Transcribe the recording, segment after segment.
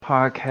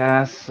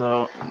podcast.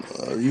 So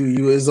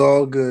You it's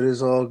all good.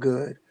 It's all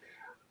good.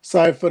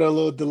 Sorry for the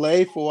little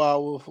delay. 4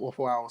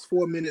 hours,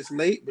 4 minutes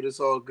late, but it's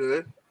all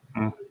good.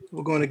 mm,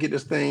 We're going to get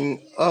this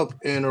thing up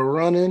and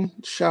running.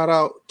 Shout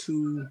out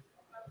to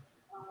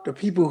the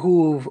people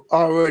who've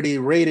already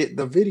rated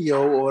the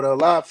video or the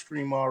live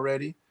stream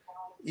already.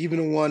 Even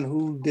the one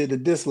who did the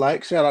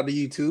dislike. Shout out to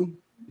you too.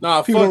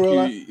 Nah, People don't fuck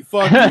realize. you.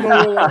 Fuck People you.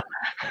 don't realize.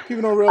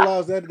 People don't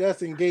realize that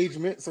that's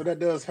engagement, so that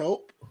does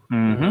help.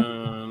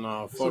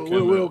 Nah, So fuck we're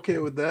him. okay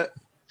with that.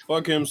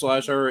 Fuck him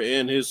 / her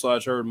and his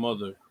 / her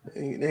mother.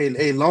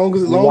 Hey, long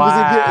as it get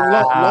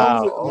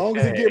wow. long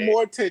as it get Okay.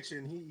 more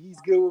attention,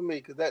 he's good with me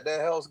because that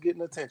helps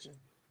getting attention.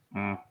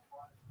 Mm,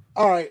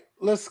 All right,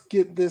 let's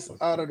get this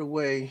out of the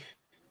way.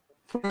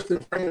 First, the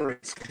frame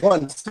rate's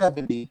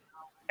 170.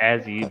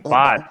 as he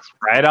bots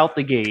right out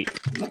the gate.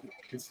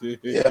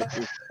 Yeah,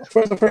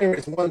 first the frame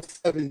rate's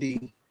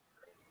 170.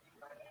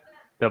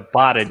 The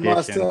bot To edition.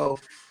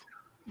 myself,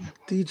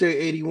 DJ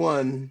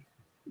 81,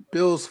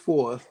 Bill's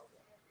fourth.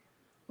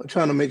 I'm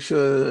trying to make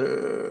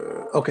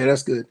sure. Okay,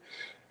 that's good.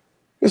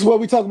 This is what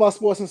we talk about: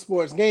 sports and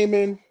sports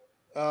gaming.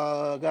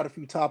 Got a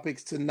few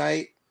topics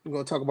tonight. We're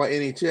going to talk about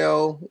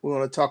NHL. We're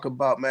going to talk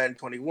about Madden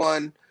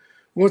 21.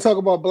 We're going to talk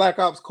about Black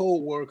Ops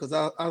Cold War because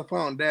I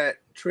found that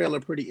trailer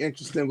pretty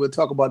interesting. We'll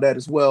talk about that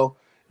as well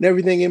and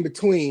everything in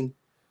between.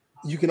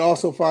 You can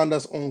also find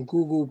us on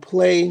Google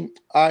Play,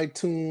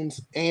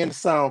 iTunes, and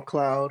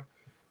SoundCloud.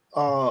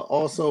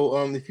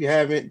 Also, if you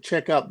haven't,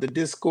 check out the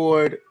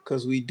Discord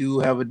because we do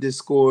have a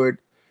Discord.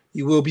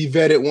 You will be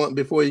vetted once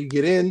before you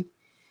get in.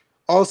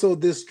 Also,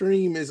 this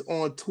stream is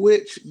on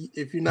Twitch.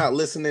 If you're not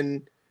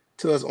listening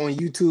to us on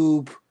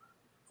YouTube,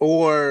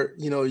 or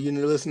you're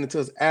listening to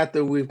us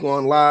after we've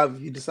gone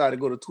live, you decide to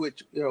go to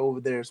Twitch, they're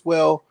over there as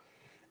well.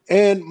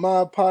 And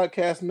my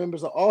podcast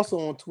members are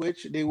also on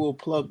Twitch. They will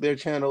plug their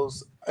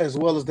channels as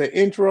well as their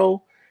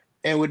intro.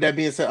 And with that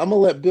being said, I'm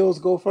gonna let Bills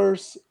go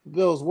first.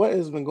 Bills, what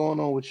has been going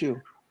on with you?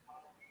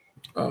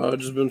 I've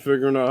just been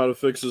figuring out how to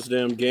fix this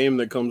damn game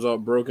that comes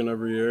out broken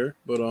every year.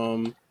 But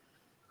other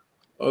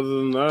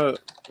than that,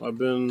 I've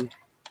been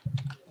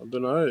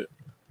alright.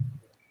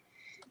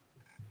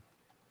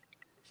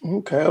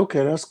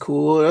 Okay, that's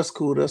cool. And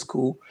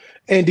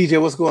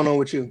DJ, what's going on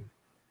with you?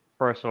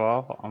 First of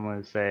all, I'm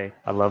gonna say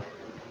I love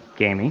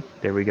gaming.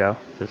 There we go.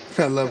 Just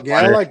I love game.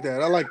 I like that.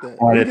 wanted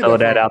Where you to get throw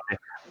that from? out there.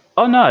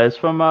 Oh no, it's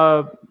from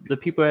the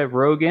people at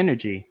Rogue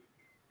Energy.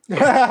 I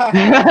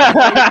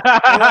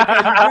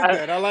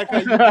like how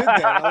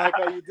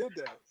you did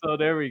that. So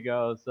there we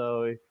go.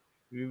 So if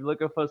you're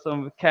looking for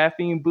some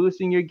caffeine boost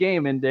in your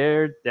game, and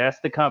that's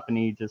the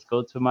company. Just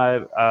go to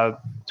my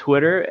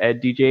Twitter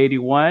at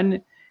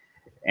DJ81,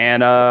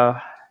 and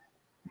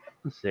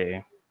let's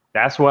see,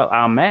 that's what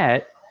I'm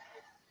at.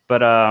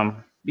 But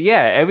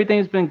yeah,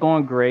 everything's been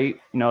going great.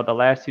 The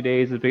last 2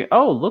 days have been.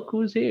 Oh, look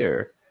who's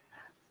here!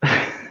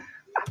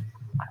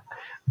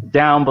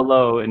 Down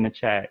below in the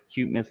chat,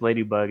 cute Miss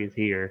Ladybug is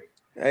here.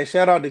 Hey,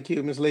 shout out to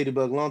cute Miss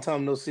Ladybug. Long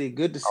time no see.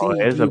 Good to see Oh,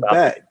 you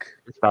back.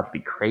 it's about to be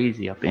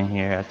crazy up in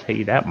here. I'll tell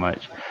you that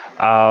much.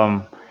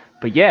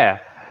 But yeah,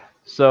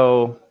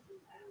 so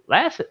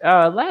last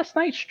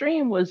night's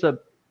stream was a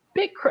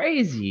bit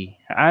crazy.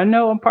 I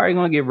know I'm probably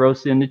gonna get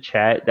roasted in the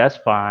chat. That's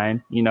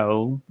fine.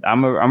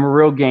 I'm a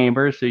real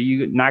gamer, so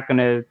I'm not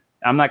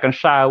gonna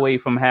shy away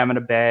from having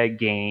a bad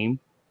game.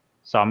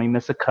 Saw me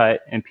miss a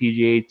cut in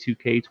PGA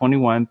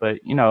 2K21, but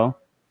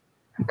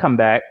come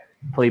back,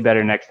 play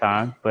better next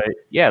time. But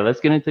yeah, let's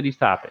get into these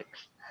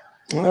topics.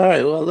 All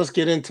right, well, let's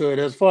get into it.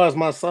 As far as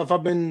myself,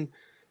 I've been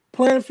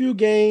playing a few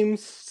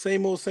games.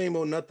 Same old, same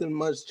old. Nothing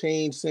much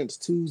changed since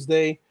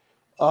Tuesday.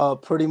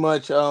 Pretty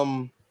much.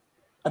 I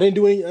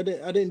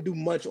didn't do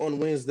much on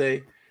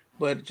Wednesday,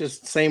 but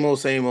just same old,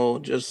 same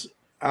old. Just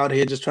out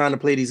here, just trying to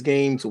play these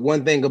games.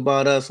 One thing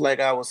about us, like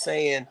I was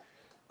saying,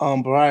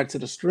 prior to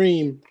the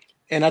stream,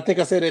 and I think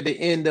I said at the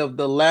end of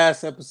the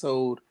last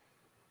episode,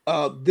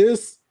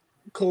 this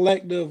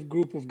collective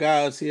group of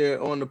guys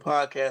here on the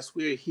podcast,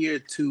 we're here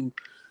to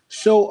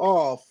show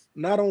off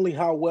not only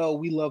how well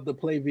we love to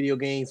play video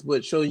games,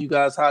 but show you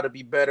guys how to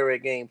be better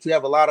at games. We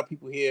have a lot of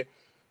people here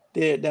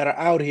that are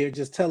out here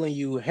just telling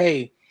you,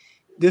 hey,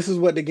 this is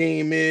what the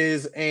game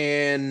is,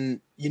 and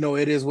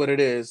it is what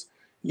it is.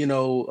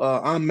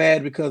 I'm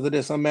mad because of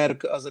this, I'm mad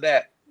because of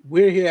that.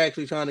 We're here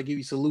actually trying to give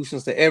you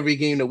solutions to every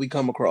game that we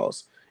come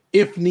across,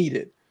 if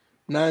needed.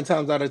 9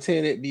 times out of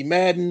 10, it'd be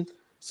Madden.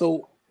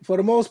 So for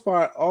the most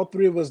part, all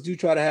three of us do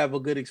try to have a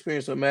good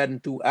experience with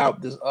Madden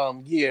throughout this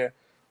year,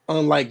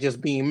 unlike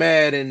just being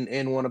mad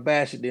and want to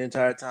bash it the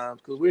entire time.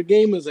 Because we're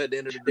gamers at the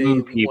end of the day,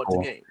 and we want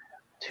the game.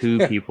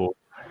 Two people.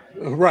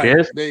 Right.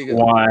 This there you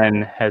go.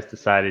 one has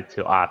decided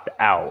to opt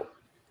out.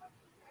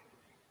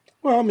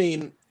 Well, I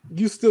mean,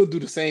 you still do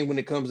the same when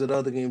it comes to the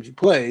other games you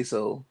play,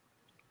 so.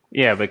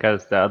 Yeah,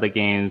 because the other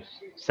games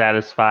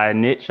satisfy a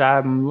niche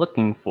I'm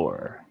looking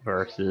for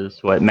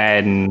versus what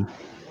Madden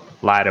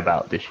lied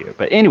about this year.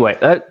 But anyway,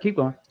 keep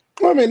going.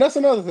 Well, I mean, that's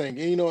another thing,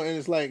 and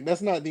it's like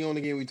that's not the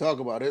only game we talk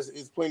about.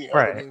 It's plenty of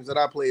other games that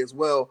I play as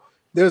well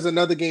there's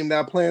another game that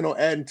I plan on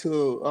adding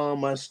to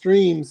my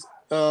streams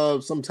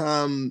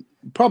sometime,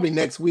 probably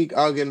next week.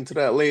 I'll get into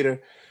that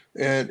later,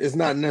 and it's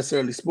not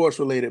necessarily sports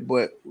related,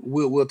 but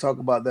we'll talk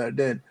about that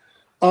then.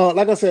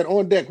 Like I said,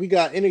 on deck we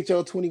got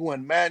NHL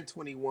 21, Madden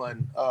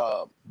 21,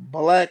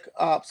 Black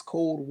Ops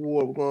Cold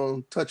War. We're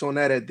going to touch on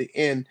that at the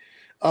end.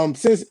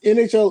 Since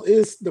NHL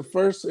is the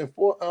first and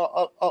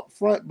up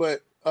front,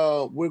 but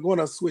we're going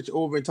to switch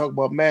over and talk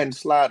about Madden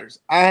sliders.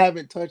 I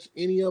haven't touched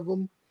any of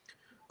them.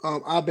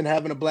 I've been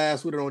having a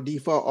blast with it on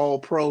default All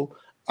Pro.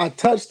 I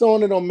touched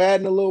on it on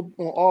Madden a little,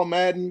 on All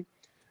Madden,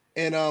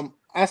 and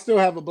I still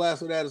have a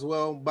blast with that as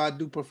well. But I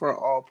do prefer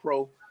All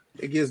Pro.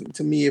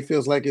 To me, it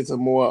feels like it's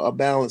a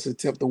balanced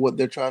attempt of what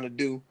they're trying to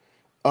do.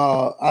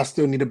 I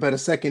still need a better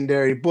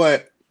secondary,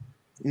 but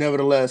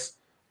nevertheless,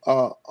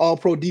 All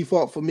Pro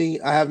default for me.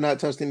 I have not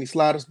touched any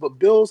sliders, but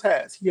Bills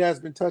has. He has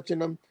been touching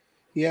them.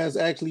 He has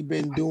actually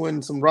been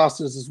doing some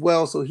rosters as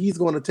well, so he's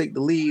going to take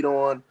the lead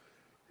on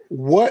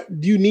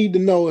what do you need to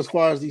know as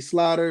far as these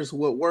sliders,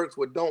 what works,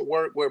 what don't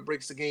work, what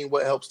breaks the game,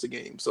 what helps the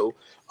game. So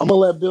I'm gonna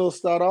let Bill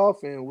start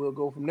off, and we'll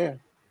go from there.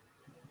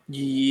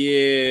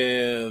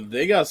 Yeah,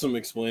 they got some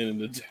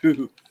explaining to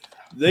do.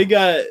 They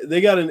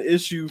got an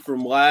issue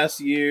from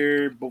last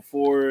year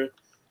before.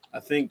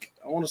 I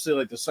want to say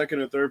like the second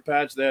or third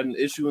patch. They had an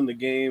issue in the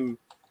game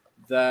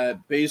that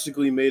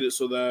basically made it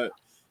so that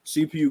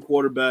CPU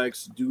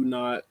quarterbacks do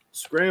not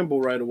scramble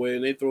right away,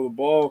 and they throw the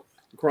ball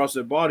across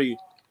their body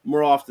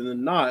more often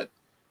than not.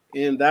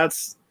 And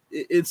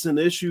it's an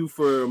issue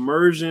for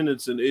immersion.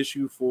 It's an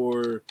issue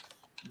for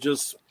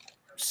just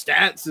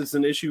stats. It's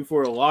an issue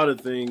for a lot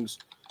of things.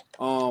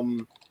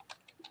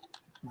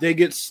 They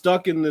get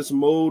stuck in this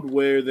mode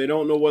where they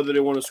don't know whether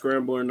they want to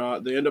scramble or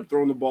not. They end up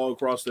throwing the ball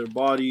across their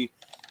body,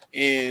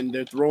 and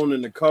they're thrown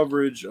into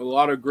coverage. A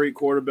lot of great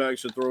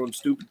quarterbacks are throwing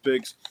stupid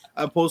picks.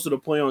 I posted a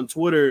play on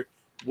Twitter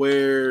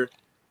where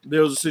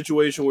there was a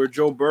situation where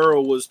Joe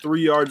Burrow was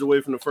 3 yards away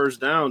from the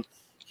first down.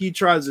 He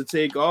tries to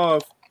take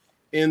off,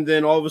 and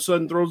then all of a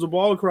sudden throws the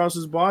ball across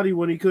his body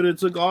when he could have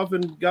took off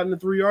and gotten the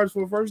 3 yards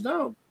for a first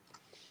down.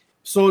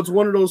 So it's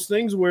one of those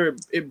things where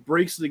it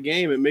breaks the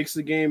game. It makes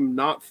the game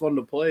not fun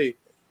to play.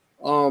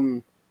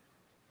 I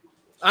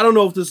don't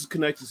know if this is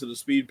connected to the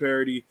speed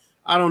parity.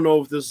 I don't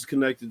know if this is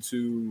connected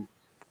to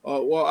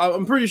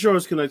I'm pretty sure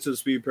it's connected to the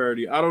speed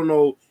parity. I don't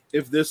know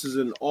if this is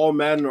an all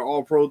Madden or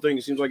all pro thing.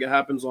 It seems like it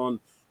happens on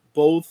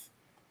both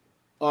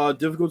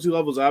difficulty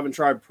levels. I haven't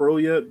tried pro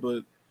yet,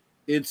 but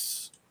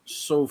it's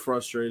so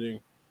frustrating.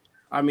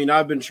 I mean,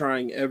 I've been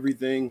trying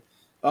everything.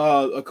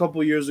 A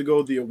couple years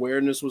ago, the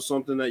awareness was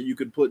something that you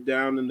could put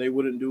down and they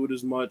wouldn't do it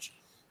as much.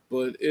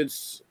 But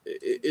it's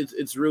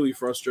really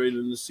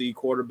frustrating to see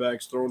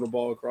quarterbacks throwing the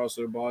ball across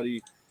their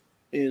body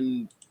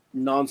in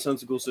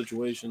nonsensical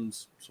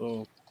situations.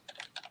 So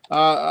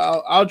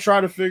I'll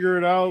try to figure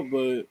it out,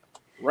 but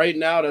right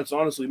now that's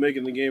honestly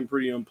making the game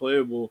pretty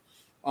unplayable.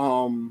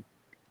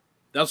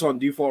 That's on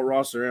default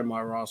roster and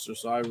my roster,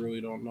 so I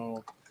really don't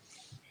know.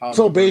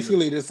 So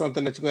basically, there's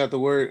something that you have to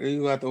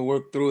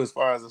work through as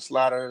far as the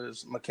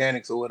sliders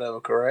mechanics or whatever,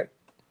 correct?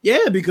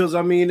 Yeah, because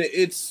I mean,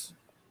 it's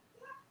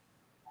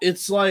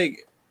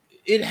like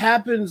it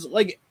happens.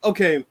 Like,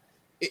 okay,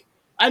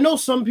 I know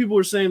some people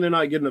are saying they're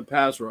not getting a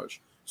pass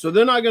rush, so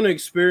they're not going to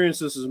experience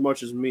this as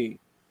much as me.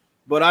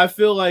 But I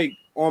feel like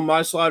on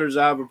my sliders,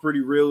 I have a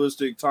pretty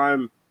realistic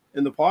time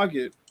in the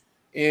pocket,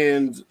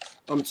 and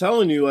I'm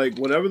telling you, like,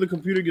 whenever the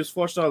computer gets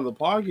flushed out of the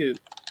pocket,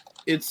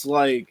 it's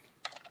like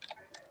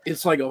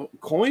a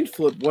coin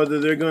flip whether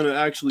they're going to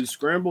actually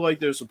scramble like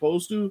they're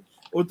supposed to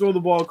or throw the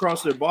ball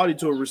across their body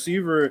to a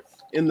receiver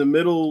in the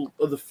middle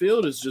of the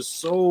field. Is just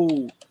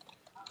so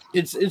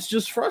it's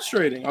just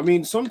frustrating. I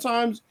mean,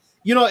 sometimes,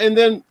 and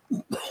then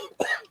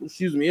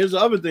excuse me, here's the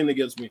other thing that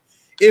gets me.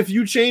 If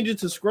you change it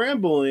to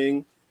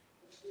scrambling,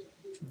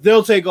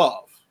 they'll take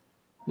off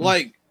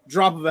like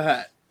drop of a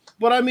hat.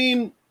 But I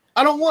mean,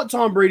 I don't want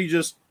Tom Brady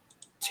just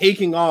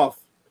taking off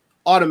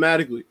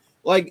automatically.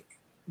 Like,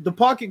 the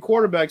pocket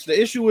quarterbacks, the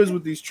issue is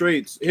with these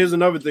traits. Here's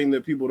another thing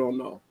that people don't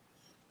know.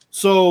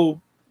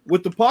 So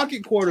with the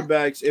pocket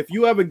quarterbacks, if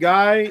you have a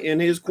guy and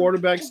his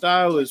quarterback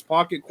style is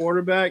pocket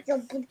quarterback,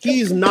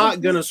 he's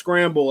not gonna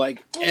scramble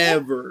like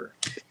ever.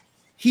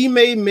 He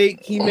may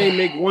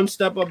make one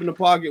step up in the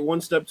pocket,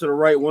 one step to the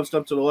right, one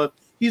step to the left.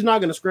 He's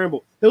not gonna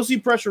scramble. He'll see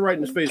pressure right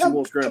in his face. He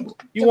won't scramble.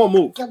 He won't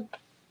move.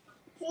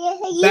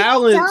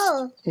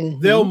 Balance.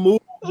 They'll move,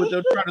 but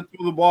they'll try to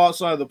throw the ball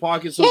outside of the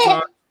pocket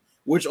sometimes,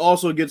 which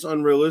also gets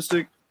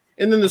unrealistic.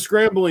 And then the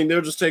scrambling,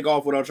 they'll just take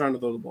off without trying to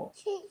throw the ball.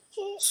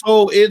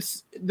 So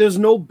there's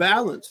no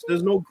balance.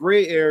 There's no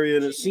gray area.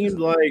 And it seems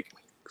like,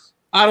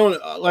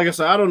 like I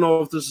said, I don't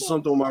know if this is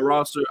something on my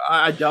roster.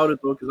 I doubt it,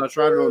 though, because I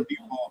tried it on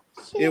default.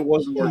 It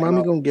wasn't working.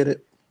 Mommy gonna get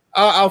it.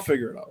 I'll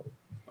figure it out.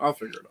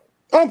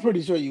 I'm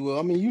pretty sure you will.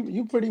 I mean,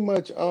 you pretty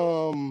much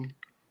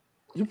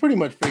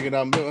figured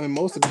out in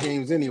most of the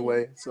games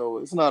anyway, so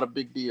it's not a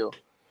big deal.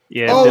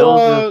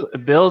 Yeah,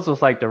 Bills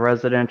was like the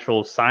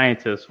residential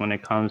scientist when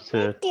it comes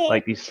to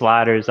like these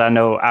sliders. I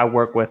know I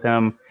work with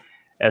him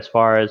as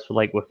far as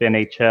like with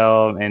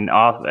NHL and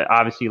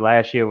obviously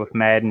last year with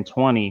Madden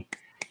 20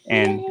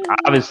 and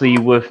obviously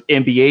with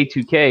NBA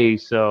 2K.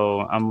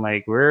 So I'm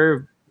like,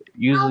 we're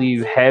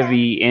usually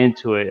heavy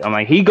into it. I'm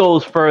like, he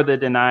goes further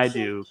than I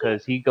do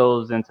because he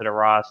goes into the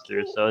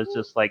roster. So it's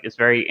just like, it's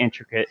very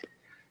intricate,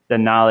 the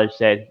knowledge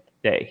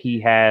that he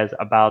has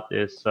about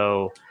this.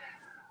 So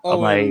I'm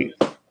like,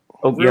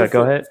 oh yeah,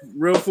 go ahead.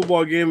 Real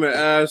Football Gamer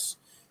asks,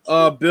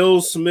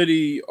 Bill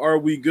Smitty, are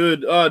we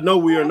good? No,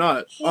 we are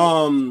not.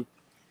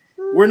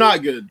 We're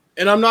not good.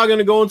 And I'm not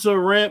gonna go into a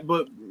rant,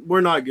 but we're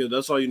not good.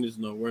 That's all you need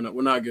to know.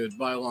 We're not good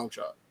by a long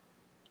shot.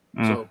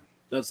 So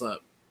that's that.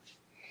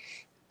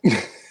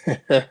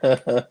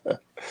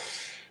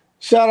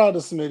 Shout out to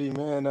Smitty,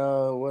 man.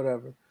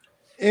 Whatever.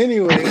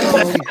 Anyway,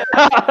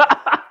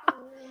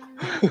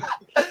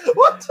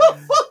 what the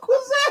fuck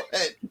was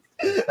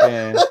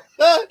that?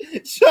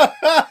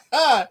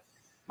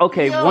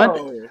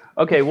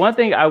 Okay, one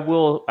thing I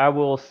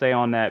will say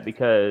on that,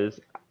 because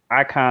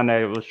I kind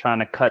of was trying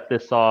to cut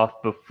this off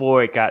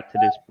before it got to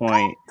this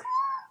point.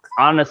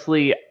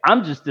 Honestly,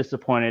 I'm just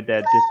disappointed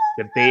that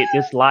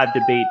this live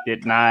debate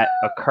did not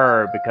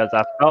occur, because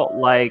I felt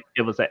like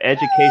it was an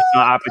educational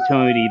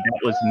opportunity that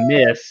was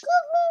missed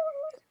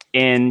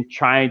in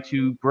trying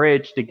to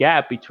bridge the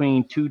gap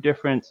between two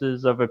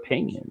differences of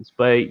opinions.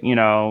 But, you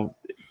know,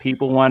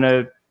 people want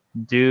to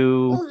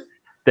do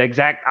the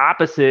exact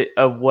opposite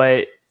of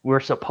what we're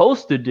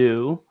supposed to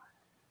do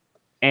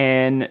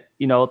and,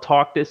 you know,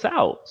 talk this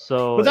out.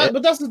 So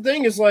but that's the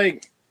thing, is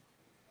like,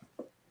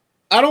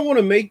 I don't want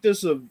to make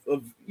this a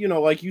you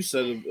know, like you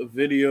said, a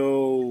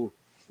video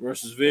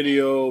versus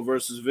video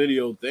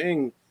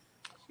thing.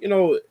 You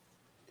know,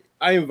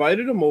 I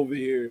invited him over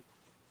here.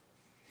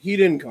 He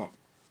didn't come.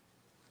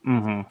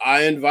 Mm-hmm.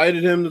 I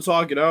invited him to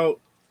talk it out.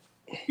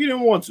 He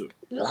didn't want to.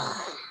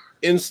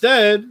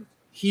 Instead,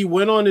 he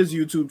went on his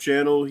YouTube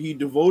channel. He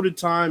devoted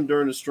time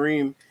during the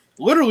stream,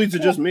 literally to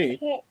just me,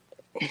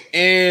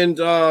 and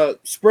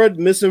spread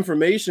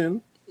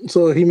misinformation.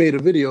 So he made a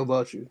video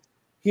about you.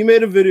 He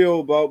made a video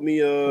about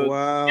me.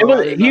 Wow.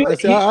 I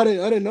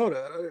didn't know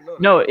that.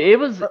 No, it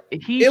was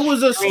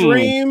a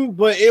stream,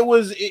 but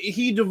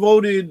he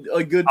devoted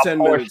a good 10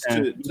 minutes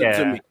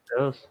to me.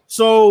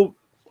 So,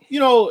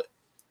 you know,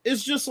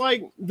 it's just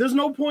like, there's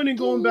no point in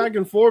going back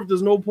and forth.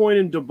 There's no point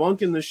in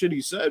debunking the shit he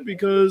said,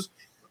 because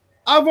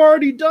I've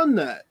already done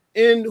that.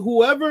 And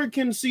whoever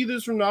can see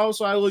this from the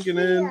outside looking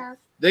in,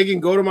 they can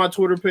go to my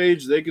Twitter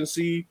page. They can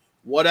see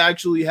what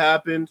actually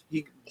happened.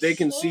 They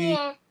can see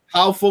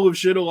how full of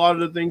shit a lot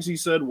of the things he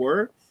said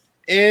were.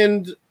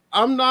 And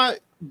I'm not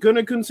going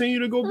to continue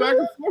to go back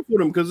and forth with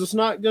him, because it's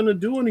not going to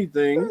do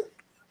anything.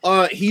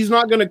 He's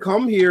not going to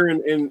come here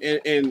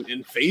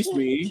and face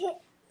me.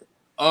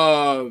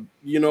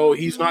 You know,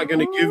 he's not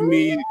going to give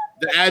me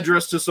the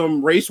address to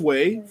some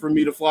raceway for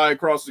me to fly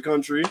across the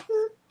country.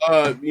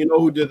 You know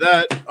who did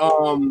that?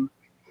 So,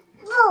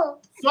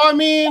 I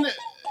mean,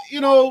 you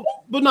know,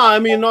 but no, I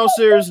mean, in all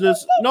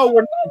seriousness, no,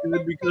 we're not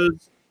good,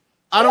 because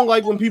I don't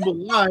like when people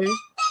lie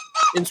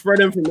and spread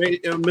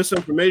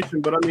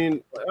misinformation. But I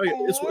mean,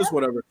 it's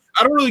whatever.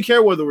 I don't really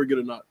care whether we're good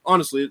or not.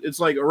 Honestly, it's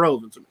like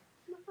irrelevant to me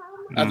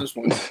at this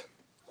point.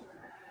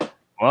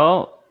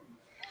 Well,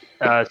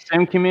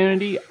 sim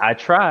community, I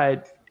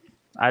tried.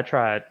 I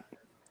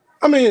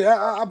mean,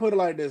 I put it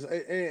like this,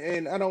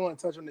 and I don't want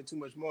to touch on it too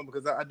much more,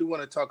 because I do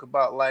want to talk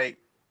about, like,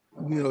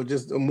 you know,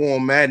 just more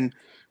on Madden.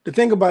 The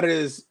thing about it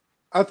is,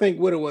 I think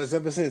what it was,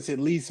 ever since at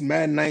least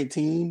Madden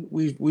 19,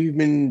 we've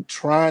been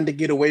trying to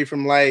get away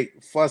from, like,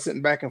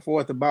 fussing back and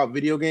forth about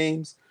video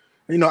games.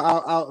 You know,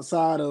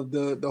 outside of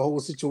the whole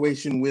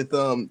situation with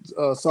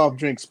soft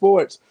drink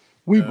sports,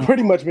 we've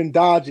pretty much been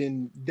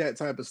dodging that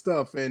type of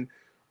stuff. And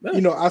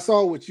you know, I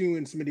saw what you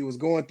and Smitty was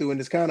going through, and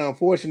it's kind of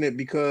unfortunate,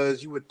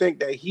 because you would think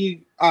that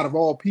he, out of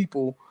all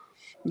people,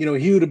 you know,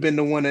 he would have been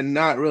the one to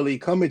not really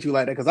come at you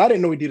like that, because I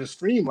didn't know he did a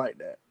stream like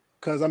that.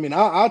 Because, I mean,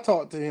 I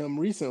talked to him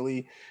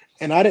recently,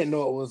 and I didn't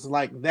know it was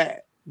like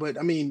that. But,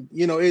 I mean,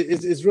 you know,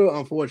 it's real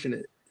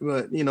unfortunate.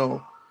 But, you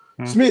know,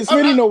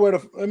 Smitty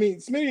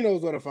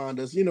knows where to find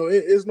us. You know,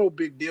 it's no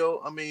big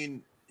deal. I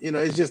mean, you know,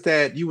 it's just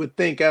that you would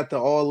think after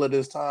all of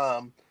this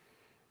time,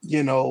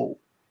 you know,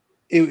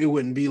 it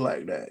wouldn't be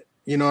like that.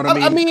 You know what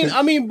I mean?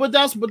 I mean, but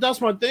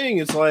that's my thing.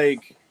 It's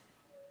like,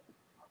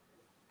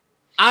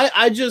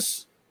 I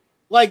just,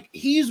 like,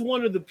 he's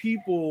one of the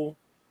people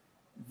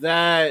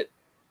that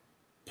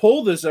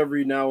pull this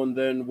every now and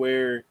then,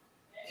 where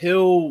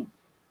he'll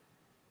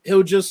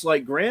just,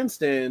 like,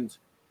 grandstand,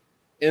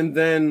 and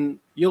then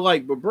you're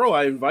like, but bro,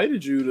 I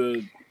invited you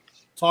to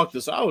talk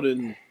this out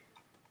and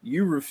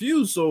you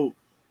refuse. So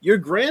your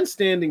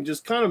grandstanding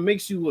just kind of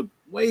makes you look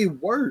way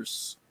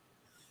worse.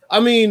 I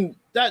mean,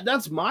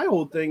 that's my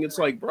whole thing. It's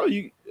like, bro,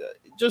 you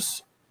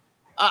just,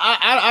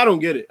 I don't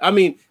get it. I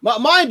mean,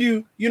 mind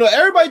you, you know,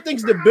 everybody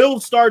thinks that Bill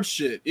starts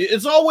shit.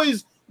 It's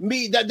always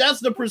me. That's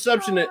the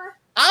perception that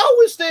I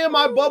always stay in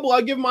my bubble.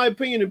 I give my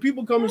opinion, and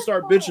people come and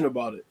start bitching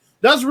about it.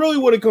 That's really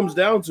what it comes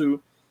down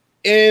to.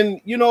 And,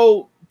 you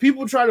know,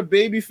 people try to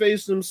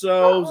babyface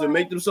themselves and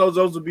make themselves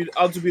out to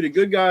be the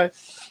good guy.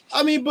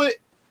 I mean, but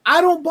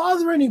I don't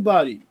bother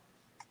anybody.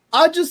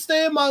 I just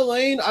stay in my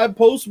lane. I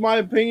post my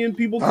opinion.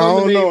 People come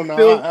I and don't they know.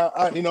 feel.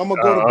 I'm gonna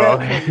go to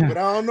bat for you, but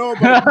I don't know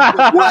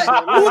about you. What?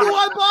 Who do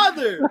I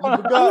bother? You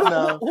forgot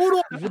now. Who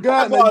do You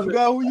forgot now. You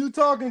forgot who you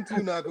talking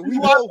to now. Who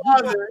do I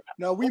bother?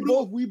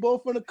 We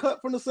both from the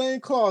cut from the same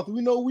cloth.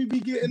 We know we be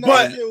getting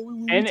But-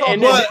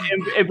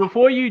 And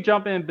before you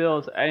jump in,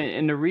 Bills,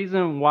 and the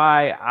reason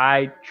why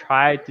I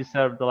tried to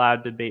set up the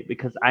live debate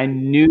because I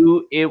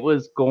knew it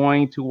was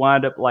going to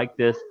wind up like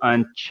this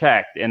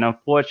unchecked, and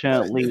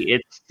unfortunately,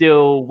 it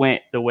still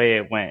went the way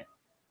it went.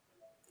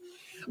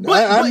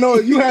 I know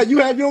you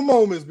have your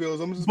moments,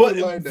 Bills. I'm just But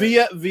like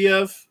that.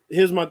 VF,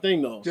 here's my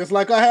thing though. Just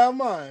like I have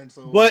mine.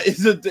 So, But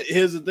here's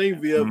the thing,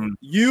 VF.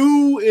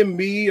 You and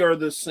me are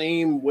the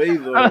same way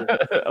though.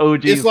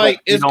 OG, It's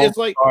like you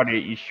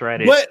started, you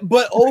shredded.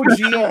 but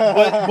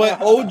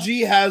OG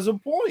has a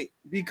point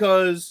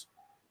because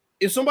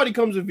if somebody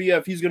comes to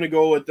VF, he's gonna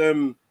go at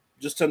them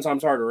just 10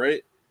 times harder,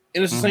 right?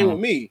 And it's the same with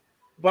me.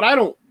 But I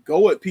don't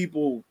go at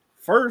people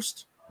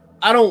first.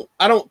 I don't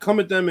come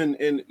at them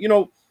and you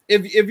know.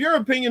 If your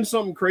opinion's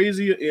something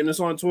crazy and it's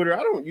on Twitter,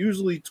 I don't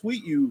usually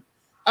tweet you.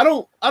 I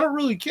don't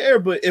really care.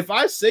 But if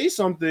I say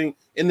something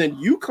and then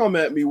you come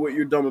at me with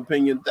your dumb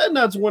opinion, then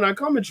that's when I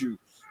come at you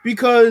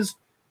because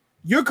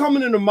you're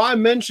coming into my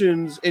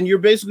mentions and you're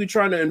basically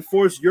trying to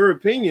enforce your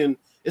opinion,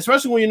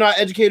 especially when you're not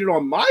educated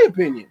on my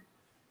opinion.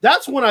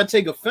 That's when I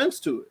take offense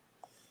to it.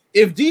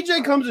 If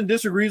DJ comes and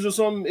disagrees with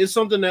something, it's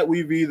something that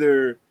we've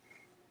either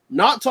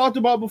not talked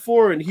about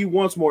before and he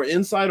wants more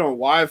insight on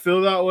why I feel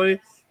that way.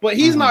 But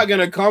he's not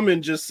going to come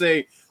and just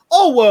say,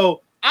 oh,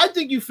 well, I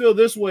think you feel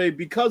this way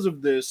because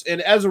of this.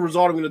 And as a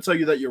result, I'm going to tell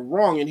you that you're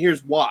wrong. And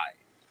here's why.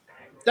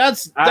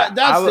 That's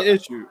the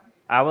issue.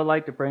 I would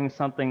like to bring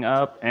something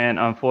up. And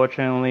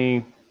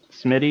unfortunately,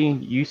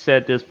 Smitty, you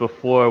said this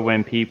before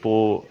when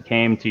people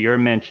came to your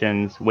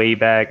mentions way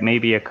back,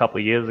 maybe a couple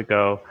years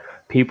ago.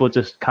 People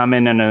just come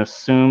in and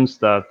assume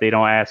stuff. They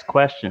don't ask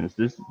questions.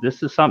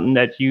 This is something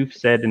that you've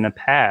said in the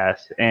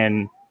past.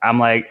 And I'm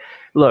like,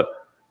 look,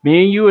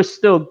 me and you are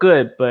still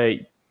good, but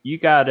you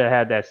gotta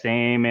have that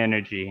same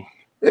energy.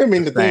 I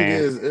mean, the thing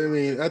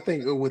is, I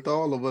think with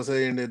all of us at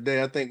the end of the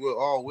day, I think we're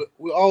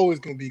always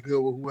gonna be good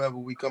with whoever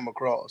we come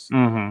across.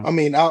 I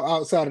mean,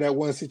 outside of that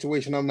one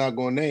situation, I'm not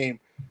gonna name.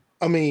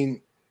 I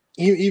mean,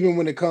 even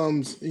when it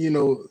comes,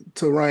 to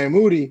Ryan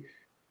Moody,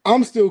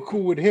 I'm still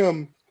cool with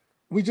him.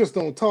 We just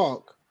don't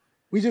talk.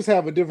 We just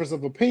have a difference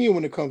of opinion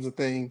when it comes to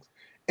things.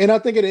 And I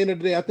think at the end of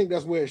the day, I think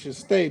that's where it should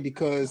stay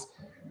because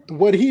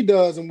what he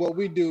does and what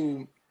we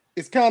do.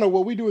 It's kind of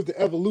what we do is the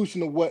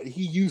evolution of what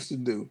he used to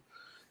do.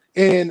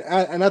 And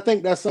I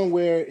think that's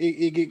somewhere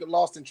it get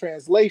lost in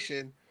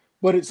translation,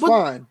 but it's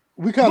fine.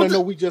 We kind of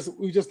know we just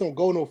don't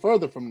go no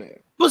further from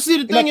there. But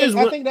see, the thing is,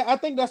 I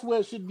think that's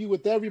where it should be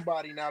with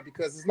everybody now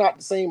because it's not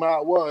the same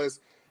how it was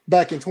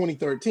back in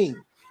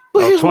 2013.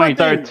 Well,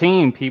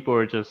 2013, people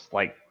were just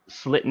like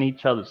slitting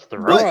each other's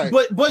throats.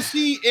 But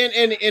see,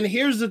 and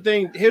here's the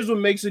thing. Here's what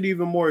makes it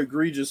even more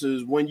egregious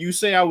is when you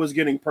say I was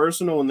getting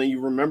personal, and then you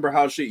remember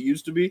how shit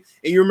used to be,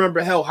 and you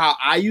remember how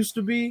I used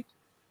to be.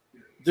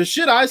 The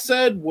shit I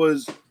said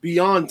was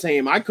beyond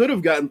tame. I could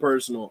have gotten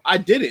personal. I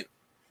didn't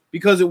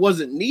because it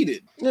wasn't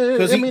needed.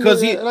 Because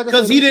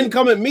he didn't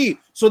come at me.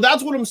 So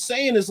that's what I'm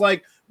saying is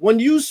like when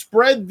you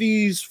spread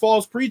these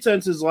false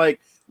pretenses, like,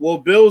 well,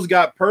 Bill's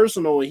got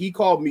personal, and he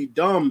called me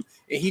dumb,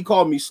 and he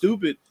called me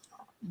stupid.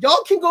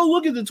 Y'all can go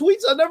look at the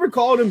tweets. I never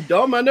called him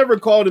dumb. I never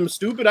called him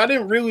stupid. I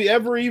didn't really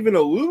ever even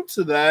allude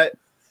to that.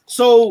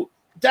 So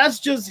that's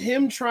just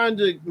him trying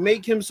to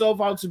make himself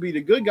out to be the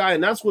good guy.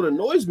 And that's what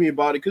annoys me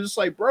about it. Because it's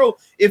like, bro,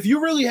 if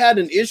you really had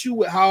an issue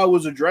with how I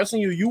was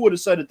addressing you, you would have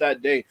said it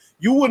that day.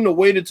 You wouldn't have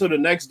waited till the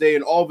next day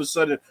and all of a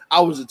sudden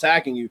I was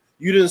attacking you.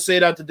 You didn't say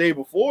that the day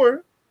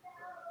before.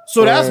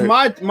 So that's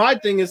my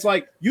thing. It's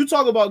like you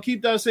talk about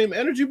keep that same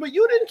energy, but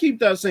you didn't keep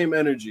that same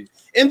energy.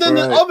 And then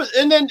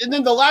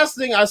the last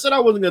thing I said I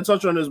wasn't gonna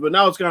touch on this, but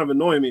now it's kind of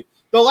annoying me.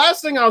 The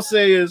last thing I'll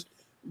say is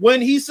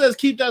when he says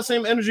keep that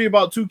same energy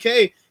about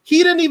 2K,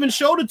 he didn't even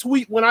show the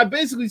tweet when I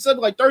basically said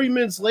like 30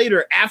 minutes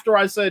later after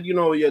I said,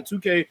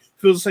 2K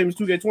feels the same as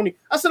 2K20.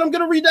 I said I'm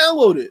gonna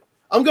re-download it.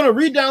 I'm gonna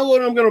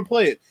re-download it. I'm gonna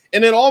play it.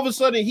 And then all of a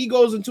sudden he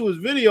goes into his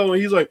video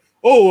and he's like,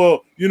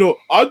 oh well,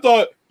 I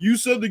thought you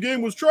said the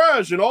game was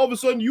trash, and all of a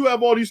sudden you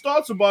have all these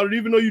thoughts about it,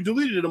 even though you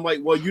deleted it. I'm like,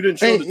 well, you didn't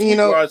show the tweet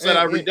where I said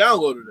I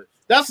re-downloaded it.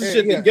 That's the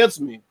shit that gets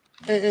me.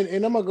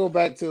 And I'm gonna go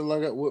back to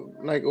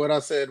like what I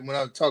said when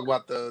I talk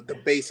about the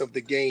base of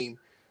the game.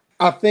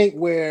 I think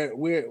we're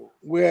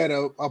at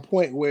a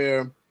point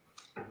where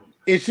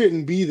it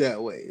shouldn't be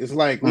that way. It's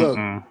like, look,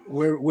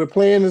 we're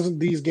playing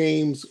these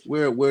games.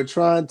 We're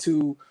trying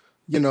to,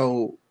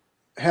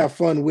 have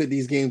fun with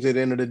these games at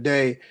the end of the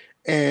day.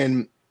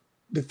 And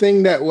the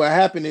thing that what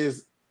happened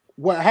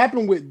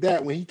with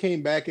that when he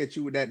came back at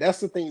you with that's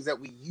the things that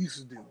we used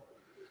to do.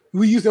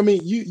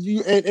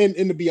 You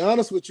and to be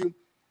honest with you,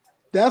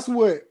 that's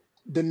what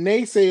the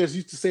naysayers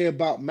used to say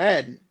about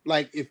Madden.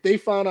 Like if they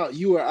found out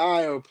you or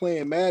I are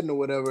playing Madden or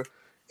whatever,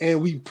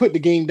 and we put the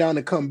game down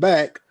and come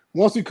back,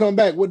 once we come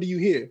back, what do you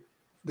hear?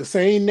 the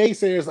same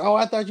naysayers. Oh,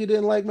 I thought you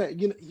didn't like Matt.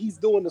 You know, he's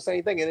doing the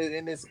same thing,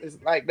 and it's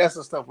like that's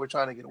the stuff we're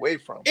trying to get away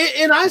from.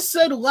 And I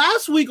said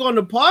last week on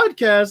the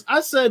podcast,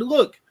 I said,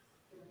 look,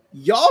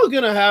 y'all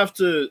gonna have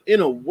to,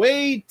 in a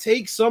way,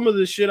 take some of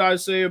the shit I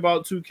say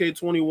about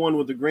 2K21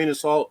 with a grain of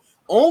salt,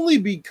 only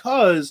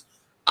because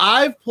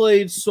I've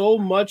played so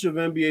much of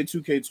NBA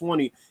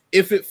 2K20.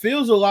 If it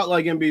feels a lot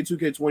like NBA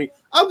 2K20,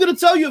 I'm gonna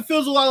tell you it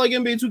feels a lot like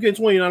NBA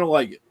 2K20, and I don't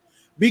like it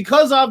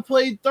because I've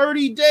played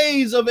 30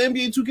 days of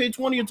NBA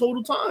 2K20 in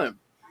total time.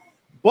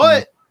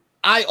 But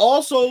I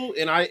also,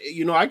 and I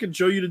can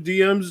show you the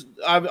DMs.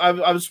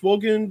 I've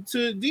spoken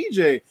to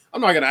DJ.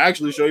 I'm not gonna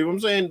actually show you what I'm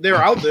saying. They're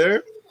out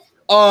there.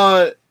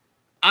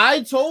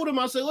 I told him,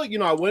 I said, look,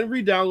 I went and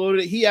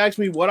re-downloaded it. He asked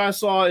me what I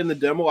saw in the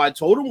demo. I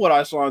told him what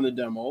I saw in the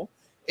demo.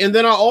 And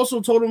then I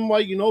also told him,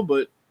 like,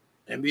 but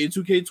NBA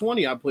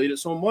 2K20, I played it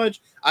so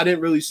much. I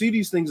didn't really see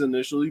these things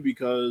initially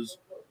because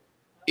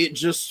it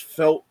just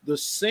felt the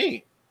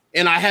same.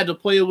 And I had to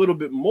play a little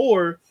bit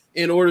more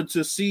in order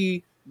to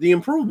see the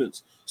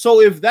improvements.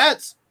 So if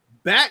that's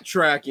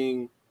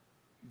backtracking,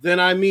 then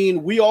I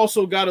mean, we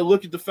also got to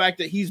look at the fact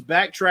that he's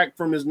backtracked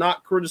from his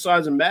not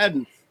criticizing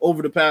Madden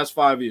over the past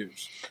 5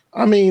 years.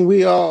 I mean,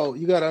 you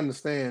got to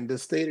understand the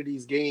state of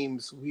these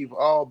games. We've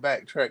all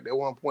backtracked at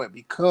one point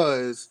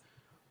because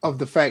of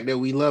the fact that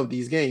we love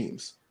these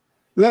games.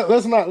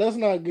 Let's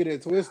not get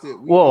it twisted.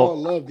 We all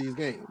love these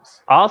games.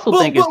 I also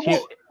think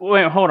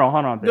wait, hold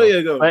on,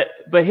 Bill. Go.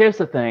 But here's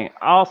the thing.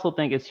 I also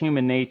think it's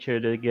human nature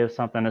to give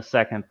something a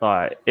second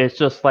thought. It's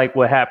just like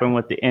what happened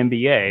with the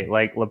NBA.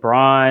 Like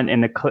LeBron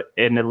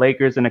and the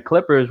Lakers and the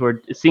Clippers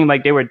it seemed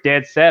like they were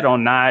dead set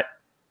on not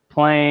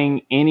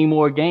playing any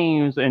more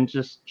games and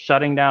just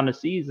shutting down the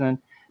season.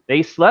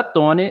 They slept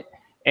on it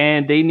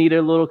and they needed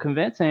a little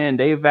convincing.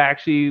 They've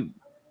actually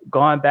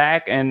gone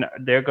back and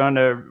they're going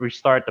to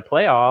restart the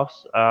playoffs.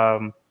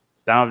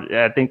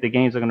 I think the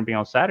games are going to be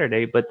on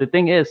Saturday. But the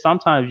thing is,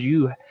 sometimes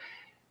you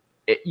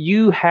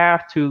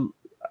have to,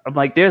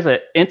 like, there's an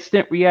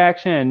instant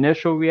reaction,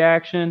 initial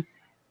reaction,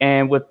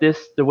 and with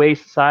the way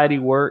society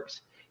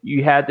works,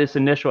 you had this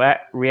initial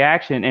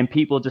reaction, and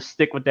people just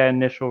stick with that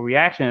initial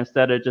reaction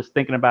instead of just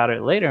thinking about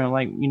it later. And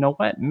like, you know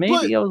what?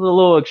 Maybe I was a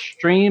little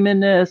extreme in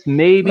this.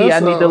 Maybe I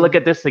need to look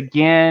at this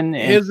again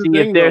and see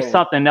if there's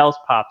something else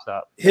pops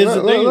up. Here's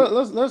the thing.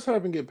 Let's hurry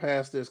and get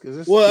past this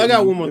because I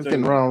got one more thing.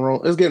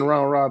 It's getting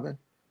round robin.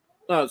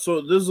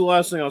 So this is the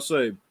last thing I'll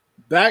say.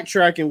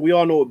 Backtracking. We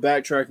all know what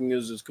backtracking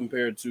is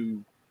compared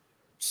to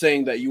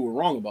saying that you were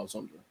wrong about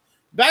something.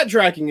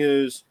 Backtracking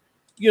is,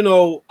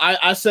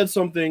 I said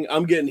something,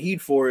 I'm getting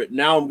heat for it.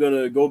 Now I'm going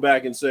to go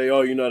back and say,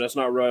 oh, that's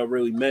not what I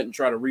really meant and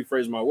try to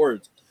rephrase my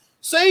words.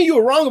 Saying you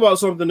were wrong about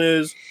something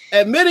is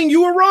admitting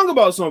you were wrong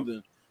about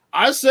something.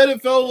 I said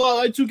it felt a lot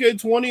like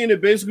 2K20 and it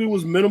basically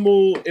was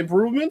minimal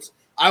improvements.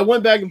 I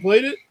went back and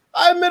played it.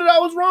 I admitted I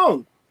was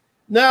wrong.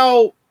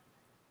 Now,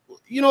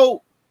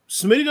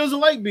 Smitty doesn't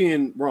like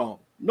being wrong.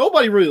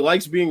 Nobody really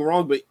likes being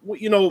wrong, but,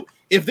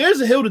 if there's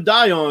a hill to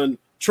die on,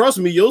 trust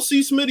me, you'll see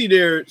Smitty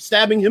there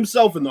stabbing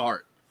himself in the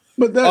heart.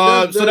 But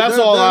that's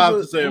all I have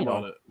to say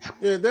about it.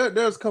 Yeah,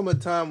 there's come a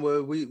time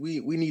where we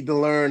need to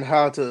learn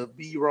how to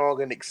be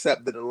wrong and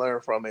accept it and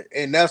learn from it,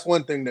 and that's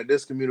one thing that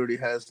this community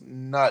has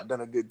not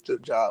done a good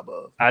job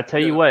of. I tell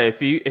you what,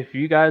 if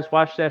you guys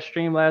watched that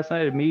stream last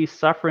night of me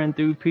suffering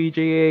through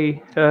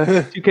PGA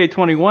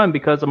 2K21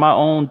 because of my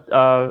own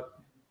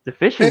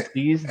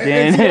deficiencies,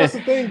 then that's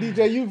the thing,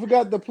 DJ. You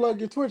forgot to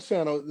plug your Twitch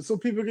channel so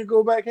people can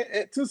go back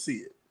to see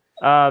it.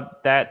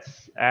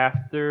 That's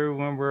after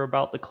when we're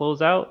about to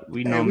close out.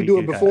 We do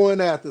it before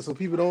and after, so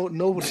people don't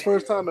know for the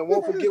first time and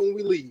won't forget when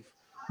we leave.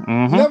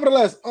 Mm-hmm.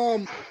 Nevertheless,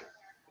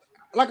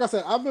 like I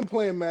said, I've been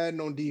playing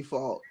Madden on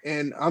default,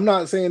 and I'm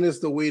not saying it's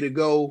the way to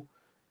go.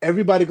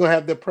 Everybody gonna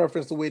have their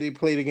preference the way they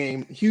play the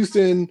game.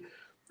 Houston,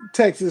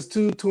 Texas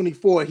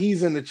 224.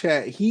 He's in the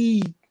chat.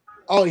 He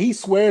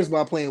swears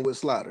by playing with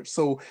sliders,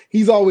 so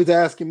he's always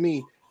asking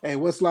me, "Hey,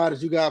 what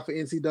sliders you got for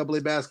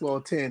NCAA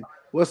basketball 10?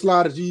 What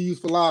sliders you use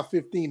for Live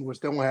 15,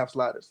 which don't have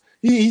sliders?"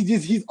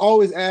 He's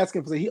always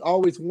asking for. He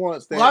always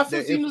wants that. Live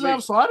 15 doesn't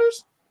have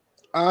sliders.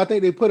 I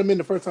think they put them in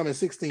the first time in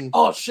 16.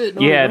 Oh shit!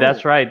 No.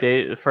 That's right.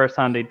 The first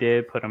time they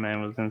did put them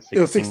in was in 16.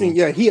 It was 16.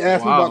 Yeah, he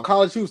asked me about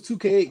College Hoops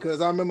 2K8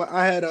 because I remember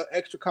I had an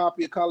extra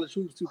copy of College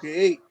Hoops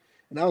 2K8,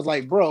 and I was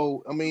like,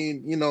 bro, I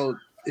mean,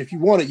 if you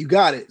want it, you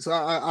got it. So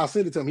I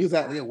sent it to him. He was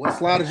like, yeah, what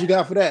sliders you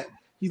got for that?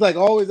 He's like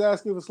always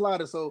asking for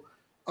sliders. So.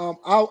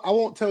 I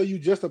won't tell you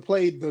just to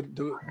play the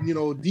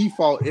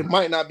default. It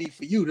might not be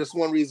for you. That's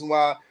one reason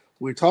why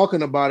we're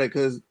talking about it,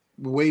 because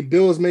the way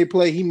Bills may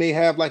play, he may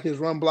have like his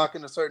run block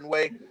in a certain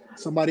way.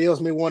 Somebody else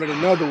may want it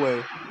another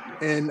way.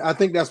 And I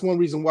think that's one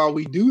reason why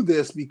we do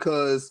this,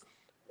 because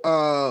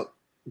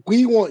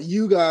we want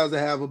you guys to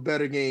have a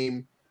better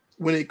game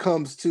when it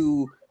comes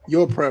to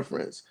your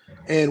preference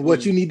and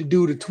what you need to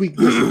do to tweak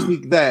this and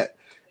tweak that.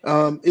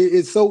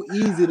 It's so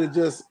easy to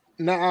just.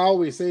 Now, I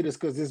always say this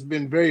because it's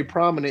been very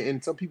prominent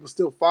and some people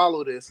still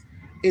follow this.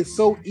 It's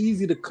so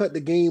easy to cut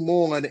the game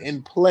on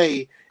and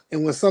play.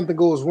 And when something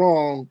goes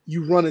wrong,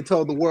 you run and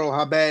tell the world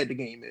how bad the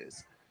game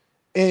is.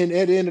 And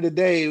at the end of the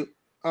day,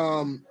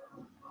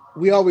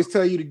 we always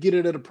tell you to get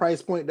it at a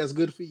price point that's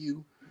good for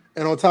you.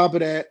 And on top of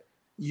that,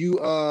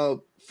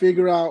 you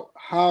figure out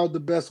how the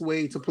best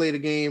way to play the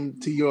game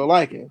to your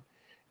liking.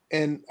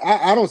 And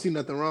I don't see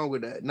nothing wrong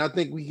with that. And I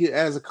think we get,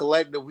 as a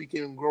collective, we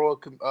can grow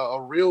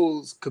a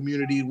reals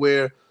community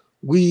where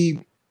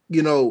we,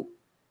 you know,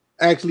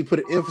 actually put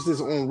an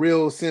emphasis on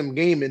real sim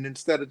gaming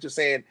instead of just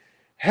saying,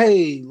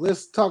 "Hey,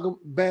 let's talk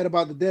bad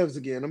about the devs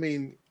again." I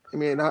mean,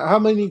 how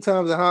many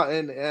times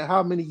and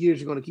how many years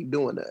you're going to keep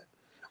doing that?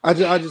 I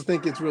just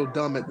think it's real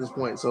dumb at this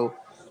point. So,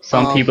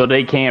 Some people um,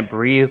 they can't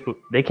breathe.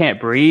 They can't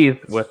breathe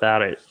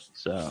without it.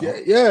 So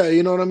yeah,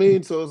 you know what I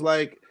mean. So it's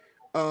like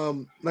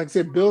I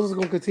said, Bills is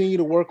going to continue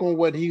to work on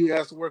what he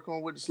has to work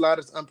on with the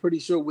sliders. I'm pretty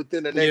sure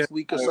within the Yeah. next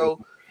week or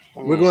so,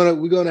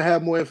 we're gonna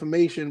have more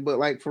information. But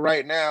like for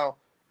right now,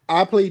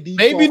 I play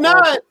default. Maybe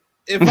not.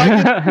 If I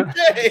get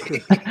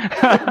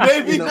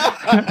maybe You know, not.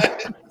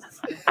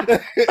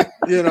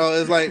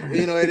 it's like, at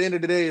the end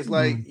of the day, it's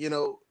like,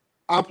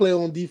 I play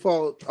on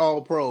default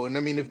all pro. And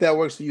I mean, if that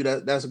works for you,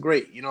 that's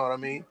great. You know what I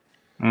mean?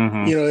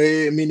 hmm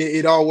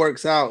It all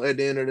works out at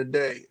the end of the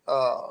day.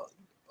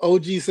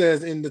 OG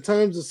says, in the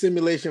terms of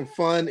simulation,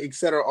 fun,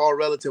 etc., all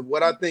relative.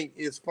 What I think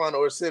is fun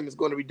or sim is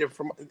going to be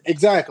different from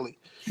exactly.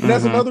 And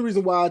that's hmm another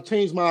reason why I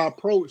changed my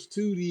approach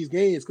to these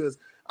games, because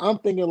I'm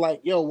thinking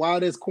like, yo, why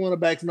this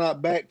cornerback's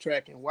not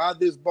backtracking? Why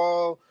this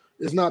ball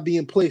is not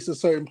being placed a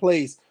certain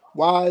place?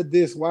 Why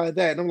this? Why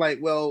that? And I'm like,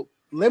 well,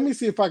 let me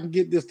see if I can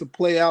get this to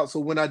play out. So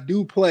when I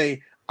do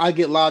play, I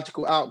get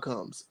logical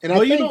outcomes. And I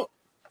But think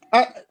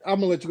I'm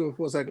gonna let you go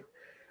for a second.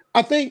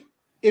 I think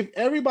if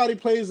everybody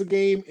plays the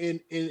game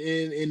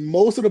in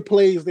most of the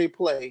plays they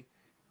play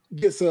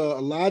gets a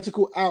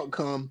logical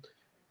outcome,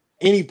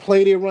 any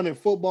play they run in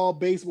football,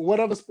 baseball,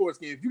 whatever sports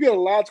game, if you get a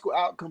logical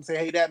outcome, say,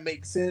 hey, that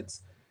makes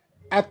sense.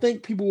 I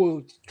think people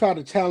will try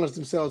to challenge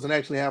themselves and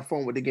actually have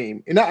fun with the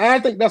game. And I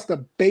think that's the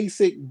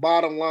basic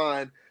bottom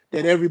line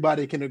that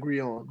everybody can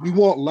agree on. We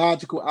want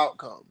logical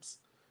outcomes.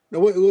 Now,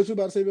 what you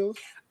about to say, Bill?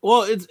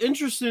 Well, it's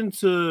interesting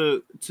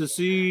to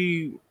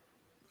see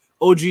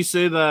OG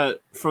say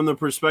that from the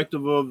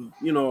perspective of,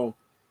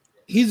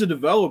 he's a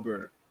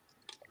developer.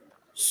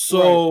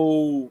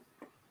 So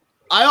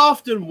I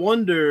often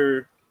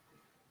wonder,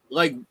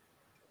 like,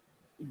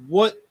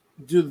 what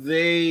do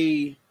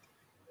they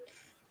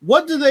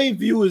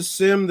view as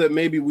sim that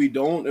maybe we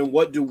don't, and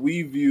what do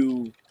we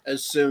view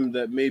as sim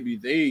that maybe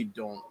they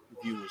don't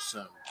view as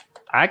sim?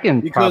 I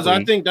can Because I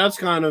probably. think that's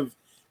kind of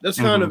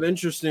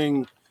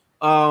interesting.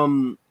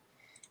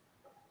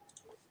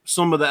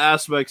 Some of the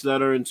aspects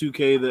that are in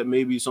 2K that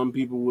maybe some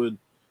people would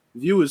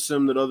view as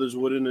sim that others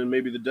wouldn't, and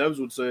maybe the devs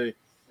would say,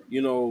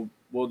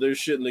 well, there's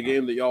shit in the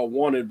game that y'all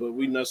wanted, but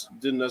we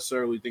didn't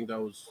necessarily think that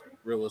was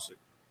realistic.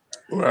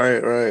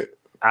 Right.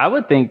 I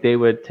would think they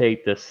would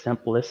take the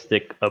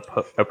simplistic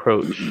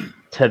approach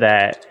to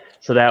that,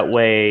 so that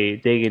way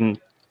they can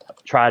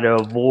try to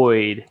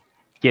avoid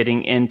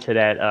getting into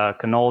that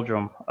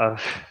conundrum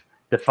of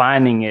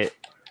defining it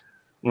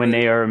when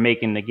they are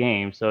making the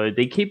game. So if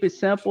they keep it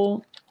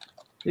simple,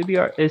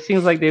 it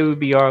seems like they would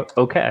be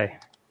okay.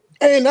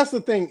 And that's the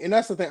thing.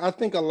 I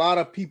think a lot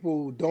of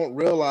people don't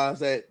realize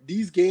that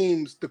these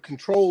games, the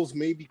controls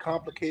may be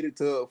complicated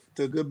to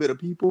a good bit of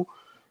people,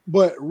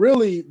 but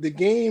really the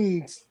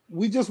games,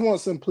 we just want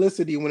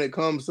simplicity when it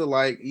comes to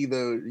like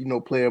either,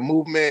 player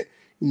movement,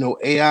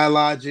 AI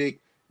logic,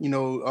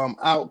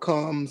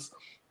 outcomes,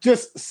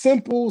 just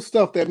simple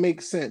stuff that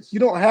makes sense. You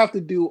don't have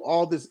to do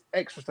all this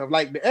extra stuff.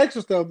 Like the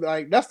extra stuff,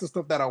 like that's the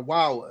stuff that'll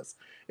wow us.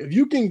 If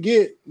you can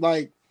get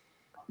like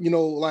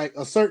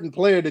a certain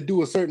player to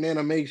do a certain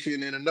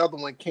animation and another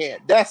one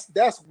can't. That's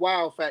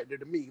wow factor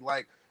to me.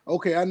 Like,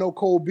 okay, I know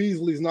Cole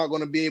Beasley's not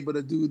going to be able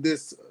to do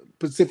this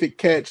specific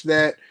catch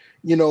that,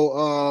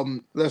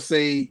 let's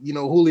say,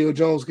 Julio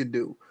Jones could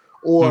do.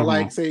 Or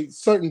like say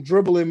certain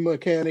dribbling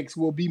mechanics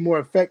will be more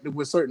effective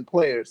with certain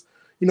players.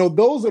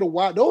 Those are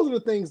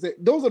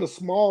the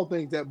small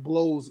things that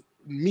blows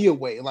me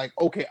away. Like,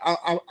 okay,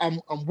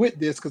 I'm with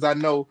this because I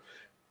know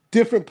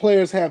different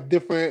players have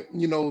different,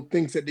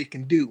 things that they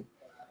can do.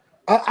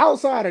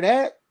 Outside of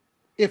that,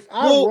 if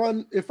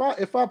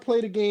I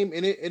play the game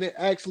and it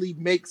actually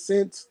makes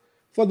sense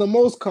for the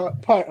most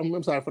part,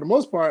 I'm sorry, for the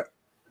most part,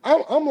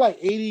 I'm like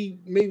 80,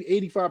 maybe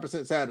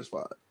 85%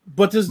 satisfied.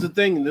 But this is the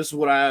thing, and this is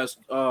what I asked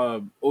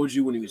OG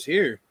when he was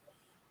here.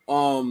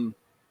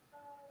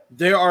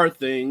 There are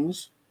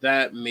things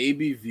that may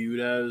be viewed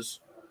as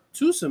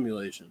two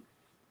simulation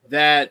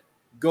that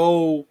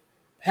go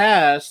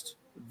past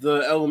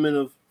the element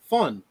of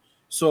fun.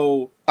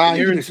 So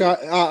The shot,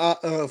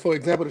 for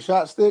example, the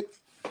shot stick.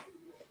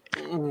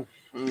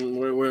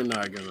 We're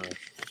not gonna,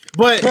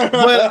 but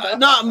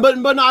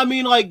no. I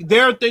mean, like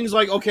there are things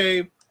like,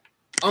 okay,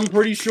 I'm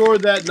pretty sure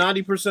that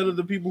 90% of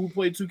the people who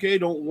play 2K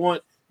don't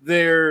want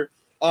their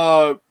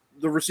the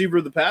receiver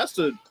of the pass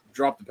to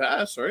drop the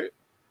pass, right?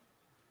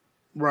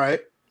 Right.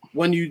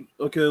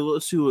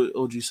 let's see what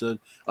OG said.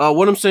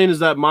 What I'm saying is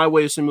that my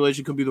way of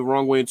simulation could be the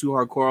wrong way and too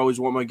hardcore. I always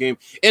want my game,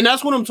 and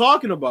that's what I'm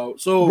talking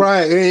about. So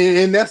right,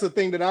 and that's the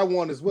thing that I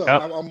want as well.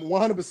 Yep. I'm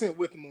 100%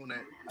 with him on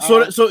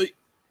that.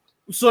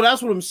 So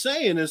that's what I'm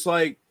saying. It's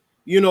like,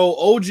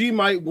 OG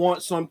might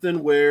want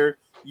something where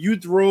you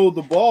throw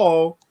the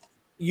ball,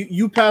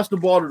 you pass the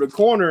ball to the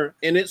corner,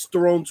 and it's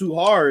thrown too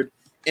hard,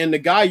 and the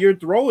guy you're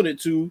throwing it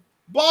to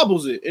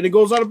bobbles it, and it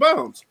goes out of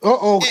bounds.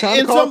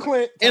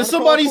 And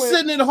somebody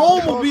sitting at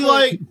home will be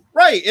like,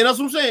 right, and that's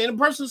what I'm saying. And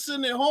the person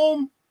sitting at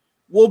home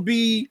will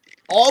be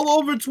all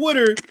over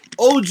Twitter,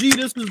 OG,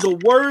 this is the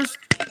worst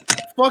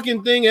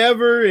fucking thing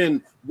ever,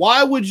 and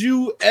why would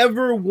you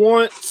ever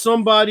want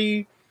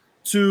somebody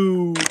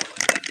to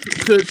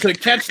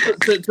catch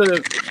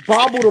to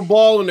bobble the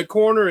ball in the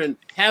corner and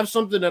have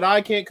something that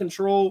I can't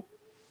control?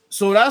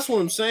 So that's what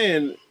I'm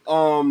saying.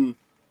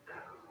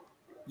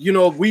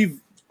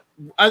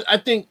 I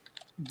think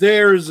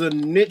there's a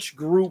niche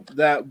group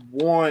that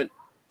want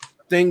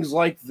things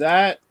like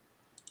that,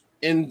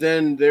 and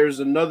then there's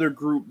another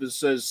group that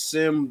says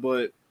sim,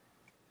 but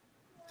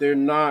they're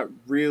not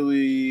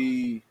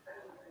really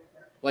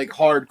like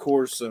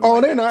hardcore sim.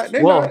 Oh, they're not.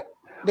 They're Well, not.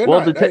 They're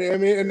well, not. I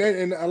mean,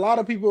 and a lot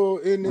of people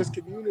in this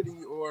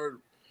community or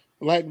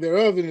lack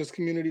thereof in this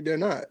community, they're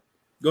not.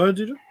 Go ahead,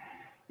 DJ.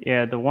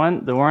 Yeah, the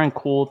one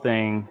cool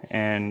thing,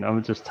 and I'm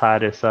gonna just tie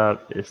this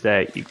up, is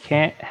that you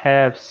can't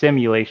have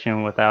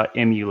simulation without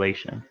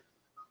emulation.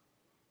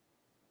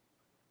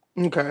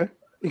 Okay,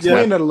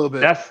 explain that a little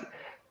bit.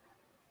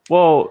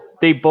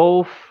 They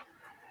both.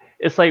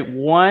 It's like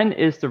one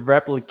is to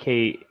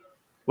replicate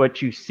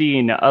what you see,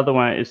 and the other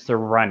one is to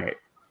run it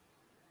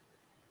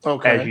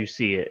as you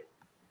see it.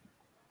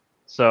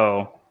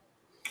 So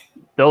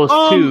those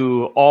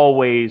two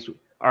always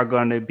are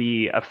going to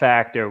be a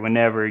factor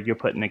whenever you're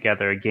putting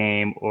together a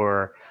game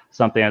or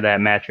something of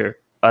that matter.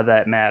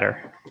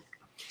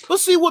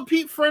 Let's see what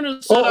Pete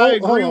Frenner said. I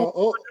agree.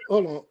 Hold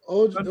on.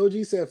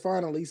 OG said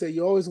finally. He said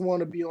you always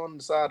want to be on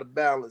the side of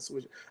balance,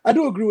 which I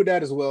do agree with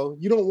that as well.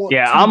 You don't want.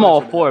 Yeah, I'm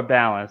all for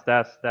balance.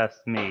 That's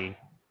me.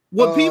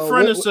 What Pete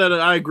Frenner said,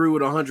 I agree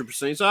with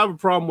 100%. So I have a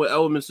problem with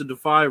elements that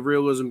defy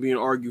realism being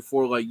argued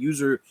for, like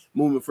user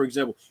movement, for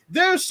example.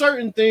 There are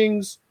certain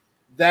things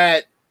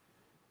that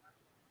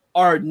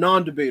are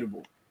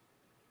non-debatable.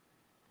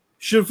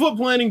 Should foot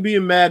planning be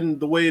in Madden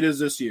the way it is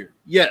this year?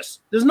 Yes.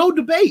 There's no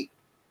debate.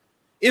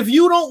 If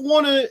you don't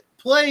want to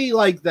play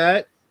like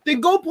that,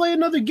 then go play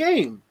another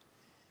game.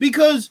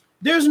 Because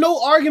there's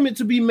no argument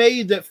to be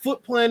made that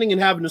foot planning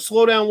and having to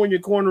slow down when you're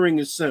cornering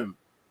is sim.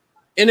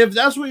 And if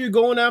that's what you're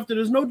going after,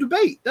 there's no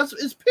debate.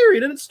 It's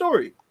period in its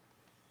story.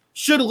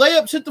 Should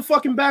layups hit the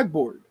fucking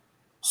backboard?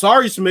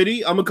 Sorry,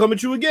 Smitty, I'm going to come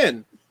at you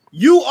again.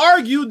 You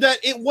argued that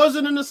it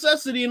wasn't a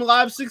necessity in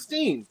Live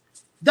 16.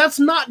 That's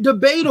not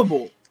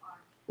debatable.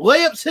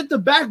 Layups hit the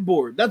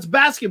backboard. That's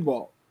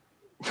basketball.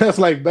 That's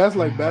like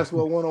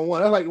basketball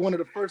 101. That's like one of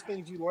the first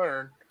things you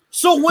learn.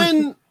 So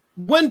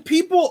when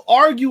people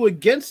argue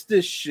against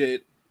this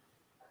shit,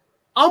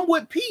 I'm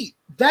with Pete.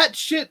 That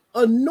shit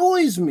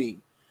annoys me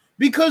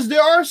because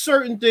there are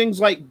certain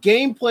things like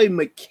gameplay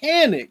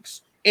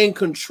mechanics and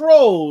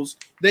controls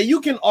that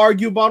you can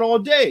argue about all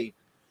day.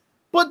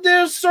 But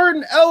there's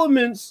certain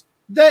elements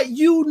that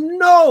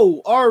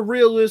are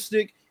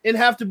realistic and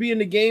have to be in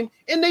the game,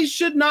 and they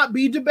should not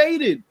be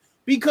debated.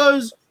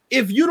 Because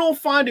if you don't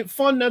find it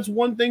fun, that's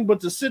one thing, but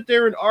to sit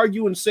there and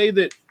argue and say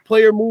that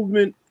player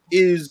movement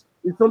is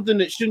something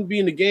that shouldn't be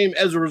in the game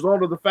as a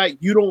result of the fact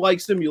you don't like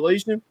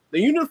simulation,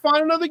 then you need to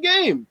find another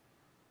game.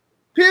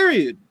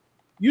 Period.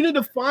 You need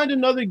to find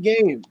another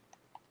game.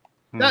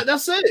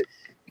 That's it.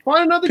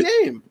 Find another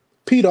game.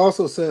 Pete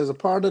also says a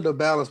part of the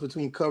balance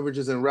between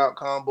coverages and route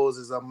combos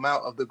is the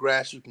amount of the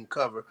grass you can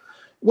cover.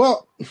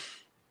 Well,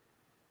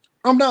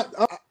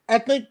 I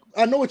think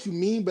I know what you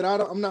mean, but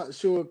I'm not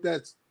sure if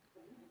that's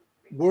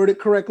worded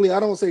correctly. I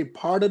don't say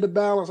part of the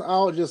balance.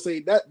 I'll just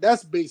say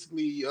that's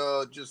basically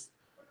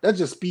that's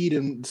just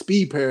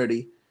speed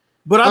parity.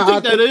 But I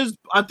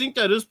think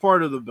that is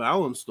part of the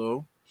balance,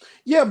 though.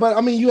 Yeah, but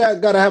I mean, you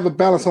got to have a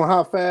balance on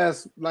how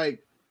fast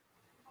like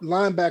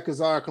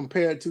linebackers are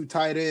compared to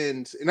tight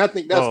ends, and I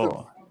think that's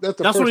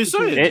what he's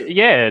saying.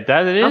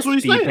 That is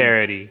speed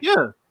parity.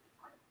 Yeah,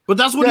 but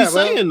that's what he's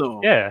saying,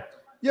 though. Yeah,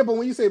 but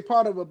when you say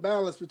part of a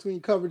balance between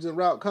coverage and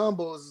route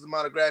combos is the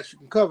amount of grass you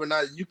can cover.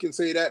 Now you can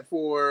say that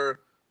for,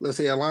 let's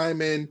say, a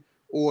lineman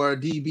or a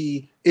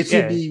DB. It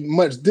should be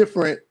much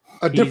different.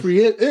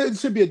 It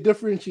should be a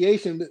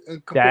differentiation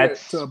compared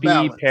to a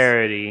balance. Speed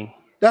parity.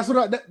 That's what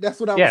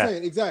I was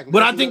saying exactly.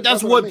 But I think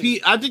that's what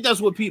Pete. I think that's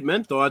what Pete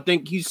meant, though. I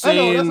think he's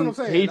saying. That's what I'm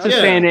saying. He's just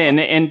saying it in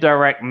an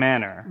indirect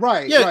manner.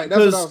 Right. Yeah. Right. That's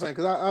what I was saying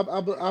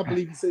because I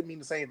believe he said mean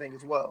the same thing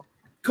as well.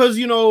 Because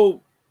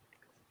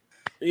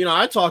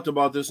I talked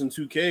about this in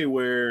 2K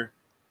where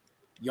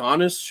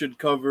Giannis should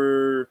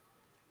cover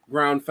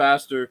ground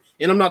faster,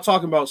 and I'm not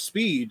talking about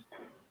speed.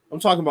 I'm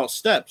talking about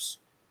steps.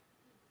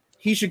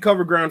 He should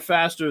cover ground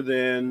faster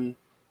than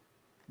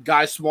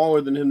guys smaller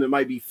than him that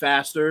might be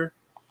faster.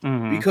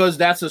 Mm-hmm. Because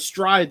that's a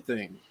stride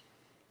thing.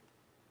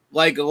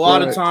 Like a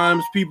lot of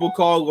times people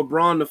call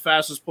LeBron the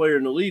fastest player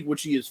in the league,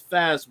 which he is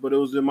fast, but it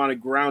was the amount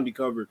of ground he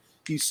covered.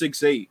 He's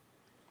 6'8".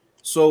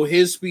 So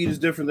his speed is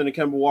different than a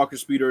Kemba Walker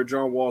speed or a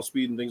John Wall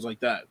speed and things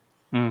like that.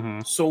 Mm-hmm.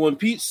 So when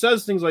Pete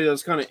says things like that,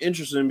 it's kind of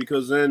interesting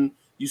because then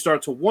you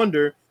start to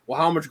wonder, well,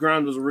 how much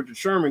ground does a Richard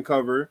Sherman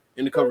cover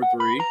in the cover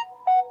 3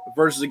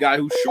 versus a guy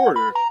who's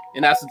shorter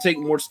and has to take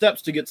more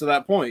steps to get to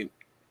that point,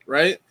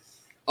 right?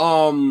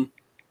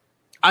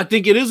 I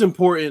think it is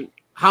important.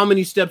 How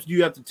many steps do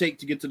you have to take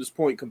to get to this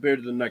point compared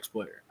to the next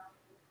player?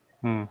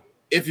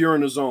 If you're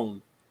in a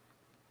zone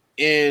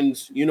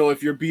and, you know,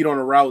 if you're beat on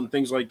a route and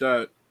things like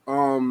that.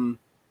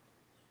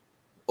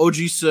 OG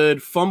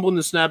said, fumbling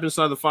the snap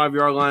inside the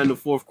 5-yard line in the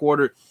fourth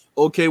quarter.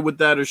 Okay with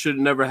that, or should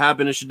it never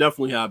happen? It should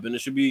definitely happen.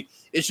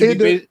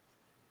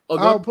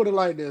 I'll put it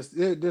like this.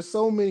 There's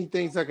so many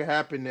things that could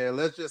happen there.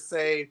 Let's just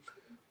say,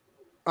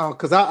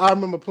 because I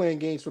remember playing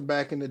games from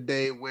back in the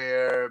day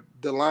where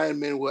the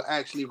linemen were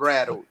actually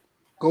rattled.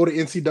 Go to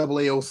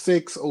NCAA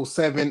 06,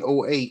 07,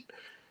 08.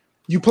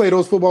 You play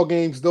those football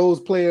games, those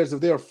players, if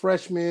they're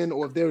freshmen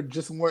or if they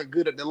just weren't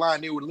good at the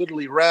line, they were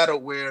literally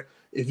rattled where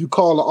if you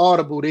call an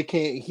audible, they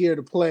can't hear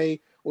the play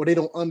or they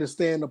don't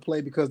understand the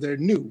play because they're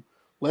new.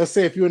 Let's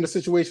say if you're in a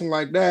situation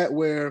like that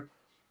where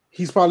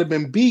he's probably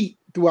been beat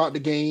throughout the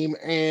game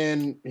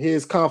and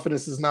his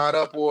confidence is not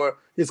up or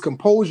his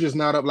composure is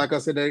not up, like I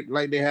said,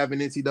 like they have in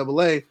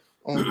NCAA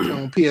on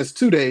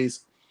PS2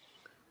 days,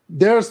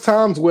 there's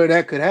times where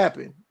that could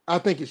happen. I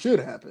think it should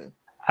happen.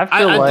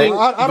 I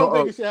don't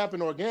think it should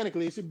happen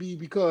organically. It should be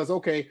because,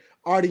 okay,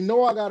 I already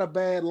know I got a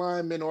bad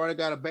lineman or I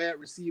got a bad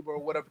receiver or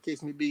whatever the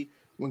case may be.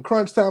 When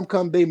crunch time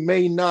comes, they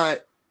may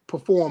not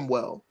perform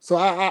well. So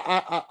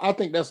I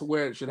think that's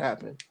where it should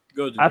happen.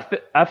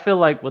 I feel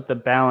like with the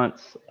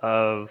balance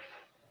of,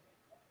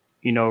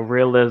 you know,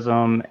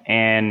 realism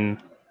and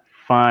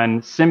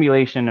fun,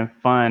 simulation and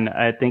fun,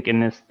 I think in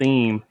this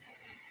theme,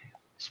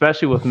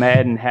 especially with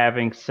Madden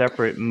having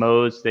separate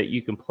modes that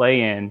you can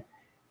play in,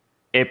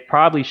 it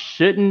probably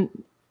should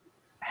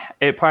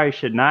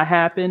not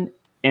happen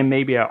in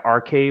maybe an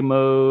arcade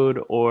mode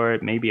or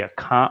maybe a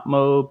comp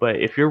mode. But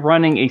if you're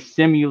running a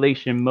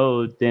simulation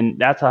mode, then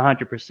that's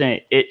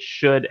 100%. It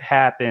should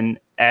happen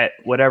at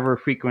whatever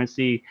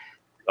frequency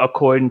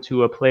according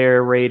to a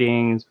player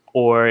ratings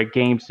or a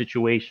game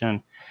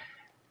situation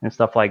and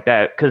stuff like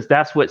that. Because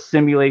that's what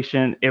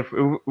simulation, if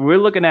we're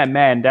looking at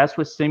Madden, that's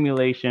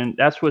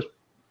what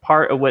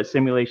part of what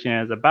simulation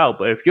is about.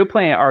 But if you're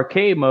playing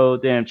arcade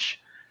mode, then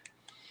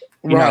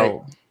you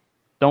know,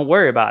 don't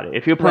worry about it.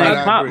 If you're playing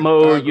comp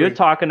mode, you're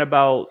talking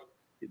about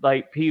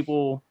like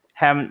people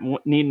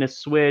needing to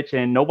switch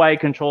and nobody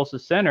controls the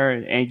center,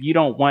 and you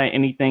don't want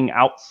anything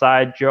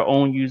outside your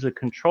own user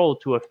control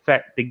to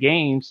affect the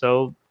game.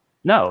 So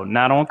no,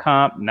 not on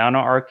comp, not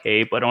on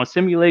arcade, but on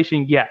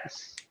simulation,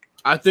 yes.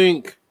 I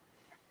think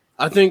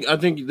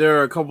there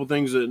are a couple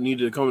things that need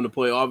to come into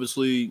play.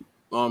 Obviously,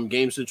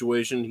 game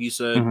situation. He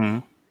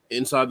said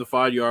inside the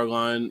 5-yard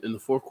line in the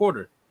fourth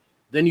quarter.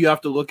 Then you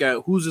have to look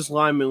at who's this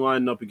lineman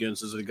lining up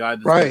against. Is it a guy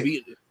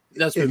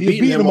that's been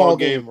beating him all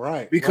game?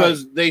 Right.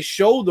 Because they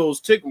show those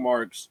tick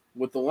marks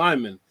with the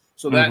lineman.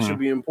 So that should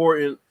be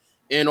important.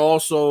 And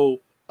also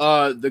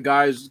the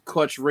guy's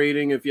clutch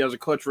rating. If he has a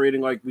clutch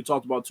rating, like we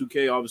talked about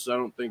 2K, obviously I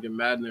don't think in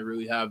Madden they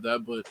really have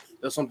that, but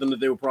that's something that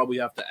they would probably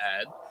have to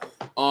add.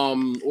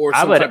 Or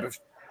some type of...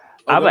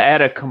 I would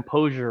add a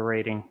composure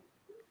rating.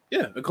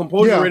 Yeah, a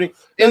composure rating.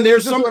 And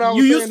there's some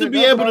you used to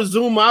be able to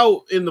zoom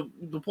out in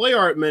the play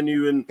art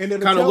menu and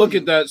kind of look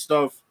at that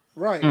stuff.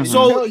 Right.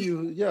 So tell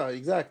you, yeah,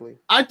 exactly.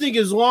 I think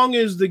as long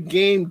as the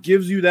game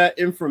gives you that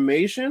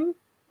information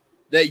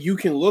that you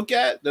can look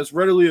at that's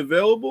readily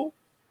available,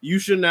 you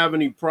shouldn't have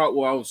any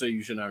problem. Well, I would say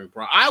you shouldn't have any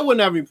problem. I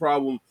wouldn't have any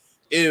problem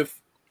if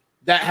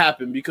that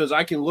happened because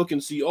I can look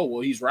and see, oh,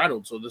 well, he's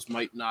rattled, so this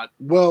might not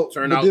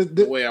turn out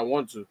the way I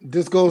want to.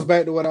 This goes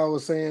back to what I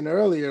was saying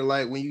earlier.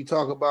 Like when you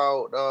talk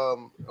about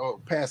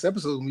past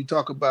episodes, when you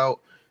talk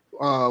about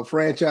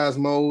franchise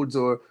modes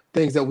or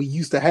things that we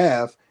used to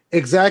have,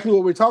 exactly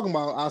what we're talking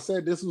about. I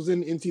said this was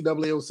in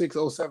NCAA 06,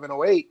 07,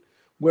 08,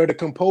 where the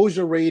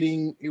composure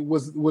rating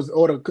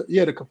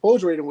the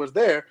composure rating was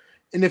there.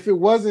 And if it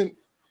wasn't,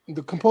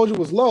 the composure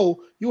was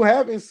low, you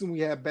have instantly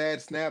have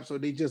bad snaps or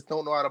they just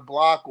don't know how to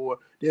block or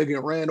they'll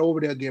get ran over,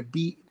 they'll get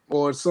beat,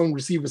 or some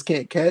receivers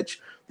can't catch.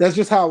 That's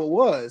just how it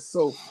was.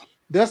 So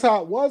that's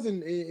how it was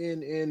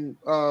in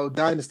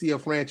Dynasty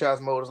of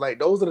franchise mode. It's like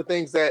those are the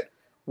things that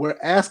we're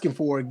asking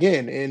for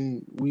again,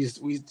 and we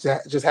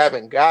just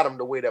haven't got them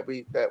the way that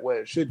way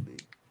it should be.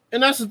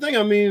 And that's the thing.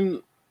 I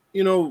mean,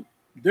 you know,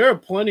 there are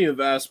plenty of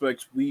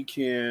aspects we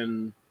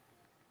can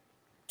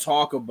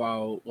talk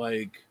about,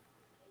 like,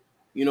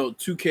 you know,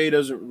 2K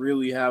doesn't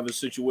really have a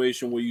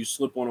situation where you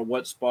slip on a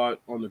wet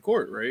spot on the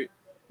court, right?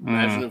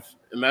 Imagine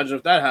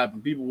if that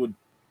happened, people would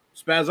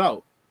spaz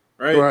out,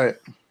 right? Right.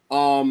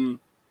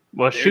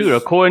 Well, shoot,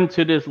 according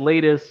to this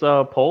latest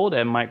poll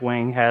that Mike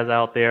Wang has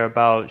out there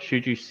about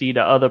should you see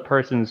the other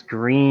person's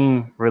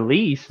green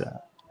release,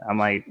 I'm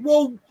like,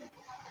 well,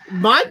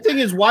 my thing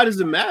is, why does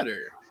it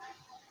matter?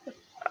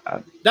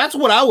 That's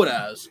what I would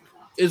ask.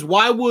 Is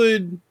why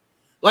would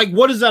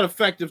what does that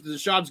affect if the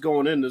shot's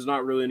going in? There's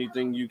not really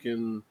anything you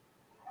can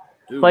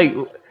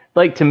do.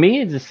 Like to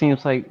me, it just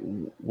seems like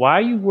why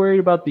are you worried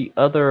about the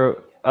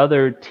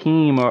other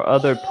team or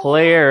other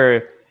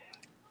player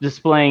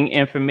displaying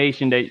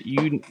information that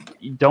you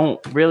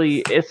don't really?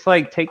 It's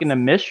like taking the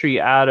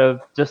mystery out of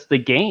just the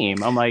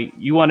game. I'm like,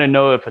 you want to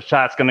know if a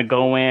shot's gonna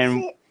go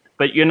in,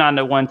 but you're not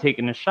the one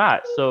taking the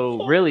shot.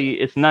 So really,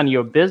 it's none of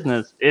your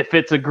business if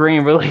it's a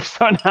green release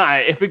or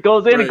not. If it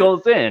goes in, Right. it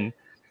goes in.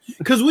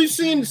 Because we've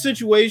seen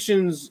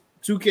situations,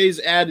 2K's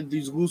added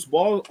these loose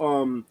ball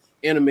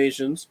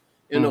animations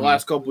in the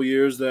last couple of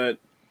years that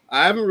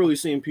I haven't really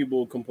seen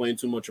people complain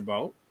too much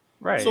about.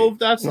 Right. So if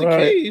that's the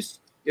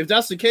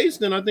case,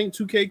 then I think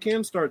 2K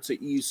can start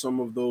to ease some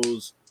of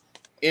those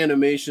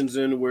animations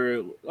in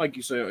where, like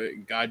you say, a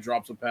guy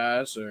drops a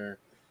pass or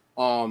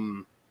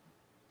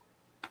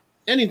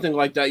anything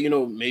like that.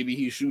 Maybe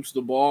he shoots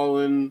the ball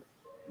and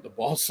the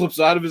ball slips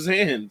out of his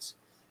hands.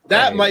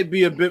 That might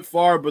be a bit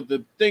far, but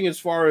the thing as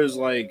far as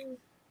like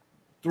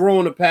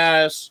throwing a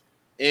pass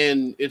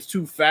and it's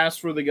too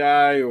fast for the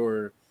guy,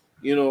 or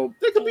there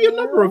could be a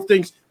number of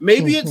things.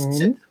 Maybe it's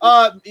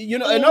another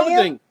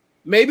thing.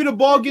 Maybe the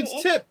ball gets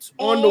tipped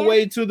on the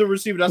way to the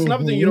receiver. That's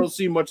another thing you don't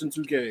see much in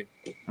 2K.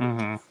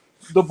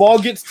 The ball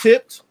gets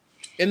tipped,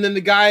 and then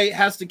the guy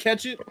has to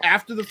catch it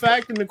after the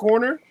fact in the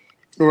corner.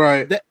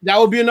 Right. That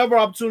would be another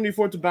opportunity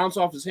for it to bounce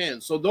off his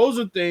hands. So those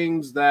are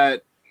things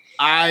that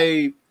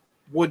I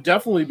would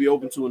definitely be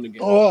open to in the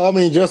game. Oh, I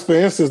mean, just for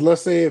instance,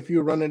 let's say if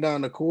you're running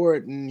down the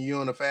court and you're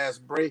on a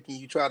fast break and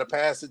you try to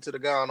pass it to the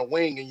guy on the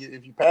wing, and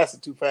if you pass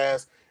it too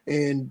fast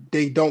and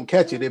they don't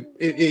catch it,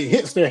 it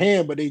hits their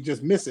hand, but they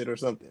just miss it or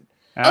something.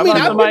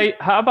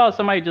 How about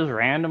somebody just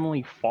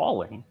randomly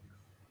falling?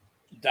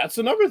 That's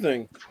another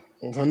thing.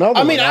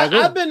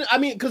 I've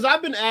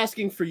been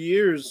asking for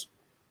years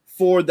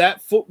for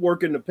that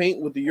footwork in the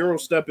paint with the Euro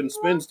step and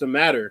spins to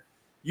matter.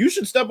 You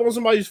should step on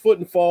somebody's foot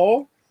and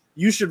fall.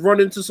 You should run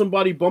into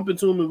somebody, bump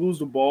into them, and lose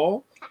the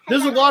ball.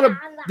 There's a lot of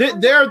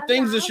there are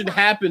things that should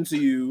happen to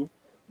you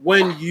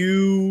when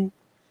you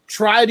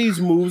try these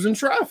moves in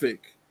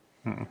traffic.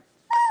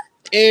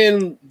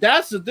 And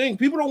that's the thing.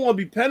 People don't want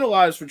to be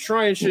penalized for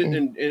trying shit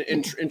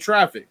in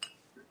traffic.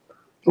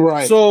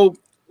 Right. So,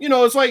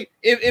 it's like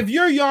if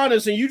you're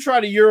Giannis and you try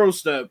to Euro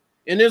step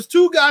and there's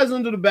two guys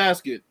under the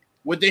basket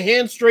with their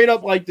hands straight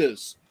up like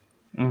this,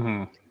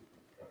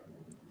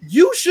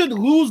 you should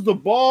lose the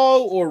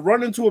ball or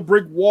run into a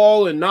brick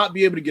wall and not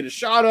be able to get a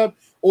shot up,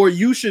 or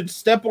you should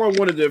step on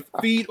one of their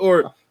feet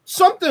or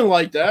something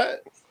like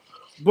that.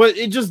 But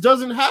it just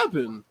doesn't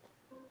happen.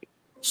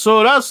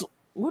 So that's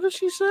what did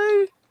she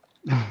say?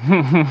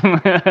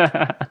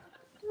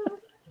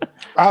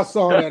 I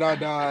saw that. I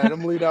died. I'm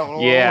gonna leave that one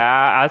alone. Yeah,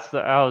 I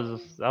was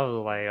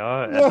like,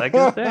 oh, like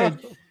I said,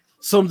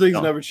 some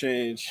things never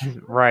change.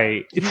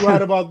 Right. You're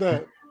right about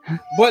that.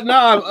 But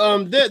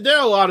there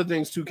are a lot of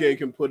things 2K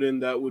can put in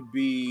that would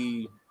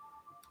be,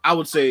 I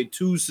would say,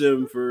 too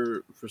sim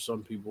for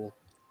some people.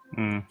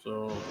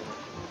 So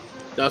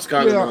that's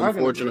kind of the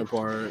unfortunate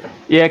part.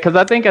 Yeah, because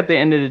I think at the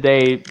end of the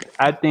day,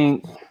 I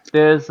think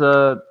there's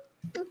a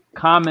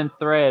common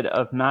thread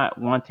of not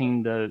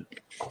wanting the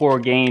core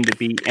game to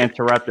be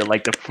interrupted,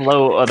 like the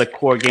flow of the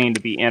core game to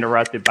be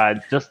interrupted by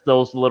just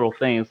those little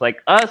things.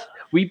 Like us,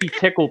 we'd be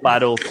tickled by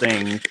those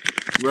things,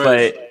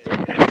 but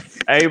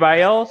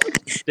everybody else,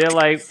 they're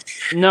like,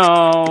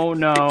 no,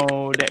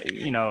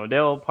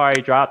 they'll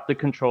probably drop the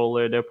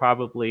controller. They'll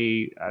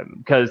probably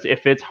because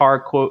if it's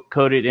hard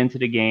coded into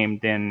the game,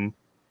 then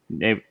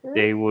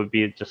they would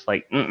be just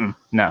like,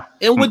 no.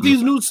 And with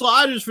these new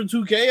sliders for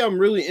 2K, I'm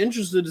really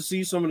interested to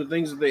see some of the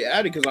things that they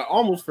added, because I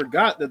almost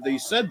forgot that they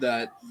said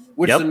that,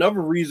 which is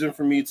another reason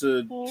for me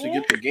to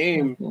get the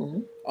game.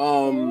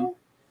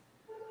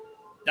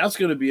 That's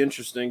going to be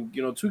interesting.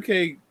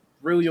 2K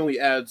really only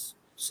adds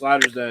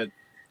sliders that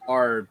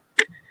are,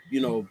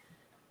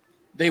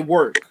 they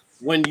work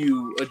when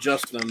you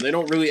adjust them. They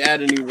don't really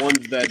add any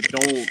ones that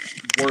don't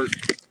work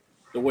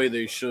the way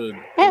they should.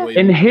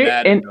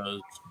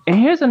 And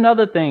here's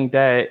another thing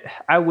that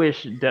I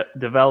wish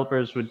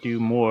developers would do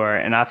more,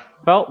 and I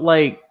felt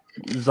like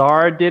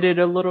Czar did it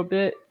a little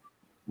bit,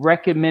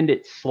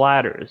 recommended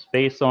sliders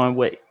based on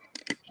what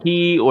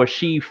he or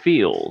she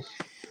feels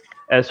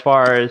as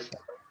far as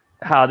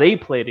how they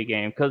play the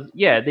game. Because,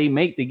 they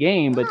make the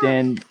game, but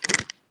then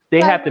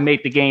they have to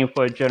make the game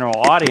for a general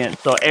audience,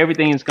 so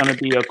everything's going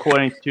to be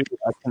according to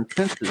a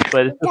consensus.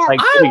 But it's just like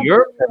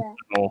your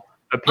personal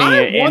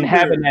opinion and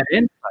having that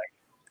insight.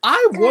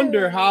 I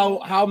wonder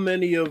how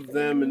many of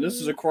them, and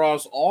this is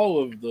across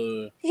all of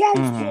the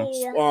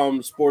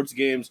sports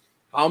games,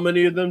 how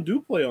many of them do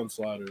play on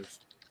sliders?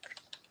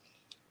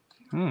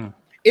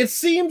 It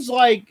seems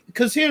like,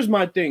 because here's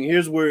my thing,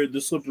 here's where the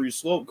slippery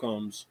slope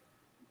comes.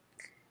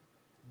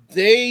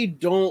 They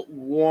don't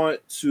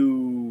want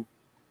to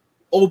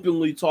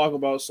openly talk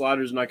about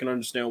sliders, and I can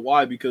understand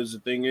why, because the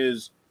thing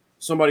is,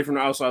 somebody from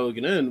the outside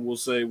looking in will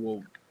say,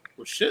 well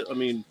shit, I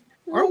mean,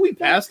 aren't we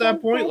past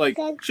that point? Like,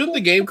 shouldn't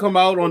the game come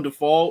out on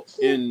default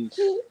in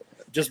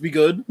Just be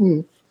good.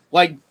 Mm.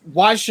 Like,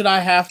 why should I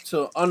have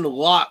to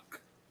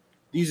unlock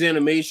these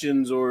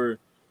animations or,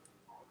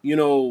 you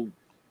know,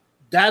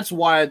 that's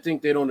why I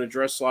think they don't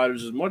address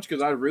sliders as much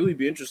because I'd really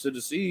be interested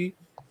to see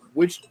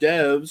which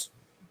devs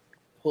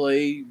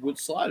play with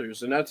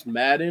sliders. And that's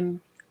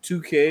Madden,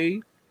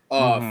 2K,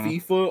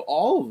 FIFA,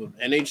 all of them,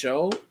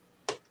 NHL.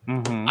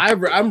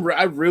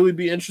 I'd really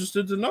be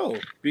interested to know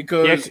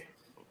because,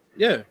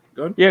 go ahead.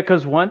 Yeah,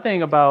 because one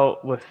thing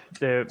about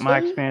my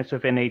experience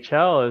with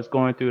NHL is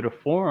going through the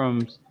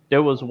forums.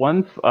 There was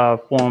one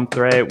forum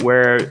thread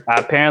where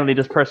apparently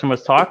this person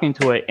was talking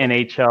to an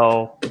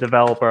NHL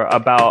developer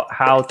about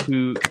how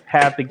to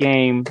have the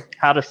game,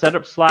 how to set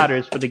up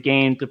sliders for the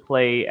game to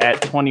play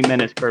at 20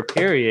 minutes per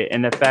period.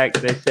 And the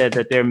fact they said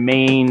that their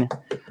main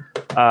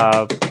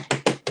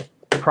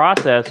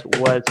process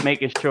was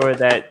making sure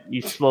that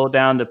you slow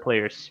down the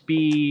player's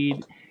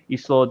speed, you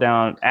slow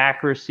down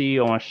accuracy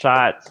on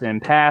shots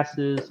and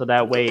passes, so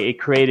that way it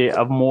created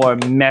a more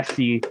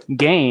messy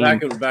game.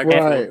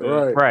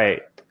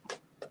 Right.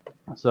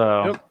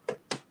 So,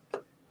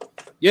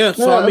 yeah.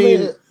 So I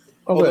mean,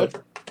 okay.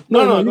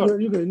 No,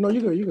 you good. No,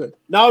 you good.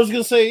 Now I was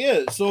gonna say,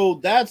 yeah. So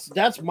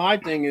that's my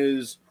thing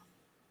is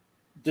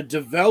the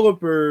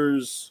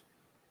developers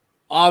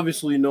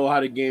obviously know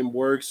how the game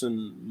works,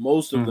 and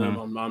most of them.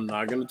 I'm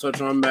not gonna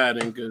touch on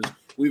Madden because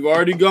we've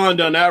already gone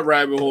down that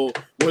rabbit hole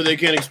where they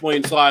can't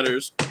explain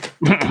sliders.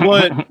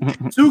 But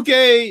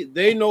 2K,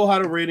 they know how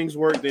the ratings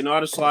work. They know how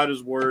the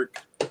sliders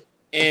work,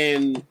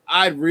 and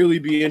I'd really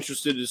be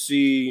interested to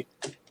see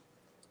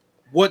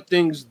what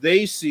things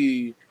they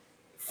see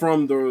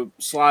from the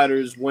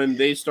sliders when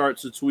they start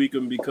to tweak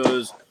them,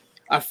 because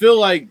I feel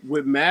like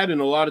with Madden,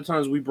 a lot of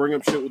times we bring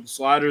up shit with the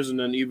sliders and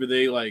then either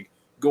they like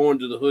go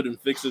into the hood and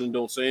fix it and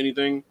don't say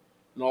anything,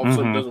 and all of a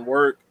sudden it doesn't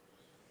work.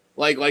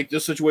 Like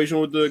this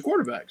situation with the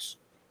quarterbacks,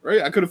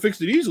 right? I could have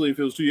fixed it easily if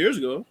it was 2 years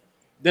ago.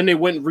 Then they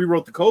went and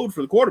rewrote the code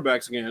for the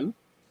quarterbacks again.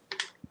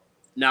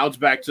 Now it's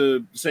back to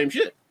the same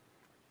shit.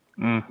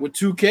 With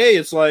 2K,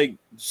 it's like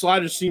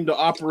sliders seem to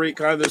operate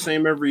kind of the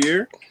same every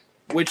year,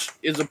 which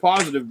is a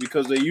positive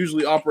because they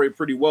usually operate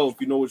pretty well if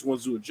you know which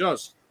ones to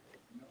adjust.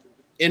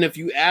 And if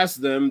you ask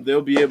them,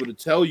 they'll be able to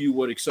tell you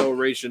what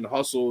acceleration,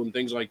 hustle, and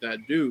things like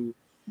that do.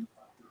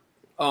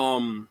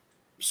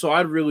 So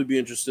I'd really be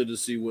interested to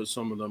see what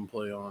some of them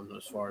play on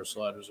as far as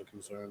sliders are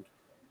concerned.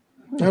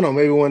 I don't know.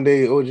 Maybe one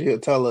day OG will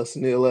tell us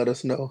and he'll let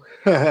us know.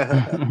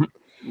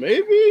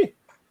 Maybe.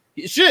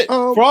 Shit.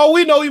 For all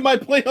we know, he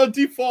might play on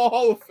default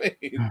Hall of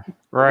Fame.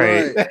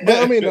 Right.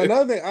 But I mean,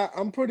 another thing,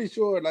 I'm pretty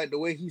sure, like the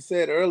way he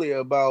said earlier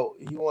about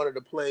he wanted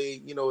to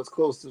play, as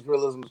close to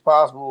realism as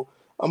possible.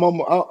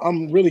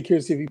 I'm really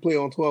curious if he play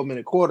on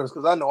 12-minute quarters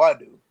because I know I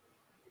do.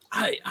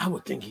 I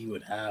would think he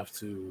would have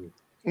to.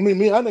 I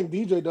mean, I think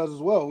DJ does as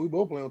well. We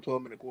both play on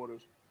 12-minute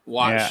quarters.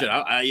 Wow, shit.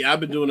 I've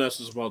been doing that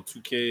since about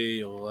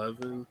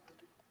 2K11.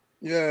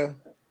 Yeah.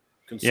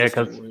 Yeah,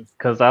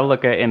 because I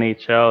look at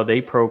NHL,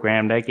 they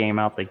program that game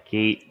out the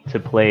gate to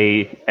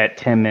play at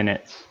 10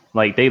 minutes.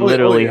 Like, they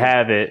literally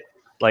have it.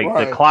 Like,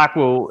 the clock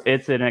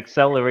it's an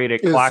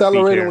accelerated clock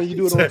feature. When you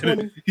do it on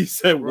 20? He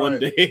said one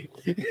day.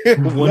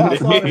 I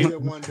saw he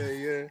said one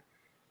day,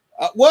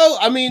 yeah. Well,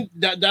 I mean,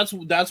 that's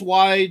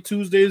why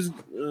Tuesdays...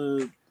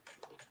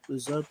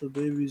 is that the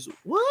baby's...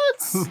 What?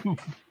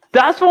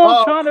 That's what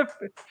I'm trying to...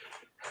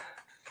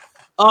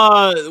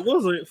 What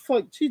was it?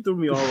 Fuck, she threw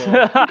me all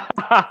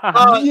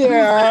off.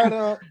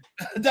 Yeah,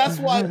 that's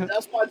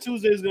why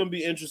Tuesday is gonna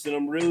be interesting.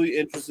 I'm really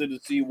interested to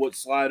see what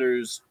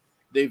sliders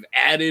they've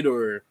added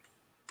or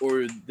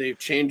they've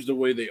changed the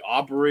way they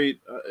operate.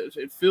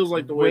 It feels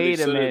like the way. Wait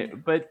a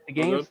minute, but the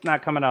game's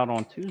not coming out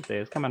on Tuesday.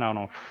 It's coming out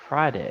on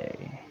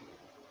Friday.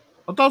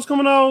 I thought it was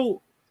coming out.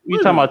 You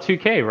talking about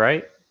 2K,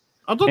 right?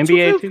 I thought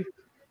NBA 2.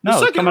 No,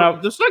 it's coming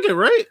out the second,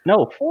 right?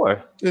 No,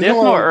 4. There's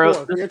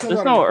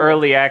no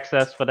early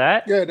access for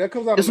that. Yeah, that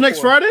comes out. It's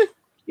next Friday.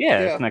 Yeah,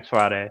 it's next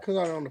Friday. It comes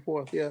out on the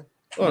 4th. Yeah.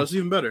 Oh, that's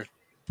even better.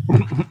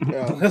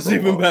 That's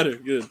even better.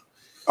 Good.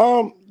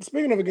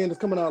 Speaking of a game that's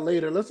coming out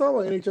later, let's talk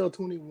about NHL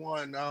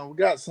 21. We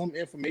got some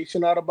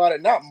information out about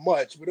it. Not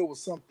much, but it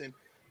was something.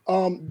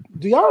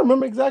 Do y'all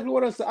remember exactly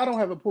what I said? I don't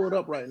have it pulled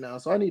up right now,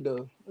 so I need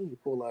to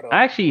pull that up.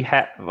 I actually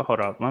have. Hold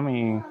up, let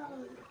me.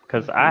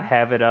 Because I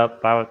have it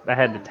up. I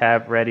had the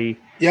tab ready.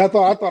 Yeah, I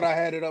thought I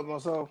had it up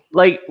myself.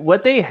 Like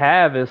what they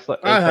have is like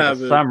a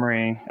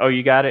summary. Oh,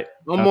 you got it?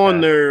 I'm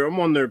on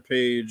their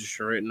page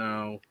right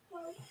now.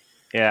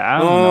 Yeah, I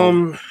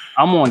don't know.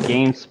 I'm on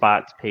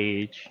GameSpot's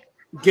page.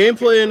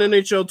 Gameplay in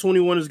NHL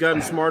 21 has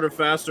gotten smarter,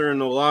 faster,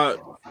 and a lot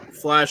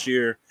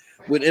flashier.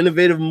 With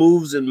innovative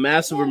moves and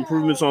massive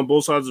improvements on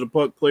both sides of the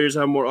puck, players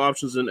have more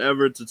options than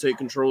ever to take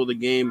control of the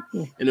game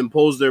and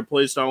impose their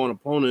play style on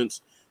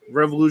opponents.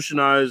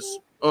 Recognize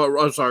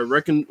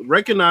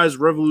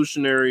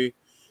revolutionary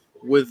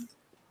with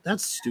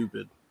that's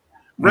stupid.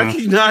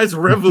 Recognize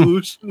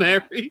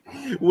revolutionary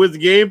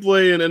with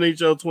gameplay in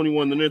NHL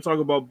 21. Then they talk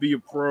about be a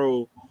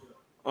pro.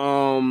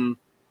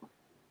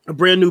 A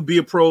brand new Be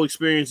a Pro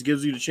experience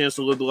gives you the chance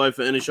to live the life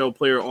of an NHL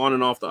player on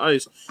and off the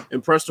ice.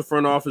 Impress the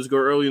front office, go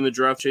early in the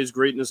draft, chase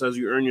greatness as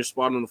you earn your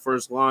spot on the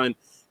first line,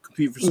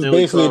 compete for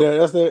Stanley Cup.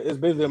 It's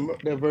basically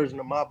their version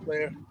of My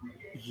Player.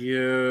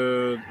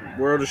 Yeah,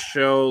 World of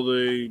Shell,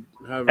 they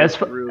haven't As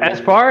really...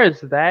 far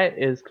as that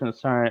is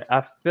concerned,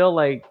 I feel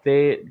like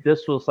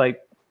this was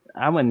like,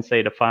 I wouldn't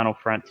say the final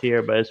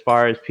frontier, but as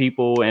far as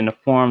people in the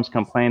forums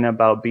complaining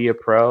about Be a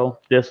Pro,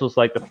 this was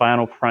like the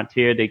final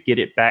frontier to get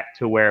it back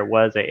to where it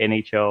was at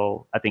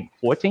NHL, I think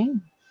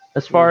 14,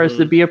 as far as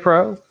the Be a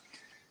Pro.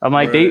 I'm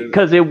like,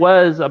 because it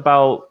was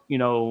about,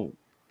 the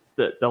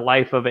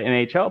life of an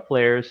NHL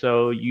player,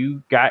 so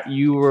you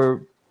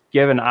were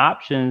given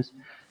options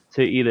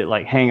to either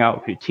like hang out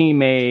with your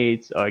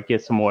teammates or get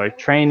some more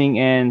training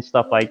in,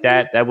 stuff like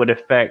that. That would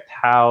affect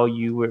how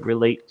you would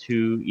relate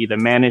to either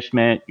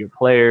management, your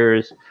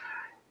players,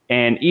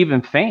 and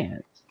even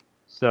fans.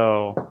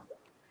 So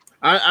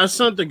I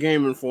sent the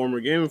Game Informer.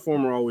 Game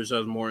Informer always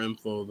has more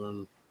info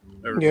than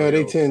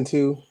everybody else. Tend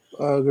to.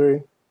 I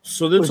agree.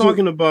 So they're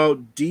talking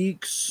about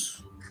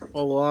Deeks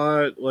a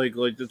lot. Like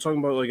they're talking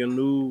about like a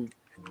new...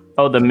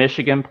 Oh, the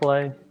Michigan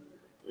play?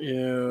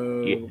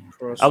 Yeah.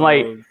 I'm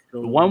like,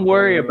 one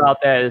worry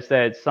about that is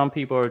that some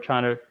people are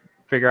trying to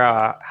figure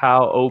out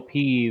how OP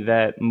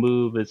that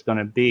move is going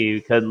to be,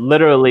 because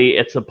literally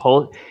it's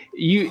supposed,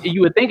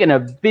 you would think in a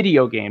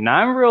video game,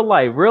 not in real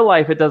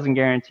life it doesn't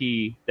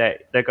guarantee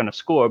that they're going to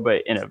score,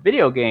 but in a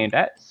video game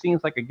that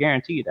seems like a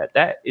guarantee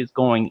that is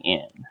going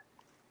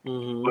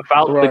in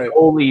without the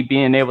goalie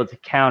being able to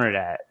counter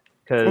that.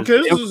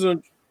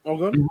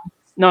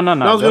 No.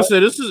 I was gonna say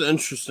this is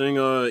interesting.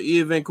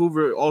 EA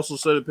Vancouver also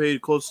said it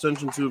paid close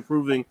attention to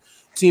improving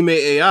teammate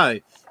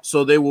AI,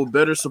 so they will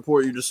better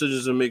support your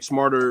decisions and make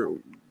smarter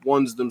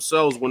ones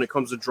themselves when it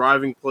comes to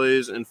driving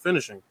plays and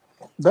finishing.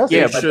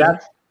 They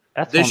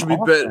should be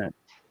better.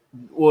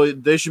 Well,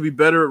 they should be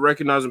better at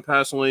recognizing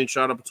passing lane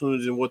shot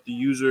opportunities and what the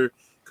user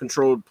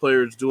controlled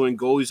player is doing.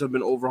 Goalies have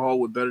been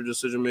overhauled with better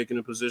decision making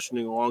and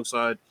positioning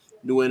alongside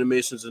new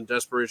animations and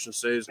desperation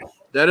saves.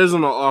 That is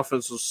on the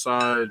offensive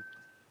side.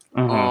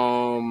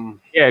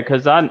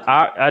 Because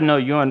I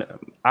know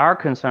our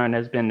concern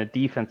has been the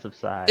defensive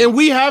side, and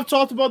we have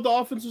talked about the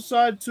offensive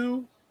side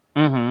too.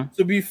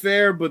 To be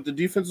fair, but the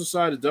defensive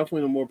side is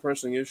definitely the more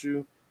pressing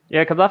issue.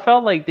 Yeah, because I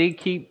felt like they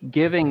keep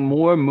giving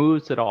more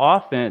moves to the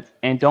offense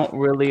and don't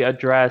really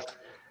address,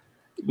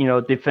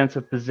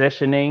 defensive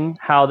positioning.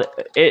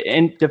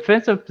 In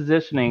defensive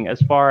positioning,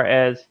 as far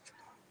as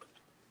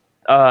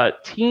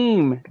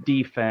team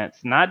defense,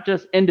 not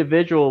just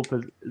individual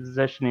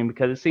positioning,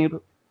 because it seems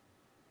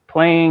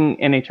playing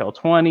NHL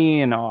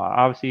 20 and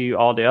obviously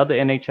all the other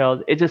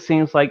NHLs, it just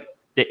seems like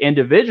the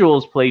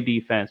individuals play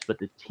defense, but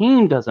the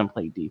team doesn't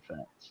play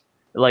defense.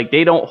 Like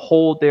they don't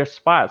hold their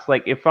spots.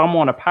 Like if I'm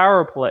on a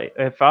power play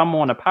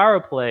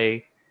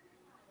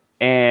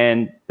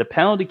and the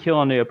penalty kill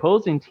on the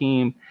opposing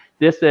team,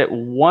 there's that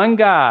one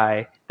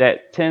guy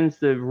that tends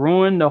to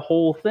ruin the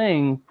whole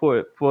thing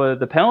for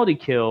the penalty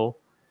kill.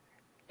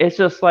 It's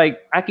just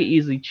like I could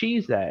easily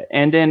cheese that,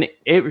 and then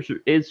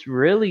it's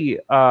really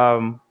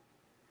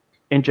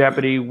in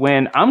jeopardy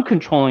when I'm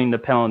controlling the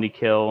penalty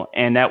kill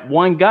and that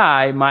one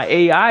guy, my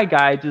AI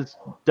guy, just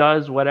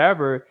does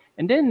whatever.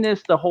 And then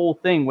there's the whole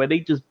thing where they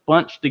just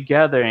bunch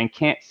together and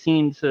can't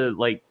seem to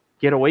like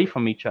get away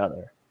from each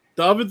other.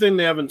 The other thing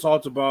they haven't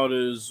talked about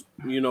is,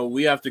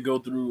 we have to go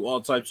through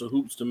all types of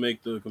hoops to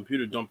make the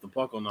computer dump the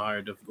puck on the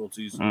higher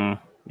difficulties.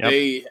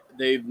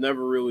 They've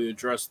never really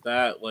addressed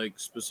that, like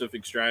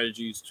specific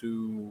strategies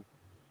to,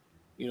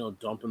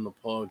 dumping the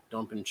puck,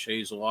 dump and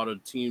chase. A lot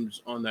of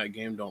teams on that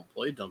game don't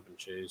play dump and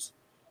chase.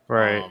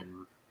 Right.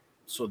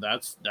 So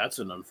that's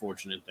an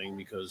unfortunate thing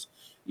because,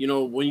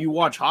 when you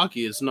watch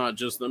hockey, it's not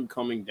just them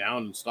coming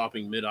down and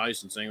stopping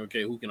mid-ice and saying,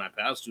 okay, who can I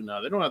pass to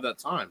now? They don't have that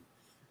time.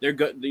 They're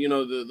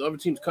the other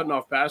team's cutting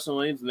off passing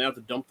lanes and they have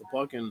to dump the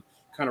puck and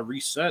kind of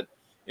reset.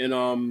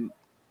 And,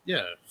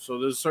 so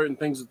there's certain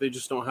things that they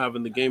just don't have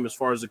in the game as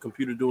far as the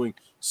computer doing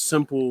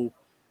simple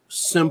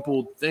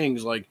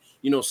things like,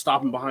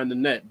 stopping behind the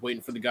net,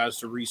 waiting for the guys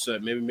to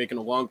reset, maybe making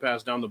a long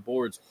pass down the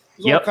boards.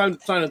 There's all kinds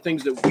of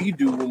things that we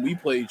do when we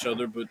play each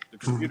other, but the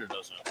computer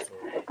doesn't. So.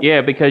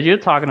 Yeah, because you're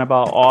talking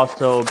about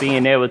also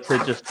being able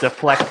to just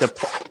deflect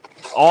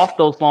off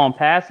those long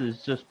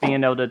passes, just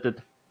being able to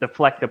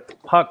deflect the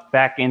puck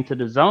back into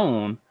the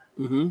zone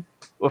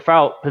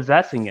without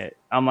possessing it.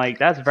 I'm like,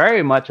 that's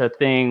very much a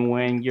thing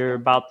when you're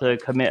about to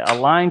commit a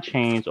line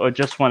change or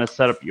just want to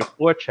set up your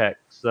forecheck.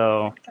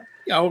 So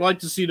yeah, I would like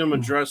to see them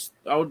address.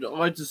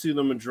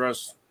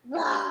 The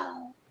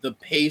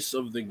pace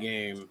of the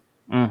game.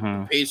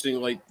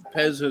 Pacing, like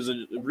Pez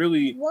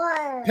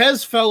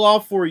Pez fell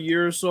off for a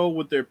year or so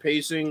with their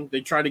pacing.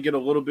 They tried to get a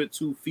little bit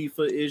too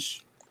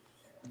FIFA-ish.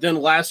 Then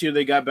last year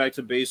they got back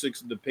to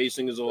basics. The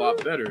pacing is a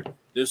lot better.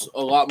 There's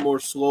a lot more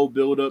slow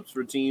build-ups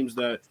for teams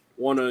that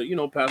want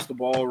to, pass the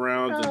ball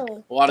around.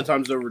 And a lot of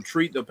times they'll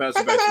retreat. They'll pass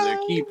it back to their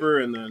keeper,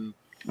 and then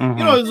You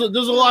know,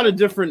 there's a lot of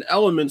different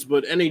elements,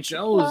 but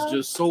NHL is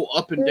just so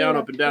up and down,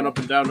 up and down, up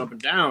and down, up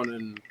and down,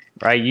 and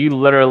Right, you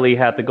literally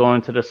have to go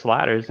into the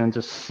sliders and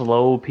just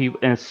slow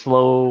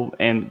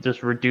and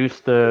just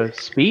reduce the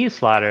speed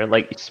slider.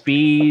 Like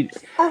speed,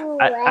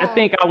 I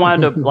think I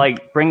wanted to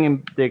like bring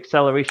in the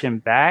acceleration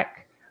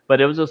back, but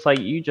it was just like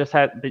you just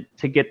had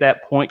to get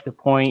that point to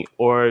point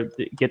or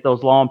get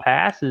those long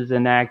passes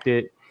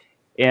enacted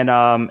in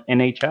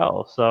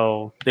NHL.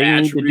 So they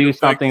need to do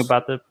something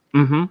about the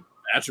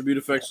attribute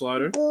effect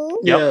slider.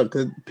 Yeah,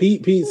 because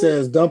Pete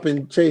says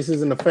dumping chase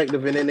isn't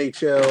effective in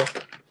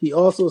NHL. He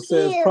also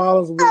says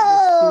problems with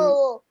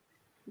the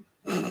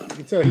speed. You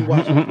can tell he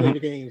watching play the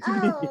games. You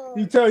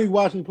can tell he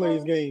watching play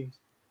his games.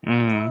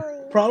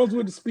 Problems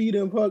with the speed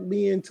and puck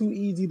being too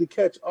easy to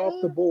catch off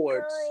the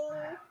boards.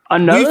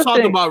 We've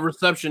talked about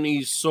reception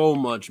ease so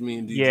much, me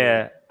and DJ.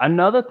 Yeah,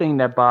 another thing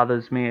that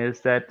bothers me is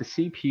that the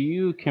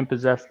CPU can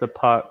possess the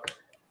puck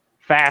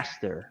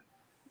faster,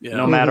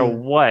 no matter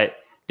what,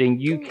 than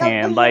you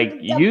can. Like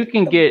you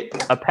can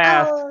get a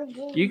pass,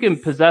 you can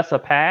possess a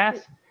pass,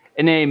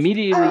 and then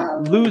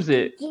immediately lose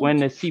it when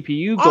the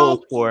CPU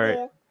goes for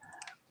it.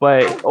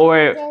 But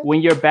or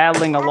when you're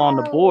battling along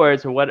the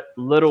boards, or what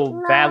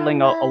little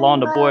battling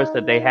along the boards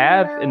that they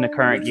have in the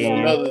current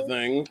game. Another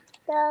thing.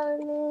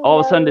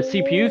 All of a sudden, the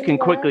CPU can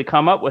quickly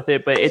come up with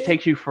it, but it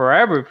takes you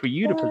forever for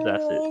you to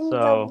possess it.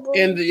 So,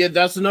 and yeah,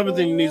 that's another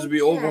thing that needs to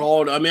be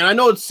overhauled. I mean, I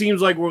know it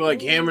seems like we're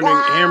like hammering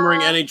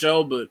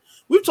NHL, but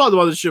we've talked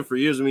about this shit for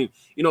years. I mean,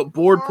 you know,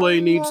 board play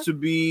needs to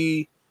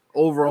be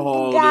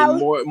overhauled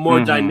and more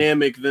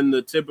dynamic than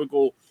the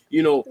typical,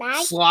 you know,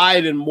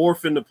 slide and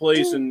morph into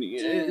place. And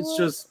it's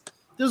just,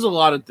 there's a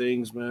lot of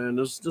things, man.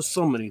 There's just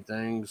so many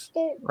things.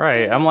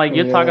 Right. I'm like,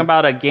 you're talking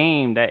about a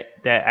game that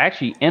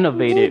actually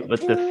innovated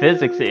with the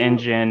physics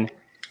engine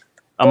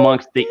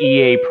amongst the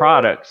EA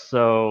products.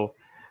 So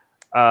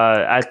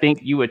I think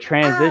you would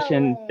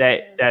transition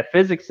that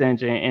physics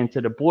engine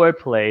into the board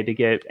play to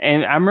get.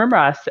 And I remember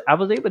I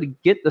was able to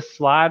get the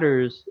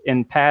sliders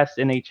in past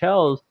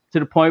NHLs to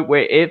the point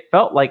where it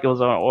felt like it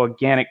was an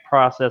organic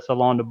process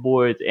along the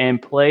boards,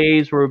 and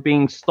plays were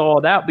being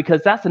stalled out,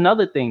 because that's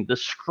another thing. The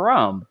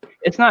scrum,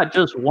 it's not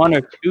just one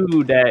or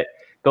two that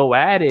go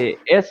at it.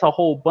 It's a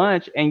whole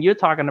bunch. And you're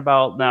talking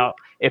about now,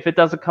 if it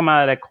doesn't come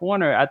out of that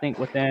corner, I think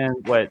within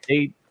what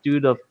they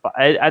do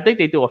I think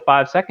they do a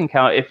 5-second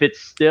count. If it's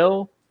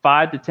still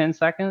 5 to 10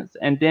 seconds,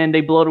 and then they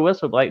blow the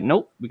whistle, like,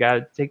 nope, we got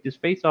to take this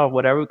face off,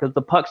 whatever, because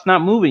the puck's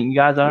not moving. You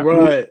guys aren't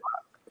moving.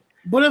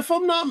 But if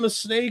I'm not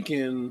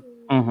mistaken,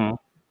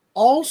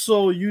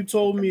 also you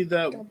told me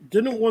that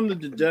didn't one of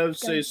the devs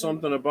say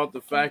something about the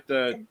fact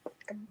that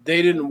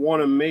they didn't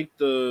want to make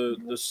the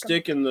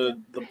stick and the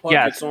puck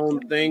its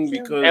own thing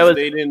because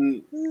they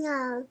didn't.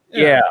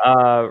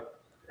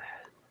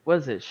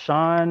 Was it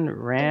Sean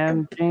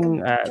Ramjing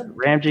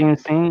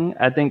Singh?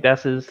 I think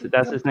that's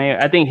his name.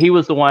 I think he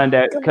was the one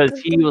that, because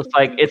he was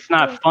like, it's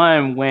not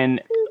fun when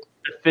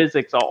the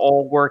physics are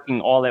all working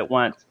all at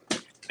once,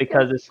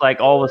 because it's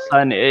like all of a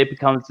sudden it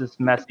becomes this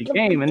messy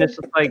game, and it's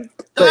just like,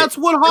 that's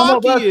what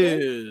hockey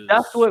is.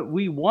 That's what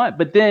we want.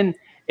 But then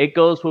it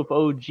goes with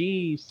OG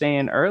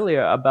saying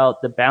earlier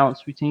about the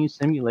balance between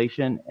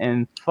simulation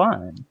and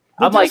fun.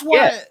 But that's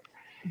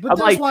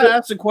why I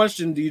asked the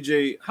question,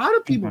 DJ. How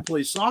do people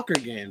play soccer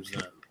games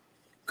then?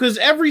 Because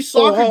every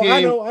soccer game,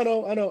 I know.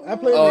 I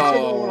played the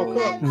Chicken World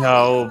Cup.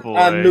 No, boy.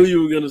 I knew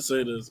you were gonna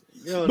say this.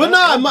 Yo, but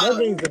that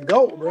game's the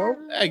GOAT, bro.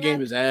 That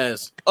game is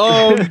ass.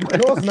 No,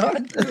 it's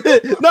not.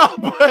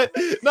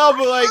 no,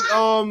 but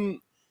like,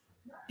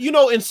 you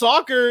know, in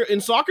soccer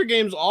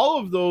games, all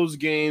of those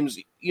games,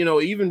 you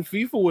know, even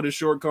FIFA with its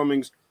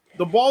shortcomings,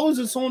 the ball is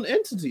its own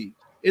entity.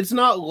 It's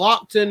not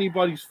locked to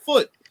anybody's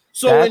foot.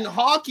 So in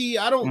hockey,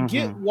 I don't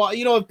get why,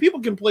 you know, if people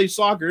can play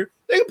soccer,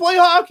 they can play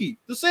hockey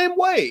the same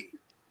way.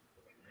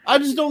 I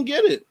just don't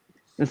get it.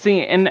 And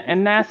see,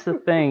 and that's the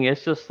thing.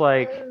 It's just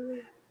like,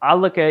 I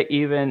look at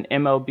even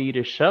MLB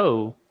The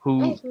Show,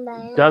 who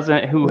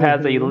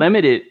has a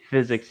limited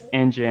physics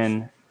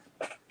engine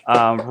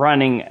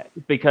running,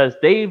 because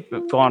they've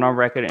gone on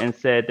record and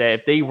said that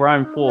if they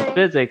run full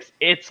physics,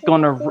 it's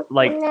gonna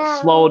like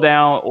slow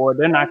down, or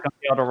they're not gonna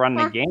be able to run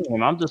the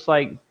game. I'm just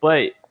like,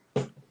 but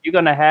you're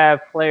gonna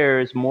have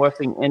players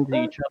morphing into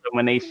each other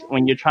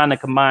when you're trying to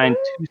combine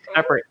two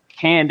separate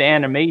canned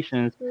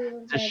animations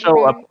to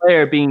show a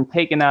player being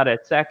taken out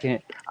at second.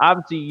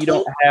 Obviously, you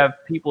don't have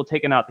people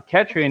taking out the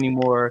catcher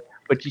anymore,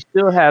 but you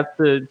still have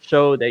to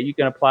show that you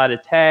can apply the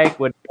tag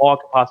where the ball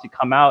could possibly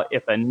come out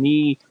if a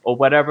knee or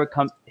whatever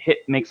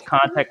makes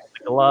contact with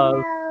the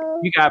glove.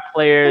 You got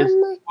players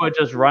who are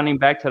just running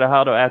back to the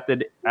huddle at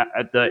the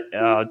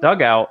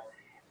dugout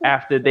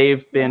after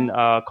they've been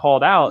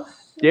called out.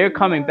 They're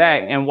coming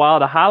back, and while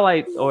the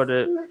highlights or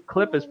the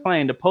clip is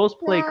playing, the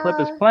post-play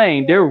clip is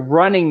playing, they're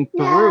running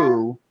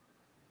through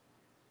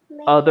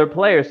other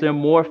players. They're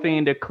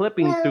morphing, they're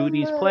clipping through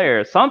these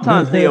players.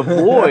 Sometimes they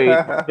avoid,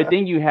 but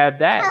then you have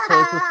that. So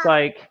it's just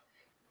like,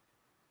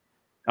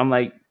 I'm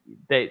like,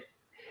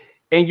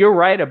 and you're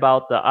right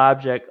about the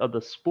object of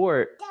the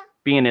sport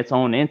being its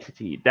own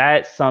entity.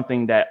 That's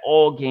something that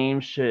all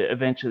games should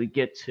eventually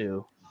get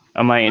to.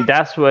 I'm like, and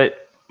that's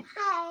what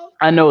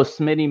I know.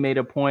 Smitty made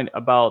a point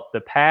about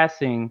the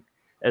passing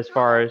as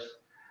far as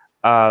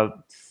uh,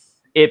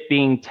 it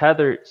being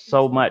tethered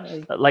so much,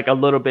 like a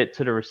little bit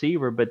to the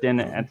receiver, but then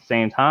at the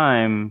same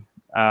time,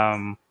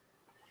 um,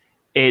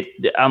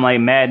 I'm like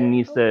Madden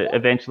needs to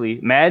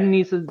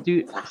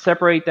do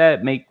separate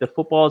that, make the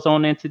football its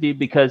own entity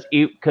because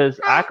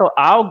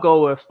I'll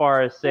go as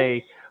far as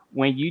say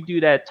when you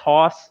do that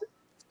toss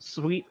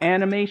sweep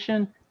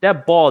animation,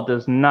 that ball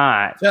does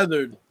not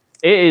Tethered.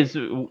 It is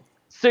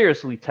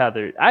seriously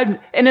tethered.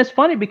 And it's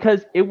funny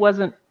because it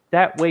wasn't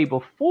that way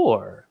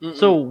before. Mm-mm.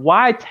 So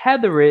why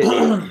tether it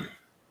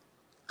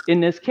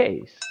in this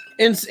case?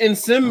 And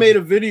Sim made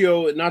a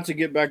video, not to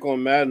get back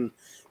on Madden,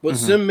 but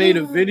Sim made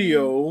a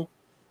video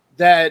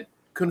that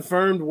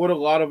confirmed what a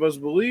lot of us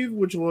believe,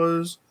 which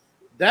was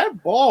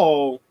that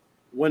ball,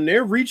 when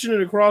they're reaching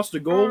it across the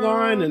goal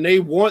line and they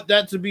want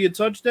that to be a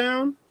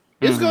touchdown,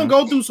 it's going to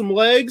go through some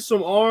legs,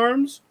 some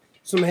arms,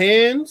 some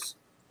hands.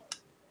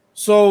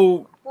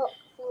 So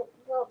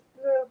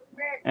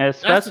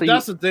especially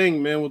that's the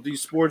thing, man, with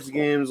these sports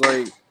games.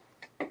 Like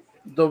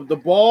the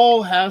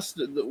ball has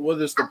to,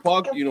 whether it's the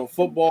puck,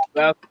 football,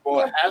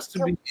 basketball, it has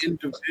to be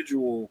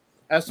individual,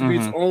 has to be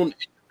its own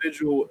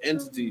individual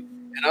entity.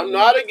 And I'm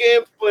not a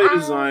gameplay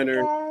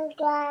designer,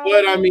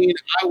 but I mean,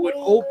 I would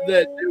hope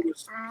that there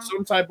was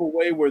some type of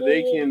way where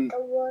they can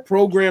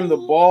program the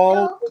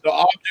ball, the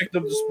object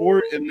of the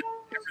sport, and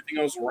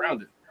everything else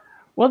around it.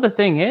 Well, the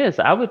thing is,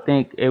 I would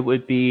think it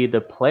would be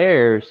the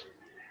players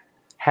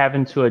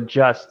having to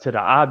adjust to the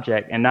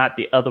object and not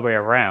the other way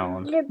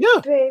around.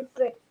 Yeah.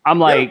 I'm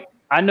like,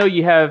 I know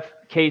you have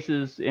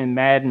cases in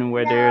Madden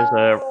where there's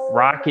a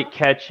rocket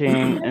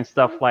catching and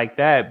stuff like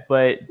that,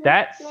 but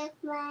that's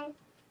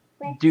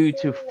due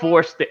to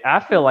I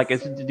feel like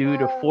it's due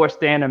to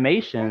forced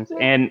animations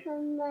and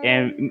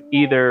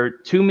either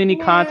too many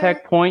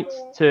contact points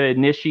to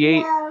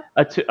initiate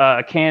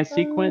a can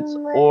sequence,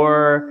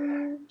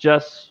 or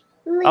just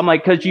I'm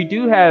like, because you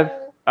do have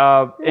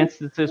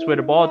instances where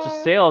the ball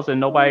just sails and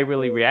nobody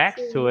really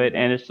reacts to it,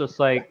 and it's just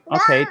like,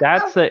 okay,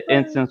 that's an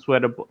instance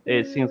where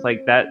it seems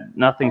like that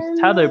nothing's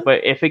tethered,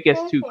 but if it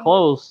gets too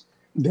close,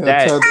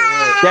 that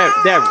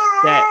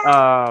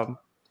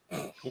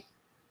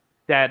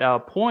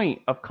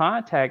point of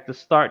contact to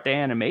start the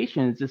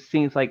animation just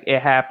seems like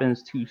it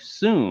happens too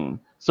soon.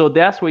 So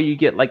that's where you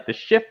get like the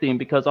shifting,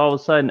 because all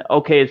of a sudden,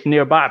 okay, it's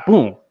nearby,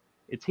 boom,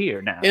 it's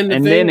here now, and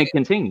then it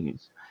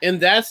continues. And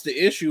that's the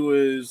issue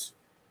is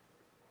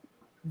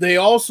they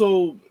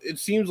also, it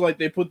seems like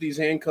they put these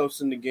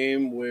handcuffs in the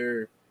game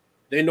where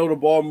they know the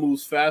ball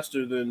moves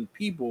faster than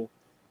people.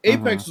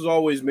 Apex has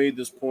always made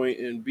this point,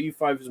 and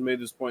B5 has made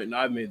this point, and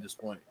I've made this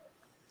point,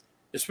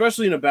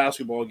 especially in a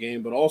basketball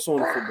game, but also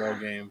in a football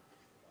game.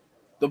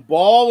 The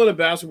ball in a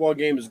basketball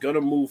game is going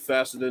to move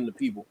faster than the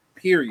people,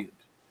 period.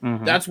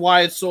 That's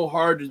why it's so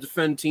hard to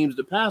defend teams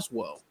that pass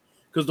well,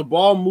 because the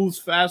ball moves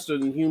faster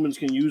than humans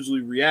can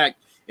usually react,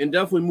 and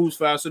definitely moves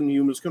faster than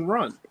humans can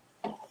run.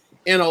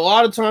 And a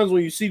lot of times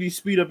when you see these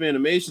speed up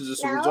animations,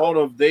 it's a result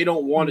of they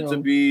don't want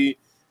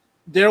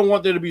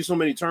there to be so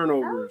many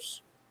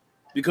turnovers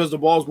because the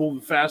ball's moving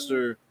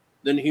faster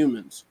than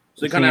humans.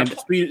 So they kind of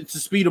have to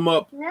speed them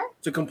up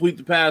to complete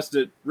the pass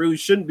that really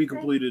shouldn't be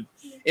completed.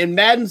 And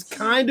Madden's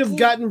kind of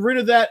gotten rid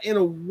of that in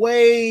a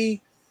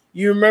way.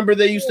 You remember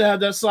they used to have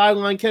that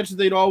sideline catch that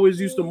they'd always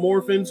used to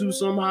morph into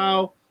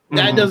somehow.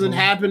 That doesn't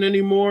happen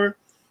anymore.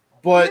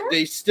 But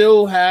they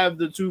still have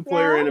the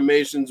two-player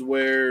animations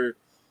where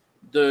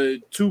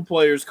the two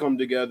players come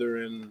together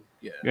and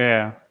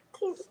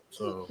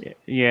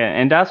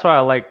and that's why I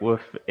like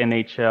with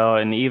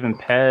NHL and even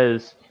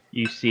PES,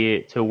 you see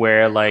it to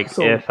where like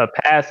if a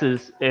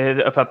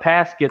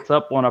pass gets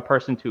up on a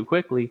person too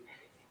quickly,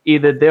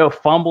 either they'll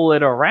fumble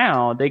it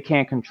around, they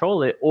can't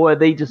control it, or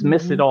they just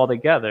miss it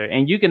altogether,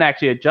 and you can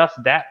actually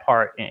adjust that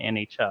part in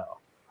NHL.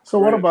 So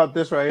what about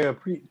this right here?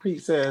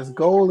 Pete says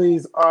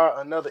goalies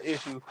are another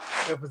issue.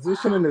 Their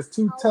positioning is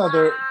too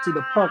tethered to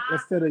the puck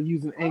instead of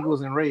using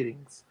angles and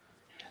ratings.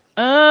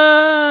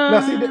 I'm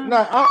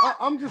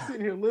just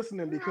sitting here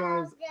listening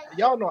because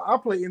y'all know I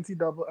play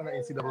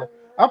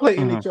I play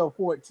NHL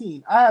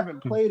 14. I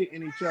haven't played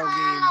an NHL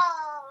game.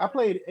 I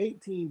played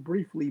 18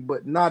 briefly,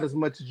 but not as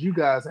much as you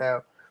guys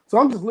have. So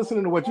I'm just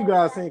listening to what you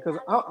guys are saying because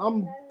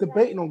I'm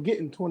debating on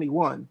getting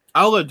 21.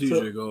 I'll let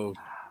DJ go.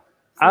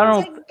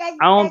 I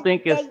don't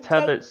think it's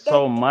tethered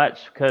so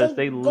much because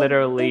they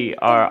literally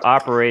are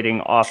operating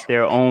off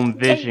their own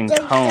vision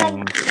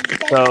cone.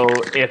 So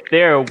if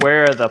they're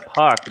aware of the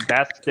puck,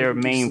 that's their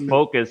main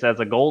focus as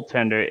a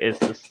goaltender is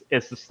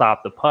to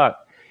stop the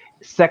puck.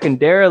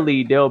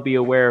 Secondarily, they'll be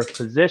aware of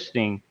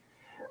positioning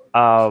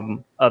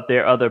of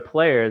their other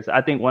players.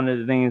 I think one of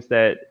the things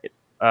that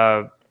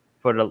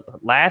for the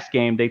last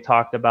game they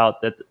talked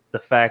about that the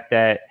fact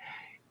that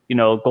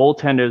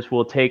goaltenders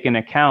will take into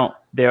account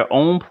their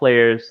own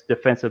players'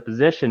 defensive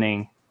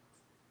positioning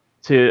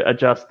to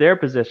adjust their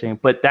position.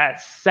 But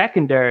that's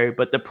secondary.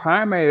 But the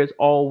primary is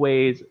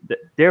always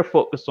they're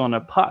focused on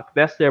a puck.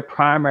 That's their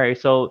primary.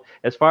 So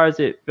as far as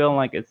it feeling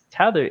like it's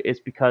tethered, it's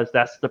because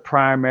that's the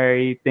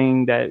primary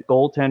thing that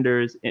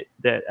goaltenders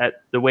that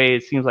the way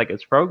it seems like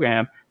it's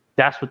programmed.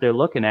 That's what they're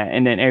looking at,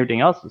 and then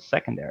everything else is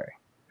secondary.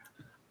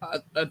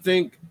 I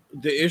think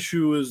the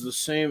issue is the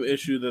same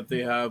issue that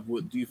they have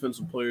with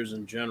defensive players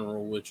in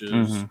general, which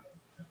is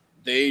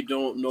they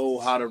don't know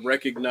how to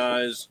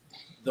recognize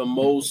the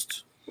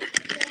most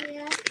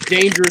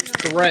dangerous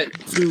threat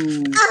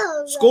to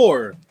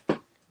score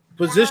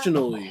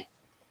positionally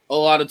a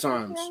lot of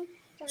times.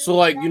 So,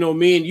 like,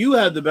 me and you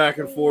had the back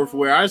and forth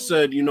where I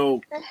said,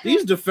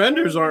 these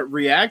defenders aren't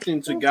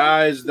reacting to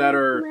guys that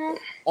are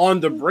on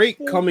the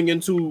break coming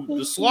into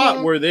the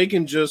slot where they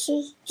can just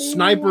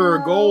sniper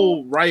a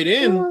goal right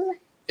in.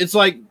 It's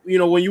like,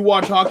 when you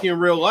watch hockey in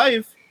real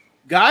life,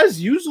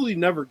 guys usually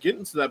never get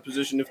into that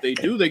position. If they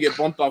do, they get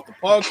bumped off the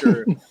puck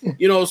or,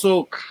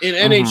 so in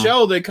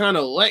NHL, they kind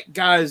of let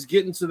guys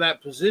get into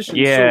that position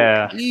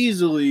so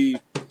easily.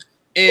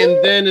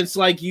 And then it's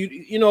like, in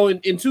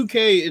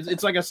 2K,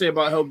 it's like I say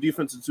about help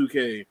defense in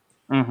 2K.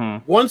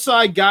 Once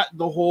I got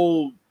the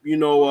whole,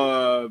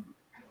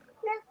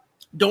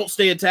 don't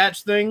stay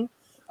attached thing,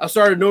 I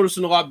started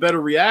noticing a lot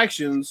better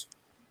reactions,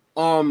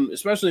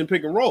 especially in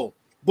pick and roll.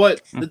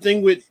 But the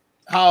thing with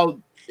how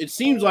it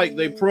seems like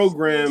they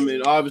program,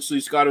 and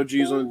obviously Scott OG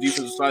is on the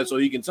defensive side, so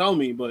he can tell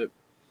me, but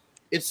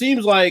it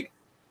seems like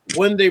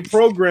when they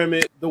program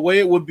it, the way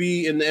it would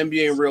be in the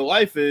NBA in real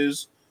life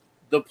is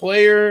the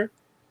player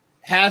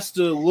has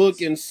to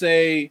look and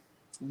say,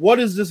 what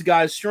is this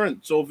guy's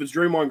strength? So if it's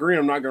Draymond Green,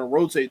 I'm not going to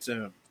rotate to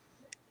him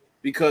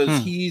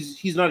because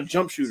he's not a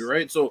jump shooter,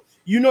 right? So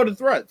the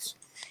threats.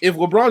 If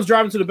LeBron's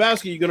driving to the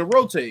basket, you're going to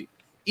rotate.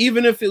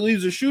 Even if it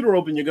leaves a shooter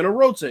open, you're going to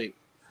rotate,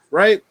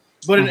 right?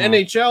 But in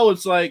NHL,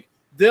 it's like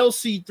they'll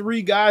see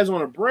 3 guys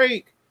on a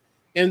break,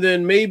 and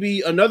then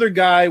maybe another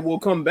guy will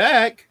come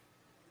back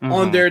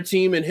on their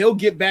team, and he'll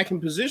get back in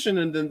position,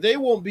 and then they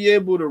won't be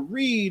able to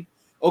read,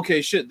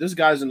 okay, shit, this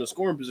guy's in the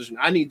scoring position.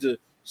 I need to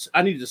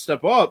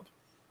step up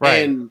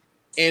and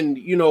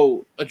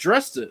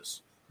address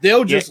this.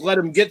 They'll just let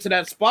him get to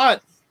that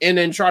spot and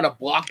then try to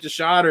block the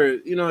shot, or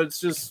it's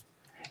just.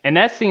 And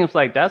that seems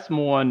like that's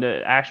more on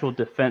the actual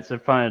defense in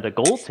front of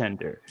the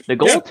goaltender. The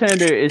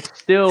goaltender is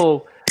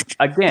still,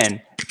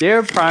 again,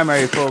 their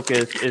primary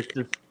focus is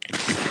to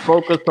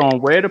focus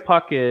on where the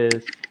puck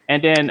is.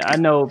 And then I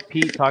know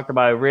Pete talked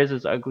about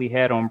Riz's ugly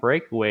head on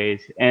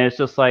breakaways, and it's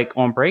just like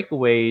on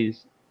breakaways,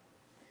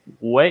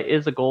 what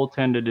is a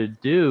goaltender to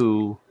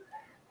do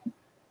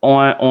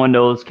on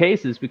those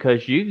cases?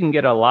 Because you can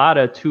get a lot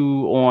of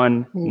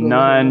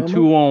 2-on-none,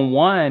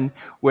 2-on-1,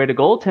 where the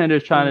goaltender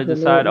is trying to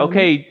decide,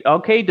 okay,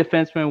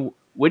 defenseman,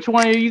 which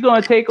one are you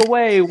going to take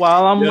away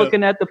while I'm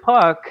looking at the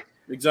puck?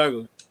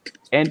 Exactly.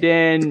 And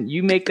then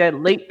you make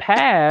that late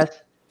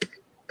pass.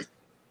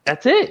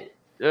 That's it.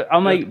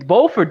 I'm like,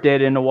 both are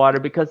dead in the water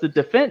because the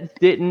defense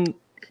didn't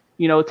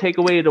take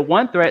away the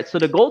one threat, so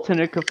the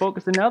goaltender could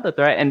focus on the other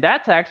threat. And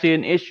that's actually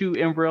an issue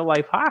in real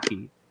life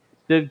hockey.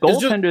 The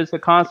goaltenders are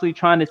constantly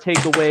trying to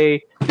take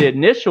away the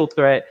initial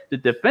threat. The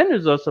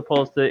defenders are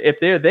supposed to, if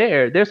they're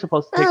there, they're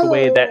supposed to take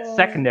away that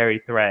secondary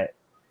threat.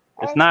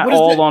 It's not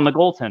all on the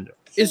goaltender.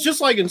 It's just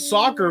like in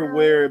soccer,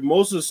 where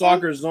most of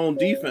soccer is zone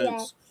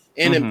defense.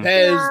 And in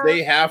PES,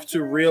 they have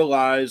to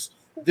realize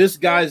this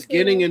guy's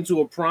getting into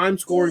a prime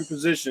scoring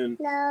position.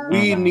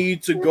 We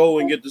need to go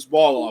and get this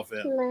ball off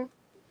him.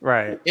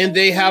 Right. And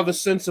they have a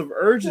sense of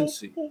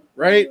urgency,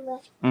 right?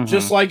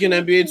 Just like in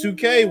NBA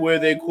 2K, where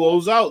they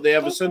close out, they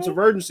have a sense of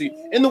urgency.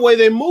 In the way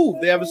they move,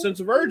 they have a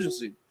sense of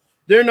urgency.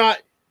 They're not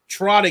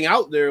trotting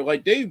out there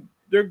like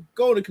they're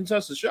going to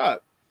contest the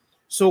shot.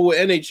 So with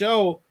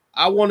NHL,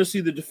 I want to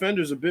see the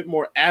defenders a bit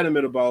more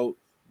adamant about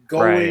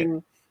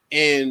going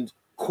and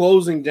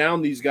closing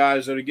down these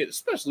guys that are getting,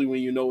 especially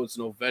when it's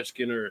an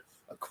Ovechkin or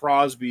a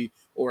Crosby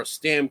or a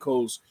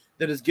Stamkos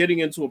that is getting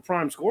into a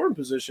prime scoring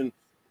position.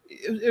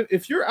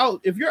 If you're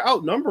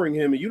outnumbering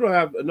him and you don't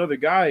have another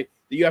guy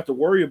that you have to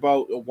worry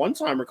about a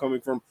one-timer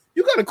coming from,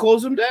 you got to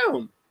close him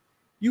down.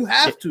 You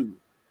have to.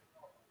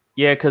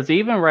 Yeah, because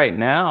even right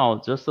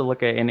now, just to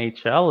look at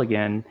NHL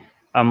again,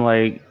 I'm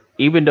like,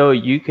 even though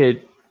you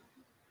could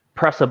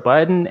press a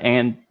button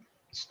and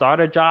start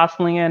a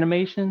jostling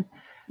animation,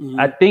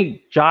 I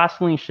think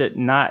jostling should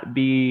not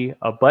be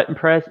a button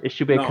press. It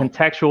should be a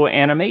contextual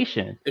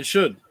animation. It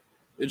should.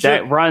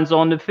 That runs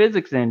on the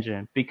physics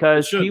engine,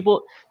 because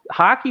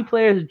hockey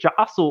players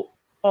jostle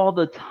all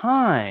the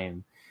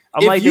time.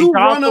 If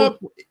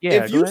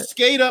you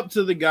skate up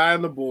to the guy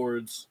on the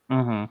boards,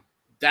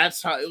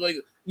 that's how, like,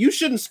 you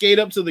shouldn't skate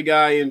up to the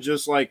guy and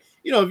just like,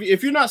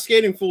 if you're not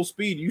skating full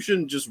speed, you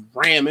shouldn't just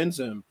ram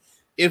into him.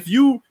 If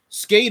you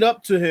skate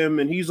up to him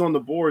and he's on the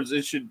boards,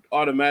 it should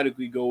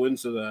automatically go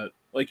into that.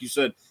 Like you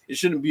said, it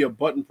shouldn't be a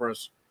button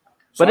press.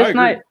 So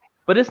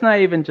But it's not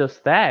even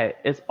just that.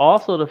 It's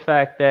also the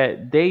fact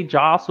that they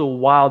jostle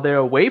while they're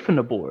away from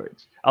the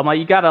boards. I'm like,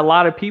 you got a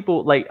lot of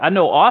people. Like, I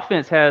know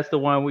offense has the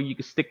one where you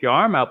can stick your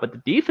arm out, but the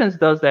defense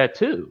does that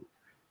too.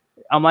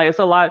 I'm like, it's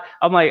a lot.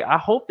 I'm like, I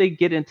hope they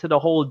get into the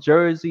whole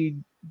jersey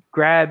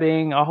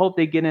grabbing. I hope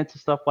they get into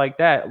stuff like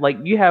that. Like,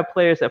 you have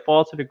players that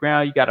fall to the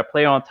ground. You got a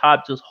player on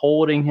top just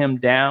holding him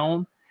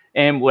down.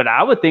 And what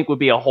I would think would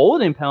be a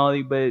holding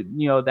penalty, but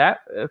that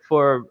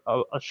for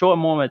a short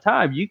moment of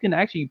time, you can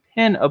actually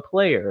pin a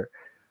player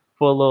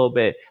for a little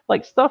bit,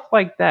 like stuff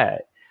like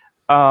that.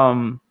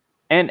 And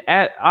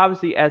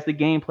obviously, as the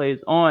game plays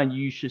on,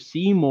 you should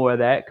see more of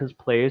that because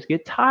players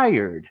get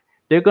tired.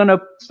 They're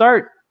gonna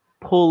start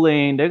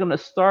pulling. They're gonna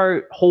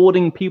start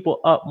holding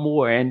people up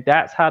more, and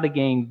that's how the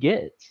game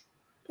gets.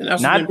 And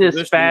that's Not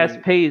this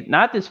fast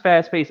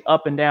pace,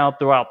 up and down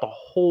throughout the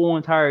whole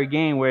entire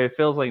game where it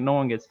feels like no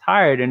one gets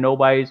tired and no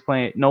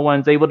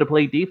one's able to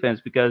play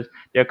defense because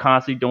they're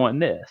constantly doing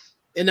this.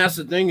 And that's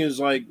the thing is,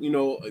 like,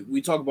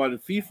 we talk about in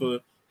FIFA,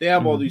 they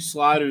have all these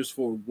sliders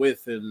for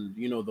width and,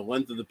 the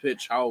length of the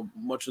pitch, how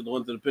much of the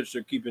length of the pitch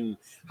they're keeping,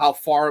 how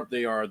far up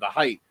they are, the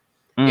height.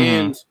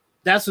 And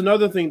that's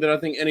another thing that I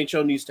think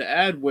NHL needs to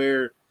add,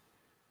 where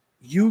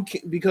you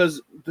can, because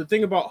the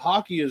thing about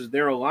hockey is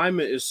their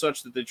alignment is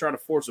such that they try to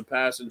force a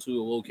pass into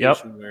a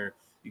location where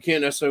you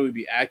can't necessarily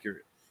be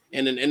accurate.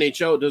 And in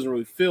NHL, it doesn't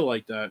really feel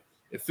like that.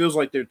 It feels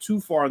like they're too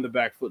far in the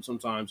back foot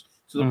sometimes,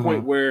 to the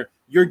point where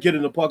you're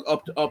getting the puck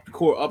up the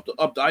court,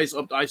 up the ice,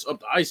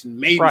 and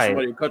maybe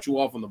somebody will cut you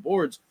off on the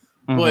boards.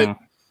 But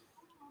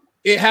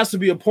it has to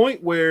be a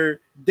point where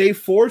they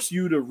force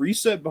you to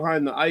reset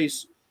behind the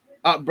ice,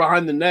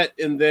 behind the net,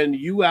 and then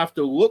you have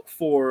to look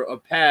for a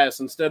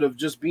pass instead of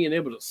just being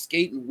able to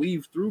skate and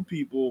weave through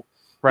people.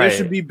 There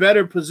should be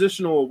better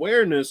positional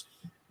awareness,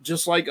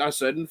 just like I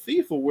said in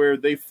FIFA, where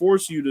they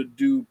force you to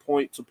do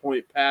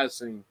point-to-point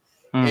passing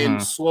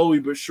and slowly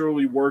but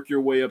surely work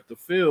your way up the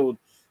field.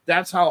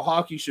 That's how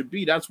hockey should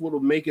be. That's what will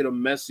make it a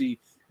messy,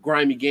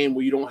 grimy game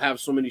where you don't have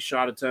so many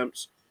shot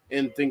attempts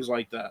and things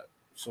like that.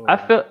 So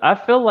I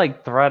feel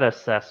like threat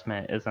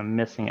assessment is a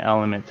missing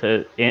element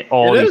to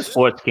all these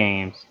sports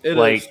games.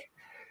 Like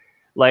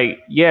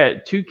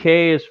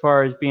 2K, as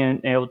far as being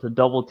able to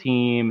double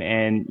team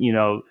and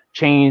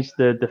change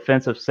the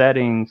defensive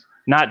settings,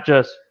 not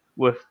just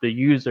with the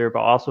user but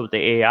also with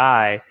the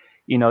AI.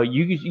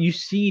 You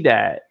see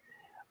that.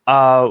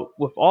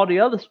 With all the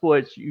other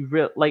sports,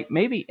 like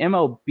maybe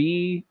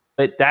MLB,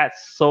 but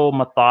that's so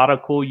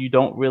methodical. You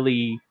don't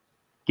really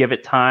give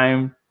it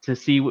time to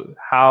see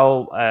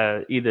how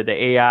either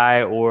the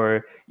AI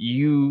or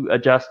you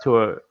adjust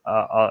to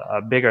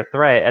a bigger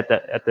threat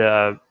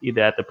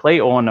either at the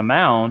plate or on the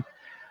mound.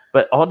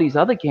 But all these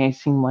other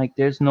games seem like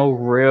there's no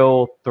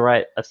real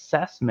threat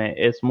assessment.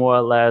 It's more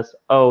or less,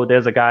 oh,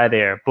 there's a guy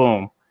there.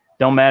 Boom.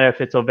 Don't matter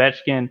if it's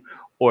Ovechkin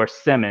or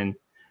Simmons.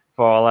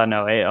 For all I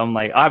know, I'm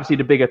like, obviously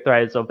the bigger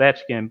threat is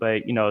Ovechkin,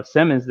 but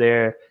Simmons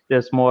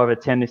there's more of a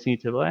tendency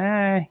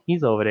to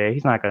he's over there,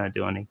 he's not going to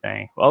do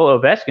anything. Oh,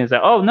 Ovechkin's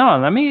like, oh no,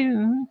 let me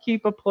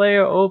keep a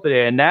player over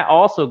there, and that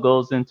also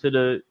goes into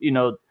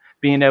the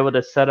being able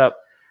to set up.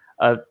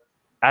 I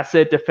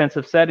said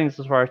defensive settings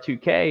as far as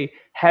 2K,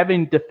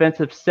 having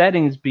defensive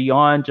settings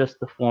beyond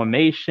just the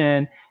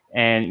formation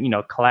and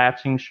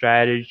collapsing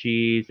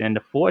strategies and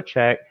the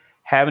forecheck.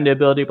 Having the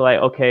ability to be like,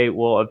 okay,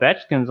 well,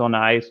 Ovechkin's on the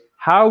ice.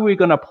 How are we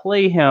going to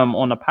play him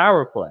on the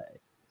power play?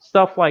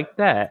 Stuff like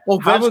that. Well,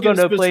 how are we going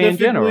to play in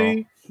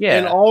general? Yeah.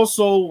 And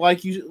also,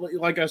 like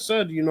I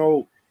said,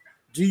 do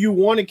you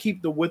want to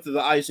keep the width of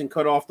the ice and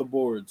cut off the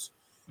boards?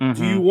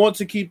 Do you want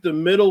to keep the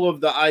middle of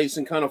the ice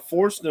and kind of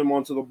force them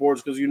onto the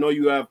boards because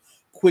you have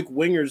quick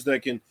wingers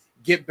that can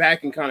get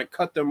back and kind of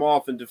cut them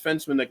off and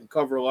defensemen that can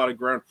cover a lot of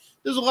ground?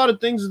 There's a lot of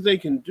things that they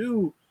can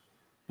do,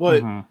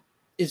 but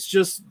it's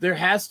just there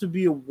has to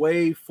be a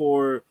way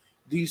for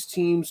these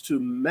teams to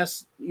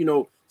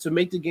to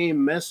make the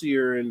game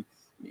messier and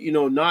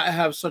not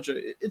have such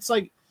a. It's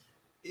like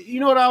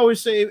what I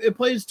always say. It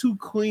plays too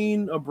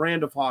clean a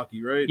brand of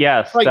hockey, right?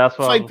 Yes, that's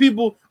what. It's like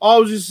people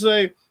always just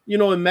say,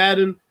 in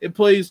Madden, it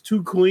plays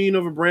too clean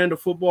of a brand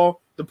of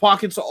football. The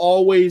pockets are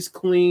always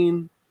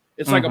clean.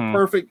 It's like a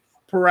perfect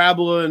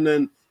parabola, and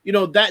then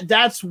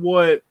that's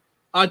what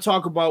I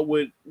talk about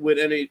with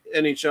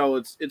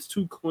NHL. It's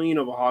too clean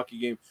of a hockey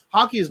game.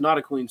 Hockey is not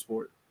a clean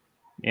sport.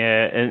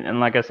 Yeah, and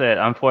like I said,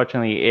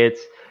 unfortunately,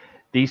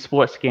 these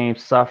sports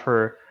games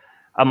suffer.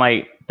 I'm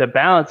like, the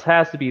balance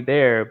has to be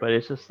there, but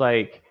it's just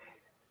like,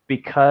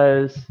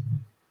 because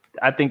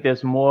I think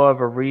there's more of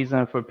a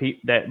reason for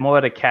people that more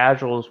of the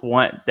casuals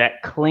want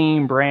that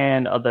clean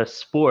brand of the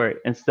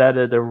sport instead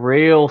of the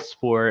real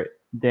sport.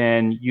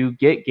 Then you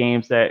get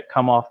games that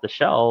come off the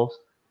shelves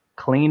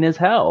clean as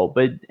hell,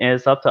 but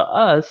it's up to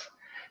us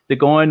to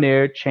go in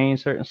there,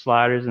 change certain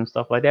sliders and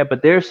stuff like that.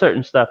 But there's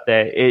certain stuff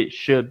that it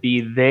should be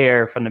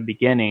there from the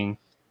beginning.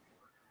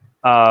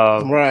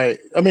 Right.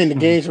 I mean, the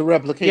game should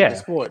replicate the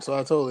sport, so I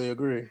totally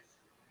agree.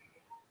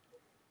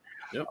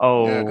 Yep.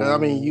 Oh, yeah, because I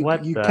mean, you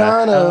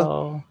kind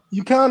of,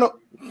 because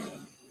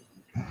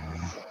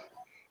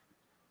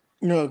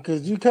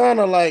you kind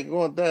of like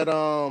want that.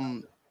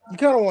 You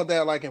kind of want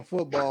that like in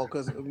football,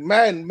 because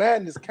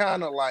Madden is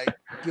kind of like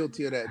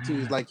guilty of that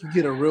too. It's like you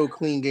get a real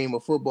clean game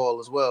of football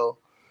as well.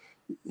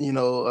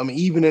 I mean,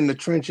 even in the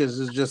trenches,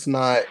 it's just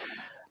not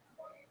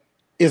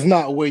is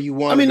not where you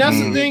want. I mean, it to that's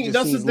be. the It thing. just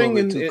That's the seems a little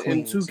thing bit too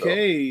in clean,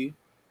 2K,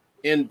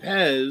 in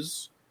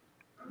PES,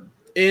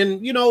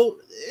 and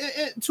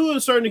to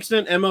a certain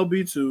extent,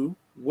 MLB2,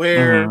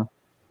 where Mm-hmm.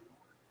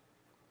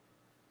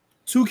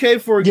 2K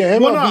for Yeah,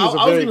 well, no, MLB is a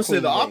I was very gonna say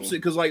the clean game. opposite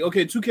because, like,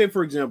 okay, 2K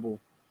for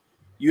example,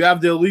 you have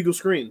the illegal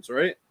screens,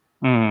 right?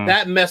 Mm.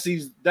 That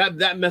messes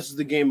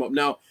the game up.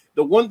 Now,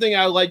 the one thing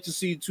I like to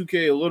see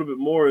 2K a little bit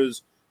more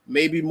is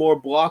maybe more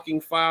blocking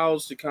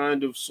fouls to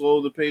kind of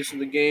slow the pace of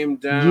the game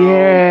down.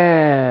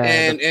 Yeah,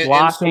 And the and some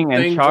blocking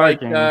and things like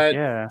charging. that.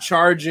 Yeah.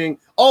 Charging.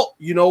 Oh,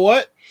 you know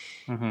what?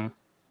 Mm-hmm.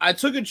 I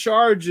took a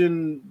charge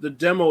in the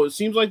demo. It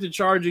seems like the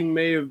charging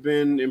may have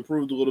been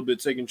improved a little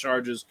bit, taking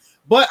charges.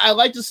 But I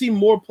like to see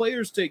more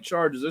players take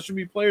charges. There should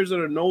be players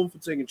that are known for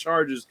taking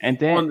charges And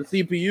then on the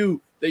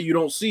CPU that you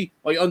don't see,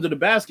 like under the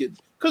basket.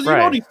 Because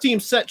Right. these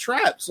teams set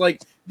traps.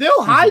 Like,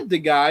 they'll hide the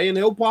guy and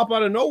he'll pop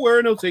out of nowhere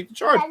and he'll take the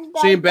charge.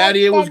 Shane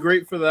Battier was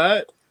great for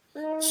that.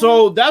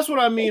 So that's what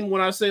I mean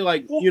when I say,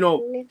 like, in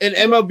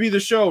MLB The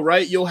Show,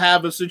 right? You'll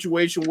have a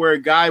situation where a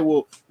guy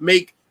will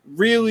make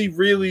really,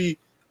 really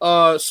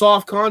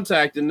soft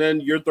contact, and then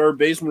your third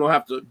baseman will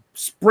have to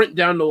sprint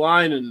down the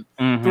line and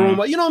throw him.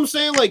 You know what I'm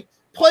saying? Like,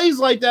 plays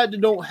like that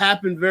don't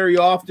happen very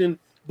often,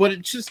 but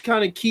it just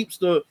kind of keeps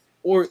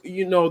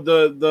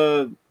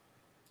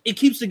it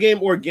keeps the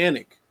game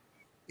organic.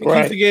 It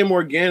keeps the game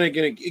organic,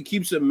 and it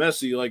keeps it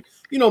messy. Like,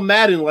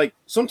 Madden, like,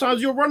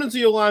 sometimes you'll run into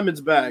your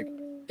lineman's back,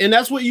 and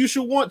that's what you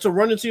should want, to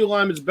run into your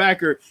lineman's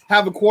back, or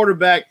have a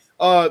quarterback,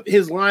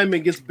 his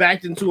lineman gets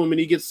backed into him and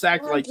he gets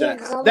sacked like that.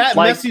 That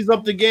messes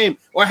up the game.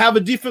 Or have a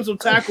defensive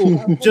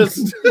tackle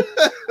just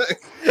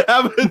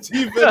have a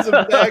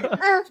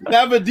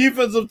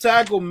defensive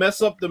tackle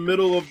mess up the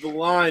middle of the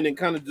line and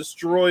kind of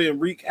destroy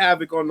and wreak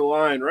havoc on the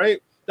line,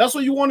 right? That's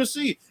what you want to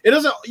see.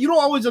 You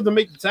don't always have to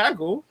make the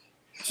tackle.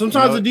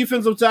 Sometimes the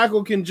defensive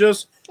tackle can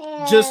just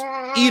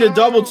eat a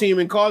double team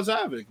and cause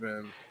havoc,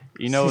 man.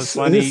 It's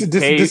funny.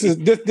 This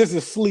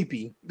is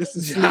sleepy. This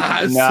is sleepy.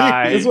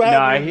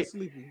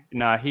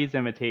 He's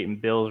imitating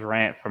Bill's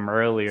rant from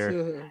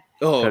earlier.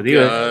 Oh, he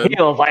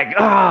was like,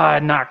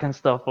 knocking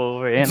stuff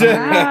over. And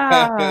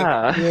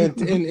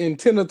in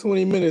 10 or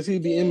 20 minutes,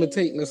 he'd be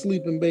imitating a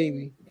sleeping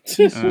baby.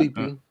 He's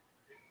sleeping.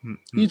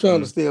 He's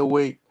trying to stay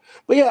awake.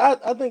 But yeah,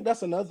 I think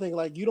that's another thing.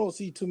 Like, you don't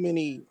see too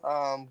many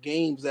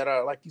games that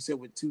are, like you said,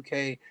 with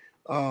 2K.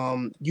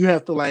 You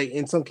have to, like,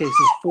 in some cases,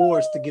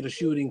 force to get a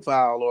shooting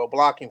foul or a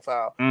blocking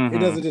foul. It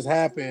doesn't just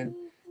happen.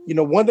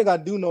 One thing I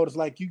do notice,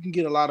 like, you can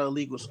get a lot of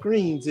illegal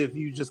screens if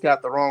you just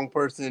got the wrong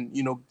person,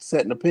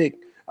 setting a pick.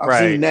 I've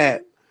seen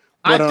that.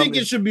 But, I think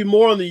it should be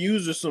more on the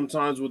user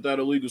sometimes with that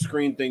illegal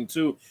screen thing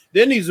too.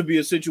 There needs to be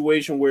a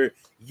situation where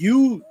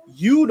you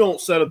don't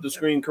set up the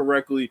screen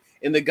correctly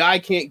and the guy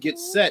can't get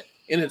set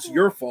and it's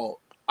your fault.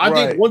 I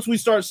think once we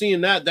start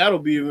seeing that, that'll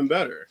be even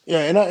better.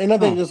 Yeah, and I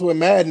think this with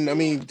Madden, I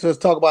mean, to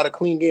talk about a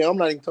clean game, I'm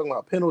not even talking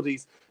about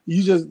penalties.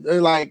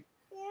 They're like,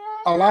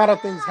 a lot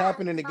of things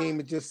happen in the game.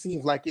 It just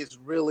seems like it's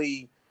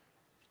really,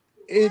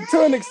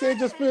 to an extent,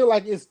 just feel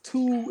like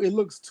it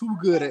looks too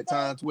good at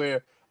times,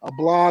 where a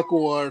block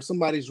or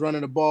somebody's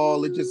running the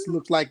ball, it just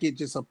looks like it's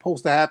just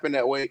supposed to happen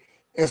that way,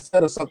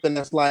 instead of something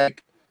that's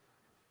like,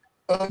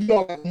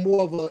 like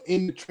more of a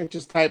in the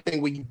trenches type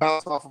thing where you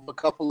bounce off of a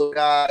couple of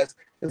guys.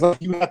 It's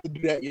like you have to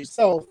do that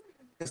yourself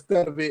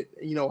instead of it,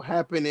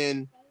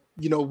 happening,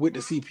 with the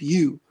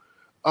CPU.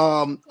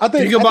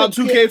 Think about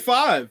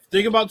 2K5.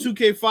 Think about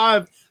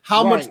 2K5,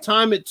 how much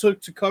time it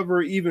took to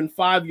cover even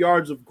 5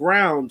 yards of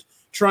ground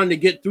trying to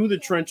get through the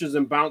trenches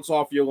and bounce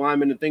off your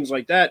lineman and things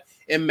like that.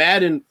 And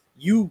Madden,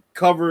 you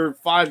cover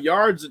 5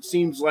 yards, it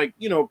seems like,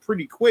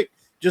 pretty quick,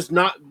 just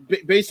not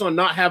based on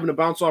not having to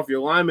bounce off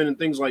your lineman and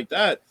things like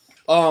that.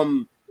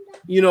 I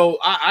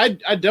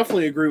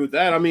definitely agree with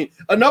that. I mean,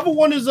 another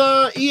one is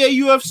EA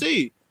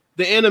UFC.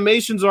 The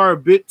animations are a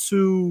bit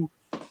too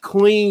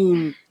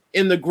clean,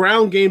 and the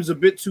ground game's a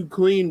bit too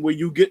clean where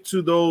you get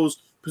to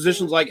those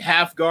positions like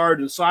half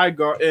guard and side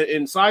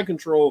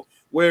control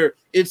where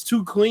it's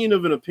too clean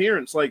of an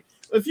appearance. Like,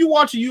 if you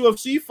watch a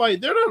UFC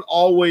fight, they're not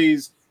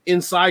always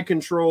inside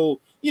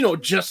control,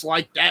 just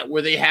like that,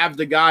 where they have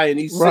the guy and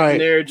he's sitting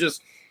there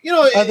just,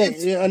 I think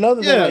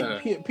another thing,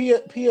 like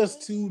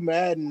PS2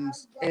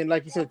 Maddens and,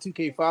 like you said,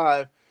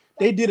 2K5,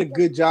 they did a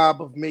good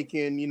job of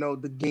making,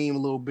 the game a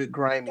little bit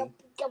grimy.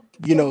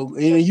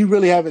 You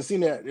really haven't seen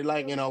that,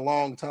 like, in a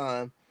long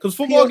time. Because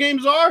football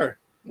games are.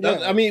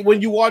 I mean,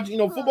 when you watch,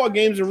 football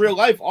games in real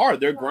life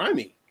they're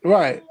grimy.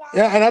 Right.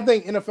 Yeah, and I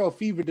think NFL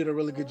Fever did a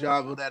really good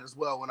job of that as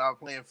well when I was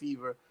playing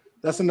Fever.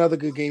 That's another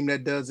good game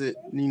that does it.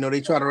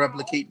 They try to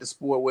replicate the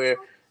sport where,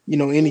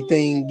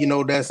 anything,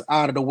 that's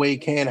out of the way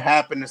can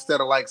happen,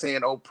 instead of like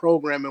saying,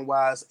 programming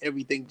wise,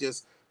 everything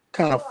just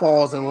kind of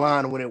falls in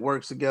line when it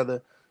works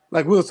together.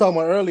 Like we were talking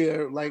about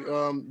earlier, like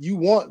you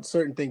want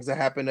certain things to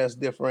happen that's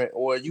different,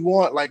 or you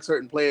want like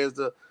certain players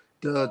to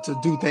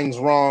do things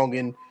wrong,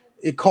 and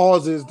it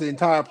causes the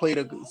entire play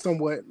to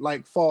somewhat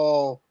like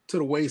fall to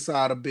the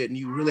wayside a bit, and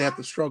you really have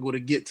to struggle to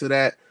get to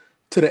that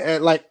to the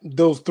like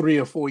those 3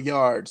 or 4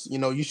 yards. You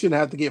know, you shouldn't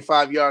have to get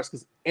 5 yards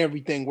because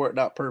everything worked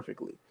out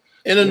perfectly.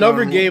 And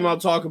another game I'll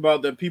talk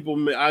about that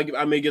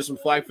I may get some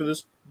flack for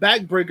this.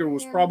 Backbreaker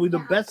was probably the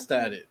best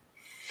at it.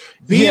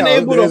 Being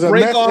able to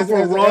break off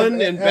a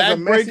run and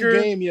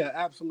Backbreaker game, yeah,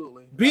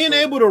 absolutely. Being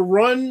able to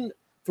run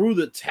through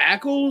the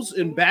tackles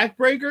in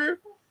Backbreaker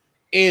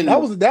and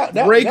that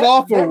break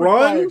off a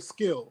run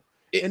skill.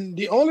 And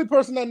the only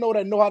person I know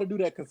how to do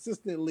that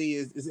consistently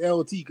is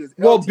LT. Because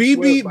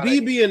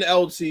BB and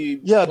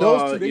LT, yeah,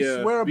 those two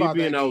they swear by BB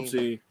that and LT.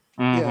 Game.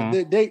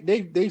 Mm-hmm.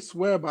 Yeah, they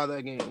swear by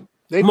that game.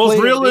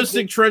 Most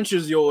realistic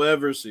trenches you'll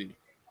ever see.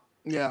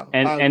 Yeah,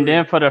 and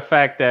then for the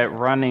fact that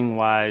running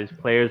wise,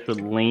 players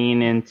would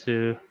lean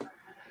into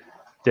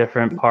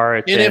different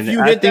parts, and if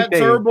you hit that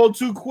turbo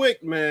too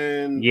quick,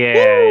 man,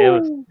 it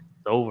was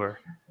over.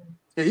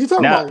 Yeah, you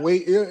talking about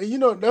weight? You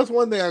know, that's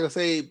one thing I can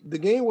say. The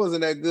game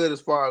wasn't that good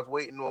as far as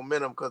weight and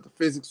momentum because the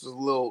physics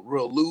was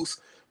real loose.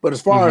 But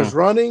as far as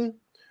running,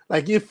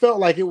 like it felt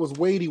like it was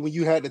weighty when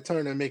you had to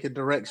turn and make a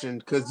direction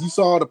because you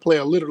saw the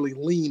player literally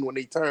lean when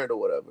they turned or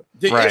whatever.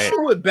 The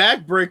issue with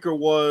Backbreaker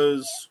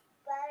was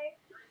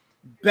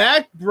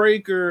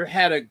Backbreaker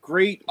had a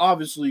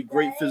obviously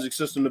great physics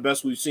system, the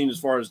best we've seen as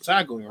far as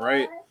tackling,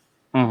 right?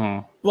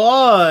 Mm-hmm.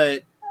 But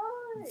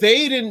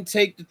they didn't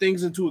take the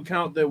things into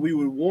account that we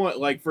would want.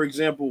 Like, for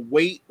example,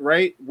 weight,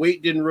 right?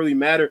 Weight didn't really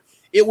matter.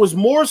 It was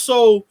more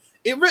so,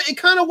 it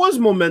kind of was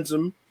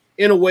momentum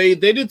in a way.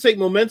 They did take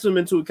momentum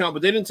into account,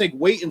 but they didn't take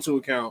weight into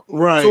account.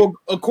 Right. So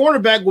a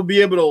cornerback will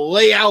be able to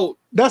lay out.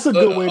 That's a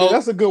good way.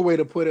 That's a good way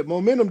to put it.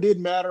 Momentum did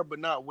matter, but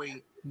not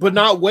weight. But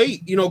not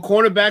weight. You know,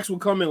 cornerbacks would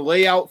come and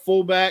lay out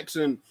fullbacks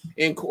and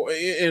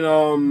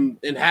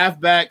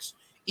halfbacks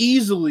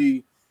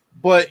easily.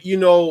 But, you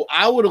know,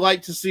 I would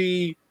like to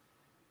see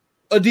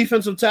a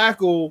defensive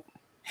tackle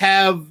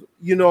have,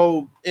 you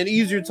know, an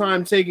easier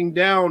time taking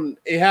down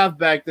a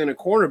halfback than a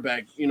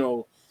cornerback. You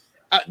know,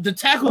 the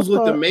tackles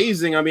looked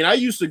amazing. I mean, I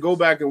used to go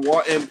back and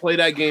play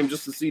that game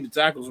just to see the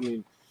tackles. I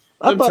mean,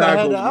 I thought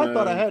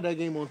I had that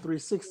game on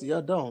 360. I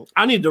don't.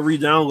 I need to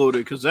re-download it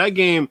because that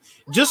game,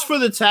 just for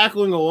the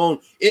tackling alone,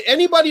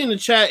 anybody in the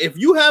chat, if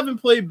you haven't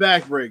played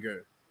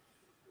Backbreaker,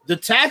 the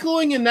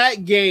tackling in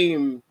that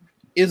game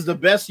is the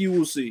best you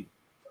will see.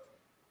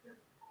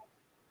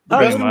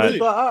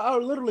 I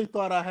literally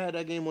thought I had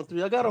that game on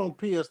 3. I got it on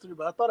PS3,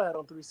 but I thought I had it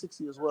on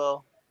 360 as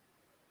well.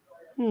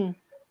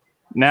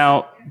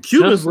 Now,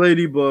 Cuba's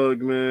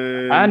Ladybug,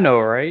 man. I know,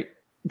 right?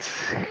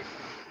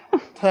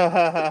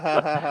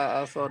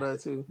 I saw that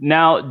too.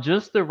 Now,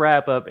 just to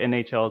wrap up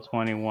NHL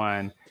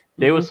 21,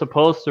 they were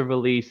supposed to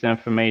release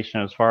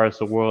information as far as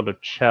the world of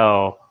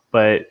Chell,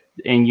 but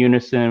in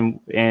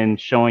unison and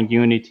showing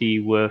unity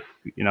with,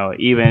 you know,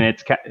 even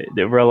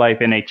the real life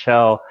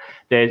NHL,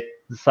 they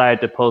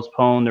decided to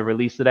postpone the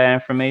release of that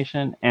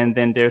information. And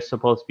then there's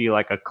supposed to be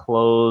like a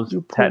closed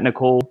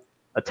technical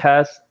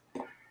test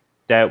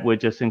that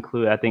would just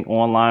include, I think,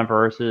 online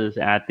versus,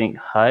 and I think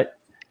HUT.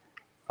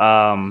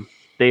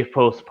 They've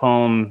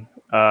postponed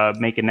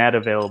making that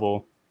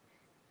available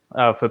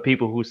for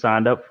people who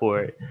signed up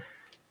for it.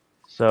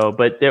 So,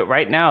 but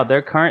right now,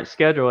 their current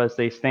schedule as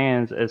it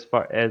stands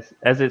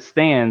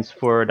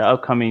for the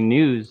upcoming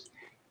news,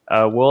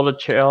 World of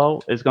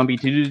Chell is going to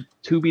be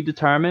to be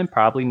determined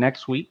probably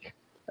next week.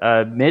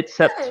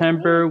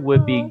 Mid-September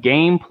would be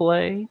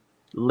gameplay.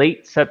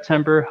 Late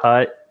September,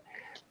 HUT.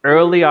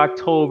 Early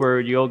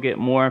October, you'll get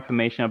more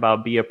information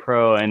about Be a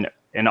Pro, and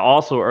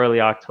also early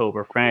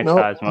October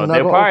franchise mode.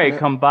 They'll probably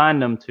combine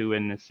them two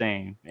in the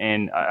same.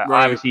 And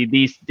obviously,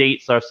 these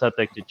dates are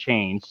subject to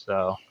change,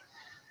 so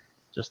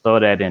just throw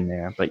that in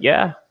there. But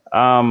yeah,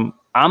 I'm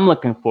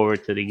looking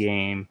forward to the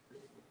game.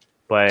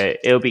 But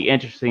it'll be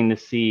interesting to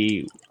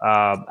see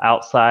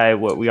outside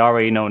what we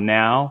already know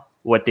now,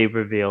 what they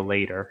reveal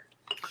later.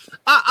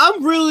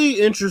 I'm really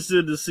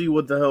interested to see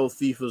what the hell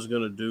FIFA's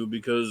going to do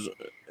because,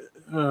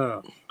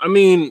 I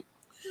mean,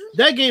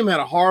 that game had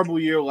a horrible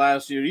year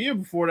last year. The year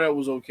before that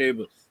was okay,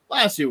 but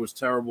last year was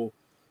terrible.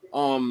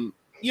 You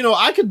know,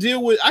 I could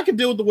deal with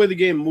the way the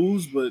game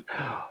moves, but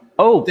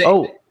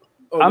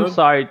I'm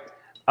sorry,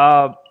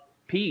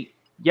 Pete.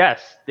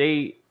 Yes,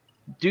 they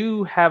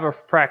do have a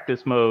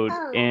practice mode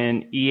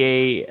in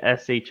EA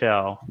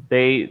SHL.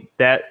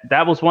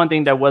 That was one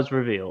thing that was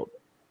revealed.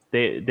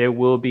 There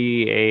will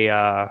be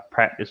a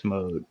practice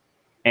mode,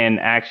 and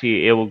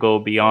actually, it will go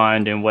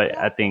beyond than what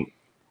I think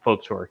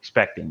folks were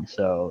expecting.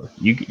 So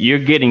you're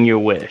getting your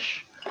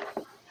wish.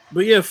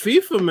 But yeah,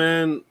 FIFA,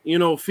 man, you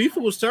know,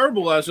 FIFA was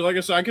terrible last year. Like I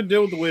said, I could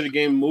deal with the way the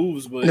game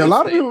moves, but a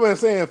lot of people have been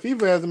saying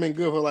FIFA hasn't been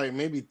good for like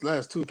maybe the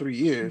last 2-3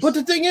 years. But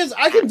the thing is,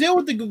 I can deal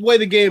with the way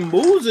the game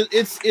moves.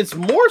 It's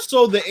more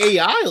so the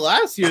AI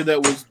last year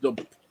that was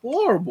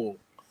deplorable.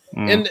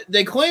 And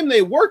they claim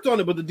they worked on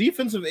it, but the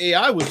defensive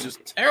AI was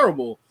just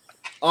terrible.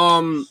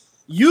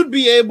 You'd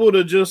be able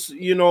to just,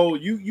 you know,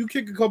 you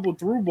kick a couple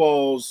through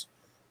balls,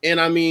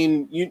 and I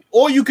mean,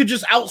 you could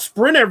just out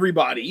sprint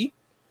everybody,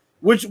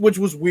 which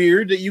was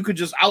weird that you could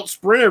just out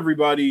sprint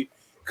everybody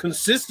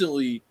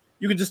consistently.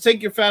 You could just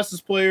take your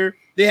fastest player.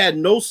 They had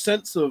no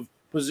sense of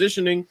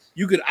positioning.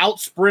 You could out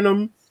sprint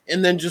them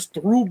and then just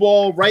through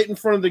ball right in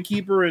front of the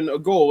keeper and a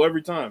goal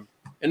every time.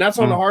 And that's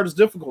on the hardest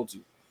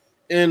difficulty.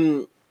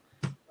 And,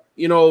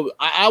 you know,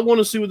 I want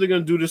to see what they're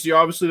going to do this year.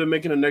 Obviously, they're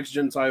making a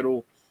next-gen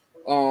title.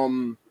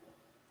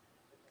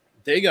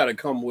 They got to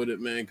come with it,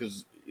 man,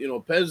 because, you know,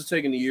 Pez is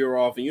taking the year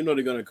off, and you know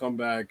they're going to come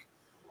back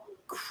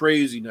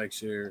crazy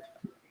next year.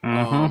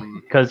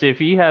 Because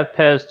if you have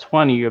PES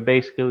 20, you're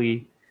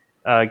basically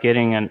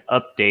getting an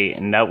update,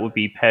 and that would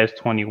be PES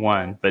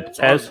 21. But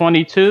PES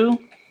 22,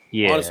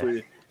 yeah.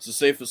 Honestly, it's a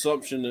safe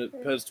assumption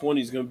that PES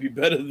 20 is going to be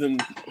better than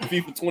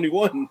FIFA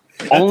 21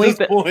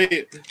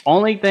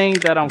 Only thing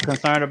that I'm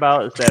concerned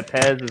about is that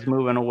PES is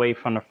moving away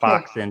from the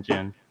Fox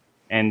engine.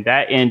 And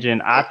that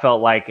engine, I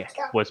felt like,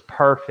 was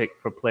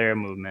perfect for player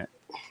movement.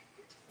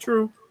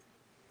 True.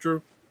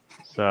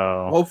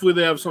 So hopefully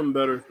they have something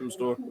better in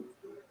store.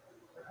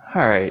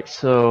 All right,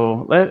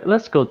 so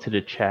let's go to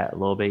the chat a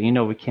little bit. You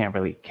know, we can't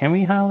really. Can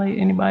we highlight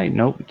anybody?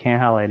 Nope, we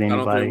can't highlight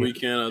anybody. I don't think we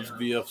can. That's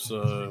VF's.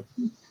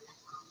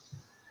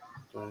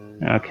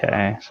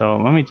 Okay, so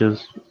let me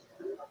just.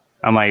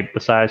 I'm like,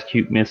 besides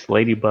cute Miss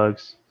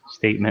Ladybug's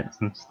statements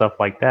and stuff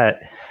like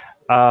that.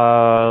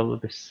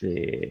 Let's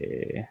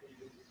see.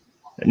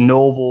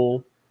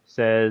 Noble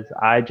says,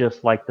 "I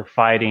just like the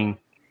fighting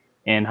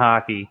in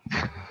hockey."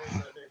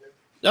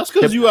 That's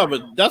because you have a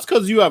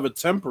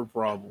temper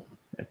problem.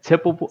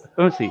 Typical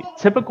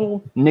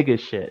nigga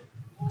shit.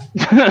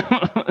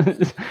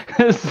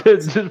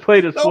 Just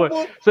play the sport.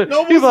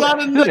 Noble's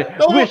not a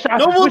nigga. Wish a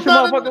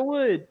motherfucker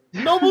would.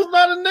 Noble's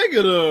not a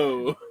nigga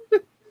though.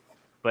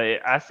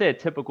 But I said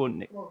typical.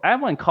 I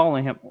wasn't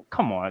calling him.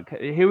 Come on,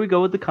 here we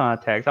go with the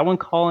context. I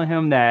wasn't calling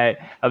him that.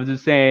 I was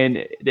just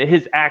saying that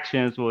his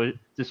actions were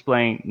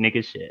displaying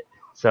nigga shit.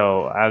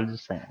 So I was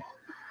just saying.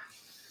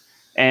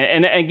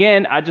 And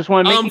again, I just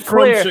want to make it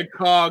clear. I'm from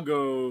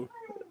Chicago.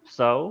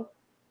 So,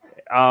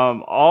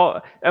 I'm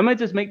gonna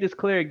just make this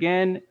clear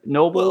again.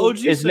 Noble OG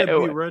said be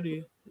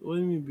ready. What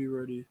do you mean be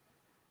ready?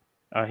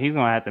 He's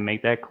gonna have to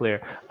make that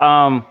clear.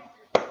 I'm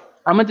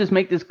gonna just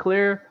make this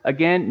clear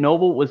again.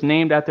 Noble was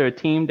named after a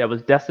team that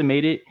was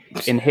decimated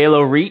in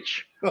Halo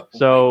Reach.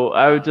 So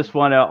I would just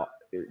want to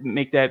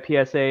make that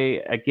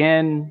PSA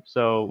again.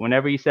 So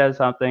whenever he says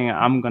something,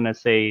 I'm gonna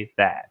say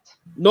that.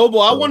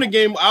 Noble, I won a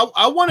game.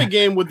 I won a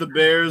game with the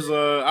Bears.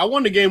 I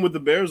won the game with the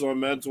Bears on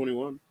Madden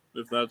 21.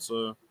 If that's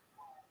Were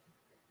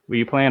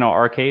you playing on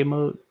arcade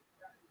mode?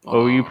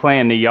 Or were you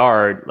playing the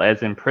yard,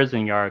 as in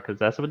prison yard? Because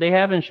that's what they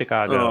have in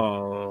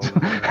Chicago.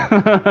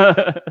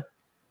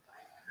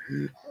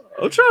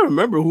 I'm trying to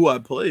remember who I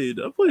played.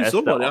 I played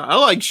somebody. I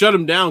like shut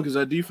him down because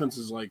that defense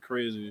is like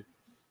crazy.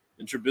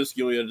 And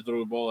Trubisky only had to throw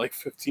the ball like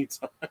 15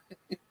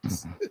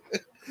 times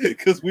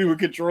because we were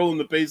controlling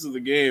the pace of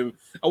the game.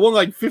 I won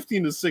like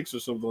 15-6 or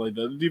something like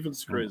that. The defense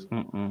is crazy.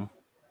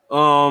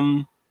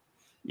 OG,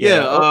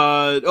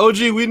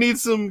 we need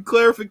some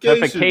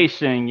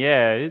clarification.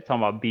 Yeah, you're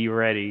talking about be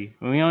ready.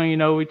 We don't even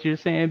know what you're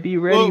saying. Be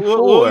ready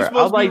for. What are we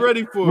supposed to be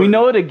ready for? We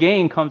know the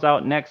game comes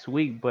out next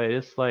week, but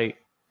it's like,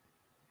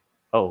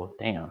 oh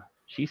damn.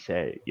 She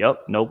said,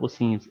 "Yup, Noble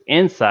seems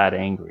inside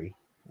angry."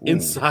 Ooh.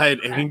 Inside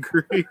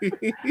angry.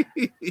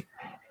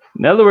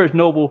 In other words,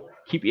 Noble,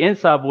 keep your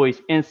inside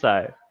voice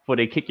inside before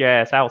they kick your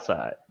ass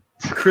outside.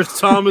 Chris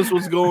Thomas,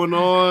 what's going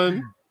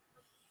on?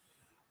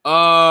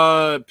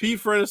 Pete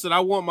Frenner said,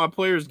 "I want my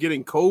players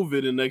getting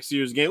COVID in next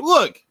year's game."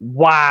 Look,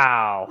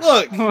 wow.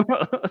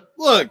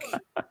 Look.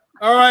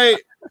 All right.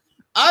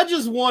 I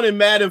just wanted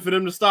Madden for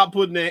them to stop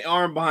putting their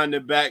arm behind their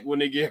back when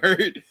they get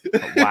hurt.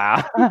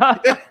 Wow.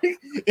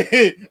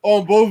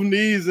 On both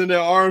knees and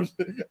their arm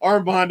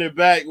behind their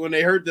back when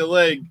they hurt their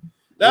leg.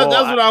 That's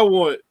what I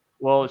want.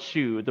 Well,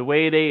 shoot, the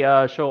way they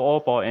show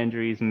off all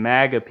injuries,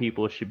 MAGA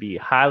people should be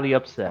highly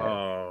upset.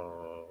 I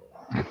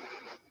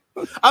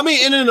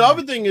mean, and then the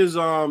other thing is,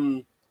 I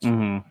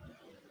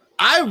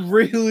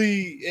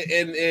really,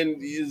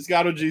 and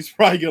Scott OG's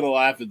probably gonna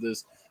laugh at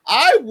this.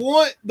 I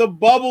want the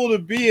bubble to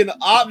be an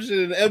option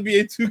in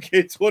NBA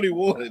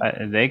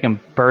 2K21. They can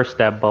burst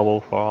that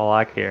bubble for all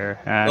I care.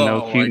 I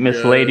know cute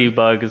Miss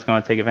Ladybug is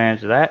going to take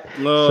advantage of that.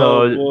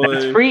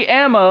 That's free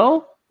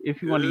ammo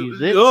if you want to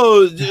use it.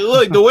 Oh,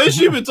 look, the way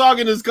she's been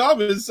talking in this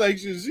comment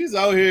section, she's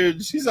out here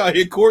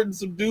courting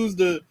some dudes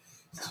to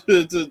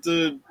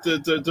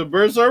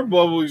burst her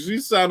bubble. She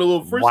sounded a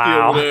little frisky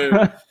over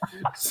there.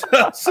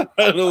 Sounded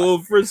a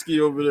little frisky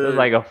over there. It's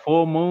like a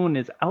full moon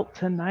is out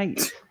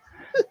tonight.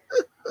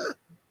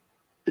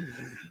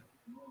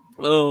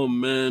 Oh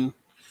man.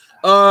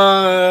 You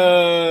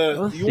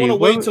want to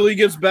wait till he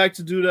gets back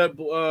to do that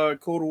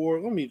Cold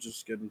War? Let me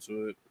just get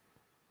into it.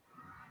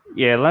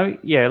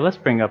 Let's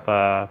bring up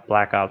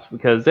Black Ops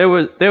because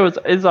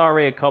it's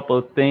already a couple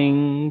of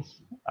things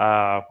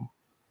that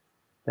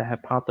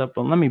have popped up,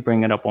 but let me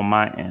bring it up on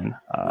my end.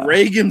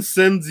 Reagan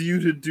sends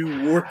you to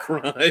do war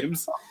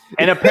crimes.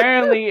 And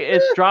apparently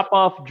it's drop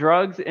off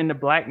drugs in the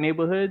black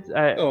neighborhoods.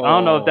 I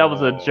don't know if that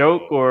was a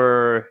joke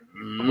or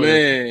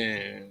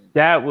man.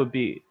 That would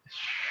be.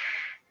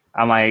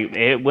 I'm like,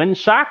 it wouldn't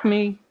shock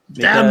me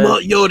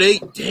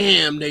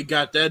They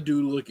got that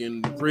dude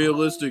looking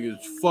realistic as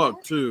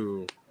fuck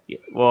too.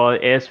 Well,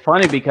 it's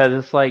funny because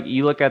it's like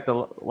you look at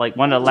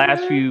one of the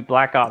last few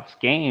Black Ops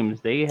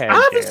games, they had I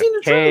haven't seen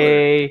the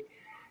trailer.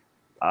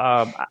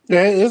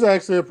 Yeah, it's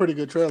actually a pretty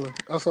good trailer.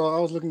 I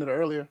was looking at it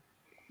earlier.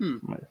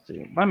 Let's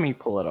see. Let me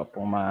pull it up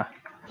on my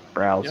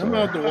browser. Yeah, I'm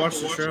about to watch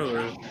the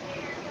trailer.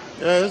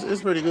 Yeah,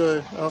 it's pretty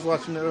good. I was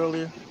watching it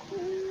earlier.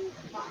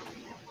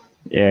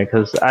 Yeah,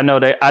 because I know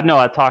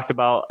I talked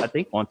about, I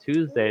think on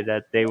Tuesday,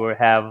 that they would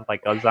have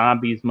like a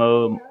zombies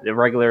mode, the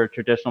regular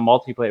traditional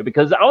multiplayer.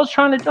 Because I was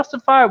trying to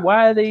justify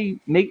why they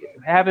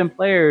having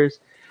players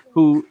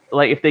who,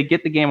 like, if they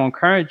get the game on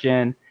current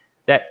gen,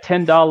 that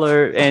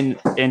 $10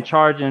 and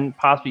charging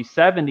possibly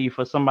 $70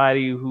 for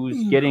somebody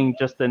who's getting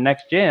just the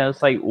next gen.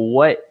 It's like,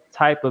 what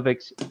type of I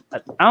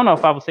don't know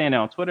if I was saying that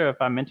on Twitter, if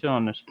I mentioned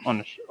on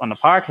the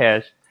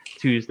podcast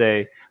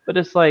Tuesday, but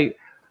it's like,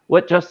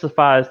 what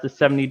justifies the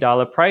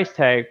 $70 price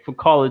tag for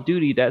Call of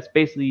Duty that's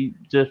basically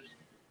just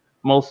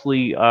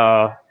mostly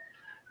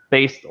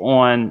based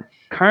on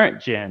current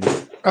gen?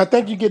 I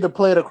think you get to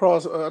play it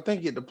across. I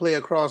think you get to play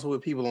across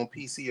with people on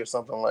PC or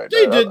something like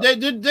that.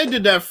 They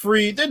did that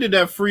free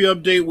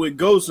update with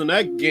Ghost, and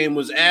that game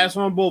was ass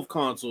on both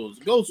consoles.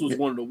 Ghost was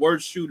one of the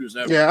worst shooters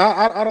ever.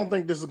 Yeah, I don't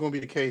think this is going to be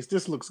the case.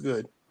 This looks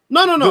good.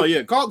 No.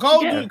 Yeah, Call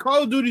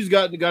of Duty's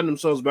gotten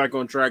themselves back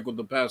on track with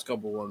the past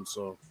couple ones.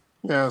 So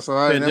yeah, so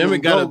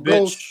Pandemic got a bitch.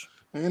 Ghost,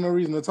 ain't no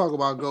reason to talk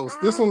about Ghost.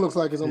 This one looks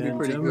like it's gonna be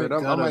pretty good.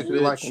 I'm actually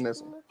liking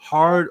this one.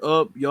 Hard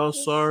up, y'all.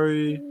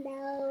 Sorry,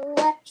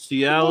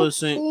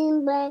 Cialis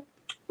ain't.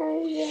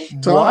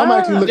 So I'm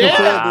actually looking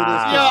forward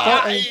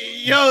to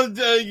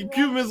this.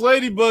 Cuban's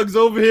Ladybug's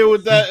over here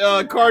with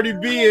that Cardi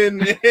B and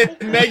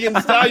Megan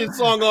Thee Stallion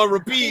song on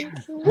repeat,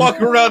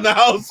 walking around the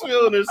house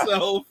feeling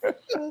herself.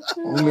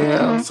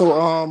 Yeah. So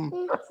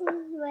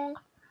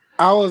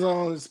I was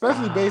on,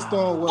 especially based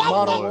on what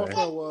Modern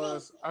Warfare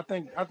was. I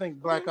think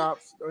Black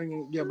Ops.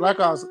 Black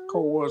Ops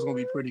Cold War is gonna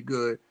be pretty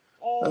good.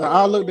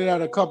 I looked at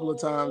that a couple of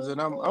times,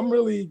 and I'm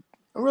really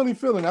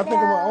feeling it. I think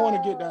I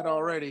want to get that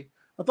already.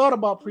 I thought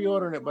about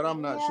pre-ordering it, but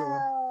I'm not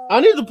sure.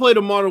 I need to play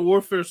the Modern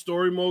Warfare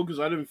story mode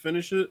because I didn't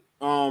finish it.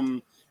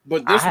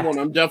 But this one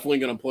I'm definitely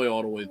gonna play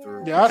all the way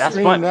through. Yeah, I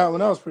streamed that one.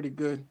 That was pretty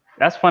good.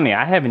 That's funny.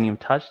 I haven't even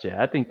touched it.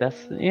 I think that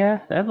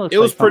looks. It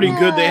was pretty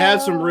good. They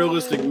had some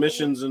realistic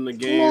missions in the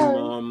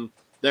game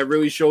that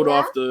really showed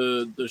off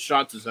the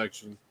shot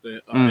detection,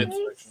 the hit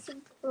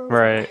detection.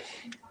 Right.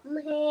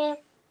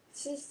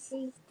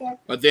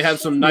 But they have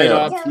some night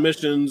ops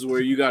missions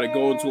where you got to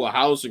go into a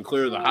house and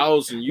clear the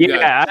house, and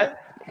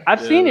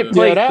I've seen it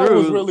play that through.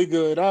 Was really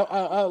good.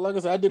 I like I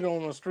said, I did it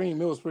on a stream.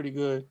 It was pretty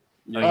good.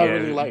 I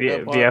really liked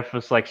that part. VF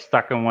was like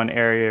stuck in one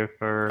area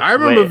for. I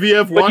remember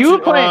VF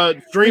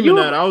watching streaming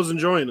that. I was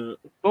enjoying it.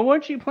 But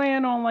weren't you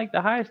playing on like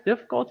the highest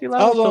difficulty I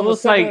level?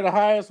 was on the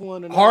highest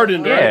one. And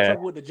hardened, right?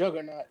 With the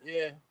Juggernaut,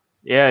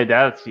 Yeah,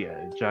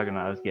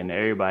 Juggernaut was getting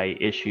everybody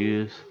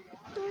issues.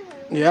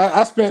 Yeah,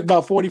 I spent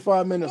about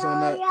 45 minutes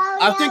on that.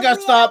 I think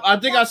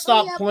I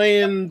stopped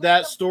playing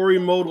that story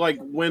mode like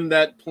when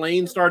that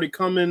plane started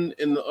coming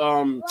in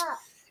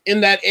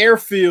that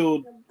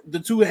airfield, the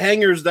two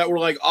hangars that were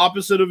like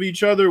opposite of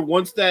each other.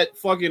 Once that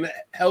fucking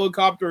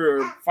helicopter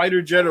or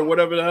fighter jet or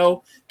whatever the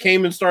hell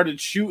came and started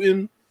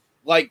shooting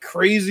like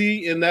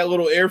crazy in that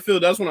little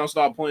airfield, that's when I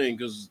stopped playing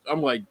because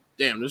I'm like,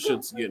 damn, this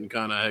shit's getting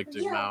kind of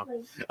hectic now.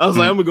 I was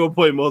like, I'm gonna go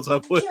play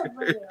multiplayer.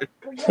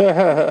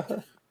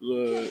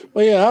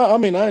 But yeah, I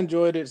mean, I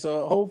enjoyed it.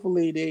 So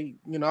hopefully they,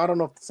 I don't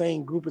know if the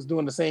same group is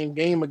doing the same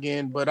game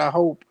again, but I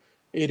hope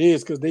it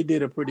is because they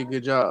did a pretty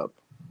good job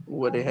with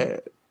what they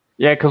had.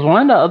 Yeah, because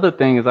one of the other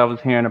things I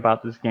was hearing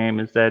about this game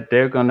is that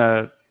they're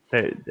gonna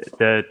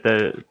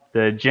the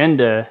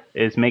agenda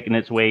is making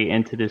its way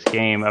into this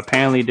game.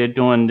 Apparently, they're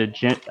doing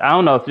I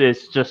don't know if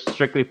it's just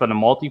strictly for the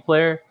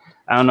multiplayer.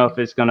 I don't know if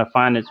it's gonna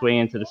find its way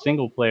into the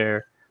single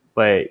player,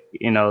 but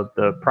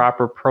the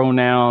proper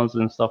pronouns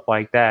and stuff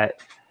like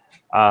that.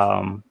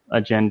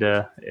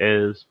 Agenda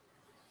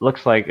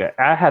looks like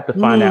I had to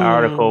find that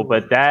article,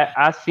 but that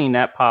I seen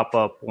that pop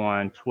up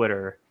on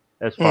Twitter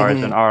as far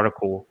as an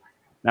article.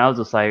 And I was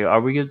just like,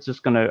 are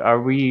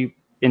we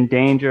in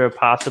danger of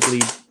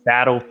possibly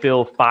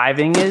Battlefield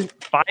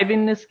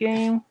 5ing this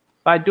game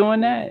by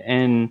doing that?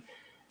 And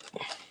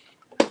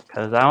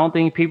because I don't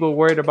think people were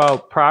worried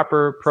about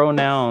proper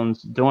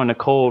pronouns during the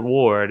Cold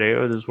War. They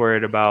were just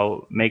worried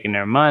about making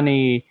their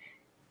money,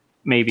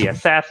 maybe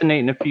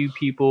assassinating a few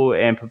people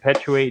and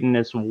perpetuating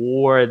this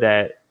war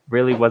that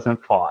really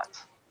wasn't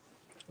fought.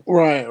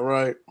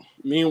 Right.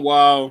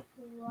 Meanwhile,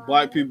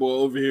 black people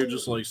over here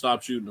just like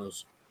stop shooting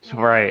us.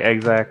 Right,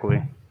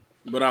 exactly.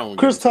 But I don't.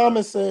 Chris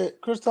Thomas said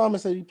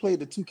he played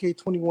the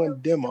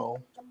 2K21 demo.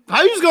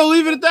 How you just gonna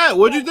leave it at that?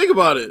 What'd you think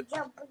about it?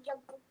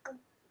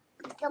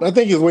 I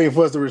think he was waiting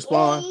for us to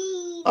respond.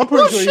 I'm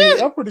pretty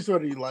sure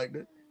that he liked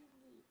it.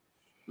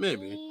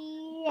 Maybe.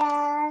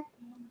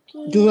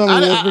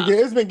 Because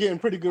it's been getting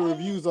pretty good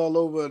reviews all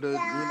over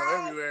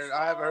everywhere.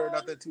 I haven't heard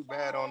nothing too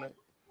bad on it.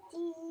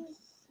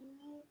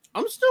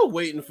 I'm still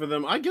waiting for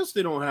them. I guess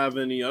they don't have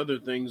any other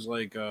things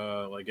like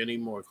any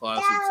more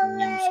classic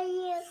teams.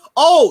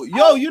 Oh,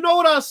 yo, you know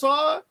what I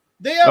saw?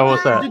 They have. Oh,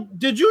 what's that?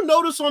 Did you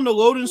notice on the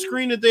loading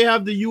screen that they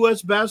have the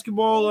U.S.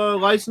 basketball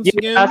license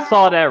again? I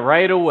saw that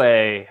right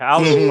away. I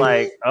was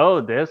like,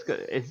 "Oh, that's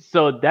good."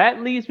 So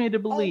that leads me to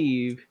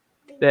believe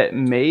that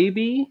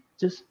maybe,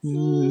 just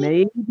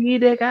maybe,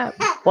 they got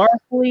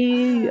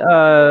Barkley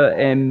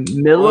and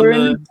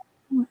Miller.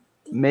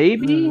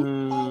 Maybe.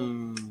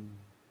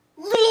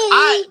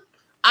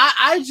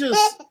 I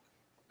just.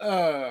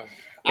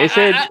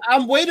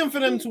 I'm waiting for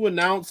them to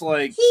announce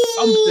like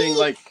something,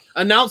 like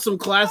announce some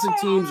classic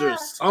teams or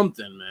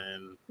something,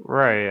 man.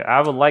 Right.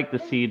 I would like to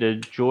see the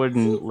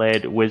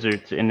Jordan-led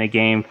Wizards in the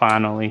game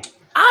finally.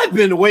 I've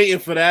been waiting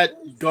for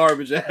that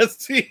garbage ass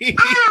team.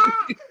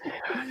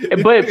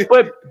 but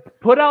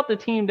put out the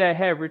team that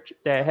had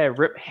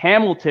Rip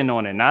Hamilton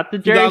on it, not the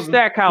Jerry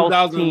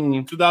Stackhouse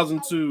team.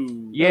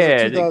 2002.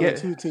 Yeah,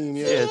 2002 team.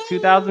 Yeah,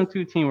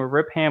 2002 team with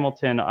Rip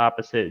Hamilton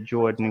opposite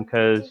Jordan,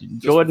 because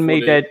Jordan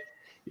made that.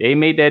 They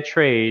made that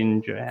trade.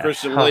 And,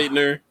 Christian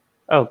Laettner.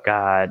 Oh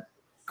God.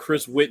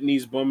 Chris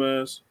Whitney's bum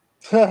ass.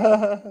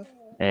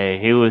 Hey,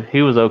 he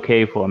was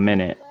okay for a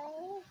minute.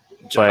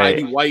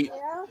 Heidi White.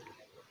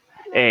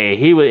 Hey,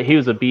 he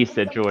was a beast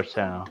at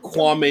Georgetown.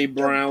 Kwame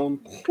Brown.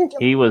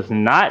 He was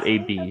not a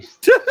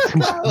beast.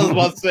 I was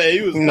about to say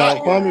he was not.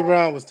 Kwame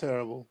Brown was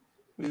terrible.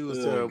 He was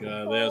terrible.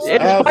 God, it's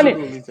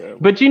funny. Terrible.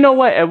 But you know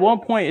what? At one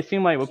point, it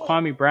seemed like with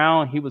Kwame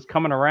Brown, he was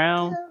coming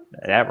around.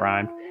 That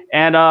rhymed.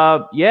 And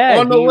yeah,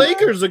 on the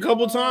Lakers a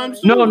couple times.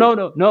 Too.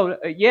 No.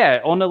 Yeah,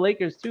 on the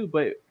Lakers too.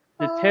 But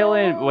the tail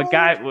end,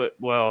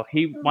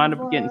 he wound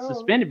up getting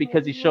suspended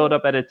because he showed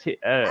up at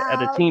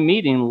a team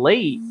meeting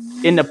late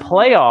in the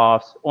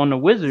playoffs on the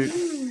Wizards.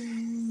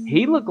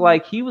 He looked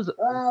like he was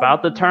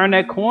about to turn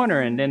that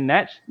corner, and then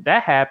that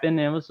happened,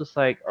 and it was just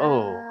like,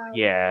 oh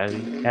yeah,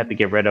 you have to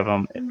get rid of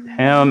him.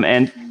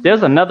 And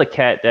there's another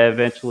cat that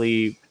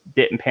eventually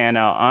didn't pan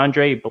out,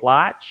 Andre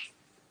Bloch.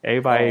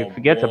 Everybody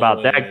forgets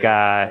about that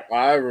guy.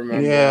 I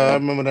remember. Yeah, I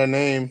remember that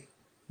name.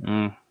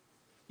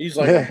 He's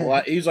like a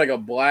black. He's like a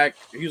black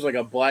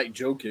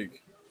Jokic.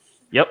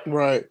 Yep.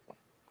 Right.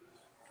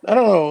 I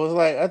don't know. It's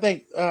like, I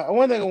think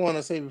one thing I want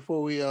to say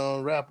before we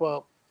wrap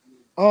up.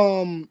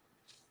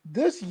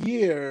 This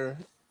year,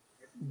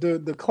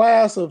 the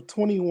class of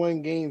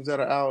 21 games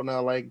that are out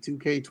now, like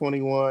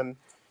 2K21,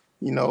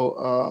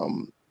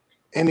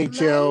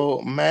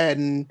 NHL,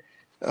 Madden.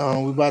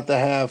 We're about to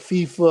have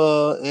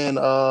FIFA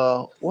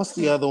and what's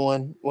the other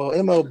one? Well,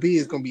 MLB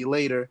is going to be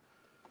later.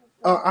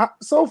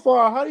 So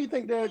far, how do you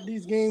think that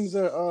these games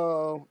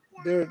are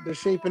they're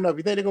shaping up?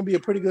 You think they're going to be a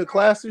pretty good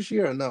class this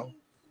year or no?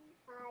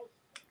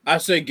 I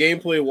say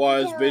gameplay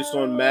wise, based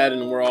on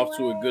Madden, we're off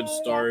to a good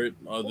start.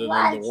 Other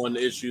than the one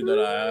issue that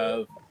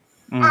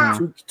I have,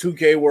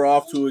 2K, we're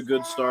off to a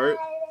good start.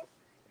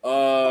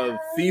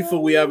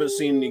 FIFA, we haven't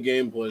seen any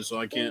gameplay, so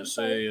I can't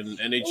say. And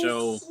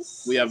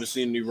NHL, we haven't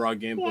seen any raw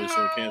gameplay, so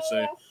I can't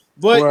say.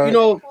 But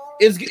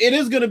it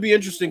is going to be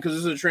interesting because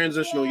it's a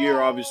transitional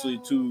year,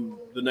 obviously, to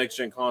the next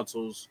gen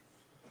consoles.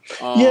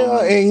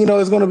 Yeah, and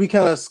it's going to be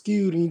kind of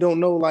skewed, and you don't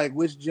know like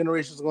which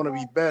generation is going to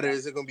be better.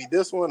 Is it going to be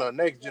this one or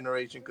next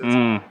generation?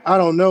 Because I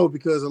don't know,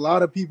 because a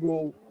lot of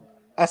people.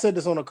 I said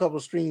this on a couple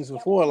of streams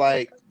before.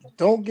 Like,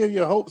 don't give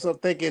your hopes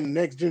up thinking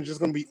next gen is just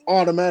going to be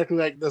automatically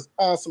like this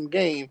awesome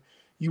game.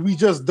 We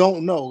just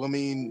don't know. I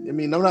mean,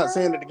 I'm not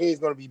saying that the game is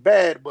going to be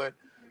bad, but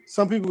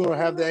some people are going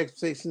to have their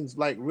expectations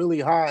like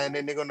really high, and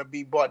then they're going to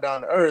be brought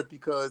down to earth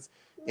because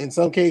in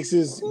some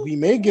cases we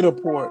may get a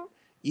port.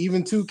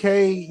 Even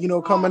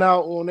 2K, coming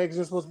out on next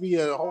gen is supposed to be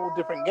a whole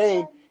different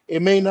game.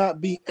 It may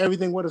not be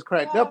everything what it's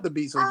cracked up to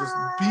be. So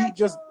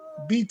just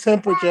be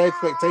tempered your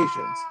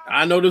expectations.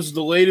 I know this is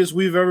the latest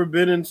we've ever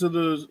been into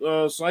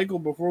the cycle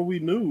before we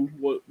knew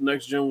what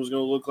next gen was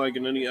going to look like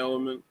in any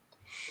element.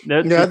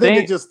 I think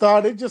it just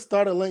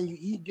started letting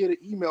you get an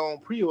email on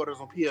pre-orders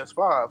on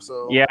PS5.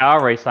 So yeah, I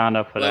already signed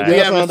up for that.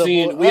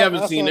 We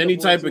haven't seen any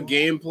type of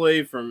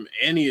gameplay from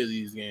any of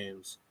these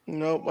games.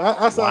 No,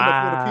 I signed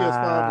up for the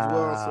PS5 as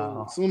well.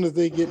 So as soon as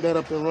they get that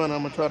up and running,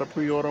 I'm gonna try to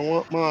pre-order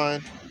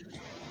mine.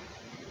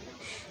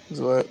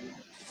 But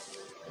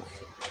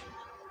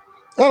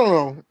I don't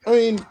know. I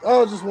mean, I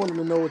was just wanting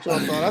to know what y'all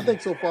thought. I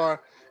think so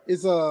far it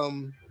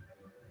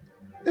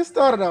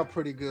started out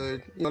pretty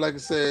good. Like I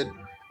said,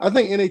 I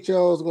think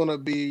NHL is going to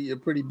be a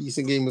pretty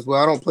decent game as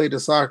well. I don't play the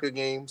soccer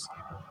games,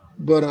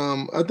 but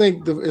I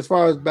think as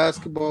far as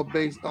basketball,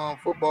 based on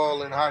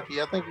football and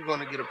hockey, I think we're going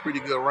to get a pretty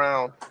good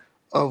round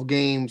of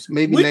games.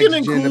 Maybe we next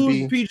can gen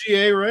include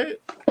PGA, right?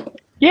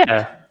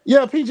 Yeah.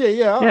 Yeah, PGA.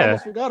 Yeah, I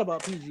almost forgot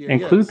about PGA.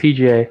 Include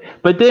PGA.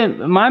 But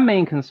then my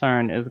main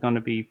concern is going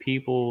to be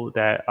people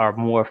that are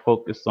more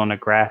focused on the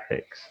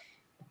graphics.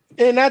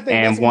 And I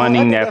think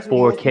wanting that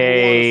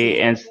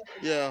 4K and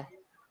yeah.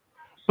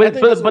 But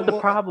the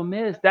problem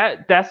is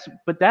that's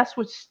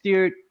what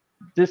steered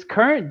this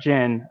current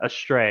gen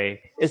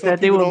astray. Is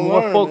that they were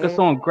more focused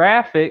on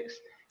graphics.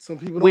 Some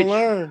people don't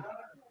learn.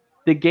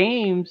 the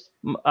games,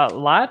 a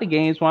lot of the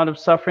games wound up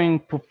suffering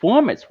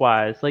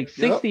performance-wise. Like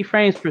Yep. 60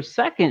 frames per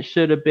second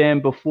should have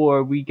been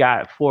before we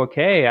got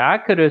 4K. I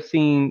could have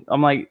seen.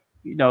 I'm like,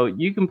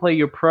 you can play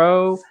your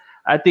Pro.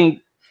 I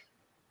think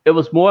it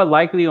was more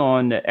likely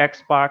on the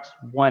Xbox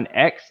One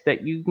X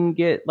that you can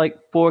get like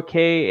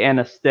 4K and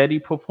a steady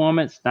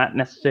performance, not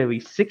necessarily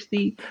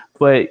 60,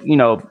 but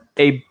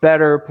a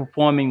better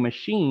performing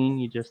machine.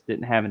 You just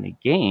didn't have any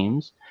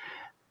games.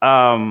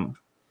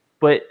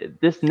 But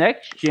this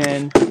next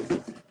gen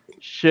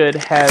should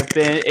have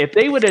been, if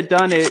they would have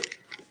done it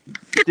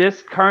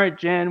this current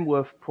gen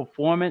with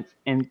performance,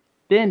 and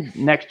then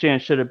next gen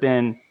should have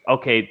been,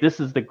 okay, this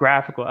is the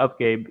graphical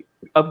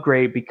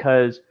upgrade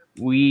because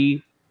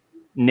we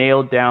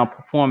nailed down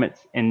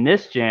performance in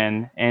this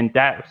gen, and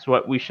that's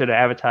what we should have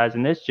advertised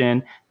in this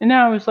gen. And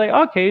now it's like,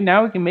 okay,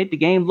 now we can make the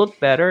game look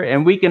better,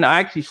 and we can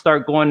actually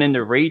start going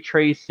into ray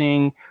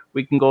tracing.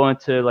 We can go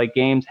into like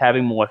games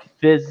having more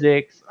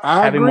physics,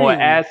 I having more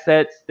agree.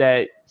 assets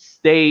that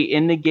stay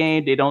in the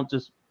game. They don't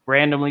just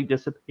randomly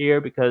disappear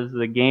because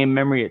the game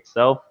memory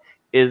itself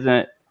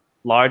isn't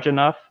large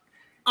enough.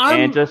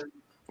 I'm, and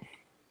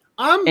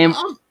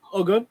I'm,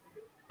 oh, good.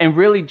 and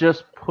really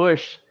just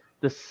push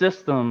the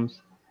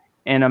systems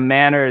in a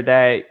manner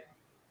that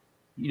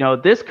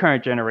this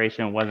current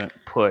generation wasn't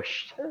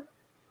pushed.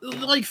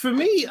 Like for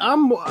me,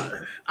 I'm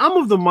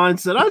of the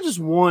mindset I just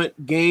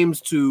want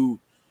games to,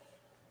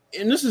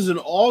 and this is in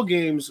all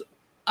games.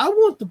 I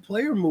want the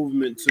player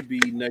movement to be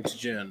next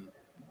gen.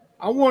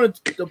 I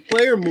want the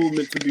player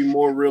movement to be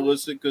more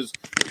realistic because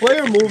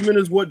player movement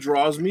is what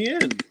draws me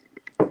in.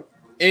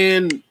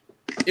 And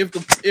if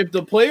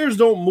the players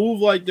don't move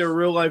like their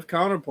real life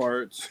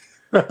counterparts,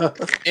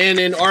 and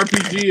in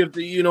RPG, if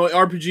the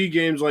RPG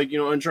games like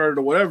Uncharted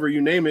or whatever,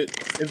 you name it,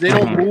 if they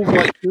don't move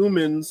like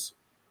humans,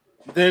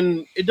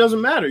 then it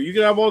doesn't matter. You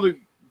can have all the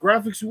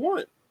graphics you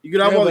want. You can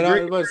have all the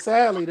great. But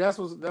sadly,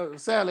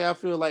 sadly I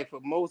feel like for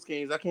most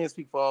games, I can't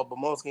speak for all, but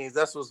most games,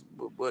 that's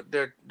what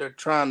they're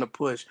trying to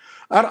push.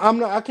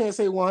 I can't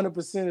say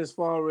 100% as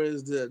far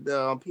as the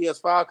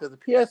PS5 because the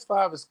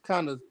PS5 is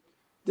kind of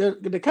they're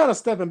kind of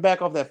stepping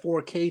back off that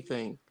 4K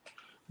thing.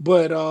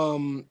 But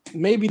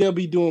maybe they'll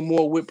be doing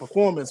more with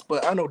performance.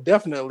 But I know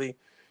definitely,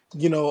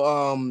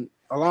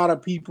 a lot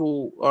of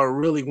people are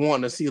really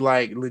wanting to see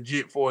like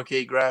legit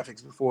 4K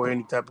graphics before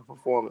any type of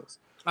performance.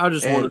 I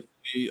just want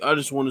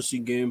to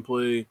see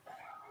gameplay.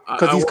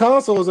 Because these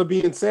consoles are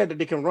being said that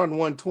they can run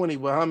 120,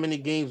 but how many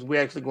games we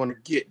actually going to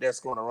get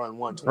that's going to run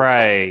 120?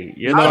 Right.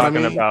 You're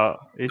talking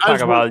about.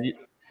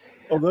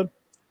 Oh, good.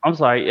 I'm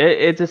sorry.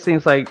 It just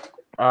seems like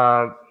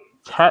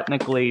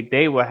technically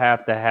they would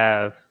have to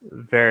have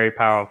very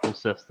powerful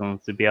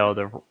systems to be able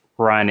to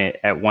run it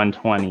at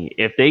 120.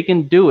 If they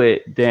can do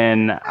it,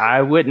 then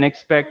I wouldn't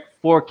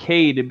expect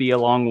 4K to be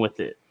along with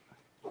it.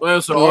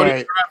 Well, so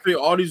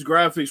all these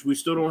graphics, we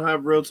still don't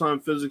have real time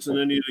physics in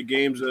any of the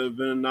games that have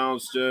been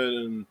announced yet,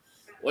 and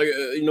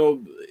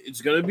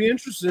it's going to be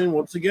interesting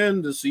once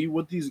again to see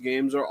what these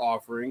games are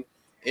offering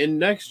in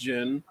next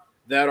gen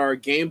that are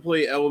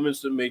gameplay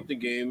elements that make the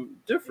game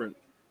different.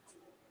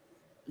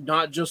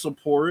 Not just a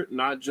port,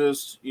 not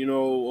just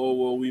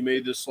we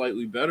made this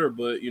slightly better,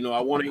 but I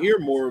want to hear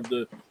more of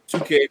the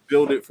 2K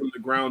build it from the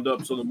ground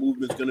up, so the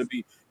movement's going to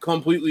be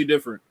completely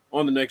different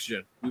on the next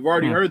gen. We've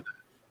already heard that.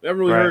 We haven't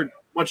really heard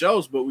much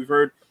else, but we've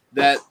heard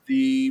that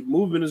the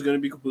movement is going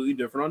to be completely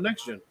different on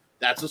next gen.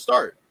 That's a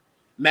start.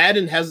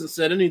 Madden hasn't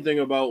said anything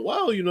about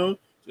it's going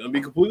to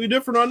be completely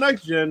different on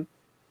next gen.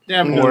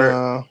 Damn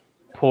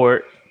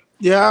port.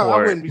 Yeah, I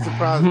wouldn't be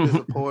surprised if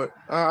it's a port.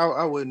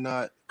 I would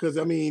not, because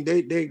they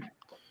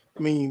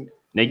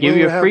give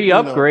you a free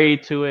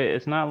upgrade to it.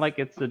 It's not like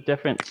it's a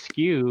different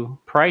SKU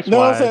price.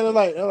 No, I'm saying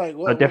they're like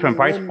a different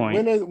price point.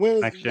 When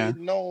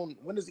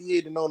is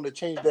EA known to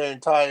change their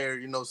entire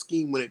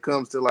scheme when it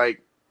comes to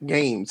like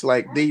games?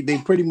 Like they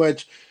pretty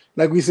much,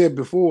 like we said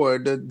before,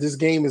 this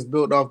game is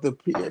built off the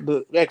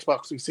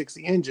Xbox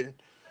 360 engine.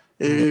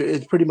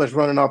 It's pretty much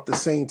running off the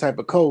same type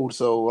of code.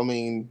 So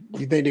you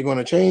think they're going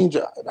to change?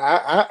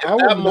 I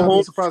would not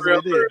be surprised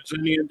if they did.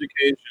 Any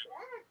indication?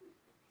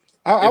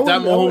 If that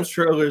Mahomes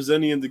trailer is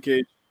any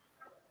indication.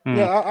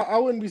 Yeah, I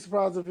wouldn't be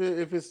surprised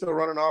if it's still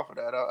running off of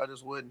that. I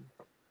just wouldn't.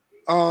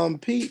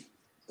 Pete,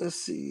 let's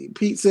see.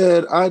 Pete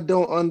said, I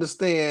don't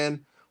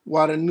understand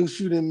why the new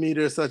shooting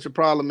meter is such a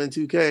problem in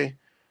 2K.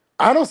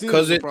 I don't see it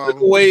as a problem.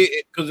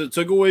 Because it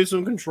took away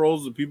some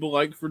controls that people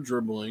like for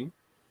dribbling.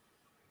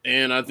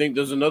 And I think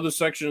there's another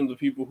section of the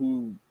people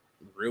who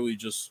really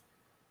just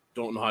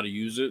don't know how to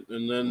use it.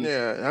 And then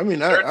I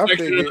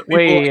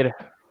figured.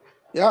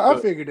 I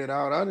figured it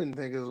out. I didn't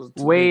think it was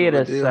too Wait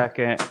big of a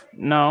second.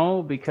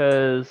 No,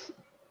 because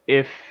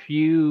if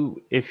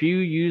you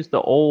use the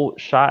old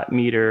shot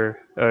meter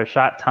or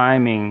shot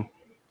timing,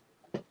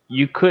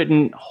 you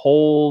couldn't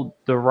hold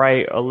the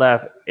right or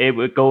left. It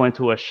would go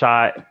into a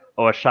shot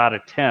or a shot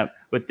attempt.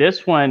 With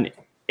this one,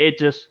 it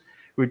just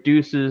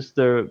reduces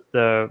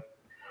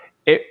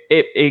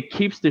it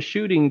keeps the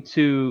shooting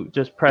to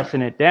just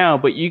pressing it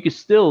down, but you can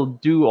still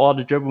do all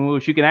the dribble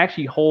moves. You can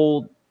actually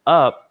hold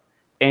up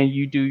and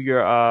you do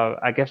your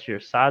I guess your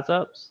size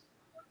ups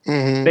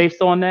Mm-hmm.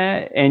 based on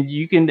that, and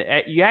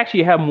you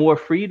actually have more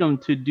freedom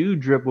to do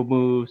dribble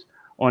moves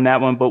on that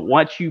one. But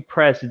once you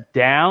press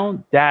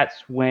down,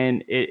 that's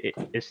when it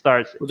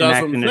starts But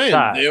that's what I'm enacting the saying.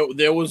 shot.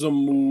 There was a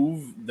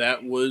move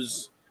that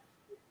was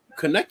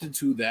connected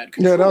to that Yeah,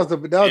 control, that was the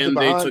and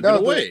they took it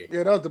away.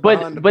 that was the But-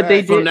 behind the but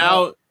they back. So did-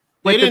 now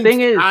But they the didn't. thing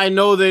is, I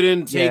know they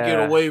didn't take it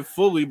Yeah. away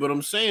fully, but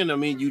I'm saying, I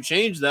mean, you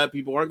change that,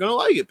 people aren't gonna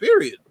like it.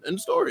 Period. End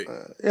story.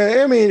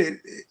 Yeah, I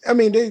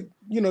mean, they,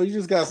 you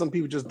just got some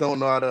people just don't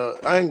know how to.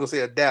 I ain't gonna say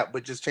adapt,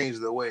 but just change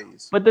their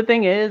ways. but the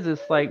thing is,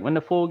 it's like when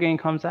the full game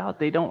comes out,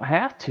 they don't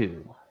have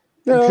to.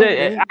 Yeah, So,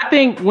 I mean, I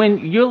think when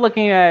you're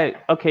looking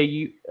at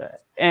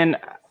and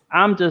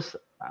I'm just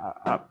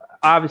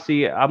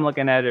obviously I'm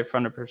looking at it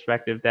from the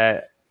perspective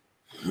that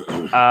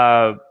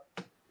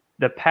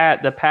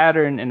the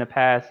pattern in the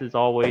past has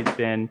always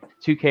been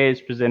 2K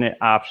has presented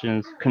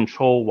options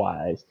control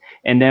wise,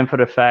 and then for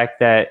the fact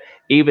that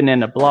even in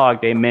the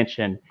blog they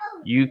mentioned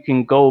you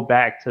can go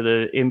back to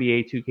the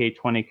NBA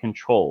 2K20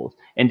 controls,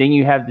 and then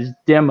you have this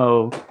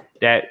demo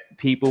that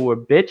people were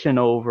bitching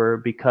over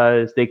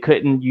because they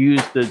couldn't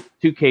use the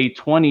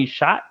 2K20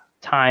 shot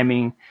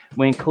timing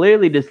when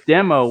clearly this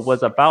demo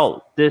was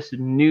about this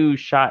new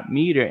shot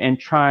meter and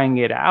trying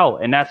it out,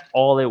 and that's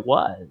all it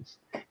was.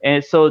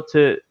 And so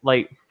to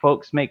like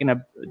folks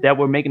that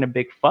were making a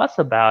big fuss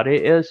about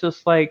it, it's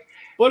just like,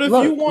 But if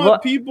Look, you want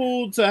look-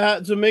 people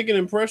to make an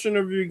impression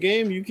of your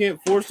game, you can't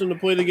force them to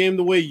play the game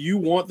the way you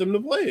want them to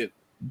play it.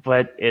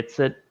 but it's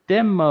a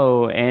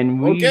demo,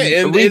 and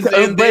Okay, and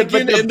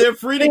they're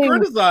free to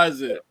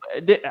criticize it.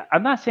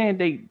 I'm not saying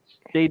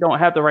they don't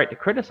have the right to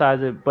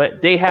criticize it,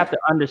 but they have to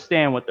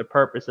understand what the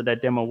purpose of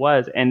that demo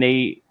was, and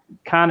they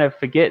kind of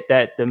forget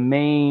that the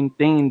main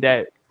thing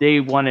that they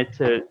wanted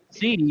to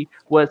see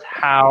was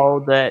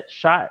how that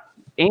shot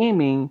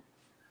aiming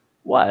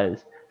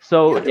was.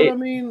 So Yeah, but I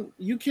mean,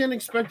 you can't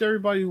expect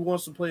everybody who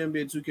wants to play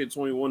NBA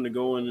 2K21 to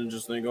go in and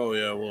just think, "Oh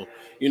yeah, well,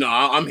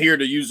 I'm here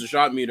to use the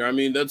shot meter." I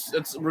mean,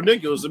 that's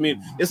ridiculous. I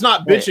mean, it's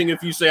not bitching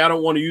if you say I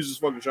don't want to use this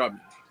fucking shot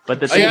meter. but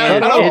the Oh, thing yeah,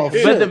 is,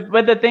 cut it off.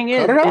 but the thing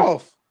is, cut it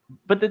off.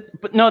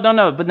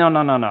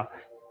 no.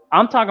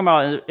 I'm talking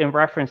about in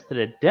reference to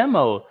the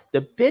demo.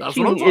 The what I'm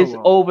bitching talking is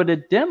about. over the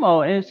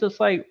demo, and it's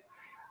just like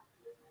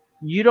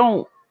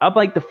I'm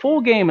like, the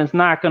full game is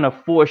not gonna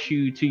force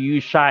you to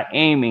use shot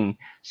aiming.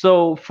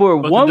 So for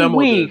But the 1 demo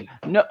week,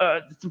 did.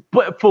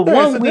 but for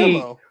Yeah, it's a 1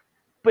 week, demo.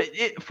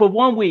 for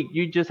 1 week,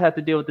 you just have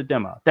to deal with the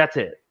demo. That's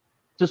it.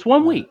 Just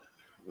 1 week.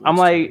 I'm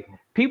like,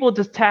 people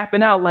just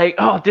tapping out like,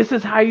 oh, this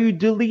is how you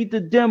delete the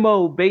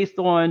demo based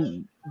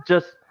on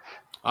just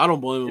I don't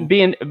blame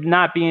them.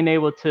 not being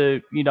able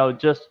to,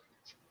 just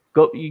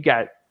go. You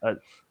got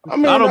I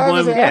mean, I don't like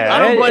blame said, them. yeah, I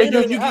don't blame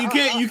it you.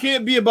 just- You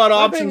can't be about My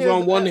options thing is,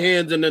 on one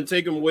hand and then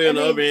take them away on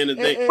the other hand and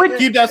think But-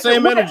 keep that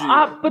same What energy.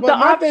 but the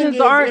my thing options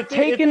is, aren't if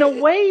taken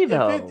away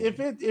though. If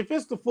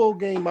it's the full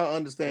game, I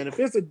understand. If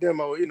it's a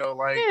demo,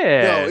 like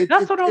Yeah,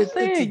 that's what I'm it's a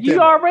saying. You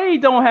demo. already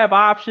don't have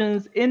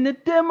options in the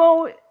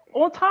demo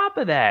on top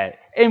of that,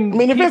 and I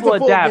mean, if it's people the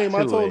full adapt game, to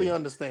I totally it.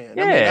 understand.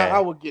 I mean, Yeah. I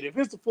would get it. If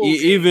it's the full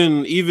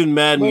game, Even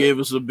Madden But- gave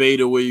us a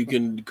beta where you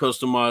can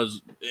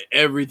customize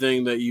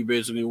everything that you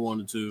basically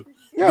wanted to.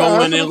 yeah, go in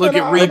that's and what I'm look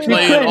saying. at I mean, replay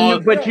I- and all- yeah,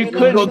 but you and-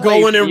 couldn't go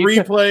play- in and you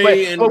could-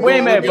 replay and But wait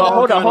a minute, look at but all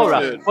hold on.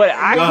 kinds of shit. But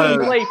I Go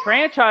couldn't ahead. play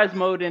franchise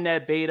mode in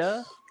that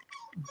beta.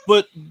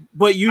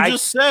 But you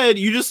just said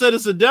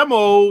it's a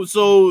demo.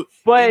 So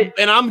But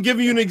and I'm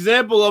giving you an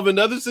example of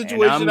another and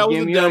situation I'm that was a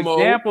giving you an demo.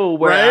 example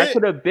where I right?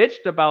 could have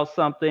bitched about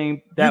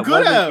something that could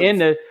wasn't have. in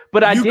the,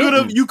 but I you could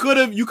have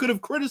didn't. you could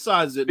have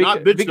criticized it, not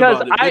bitched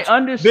because about it. I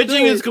understood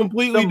Bitching is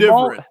completely the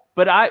mo- different.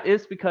 But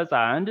it's because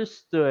I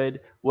understood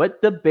what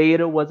the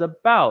beta was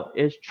about.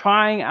 Is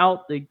trying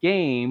out the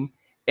game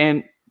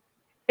and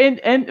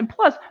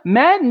plus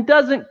Madden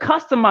doesn't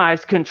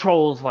customize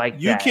controls like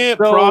You that. can't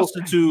So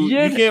prostitute.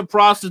 you're- You can't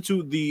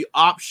prostitute the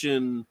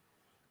option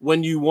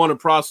when you want to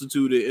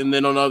prostitute it, and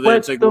then on the other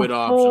hand But take the away the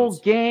full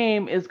options.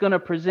 game is going to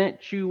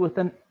present you with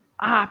an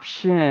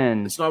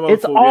option. It's not about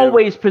It's full game.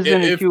 always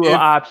presented If- you with if-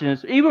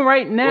 options. Even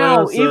right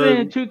now, Listen.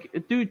 even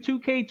through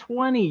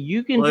 2K20,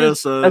 you can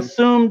just Listen.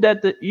 assume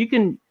that you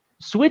can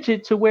switch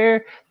it to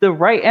where the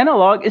right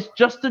analog is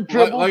just the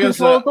dribble Like I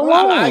controls said,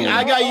 alone.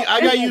 I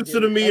got used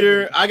to the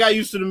meter. I got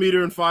used to the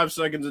meter in 5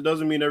 seconds. It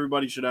doesn't mean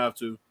everybody should have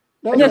to.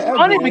 No, And yeah, it's I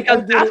funny get it. because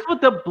I get that's it.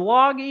 what the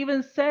blog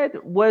even said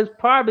was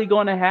probably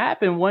going to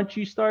happen once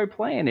you start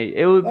playing it.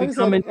 It would Like I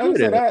become said,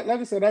 intuitive.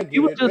 I get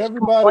You were it. just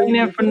Everybody, complaining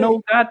if for it no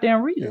ain't-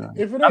 goddamn reason.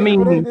 If it I ain't,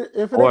 mean,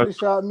 if it or- ain't the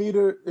shot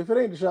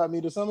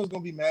meter, someone's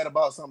gonna be mad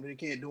about something they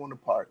can't do on the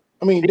part.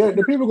 I mean,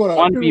 the people gonna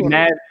want to be people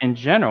gonna- mad in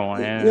general,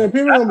 and Yeah,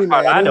 people gonna be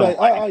part mad. I They're don't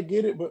like, I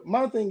get it, but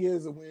my thing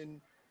is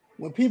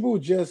when people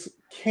just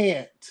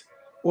can't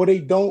or they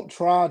don't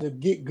try to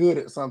get good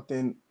at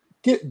something.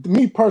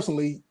 Me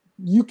personally,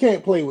 you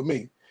can't play with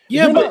me.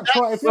 Yeah, if but you're not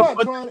trying, if you're not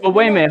trying, but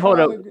wait a minute, hold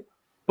up. But If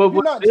you're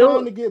with not Bill,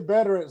 trying to get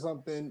better at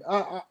something,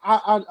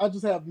 I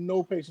just have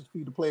no patience for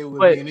you to play with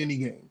But- me in any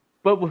game.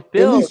 but with At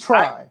Bills, least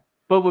try.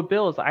 but with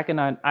Bills, I can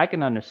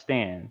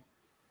understand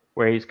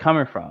where he's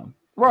coming from.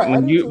 Right.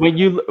 When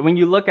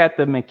you look at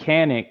the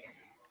mechanic,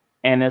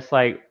 and it's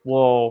like,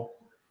 well,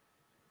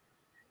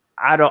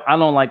 I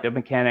don't like the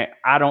mechanic.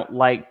 I don't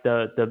like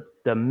the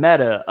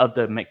meta of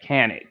the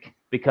mechanic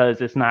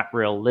because it's not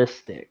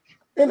realistic.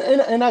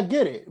 And I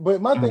get it,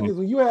 but my thing is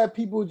when you have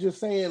people just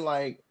saying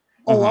like,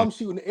 "Oh, I'm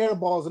shooting air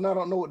balls and I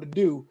don't know what to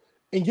do,"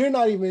 and you're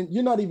not even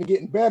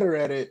getting better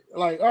at it.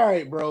 Like, all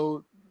right,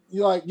 bro,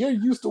 you're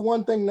used to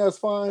one thing, that's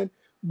fine,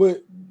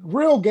 but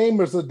real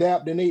gamers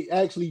adapt and they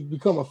actually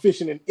become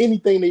efficient in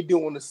anything they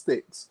do on the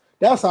sticks.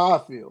 That's how I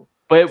feel.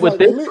 But with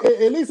like,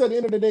 at least at the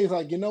end of the day, it's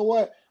like, you know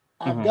what?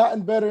 I've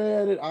gotten better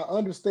at it. I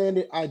understand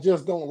it. I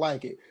just don't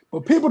like it.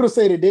 But people to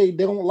say that they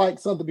don't like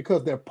something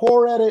because they're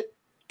poor at it,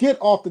 get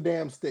off the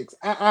damn sticks.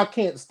 I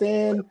can't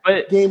stand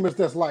gamers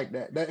that's like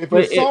that. If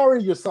you're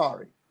sorry, you're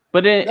sorry.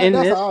 But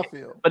that's how I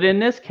feel. But in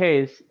this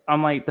case,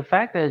 I'm like, the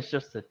fact that it's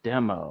just a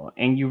demo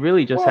and you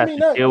really just have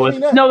to deal with.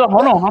 No,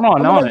 hold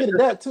on. I'm gonna get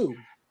that too.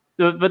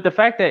 But the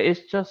fact that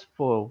it's just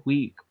for a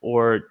week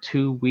or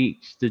 2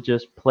 weeks to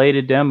just play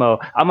the demo,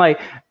 I'm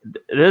like,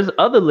 there's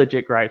other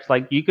legit gripes.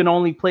 Like, you can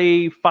only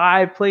play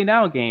 5 Play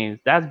Now games.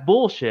 That's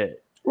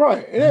bullshit.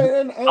 Right.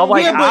 And I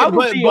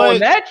would be on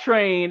that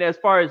train as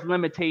far as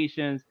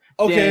limitations.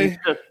 Okay.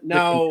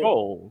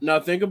 Now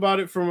think about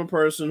it from a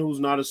person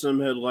who's not a sim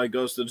head like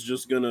us that's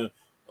just gonna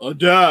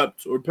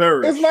adapt or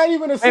perish. It's not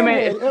even a sim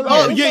head. You're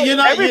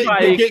not.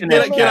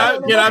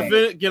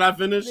 Can I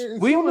finish? As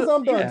soon as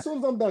I'm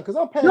done, because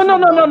I'm passionate. No.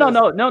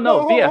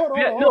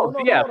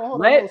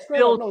 Let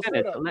Phil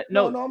finish.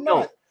 No, I'm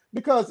not.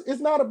 Because it's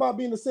not about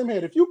being a sim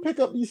head. If you pick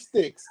up these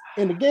sticks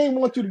and the game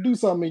wants you to do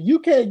something, you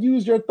can't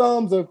use your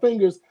thumbs or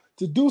fingers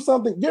to do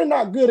something. You're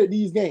not good at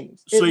these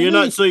games. So you're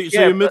not. So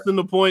you're missing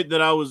the point that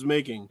I was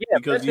making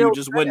because you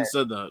just went and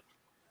said that.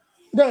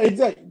 No,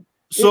 exactly.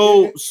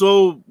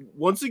 So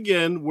once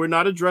again, we're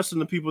not addressing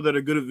the people that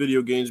are good at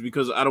video games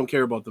because I don't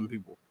care about them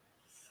people.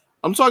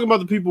 I'm talking about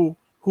the people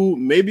who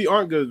maybe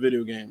aren't good at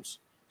video games.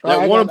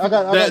 I got no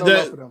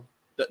love for them.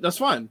 That's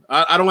fine.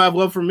 I don't have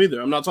love for them either.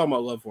 I'm not talking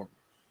about love for them.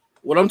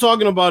 What I'm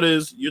talking about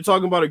is you're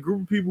talking about a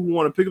group of people who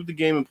want to pick up the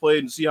game and play it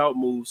and see how it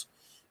moves.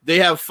 They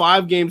have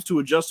 5 games to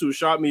adjust to a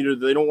shot meter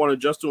that they don't want to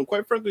adjust to, and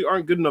quite frankly,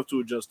 aren't good enough to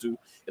adjust to.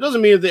 It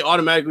doesn't mean that they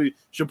automatically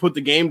should put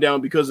the game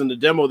down because in the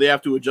demo they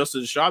have to adjust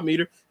to the shot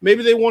meter.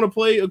 Maybe they want to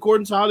play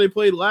according to how they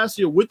played last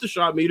year with the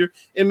shot meter,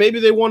 and maybe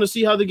they want to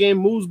see how the game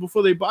moves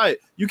before they buy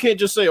it. You can't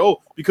just say, oh,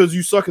 because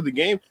you suck at the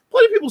game.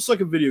 Plenty of people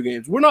suck at video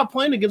games. We're not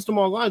playing against them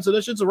online, so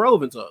that shit's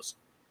irrelevant to us.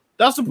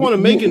 That's the point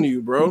I'm making to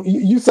you, bro.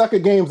 You suck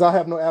at games. I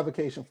have no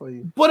advocation for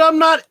you. But I'm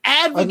not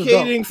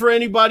advocating for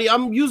anybody.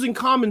 I'm using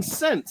common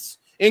sense.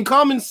 And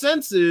common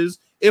sense is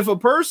if a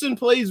person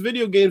plays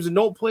video games and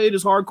don't play it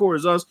as hardcore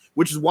as us,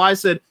 which is why I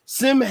said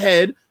sim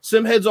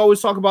heads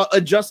always talk about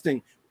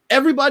adjusting.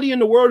 Everybody in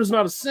the world is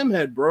not a sim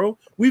head, bro.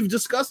 We've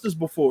discussed this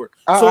before.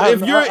 So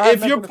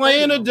if you're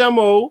playing a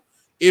demo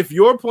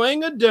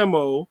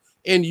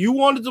and you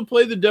wanted to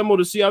play the demo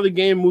to see how the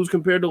game moves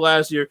compared to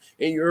last year,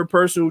 and you're a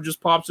person who just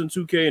pops in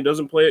 2K and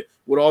doesn't play it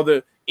with all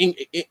the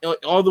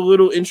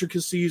little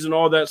intricacies and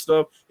all that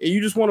stuff, and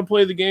you just want to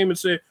play the game and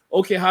say,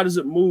 okay, how does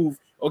it move?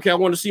 Okay, I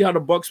want to see how the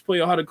Bucks play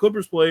or how the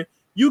Clippers play.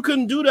 You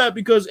couldn't do that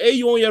because A,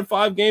 you only had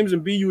 5 games,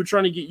 and B, you were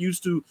trying to get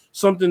used to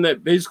something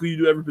that basically you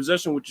do every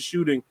possession with your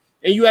shooting,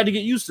 and you had to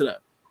get used to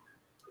that.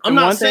 I'm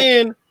not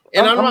saying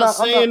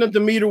that the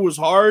meter was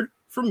hard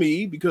for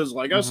me because,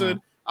 like I said,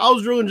 I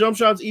was drilling jump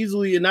shots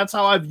easily, and that's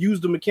how I've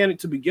used the mechanic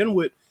to begin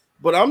with.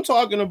 But I'm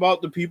talking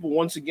about the people,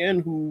 once again,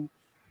 who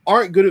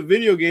aren't good at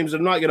video games.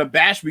 I'm not going to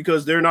bash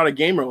because they're not a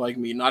gamer like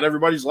me. Not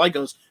everybody's like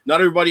us.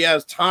 Not everybody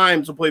has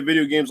time to play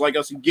video games like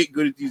us and get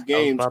good at these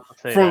games.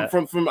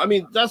 I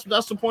mean, that's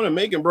the point I'm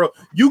making, bro.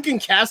 You can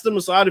cast them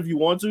aside if you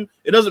want to.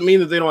 It doesn't mean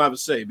that they don't have a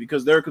say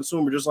because they're a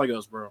consumer just like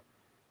us, bro.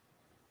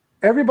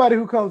 Everybody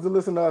who comes to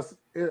listen to us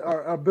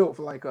are built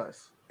for like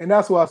us. And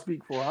that's what I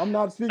speak for. I'm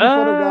not speaking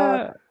for the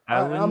guy.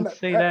 I wouldn't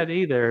say that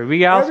either.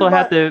 We also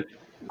have to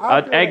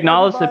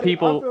acknowledge the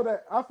people.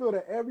 I feel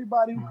that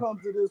everybody who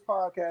comes to this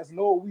podcast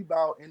know what we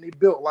about, and they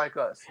built like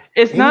us.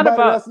 It's not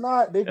about. That's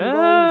not. They can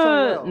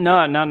go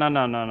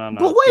No.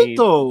 But wait,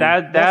 though.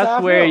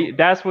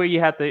 That's where you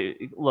have to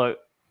look.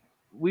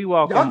 We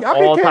welcome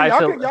all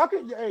types of.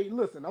 Hey,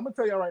 listen. I'm gonna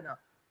tell y'all right now.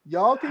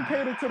 Y'all can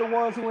cater to the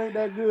ones who ain't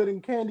that good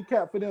and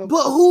handicap for them.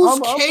 But who's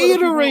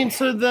catering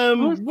to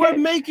them? We're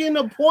making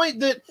a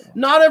point that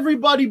not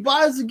everybody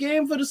buys the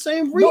game for the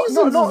same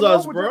reasons as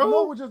us, bro.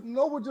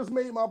 No, just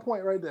made my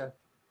point right there.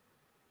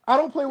 I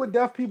don't play with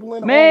deaf people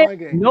in the online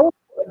game. No,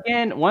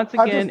 once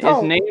again,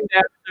 it's named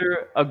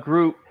after a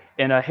group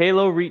in a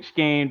Halo Reach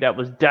game that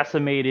was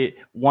decimated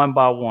one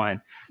by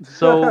one.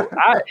 So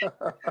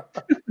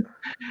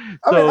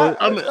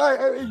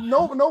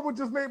Noble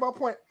just made my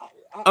point.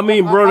 I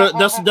mean, bro,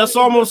 that's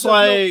almost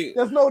like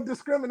there's no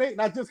discriminating.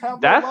 I just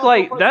have that's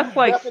like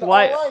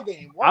slight.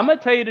 I'm gonna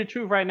tell you the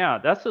truth right now.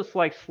 That's just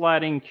like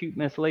sliding cute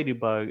Miss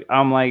Ladybug.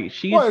 I'm like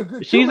she's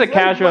a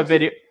casual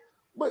video.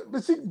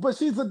 But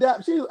she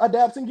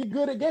adapts and get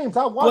good at games.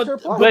 I watch her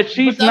play. But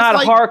she's not a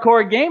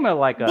hardcore gamer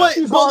like us.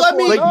 Let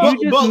me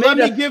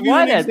give you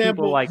an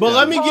example. Like but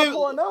that. let me give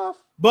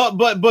but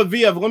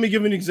VF, let me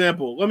give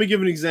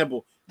an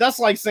example. That's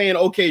like saying,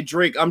 okay,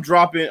 Drake,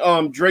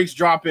 Drake's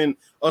dropping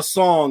a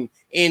song,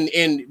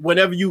 and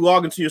whenever you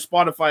log into your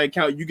Spotify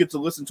account, you get to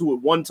listen to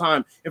it one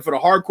time. And for the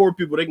hardcore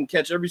people, they can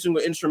catch every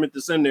single instrument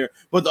that's in there.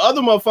 But the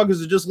other motherfuckers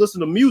that just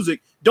listen to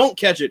music don't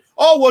catch it.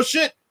 Oh well,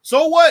 shit.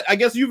 So what? I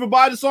guess you either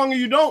buy the song or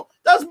you don't.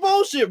 That's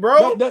bullshit,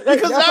 bro.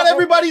 Because not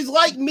everybody's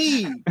like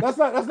me. That's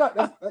not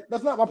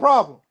my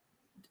problem.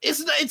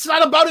 It's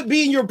not about it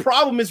being your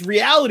problem. It's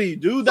reality,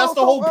 dude. That's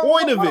the whole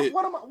point of it.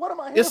 What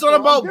am I here it's for? not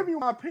about. I'm giving you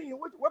my opinion.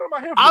 What am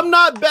I here for? I'm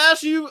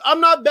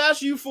not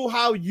bashing you for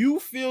how you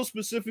feel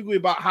specifically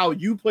about how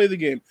you play the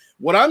game.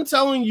 What I'm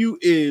telling you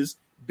is,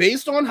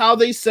 based on how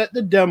they set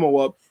the demo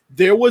up,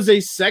 there was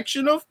a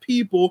section of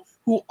people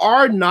who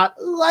are not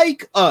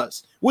like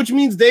us, which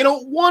means they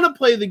don't want to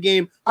play the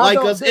game like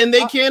us, and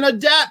they can't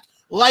adapt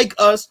like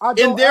us.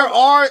 And there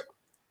are.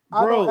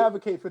 I don't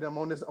advocate for them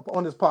on this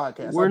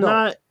podcast. We're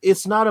not.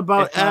 It's not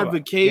about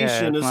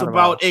advocation. It's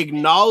about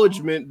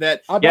acknowledgement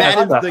that that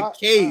is the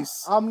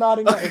case. I'm not.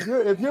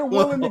 If you're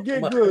willing to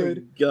get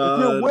good, if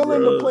you're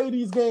willing to play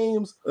these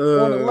games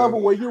on a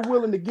level where you're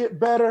willing to get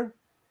better,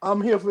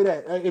 I'm here for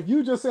that. If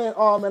you just saying,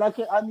 "Oh man, I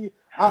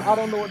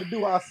don't know what to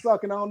do. I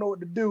suck, and I don't know what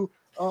to do."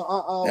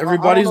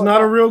 Everybody's not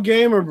a real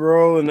gamer,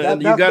 bro,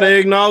 and you got to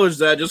acknowledge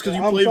that. Just because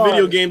you play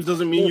video games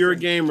doesn't mean you're a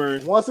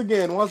gamer. Once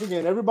again,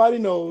 everybody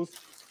knows.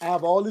 I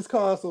have all these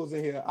consoles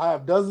in here. I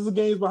have dozens of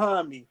games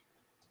behind me.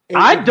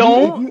 I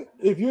don't.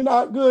 If you're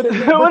not good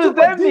at what does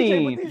that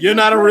mean? You're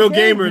not a real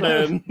gamer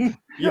then.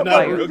 You're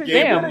not a real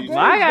gamer. Damn,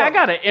 I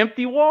got an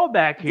empty wall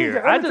back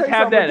here. I just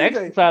have that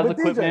exercise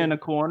equipment in the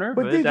corner,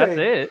 but that's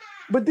it.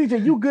 But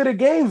DJ, you good at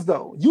games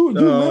though. You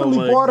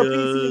literally bought a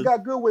PC and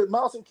got good with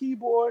mouse and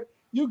keyboard.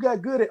 You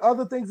got good at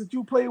other things that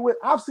you play with.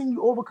 I've seen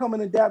you overcome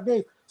and adapt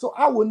games. So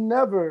I would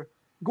never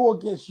go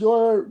against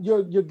your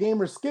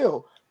gamer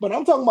skill. But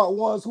I'm talking about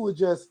ones who are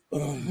just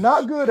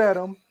not good at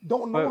them,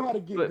 don't know how to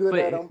get good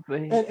at them,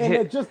 and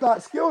they're just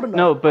not skilled enough.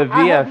 No, but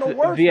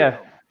VF,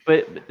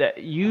 but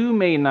you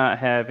may not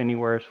have any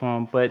words for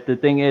them. But the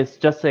thing is,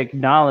 just to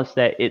acknowledge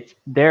that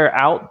they're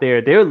out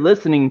there, they're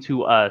listening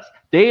to us.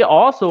 They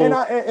also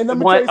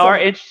are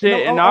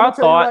interested in our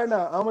thoughts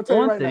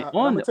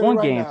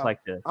on games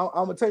like this. I'm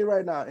gonna tell you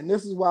right now, and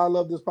this is why I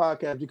love this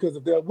podcast, because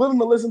if they're willing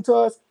to listen to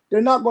us,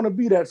 they're not going to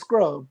be that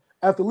scrub.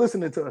 After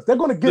listening to us, they're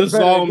going to get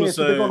better at games.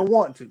 They're going to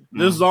want to.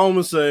 This is all I'm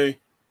going to say.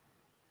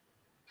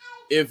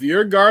 If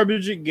you're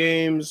garbage at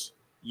games,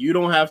 you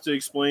don't have to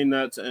explain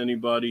that to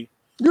anybody.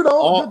 You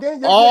know, your game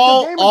is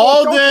going to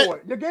show for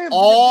it. Your game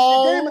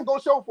is going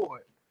to show for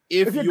it.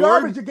 If you're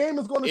garbage, your game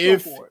is going to show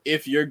for it.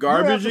 If you're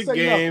garbage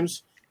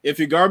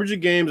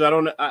at games, I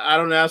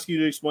don't ask you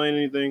to explain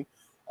anything.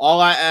 All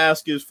I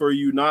ask is for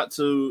you not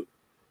to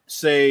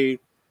say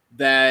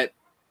that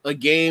a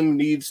game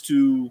needs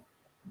to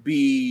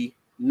be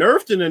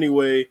nerfed in any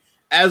way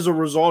as a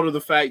result of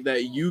the fact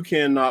that you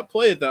cannot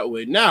play it that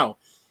way. Now,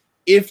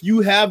 if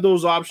you have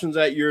those options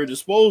at your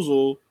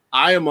disposal,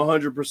 I am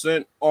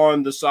 100%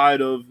 on the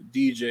side of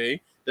DJ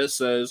that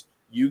says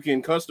you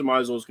can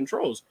customize those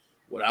controls.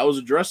 What I was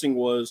addressing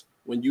was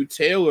when you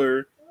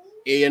tailor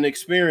an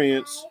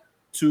experience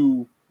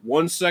to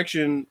one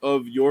section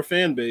of your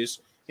fan base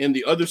and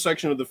the other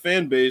section of the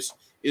fan base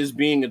is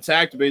being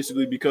attacked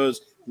basically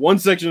because one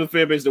section of the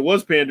fan base that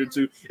was pandered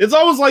to. It's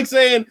almost like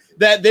saying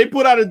that they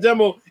put out a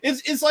demo.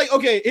 It's like,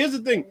 okay, here's the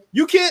thing.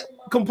 You can't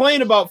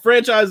complain about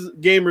franchise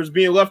gamers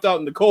being left out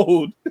in the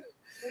cold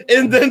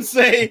and then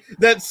say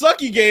that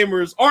sucky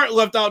gamers aren't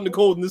left out in the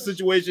cold in this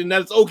situation.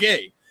 That's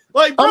okay.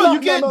 Like, bro,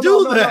 you can't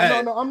do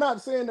that. No, I'm not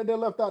saying that they're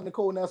left out in the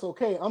cold and that's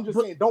okay. I'm just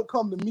saying don't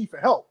come to me for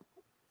help.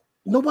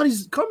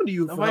 Nobody's coming to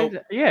you for help.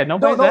 Yeah,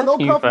 nobody's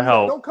asking you for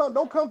help.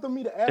 Don't come to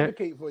me to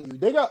advocate for you.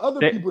 They got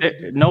other people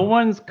to do. No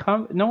one's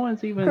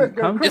even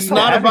come to you. It's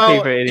not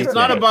about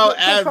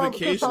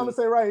advocation.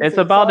 It's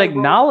about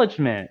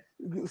acknowledgement.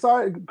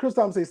 Sorry, Chris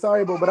Thomas say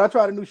sorry, but I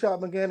tried a new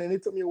shop again, and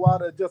it took me a while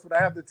to adjust. But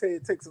I have to tell you,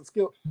 it takes some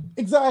skill.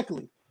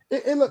 Exactly.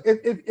 And look,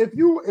 if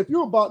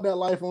you're about that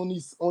life on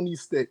these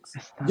sticks,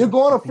 you're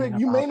going to figure.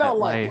 You may not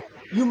like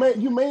it.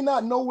 You may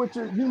not know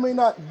you may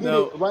not get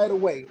it right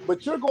away,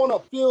 but you're going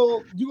to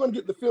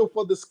get the feel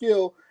for the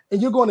skill,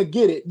 and you're going to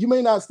get it. You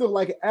may not still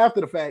like it after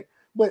the fact,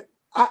 but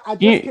I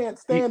just can't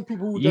stand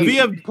people who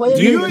just play.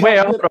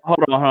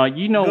 Hold on.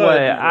 You know what?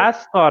 I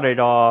started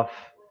off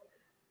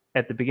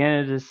at the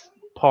beginning of this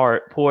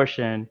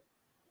portion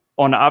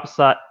on the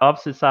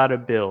opposite side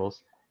of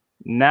Bills.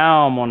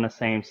 Now I'm on the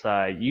same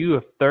side. You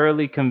have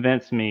thoroughly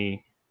convinced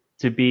me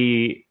to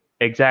be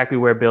exactly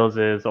where Bills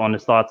is on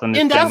his thoughts on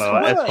this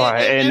demo. That's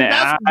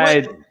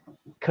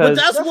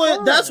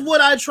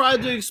what I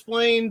tried to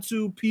explain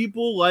to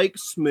people like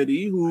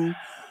Smitty who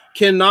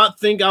cannot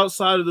think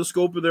outside of the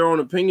scope of their own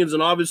opinions,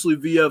 and obviously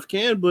VF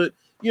can, but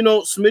you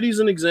know, Smitty's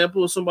an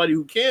example of somebody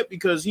who can't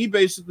because he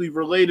basically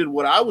related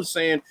what I was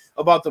saying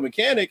about the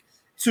mechanic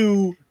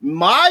to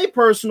my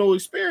personal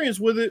experience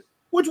with it,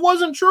 which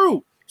wasn't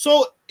true.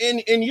 So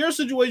in your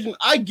situation,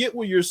 I get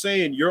what you're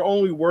saying. You're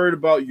only worried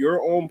about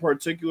your own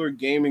particular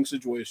gaming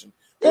situation.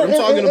 What I'm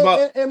talking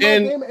about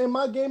in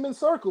my gaming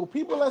circle,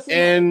 people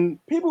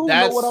who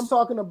know what I'm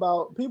talking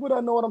about, people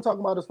that know what I'm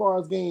talking about as far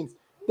as games,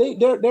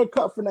 they're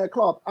cut from that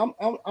cloth.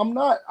 I'm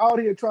not out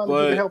here trying to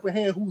get a helping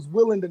hand who's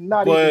willing to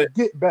not even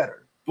get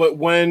better. But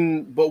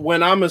when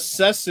I'm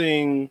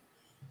assessing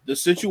the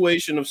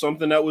situation of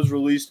something that was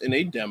released in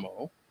a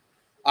demo,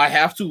 I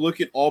have to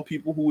look at all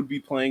people who would be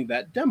playing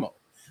that demo.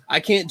 I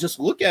can't just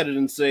look at it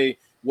and say,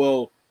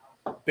 well,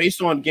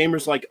 based on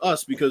gamers like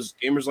us, because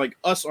gamers like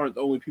us aren't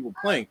the only people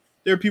playing.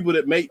 There are people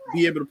that may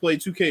be able to play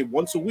 2K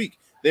once a week.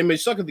 They may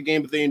suck at the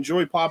game, but they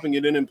enjoy popping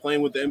it in and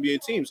playing with the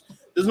NBA teams.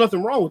 There's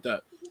nothing wrong with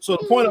that. So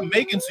the point I'm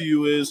making to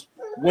you is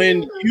now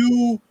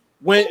it'd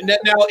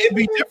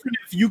be different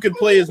if you could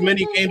play as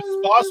many games as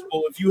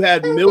possible if you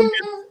had millions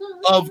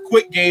of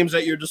quick games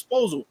at your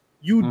disposal.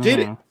 You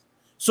didn't.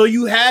 So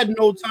you had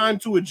no time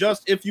to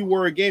adjust if you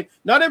were a game.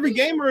 Not every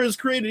gamer is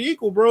created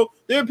equal, bro.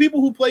 There are people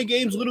who play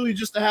games literally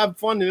just to have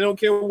fun, and they don't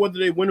care whether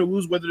they win or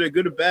lose, whether they're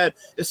good or bad,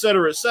 et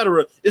cetera, et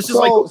cetera. It's just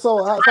how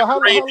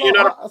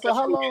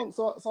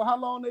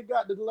long they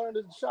got to learn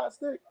the shot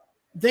stick?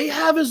 They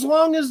have as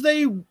long as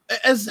they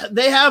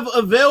have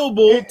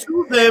available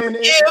to them.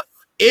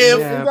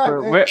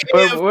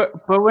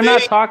 But we're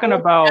not talking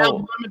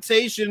about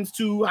limitations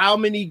to how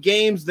many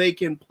games they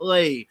can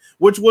play,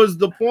 which was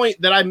the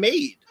point that I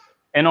made.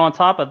 And on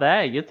top of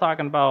that, you're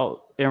talking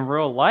about in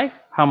real life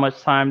how much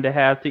time they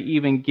have to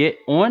even get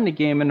on the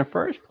game in the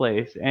first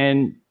place.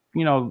 And,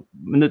 you know,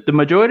 the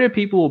majority of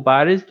people who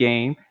buy this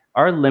game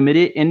are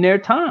limited in their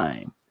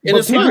time.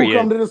 But people who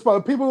come to this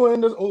people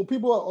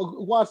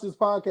who watch this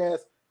podcast,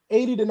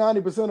 80 to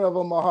 90% of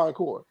them are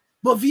hardcore.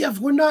 But VF,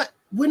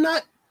 we're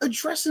not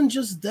addressing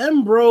just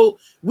them, bro.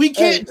 Most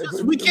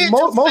of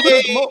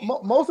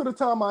the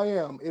time I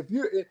am. If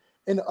you're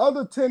in the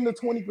other 10 to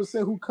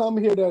 20% who come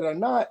here that are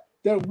not,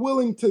 they're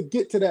willing to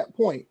get to that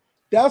point.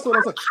 That's what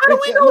I'm saying. How do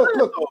we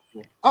know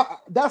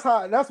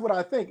that's what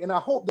I think, and I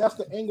hope that's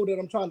the angle that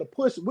I'm trying to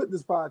push with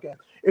this podcast.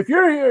 If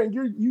you're here and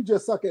you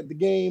just suck at the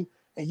game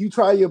and you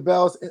try your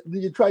best, and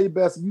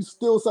you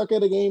still suck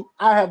at the game,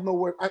 I have no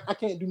word. I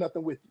can't do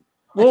nothing with you.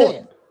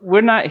 Well,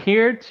 we're not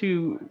here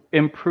to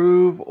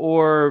improve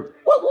or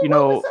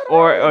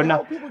or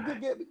not. People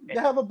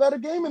to have a better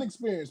gaming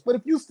experience. But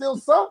if you still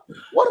suck,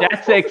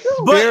 that's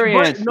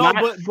experience, not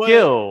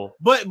skill.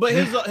 But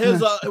here's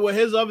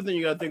the other thing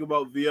you got to think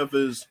about, VF,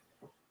 is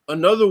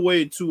another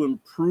way to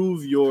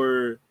improve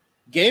your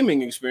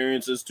gaming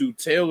experience is to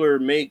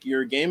make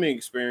your gaming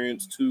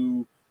experience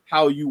to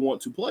how you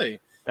want to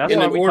play. That's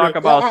why we talk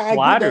about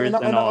sliders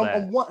and all that.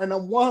 And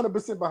I'm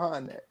 100%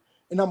 behind that.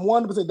 And I'm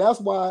 100%. That's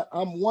why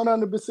I'm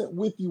 100%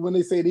 with you when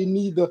they say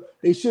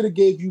they should have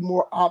gave you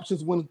more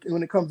options when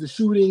it comes to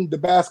shooting the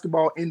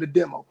basketball in the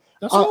demo.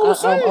 That's what I'm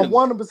saying. I'm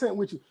 100%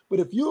 with you. But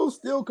if you're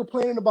still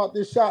complaining about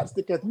this shot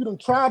stick, if you done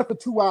tried it for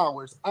 2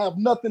 hours, I have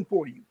nothing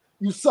for you.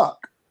 You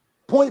suck.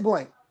 Point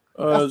blank.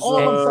 That's all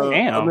I'm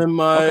saying. I'm in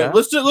my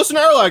listen,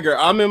 Erlager.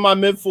 I'm in my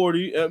mid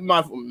 40s. I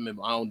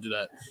don't do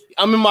that.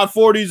 I'm in my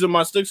 40s, and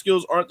my stick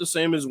skills aren't the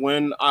same as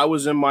when I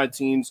was in my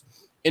teens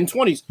and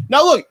 20s.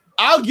 Now look.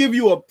 I'll give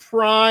you a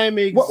prime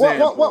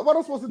example. What am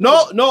I supposed to do?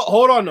 No,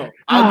 hold on, no.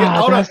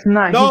 Hold on,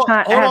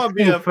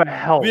 VF. For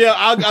help. VF,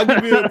 I'll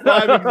give you a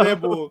prime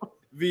example,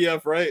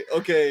 VF, right?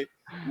 Okay,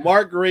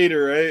 Mark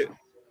Rader, right?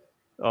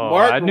 Oh,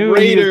 I knew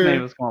his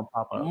name was going to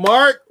pop up.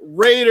 Mark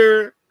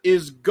Rader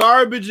is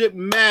garbage at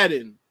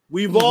Madden.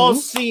 We've all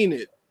seen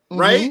it,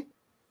 right?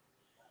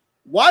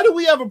 Why do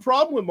we have a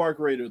problem with Mark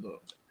Rader,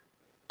 though?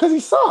 Because he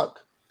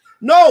sucked.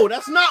 No,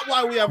 that's not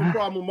why we have a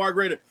problem with Mark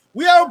Rader.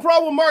 We have a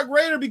problem with Mark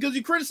Rader because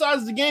he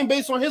criticizes the game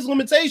based on his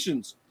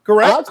limitations.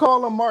 Correct? I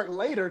call him Mark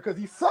later because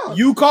he sucks.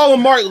 You call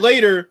him Mark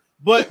later,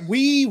 but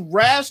we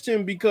rashed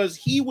him because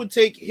he would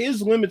take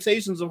his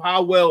limitations of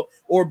how well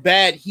or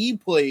bad he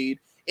played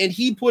and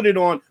he put it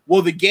on,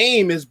 well, the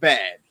game is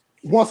bad.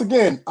 Once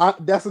again,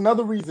 that's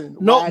another reason.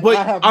 I'm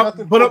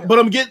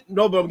getting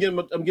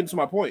to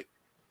my point.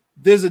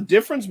 There's a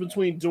difference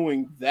between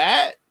doing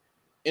that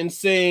and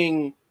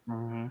saying,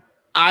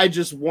 I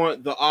just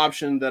want the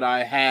option that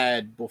I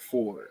had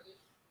before.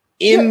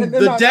 I'm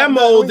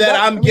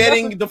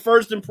getting the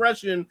first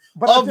impression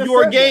of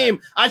your game.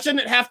 That. I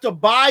shouldn't have to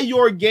buy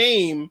your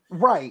game.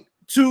 Right.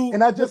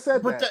 And I just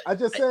said that. I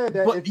just said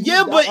that.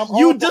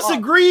 You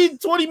disagreed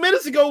 20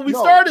 minutes ago when we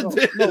started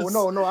this.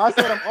 No. I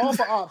said I'm all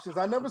for options.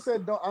 I never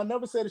said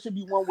it should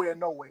be one way or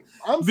no way.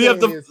 I'm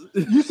saying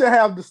you should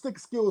have the stick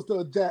skills to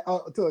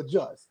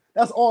adjust.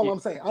 That's all I'm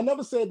saying. I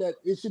never said that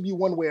it should be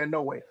one way or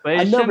no way. But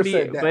it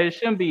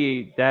shouldn't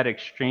be that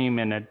extreme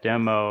in a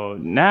demo.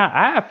 Now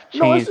I've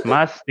changed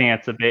my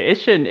stance a bit.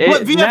 It shouldn't.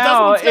 But VF, that's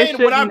what I'm saying.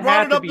 When I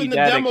brought it up in the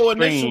demo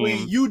initially,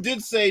 you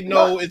did say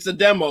no, it's a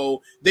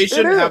demo. They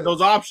shouldn't have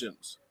those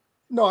options.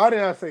 No, I did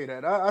not say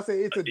that. I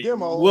say it's a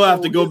demo. We'll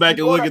have to go so back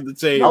and look at the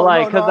tape. No,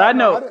 like, 'cause I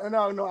know-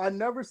 No, I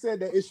never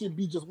said that it should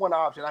be just one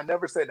option. I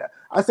never said that.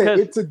 I said 'Cause-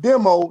 it's a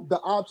demo. The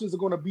options are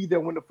going to be there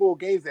when the full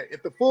game's there.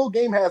 If the full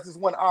game has this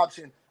one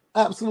option,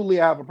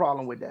 absolutely, I have a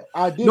problem with that.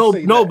 I did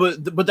say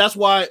that. but that's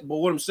why. But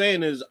what I'm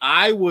saying is,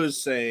 I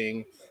was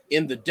saying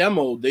in the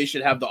demo they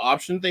should have the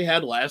option they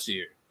had last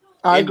year.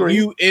 I agree.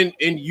 You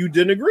you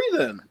didn't agree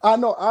then. I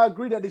know. I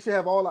agree that they should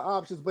have all the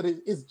options, but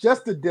it's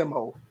just a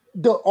demo.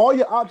 All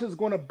your options are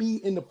going to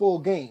be in the full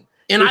game.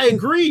 And I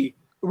agree.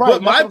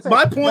 Right. But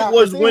my point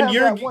was when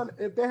you're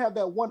if they have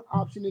that one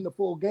option in the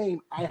full game,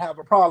 I have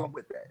a problem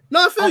with that.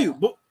 No, I feel you.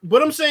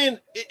 But I'm saying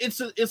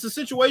it's a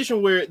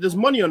situation where there's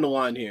money on the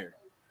line here.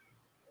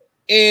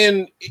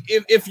 And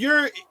if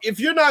you're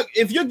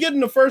getting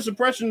the first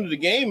impression of the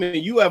game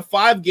and you have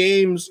 5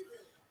 games,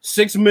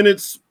 6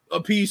 minutes a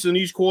piece in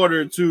each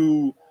quarter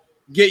to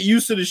get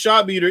used to the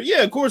shot meter,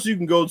 yeah, of course you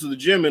can go to the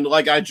gym. And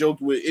like I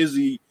joked with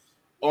Izzy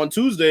on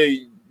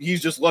Tuesday,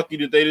 he's just lucky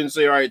that they didn't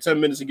say, all right, 10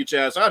 minutes and get your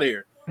ass out of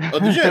here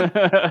of the gym.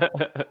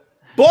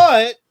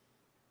 But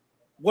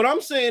what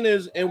I'm saying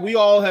is, and we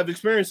all have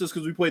experienced this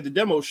because we played the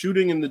demo,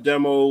 shooting in the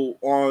demo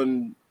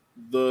on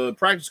the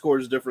practice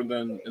court is different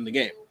than in the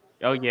game.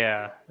 Oh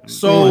yeah.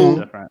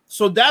 So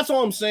that's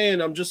all I'm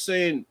saying. I'm just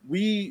saying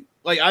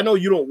I know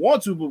you don't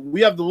want to, but we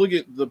have to look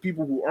at the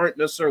people who aren't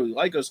necessarily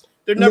like us.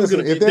 They're never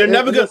gonna be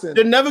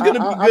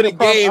good at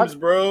games,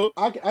 bro.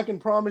 I can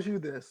promise you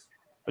this.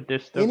 But they're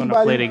still going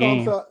to play the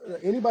game.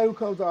 Anybody who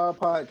comes to our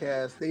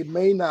podcast, they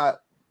may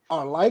not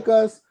are like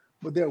us,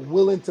 but they're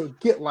willing to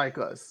get like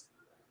us.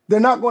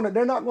 They're not going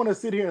to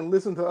sit here and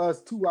listen to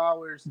us 2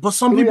 hours. But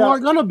some people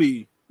aren't going to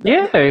be.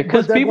 Yeah,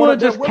 because people are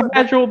just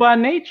casual by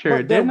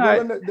nature. They're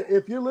not.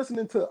 If you're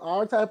listening to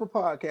our type of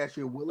podcast,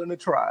 you're willing to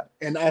try,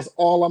 and that's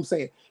all I'm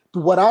saying.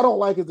 What I don't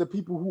like is the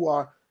people who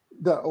are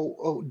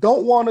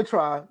don't want to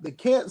try. They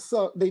can't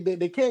suck.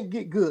 They can't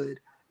get good.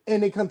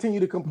 And they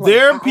continue to complain.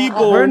 There are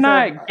people. We're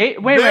not. Wait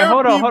a minute.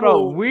 Hold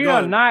on. We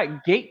are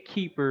not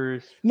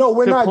gatekeepers. No,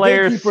 we're not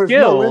players' gatekeepers.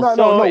 Skills.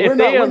 No, if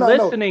they are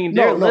listening,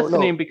 they're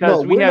listening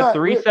because we have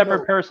 3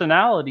 separate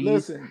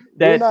personalities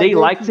that they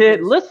like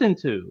to listen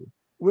to.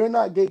 We're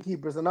not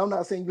gatekeepers, and I'm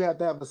not saying you have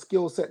to have a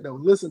skill set to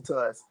listen to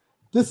us.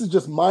 This is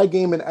just my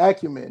game and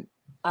acumen.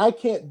 I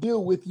can't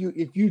deal with you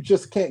if you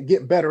just can't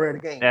get better at a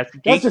game. That's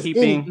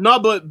gatekeeping.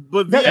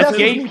 That's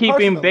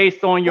gatekeeping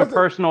based on your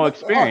personal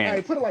experience.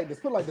 Right, put it like this,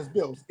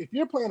 Bills. If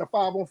you're playing a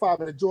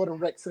 5-on-5 in a Jordan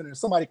Rec Center, and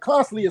somebody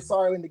constantly is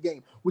sorry in the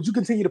game, would you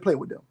continue to play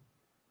with them?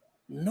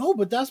 No,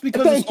 but that's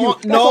because but here's the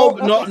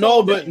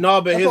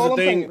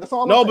thing.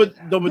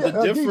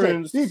 The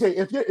difference.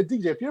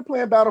 DJ, if you're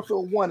playing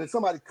Battlefield 1 and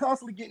somebody's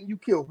constantly getting you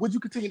killed, would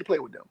you continue to play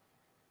with them?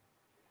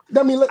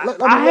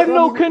 I have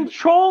no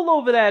control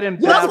over that in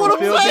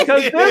Battlefield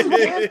because there's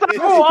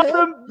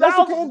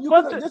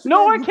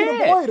no, I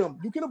can't.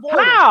 You can avoid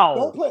How? Him.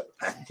 Don't play.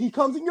 He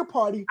comes in your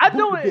party. I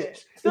know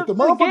it. The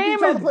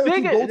game is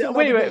bigger.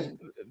 Wait.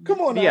 Come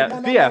on now.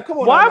 Yeah.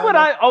 Why would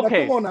I?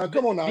 Okay. Come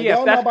on now.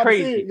 Yeah, that's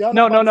crazy. No.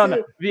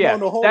 Yeah,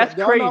 that's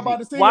crazy.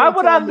 Why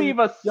would I leave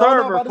a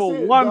server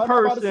for one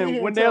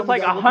person when there's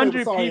like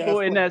 100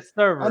 people in that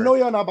server? I know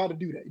y'all not about to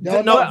do that.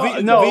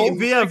 No,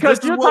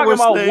 because you're talking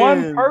about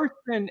one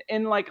person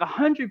in like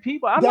 100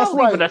 people. I'm not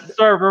leaving a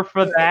server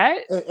for that.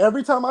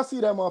 Every time I see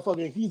that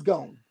motherfucker, he's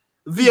gone.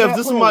 VF,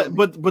 this is my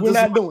we're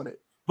not doing it.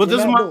 But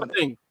this is my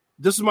thing.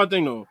 This is my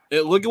thing though.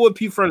 Look at what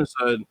P. Frenna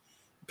said.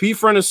 P.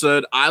 Frenna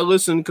said, I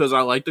listen because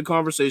I like the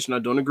conversation. I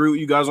don't agree with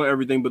you guys on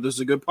everything, but this is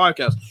a good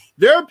podcast.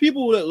 There are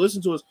people that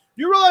listen to us.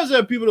 Do you realize there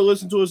are people that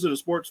listen to us that are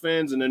sports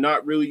fans and they're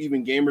not really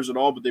even gamers at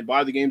all, but they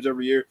buy the games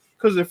every year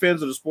because they're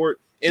fans of the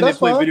sport and they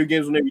play video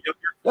games when they were younger,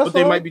 but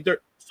they might be 30.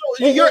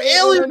 So you're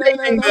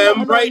alienating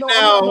them right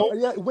now.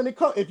 Yeah, when it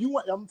comes, if you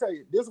want, I'm gonna tell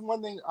you, this is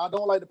one thing I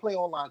don't like to play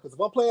online because if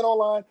I'm playing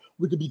online,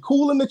 we could be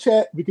cool in the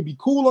chat, we could be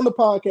cool on the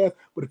podcast,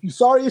 but if you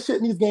sorry as shit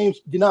in these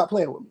games, you're not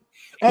playing with me.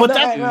 But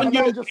that's when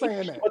you're just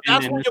saying that. But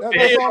that's when you're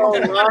playing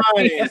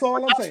online. That's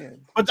all I'm saying.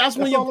 But that's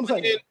when you're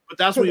playing. But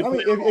that's when you're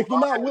playing.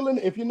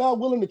 If you're not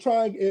willing to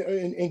try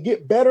and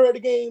get better at the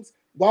games,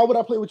 why would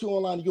I play with you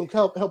online? You can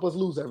help us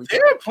lose everything.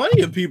 There are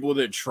plenty of people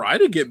that try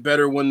to get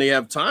better when they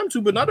have time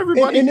to, but not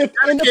everybody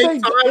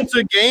dedicates time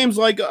to games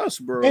like us,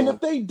 bro. And if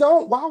they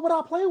don't, why would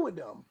I play with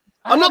them?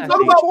 I'm not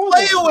talking about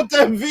playing with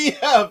them,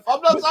 VF.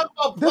 I'm not talking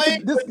about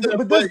playing with them.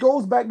 But this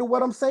goes back to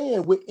what I'm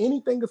saying. With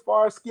anything as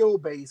far as skill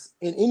base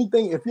and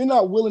anything, if you're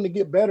not willing to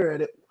get better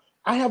at it,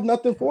 I have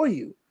nothing for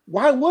you.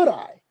 Why would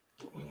I?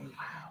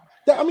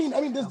 I mean,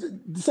 this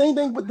the same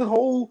thing with the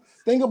whole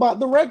thing about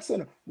the rec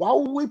center. Why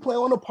would we play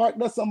on a park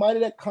that's somebody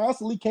that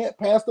constantly can't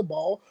pass the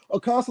ball or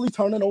constantly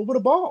turning over the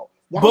ball?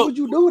 Why would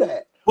you do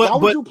that? Why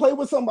would you play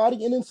with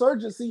somebody in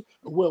insurgency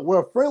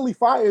where friendly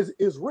fire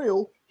is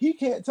real? He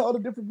can't tell the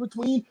difference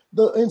between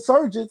the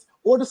insurgents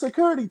or the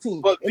security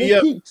team, and they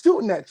keep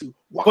shooting at you.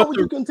 Why would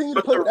you continue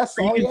to play with that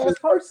sorry ass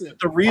person?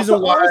 The reason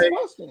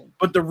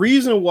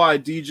why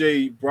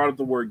DJ brought up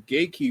the word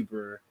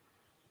gatekeeper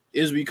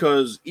is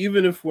because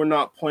even if we're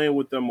not playing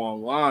with them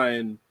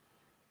online,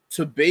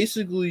 to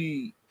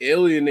basically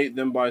alienate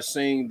them by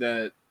saying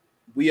that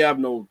we have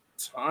no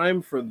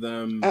time for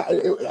them.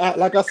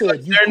 Like I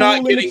said, they're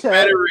not getting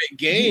better at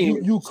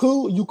games. You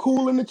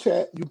cool in the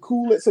chat. You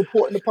cool at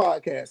supporting the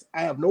podcast.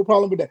 I have no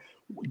problem with that.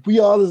 We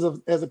all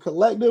as a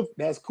collective,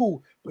 that's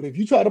cool. But if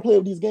you try to play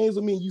with these games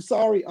with me, and you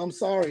sorry, I'm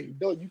sorry.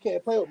 No, you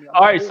can't play with me.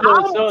 All right, so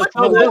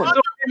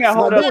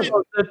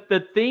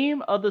the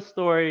theme of the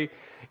story,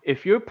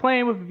 if you're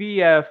playing with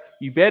VF,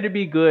 you better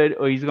be good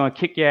or he's gonna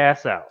kick your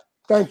ass out.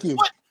 Thank you.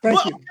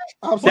 Thank you.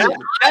 Absolutely.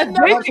 That's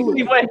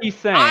basically what he's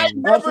saying. I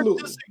never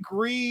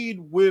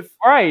disagreed with.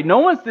 All right, no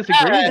one's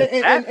disagreed.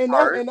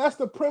 And that's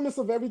the premise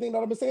of everything that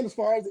I've been saying as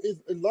far as is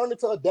learning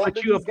to adapt.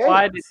 But you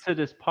applied it to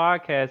this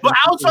podcast. But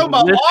I was talking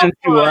about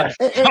offline.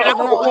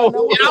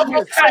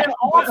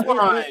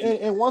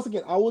 And once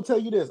again, I will tell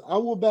you this. I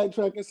will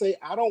backtrack and say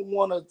I don't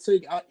want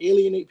to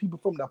alienate people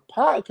from the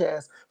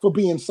podcast for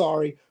being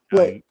sorry.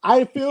 But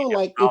I feel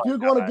like if you're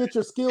going to get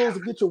your skills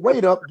and get your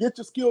weight up, get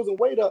your skills and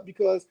weight up,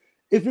 because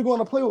if you're going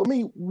to play with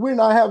me, we're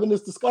not having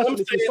this discussion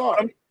if you're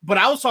sorry. But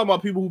I was talking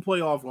about people who play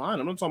offline.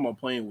 I'm not talking about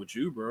playing with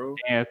you, bro.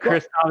 Yeah,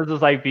 Chris Thomas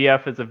is like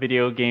VF is a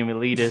video game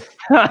elitist.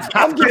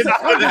 I'm just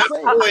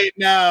saying. Wait,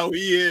 now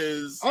he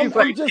is. I'm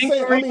just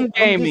saying.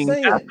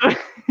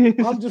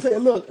 I'm just saying.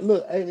 Look.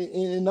 I mean,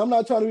 and I'm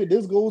not trying to.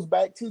 This goes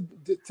back to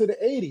the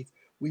 80s.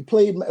 We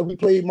played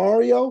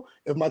Mario.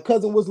 If my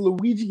cousin was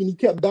Luigi and he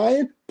kept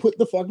dying, put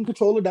the fucking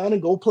controller down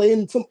and go play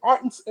in some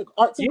arts and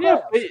crafts. We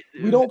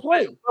don't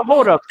play.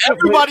 Hold up.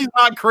 Everybody's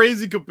not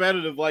crazy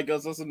competitive like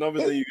us. That's another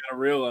thing you gotta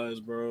realize,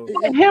 bro.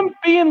 Him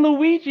being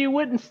Luigi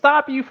wouldn't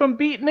stop you from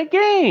beating the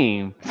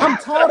game. I'm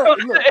tired of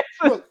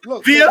look.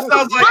 VF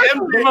sounds like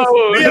MJ.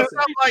 VF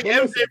sounds like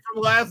MJ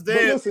from Last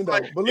Dance.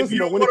 But listen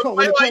though, when it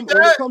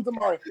comes to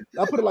Mario,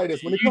 I put it like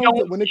this: when it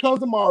comes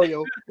to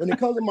Mario,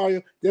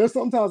 there's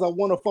sometimes I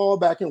want to fall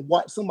back and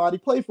watch somebody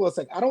play for a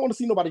second. I don't want to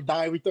see nobody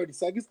die every 30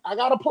 seconds. I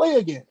gotta play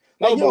again.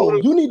 Like,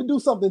 you need to do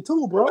something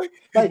too, bro.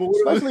 Like,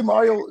 especially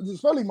Mario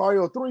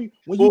 3,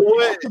 when you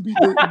have to be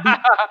you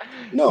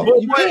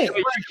can't.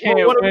 You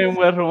can't win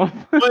with him.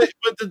 But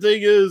the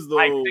thing is, though,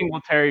 like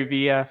Singletary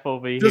VF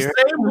over here. The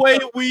same way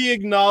we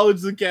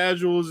acknowledge the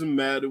casuals in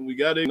Madden, we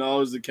gotta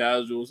acknowledge the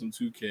casuals in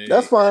 2K.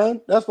 That's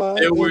fine.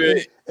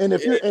 And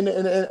if you're and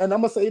I'm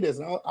gonna say this,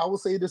 and I will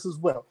say this as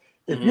well.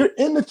 If you're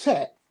in the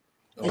chat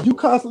and you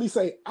constantly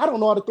say, I don't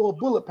know how to throw a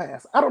bullet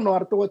pass. I don't know how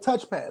to throw a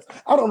touch pass.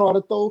 I don't know how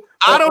to throw.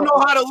 I don't know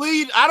how to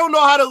lead. I don't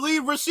know how to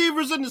lead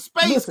receivers into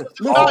space. Listen.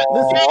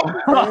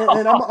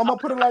 And I'm gonna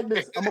put it like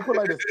this.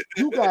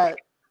 You got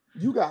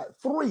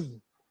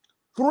three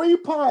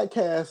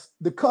podcasts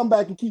to come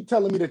back and keep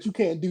telling me that you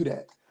can't do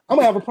that. I'm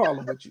gonna have a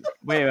problem with you.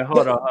 Wait a minute.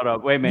 Hold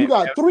on. Wait a minute. You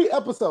got 3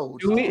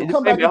 episodes.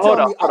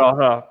 Hold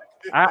on.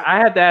 I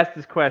had to ask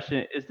this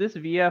question: is this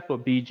VF or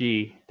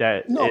BG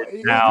that is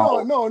now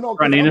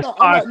running this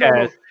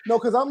podcast? No,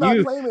 because I'm not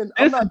claiming.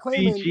 I'm not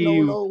claiming.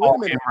 No, wait a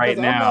minute. Right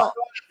now.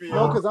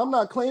 Because I'm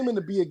not claiming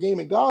to be a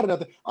gaming god or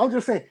nothing. I'm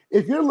just saying,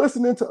 if you're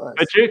listening to us,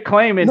 but you're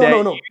claiming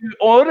in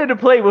order to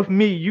play with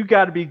me, you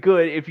got to be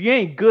good. If you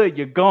ain't good,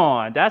 you're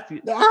gone. I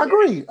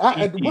agree.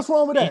 What's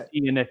wrong with that?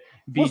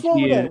 What's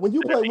wrong with that? When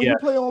you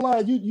play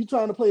online, you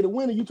trying to play to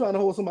win, or you trying to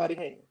hold somebody's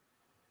hand?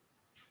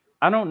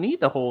 I don't need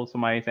to hold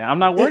somebody's hand. I'm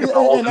not worried about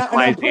holding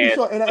somebody's hand.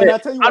 And I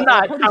tell you what, I'm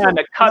not trying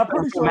to cut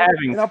them from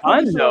having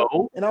fun,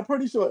 though. And I'm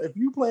pretty sure if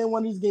you playing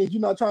one of these games, you're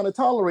not trying to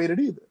tolerate it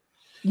either.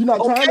 You're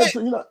not trying to.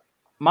 You're not.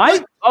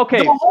 When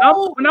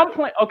I'm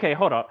playing. Okay,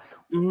 hold up.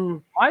 Mm-hmm.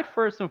 My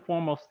first and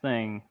foremost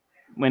thing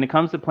when it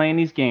comes to playing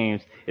these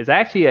games is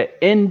actually an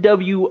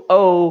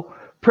NWO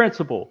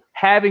principle.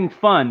 Having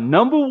fun,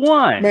 number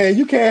one. Man,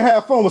 you can't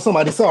have fun with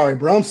somebody. Sorry,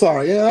 bro. I'm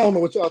sorry. Yeah, I don't know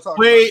what y'all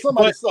talking about.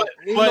 Somebody suck.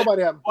 Ain't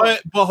nobody having fun.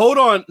 But hold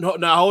on.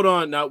 Hold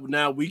on.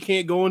 Now we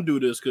can't go and do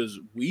this because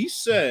we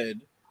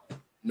said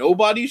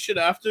nobody should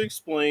have to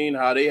explain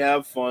how they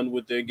have fun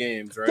with their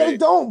games, right? They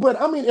don't. But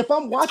I mean, if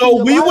I'm watching,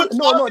 so we would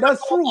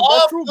that's true.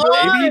 That's true, bro.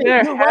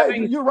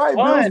 You're right,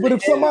 fun. But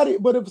if somebody's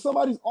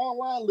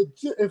online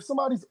legit, if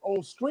somebody's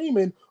on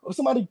streaming, or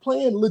somebody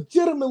playing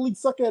legitimately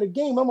suck at a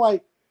game, I'm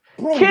like,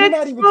 bro, Kid you're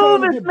not even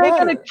trying to get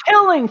making better. a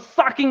killing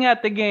sucking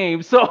at the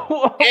game.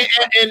 So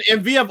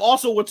and VF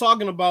also we're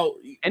talking about,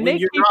 and they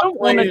keep them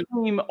on the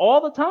team all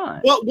the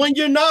time. But when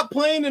you're not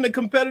playing in a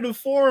competitive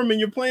forum and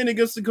you're playing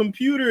against a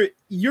computer,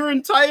 you're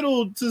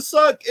entitled to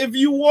suck. If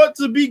you want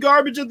to be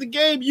garbage at the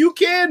game, you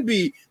can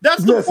be.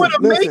 That's the point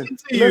I'm making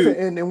to you.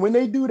 And when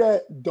they do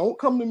that, don't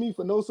come to me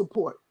for no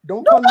support.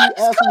 Don't come to me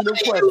asking me no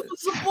questions.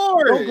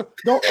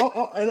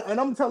 And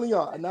I'm telling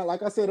y'all, now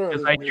like I said earlier,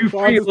 it's like you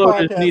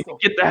freeloaders need to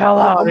get the hell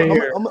out of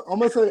here. I'm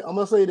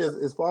gonna say this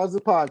as far as the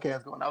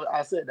podcast going.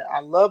 I said that I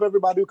love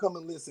everybody who come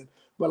and listen,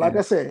 but like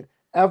I said,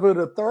 after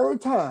the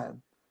third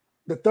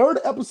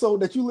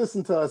episode that you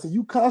listen to us and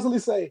you constantly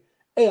say,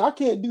 "Hey, I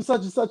can't do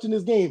such and such in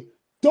this game,"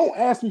 don't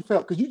ask me for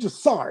help because you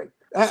just sorry.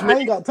 I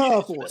ain't got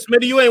time for it.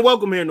 Smitty, you ain't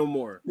welcome here no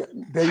more.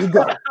 There you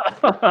go.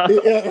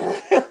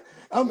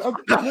 Listen, I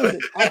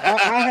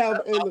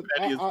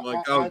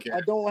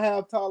don't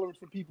have tolerance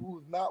for people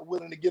who's not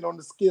willing to get on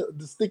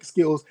the stick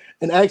skills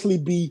and actually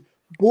be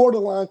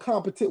borderline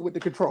competent with the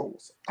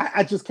controls.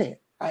 I just can't.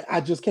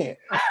 I just can't.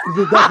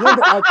 That's one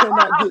thing I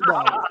cannot get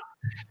down with.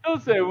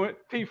 Don't say when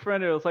Pete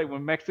Friendly was like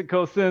when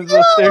Mexico sends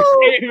us their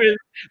favors,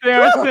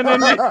 they're sending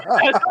it.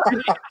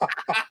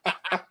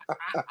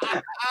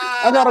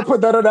 I gotta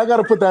put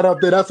that up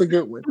there. That's a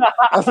good one.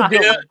 That's a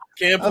good one.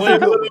 Can't play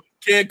with him.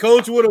 Can't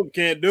coach with him.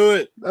 Can't do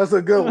it. That's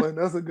a good one.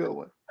 That's a good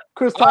one.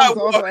 Chris Thomas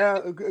also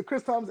asked.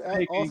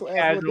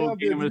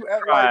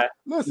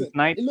 Listen,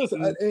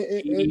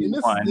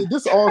 and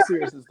this is all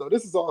seriousness though.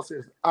 This is all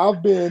serious.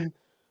 I've been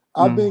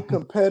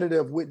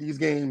competitive with these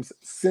games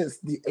since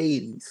the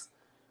 80s.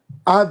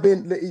 I've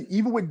been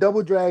even with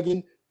Double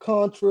Dragon,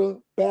 Contra,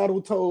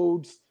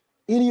 Battletoads,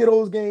 any of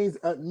those games,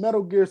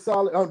 Metal Gear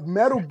Solid,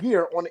 Metal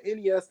Gear on the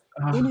NES,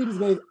 any of these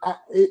games.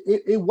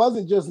 It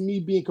wasn't just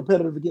me being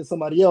competitive against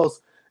somebody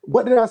else.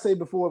 What did I say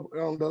before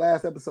on the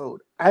last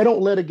episode? I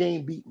don't let a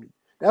game beat me.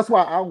 That's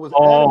why I was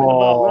adamant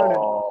about learning.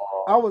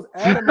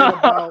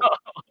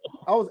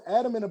 I was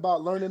adamant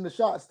about learning the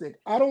shot stick.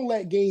 I don't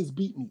let games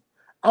beat me.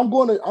 I'm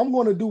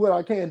gonna do what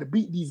I can to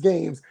beat these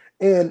games,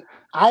 and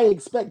I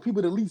expect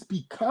people to at least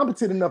be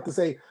competent enough to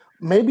say,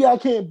 maybe I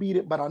can't beat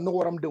it, but I know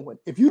what I'm doing.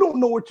 If you don't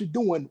know what you're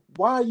doing,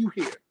 why are you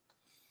here?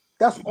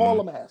 That's all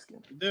I'm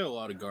asking. There are a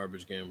lot of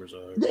garbage gamers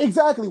out here.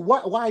 Exactly. Why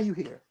are you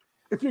here?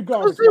 If you're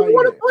garbage,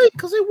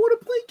 because they want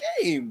to play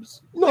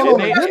games. No,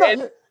 they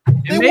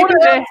want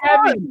to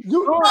have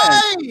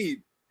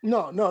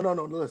No.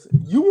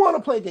 Listen, you want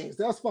to play games.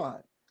 That's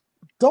fine.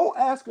 Don't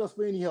ask us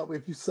for any help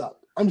if you suck.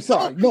 I'm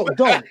sorry. No,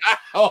 don't.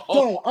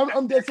 Don't.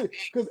 I'm dead serious.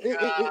 Because you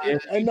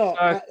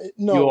gotta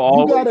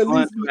at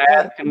least be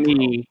asking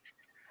me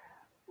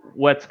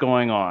what's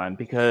going on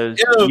because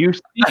you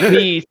see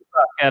me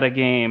suck at a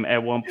game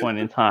at one point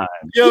in time.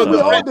 We all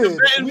did.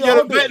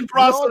 The vetting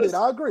process.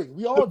 I agree.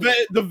 We all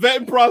did. The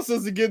vetting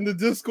process to get in the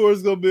Discord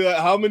is gonna be like,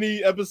 how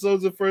many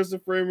episodes of First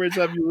and Frame Rates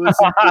have you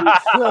listened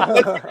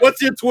to?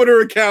 What's your Twitter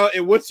account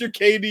and what's your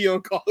KD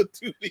on Call of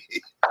Duty?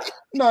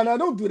 No,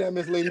 don't do that,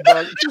 Miss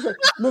Ladybug.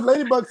 Miss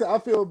Ladybug said, I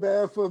feel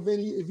bad for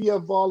Vinny if he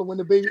have ball when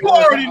the baby. You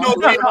already know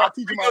that.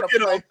 Teach him how to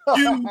play.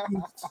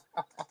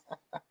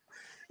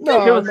 No.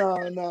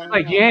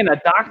 Like you ain't a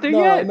doctor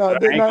yet? No.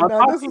 This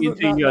is the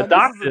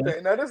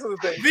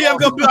thing. VM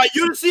gonna be like,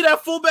 you didn't see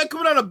that fullback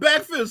coming out of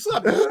backfield? This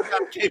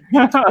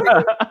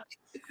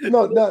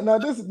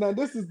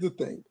is the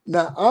thing.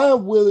 Now I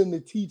am willing to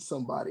teach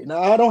somebody.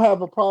 Now I don't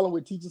have a problem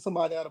with teaching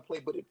somebody how to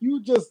play, but if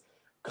you just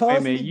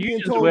constantly you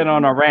just went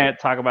on a rant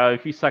talk about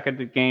if you suck at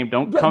the game,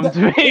 don't come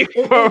to me.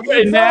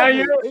 Now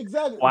you're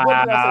exactly.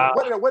 Wow.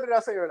 What did I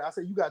say earlier? I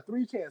said you got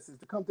 3 chances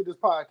to come to this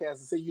podcast and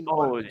say you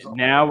know.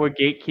 Now we're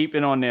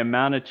gatekeeping on the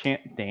amount of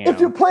chance. Damn. If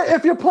you're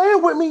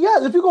playing with me,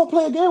 yes. If you're gonna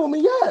play a game with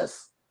me,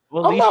 yes.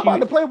 Well, I'm not about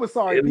to play with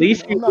sorry. At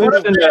least you what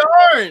if they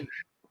aren't?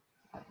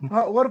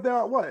 What if they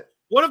aren't? What?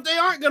 What if they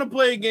aren't gonna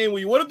play a game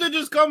with you? What if they're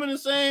just coming and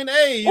saying,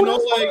 "Hey,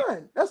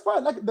 that's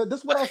fine. Like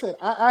that's what I said.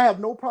 I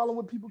have no problem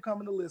with people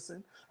coming to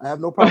listen. I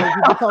have no problem with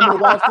people coming to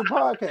watch the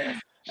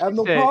podcast. I have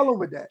no problem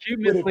with that.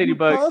 But if you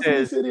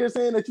constantly sit here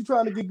saying that you're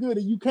trying to get good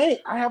and you can't,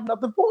 I have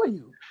nothing for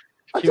you.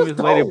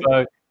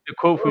 Ladybug. The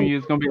quote from you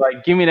is gonna be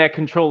like, "Give me that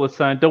controller,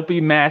 son. Don't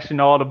be mashing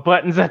all the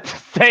buttons at the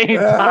same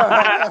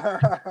time."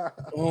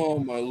 Oh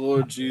my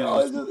Lord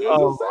Jesus!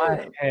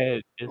 My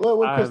head.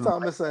 What Chris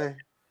Thomas say?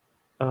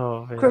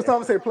 Oh, man. Chris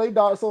Thomas said, play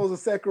Dark Souls and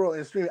Sekiro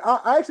and stream.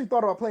 I actually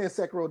thought about playing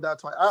Sekiro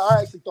twice. I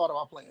actually thought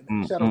about playing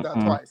that. Shadows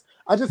Die Twice.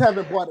 I just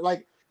haven't bought it.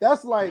 Like,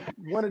 that's like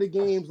one of the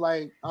games,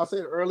 like I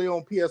said earlier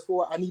on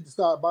PS4, I need to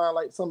start buying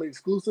like some of the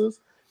exclusives.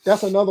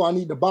 That's another I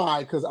need to buy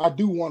because I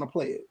do want to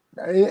play it.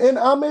 And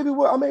I may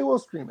well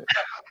stream it.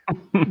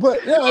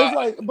 But yeah, it's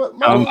like, but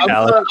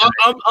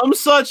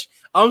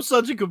I'm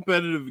such a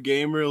competitive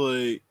gamer.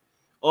 Like,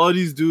 all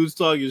these dudes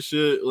talking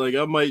shit, like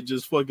I might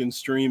just fucking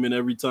stream and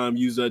every time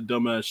use that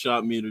dumbass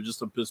shot meter just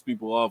to piss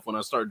people off when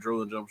I start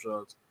drilling jump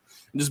shots.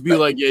 And just be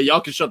like, yeah,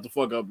 y'all can shut the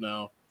fuck up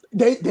now.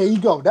 There you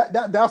go.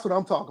 That's what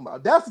I'm talking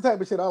about. That's the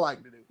type of shit I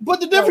like to do. But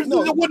the difference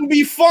is it wouldn't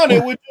be fun.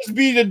 It would just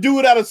be to do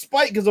it out of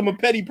spite because I'm a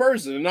petty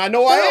person. And I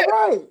know I am.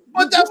 Right.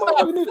 But that's not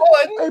fun.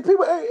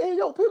 People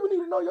need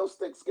to know your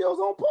stick skills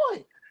on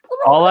point.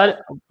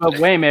 But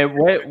wait a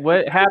minute.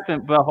 What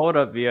happened? But hold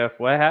up, VF.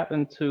 What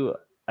happened to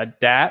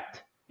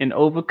adapt and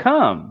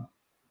overcome?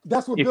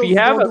 That's what Bill's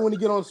going to do when he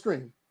get on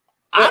stream.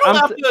 I don't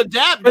have to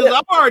adapt because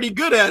I'm already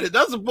good at it.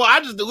 That's the point.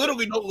 I just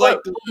literally don't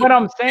like to. What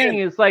I'm saying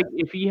is, like,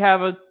 if you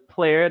have a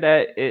player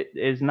that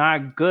is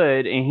not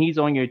good and he's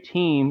on your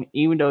team,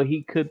 even though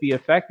he could be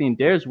affecting,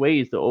 there's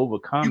ways to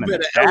overcome. You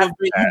better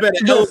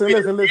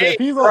listen. If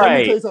he's on,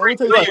 I'm gonna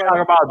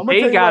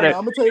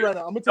tell you right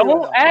now.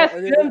 Don't ask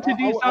them to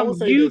do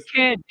something you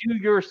can't do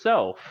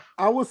yourself.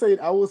 I will say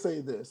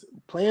this: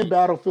 playing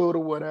Battlefield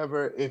or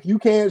whatever, if you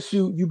can't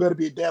shoot, you better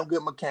be a damn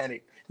good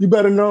mechanic. You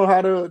better know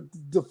how to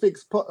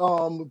fix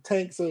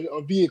tanks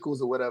or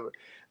vehicles or whatever.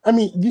 I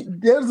mean,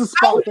 there's a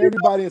spot for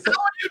everybody. How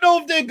would you know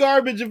if they're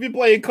garbage if you're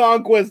playing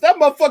Conquest? That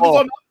motherfucker's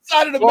on the other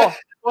side of the map.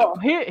 Well,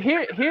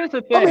 here's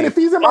the thing. I mean, if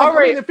he's in my,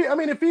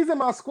 if he's in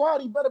my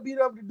squad, he better be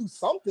able to do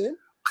something.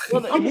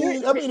 Well, I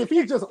mean, if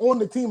he's just on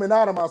the team and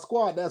not in my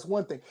squad, that's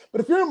one thing.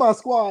 But if you're in my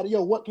squad,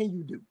 yo, what can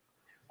you do?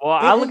 well,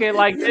 I look at it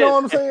like you this. know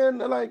what I'm saying?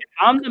 Like, If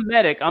I'm the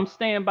medic, I'm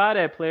staying by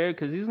that player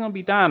because he's gonna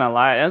be dying a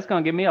lot. That's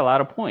gonna give me a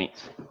lot of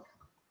points.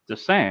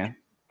 Just saying.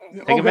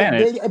 Take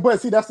advantage.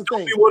 But see, that's the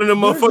thing. Be one of them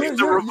motherfuckers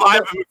to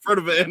revive him in front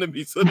of an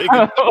enemy so they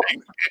can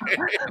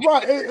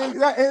right.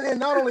 And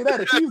not only that,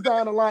 if he's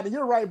dying a lot and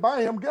you're right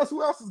by him, guess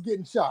who else is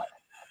getting shot?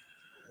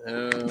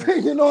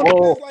 You know what I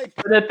mean? Like,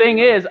 the thing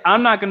is,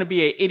 I'm not going to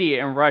be an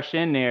idiot and rush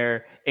in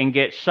there and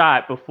get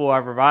shot before I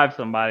revive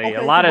somebody. Okay,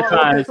 a lot of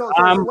times, so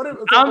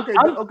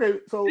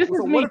this is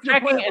what me if you're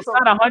checking. playing? It's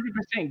not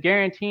 100%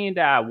 guaranteeing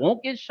that I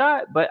won't get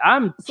shot, but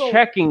I'm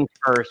checking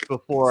first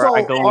before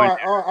I go in.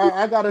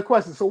 I got a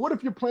question. So what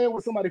if you're playing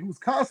with somebody who's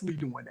constantly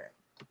doing that?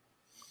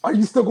 Are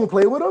you still gonna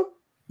play with them?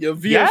 Yo,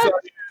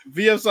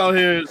 VF's out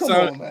here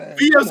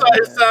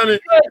sounding.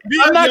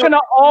 I'm not gonna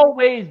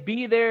always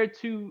be there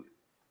to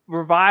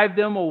revive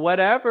them or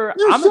whatever.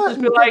 I'm gonna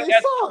just be like,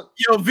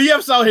 yo,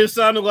 VF's out here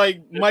sounding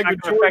like Michael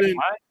Jordan.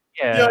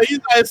 Yeah, he's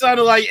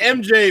sounding like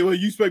MJ. Well,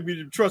 you expect me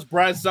to trust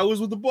Brian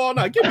Sellers with the ball?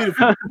 Now, give me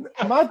the.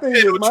 my thing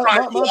is,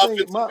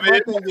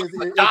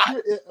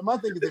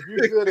 if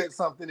you're good at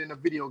something in a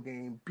video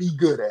game, be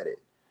good at it.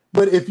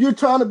 But if you're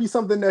trying to be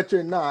something that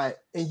you're not,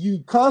 and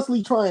you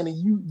constantly trying, and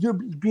you're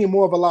being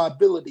more of a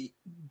liability,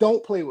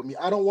 don't play with me.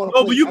 I don't want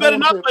to. No, but you better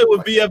not play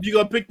with VF. You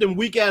gonna pick them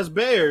weak ass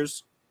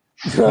Bears.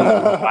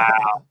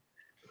 Wow.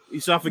 You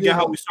saw, I forget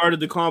how we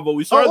started the convo.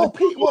 We started.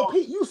 Pete,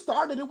 you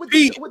started it with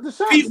the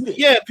shot stick.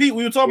 Yeah, Pete,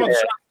 we were talking about the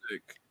shot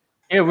stick.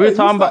 Yeah, we were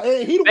talking about.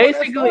 He the one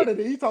that started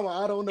it. He talking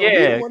about, I don't know. Yeah.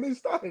 He the one that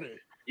started it.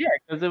 Yeah,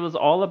 because it was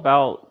all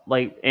about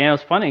and it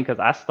was funny because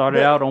I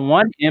started out on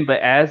one end,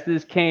 but as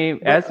this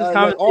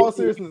conversation, all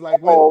seriousness,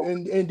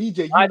 and DJ,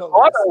 you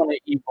know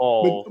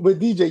this. But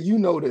DJ, you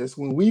know this.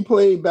 When we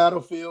played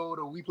Battlefield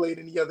or we played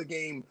any other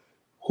game,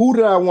 who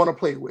did I want to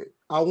play with?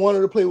 I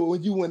wanted to play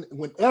with you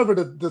whenever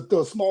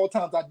the small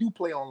times I do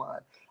play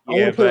online. I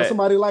want to play with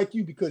somebody like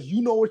you because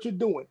you know what you're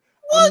doing.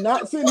 I'm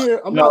not sitting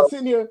here. No,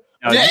 damn.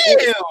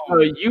 So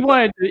you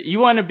want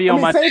to be on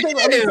my same thing.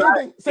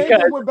 Same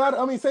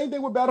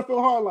thing with Battlefield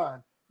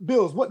Hardline.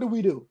 Bills, what do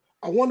we do?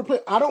 I want to play.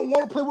 I don't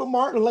want to play with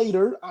Martin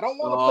later. I don't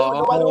want to play with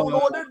nobody who don't know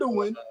what they're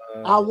doing.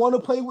 I want to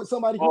play with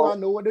somebody who I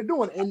know what they're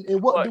doing. And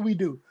what do we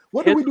do?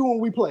 What do we do when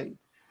we play?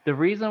 The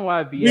reason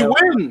why we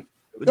win.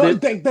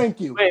 Thank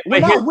you. We're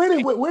not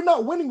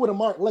winning with a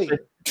Mark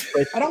later.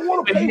 I don't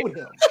want to play with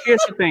him. Here's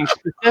the thing.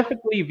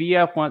 Specifically,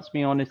 VF wants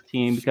me on his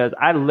team because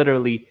I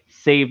literally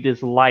saved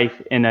his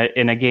life in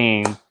a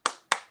game.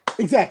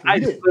 Exactly. I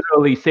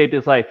literally saved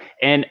his life.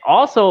 And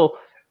also,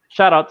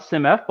 shout out to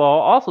Sim F Ball,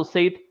 also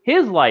saved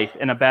his life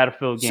in a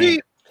Battlefield game.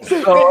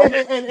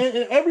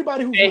 And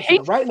everybody who's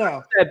listening right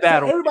now,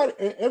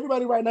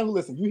 everybody right now who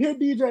listens, you hear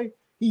DJ?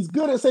 He's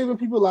good at saving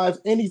people's lives,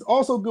 and he's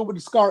also good with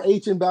the Scar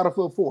H in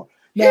Battlefield 4.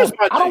 Now,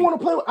 I don't want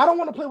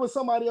to play with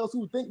somebody else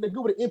who think they're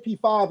good with an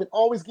MP5 and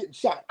always getting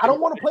shot. I don't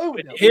want to play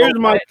with them. Here's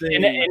my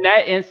thing. In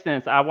that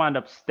instance, I wound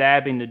up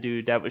stabbing the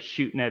dude that was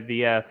shooting at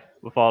VF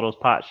with all those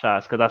pot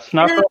shots because I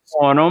snuck up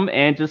on him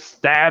and just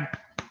stabbed.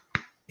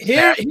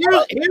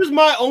 Here's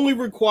my only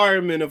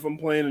requirement if I'm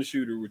playing a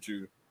shooter with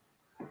you.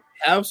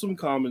 Have some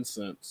common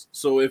sense.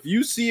 So if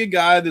you see a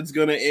guy that's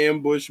gonna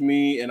ambush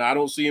me and I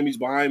don't see him, he's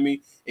behind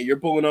me, and you're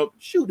pulling up,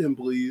 shoot him,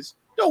 please.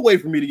 Don't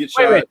wait for me to get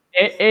shot. Wait.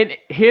 And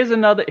here's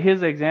an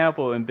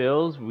example. In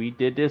Bills, we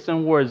did this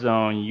in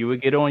Warzone. You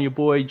would get on your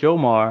boy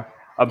Jomar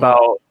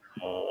about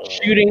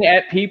shooting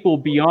at people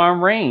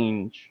beyond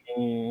range.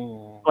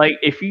 Like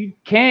if you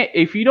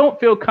don't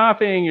feel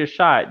confident in your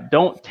shot,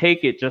 don't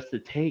take it just to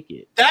take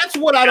it. That's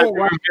what I don't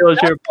like.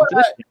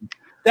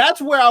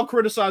 That's where I'll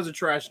criticize a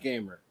trash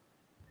gamer.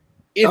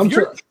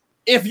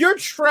 If you're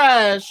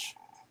trash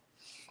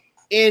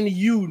and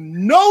you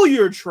know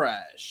you're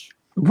trash,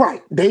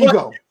 right, there you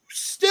go.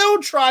 Still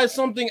try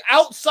something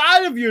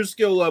outside of your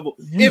skill level.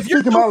 If you're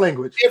speaking my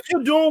language, if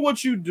you're doing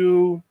what you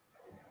do,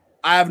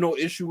 I have no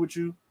issue with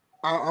you.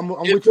 I'm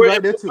with you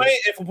right there too.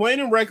 If we're playing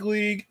in rec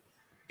league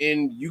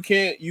and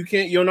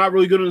you're not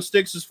really good on the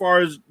sticks as far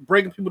as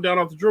breaking people down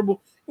off the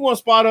dribble, you want to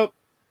spot up,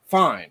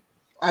 fine.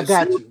 I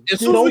got you. As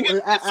soon as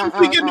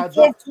we get in the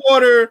fourth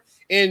quarter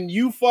and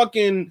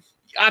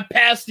I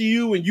pass to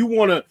you and you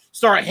want to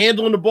start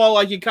handling the ball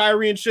like you're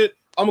Kyrie and shit,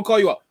 I'm gonna call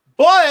you out.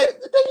 But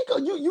there you go.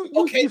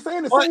 You're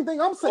saying the same thing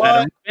I'm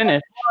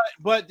saying.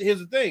 But here's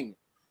the thing: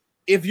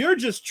 if you're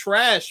just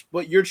trash,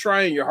 but you're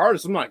trying your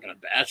hardest, I'm not gonna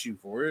bash you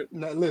for it.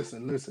 No,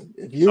 listen.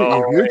 If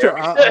you're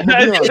trying, I'm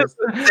gonna be honest.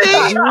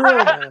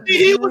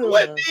 He was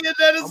with me, and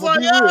then it's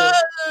like,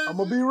 I'm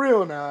gonna be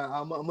real now.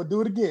 I'm gonna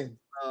do it again.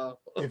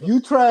 If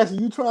you trash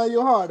and you trying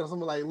your hardest, I'm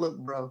like, look,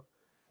 bro.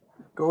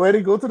 Go ahead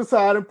and go to the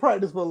side and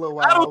practice for a little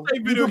while. I don't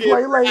take video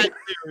games later.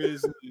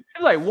 Seriously.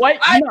 It's like, what?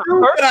 I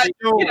do, but I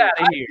don't. Get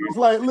out of here. It's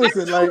like,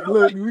 listen,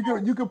 look,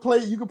 you can play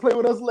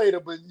with us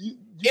later, but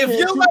if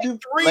you're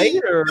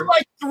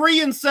like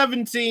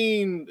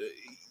 3-17,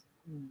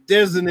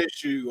 there's an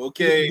issue.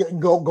 Okay,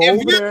 go if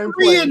over there and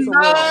play.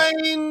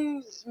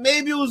 3-9,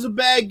 maybe it was a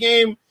bad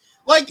game.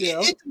 Like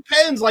it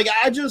depends. Like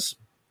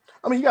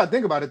I mean, you got to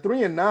think about it.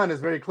 3-9 is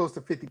very close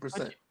to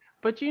 50%.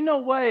 But you know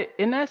what?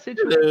 In that It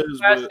situation,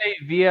 is, I but say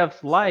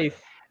VF's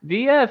life.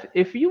 VF,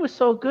 if you were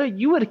so good,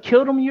 you would have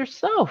killed him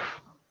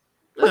yourself.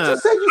 But you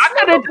said you I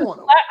could have snuck up just, on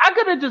him. I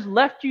could have just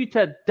left you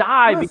to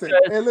die Listen,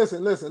 because hey,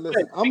 listen.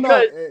 I'm because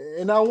not,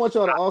 and I want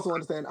y'all to also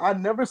understand. I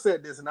never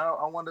said this, and I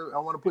want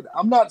to put.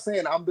 I'm not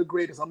saying I'm the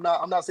greatest. I'm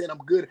not saying I'm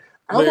good.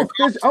 I'm There-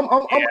 efficient. I'm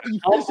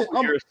efficient.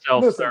 humble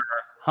yourself, Listen. sir.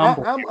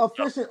 Humble I'm yourself.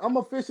 efficient. I'm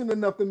efficient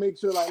enough to make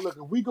sure, like, look,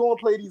 if we go and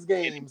play these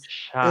games and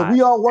Shot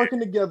we all working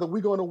together, we're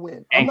going to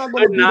win. I'm and not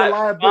going to could be the not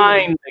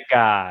liability. find the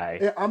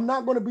guy. I'm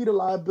not going to be the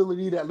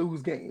liability that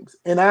lose games.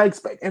 And I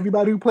expect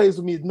everybody who plays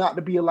with me is not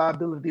to be a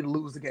liability to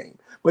lose the game.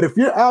 But if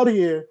you're out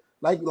here,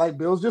 like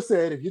Bill's just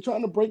said, if you're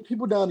trying to break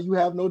people down and you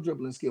have no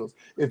dribbling skills,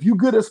 if you're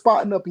good at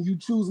spotting up and you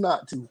choose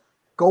not to,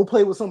 go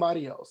play with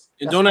somebody else.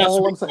 and That's don't ask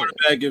all me I'm saying.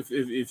 quarterback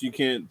if you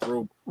can't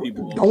throw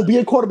people. Don't be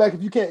a quarterback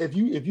if you can't. If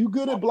you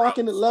good at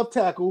blocking at left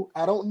tackle,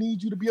 I don't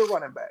need you to be a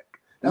running back.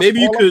 That's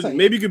Maybe you all I'm could saying.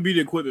 maybe you could be the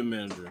equipment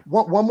manager.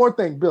 One more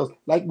thing, Bill.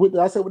 Like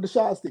I said with the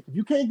shot stick, if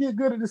you can't get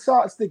good at the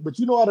shot stick, but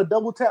you know how to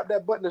double tap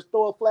that button and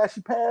throw a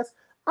flashy pass,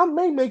 I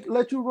may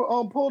let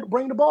you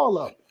bring the ball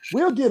up.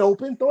 We'll get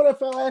open, throw that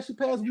flashy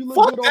pass. We look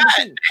Fuck good on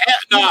the team.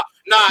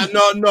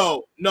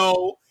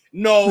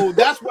 No.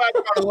 That's why I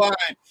draw the line.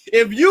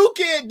 If you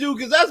can't do,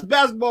 because that's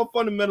basketball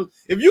fundamentals.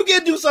 If you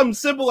can't do something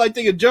simple like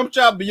take a jump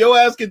shot, but your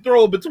ass can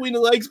throw a between the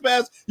legs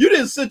pass, you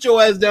didn't sit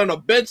your ass down a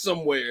bench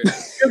somewhere.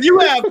 If you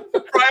have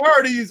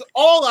priorities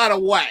all out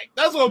of whack,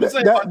 that's what I'm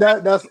saying.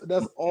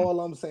 That's all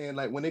I'm saying.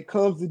 Like when it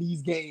comes to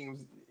these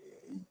games,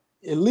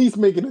 at least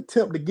make an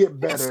attempt to get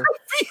better.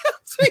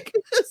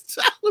 Taking his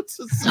talent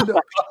to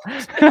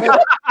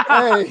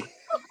Hey.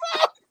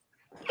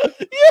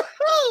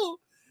 Yo.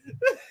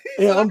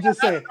 Yeah, I'm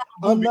just saying.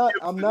 I'm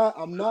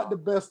not the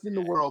best in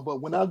the world, but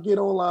when I get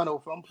online or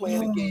if I'm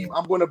playing a game,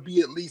 I'm going to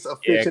be at least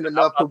efficient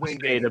enough to win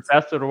games. The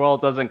best of the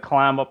world doesn't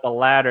climb up a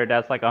ladder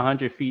that's like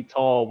 100 feet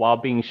tall while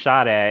being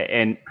shot at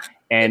and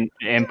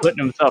putting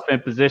himself in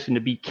position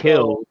to be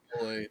killed.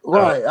 Right.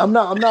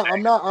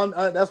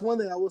 That's one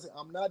thing I will say.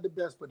 I'm not the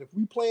best, but if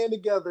we playing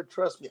together,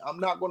 trust me, I'm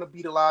not going to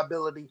be the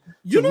liability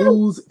to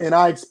lose, and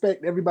I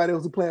expect everybody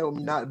else who playing with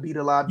me not to be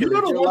the liability.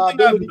 You know the one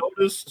thing I've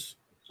noticed.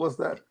 What's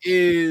that?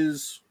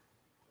 Is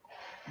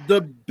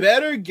the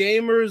better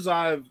gamers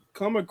I've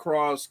come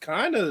across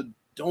kind of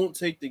don't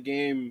take the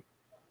game,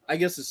 I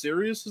guess, as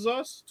serious as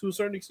us to a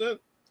certain extent.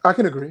 I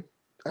can agree.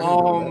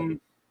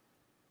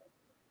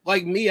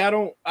 Like me, I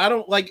don't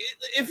like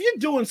if you're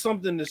doing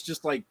something that's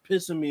just like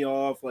pissing me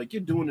off, like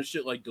you're doing the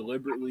shit like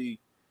deliberately.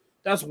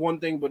 That's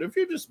one thing, but if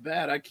you're just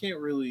bad, I can't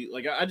really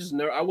like.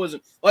 I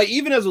wasn't like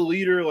even as a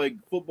leader, like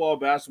football,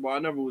 basketball. I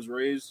never was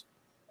raised,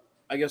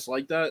 I guess,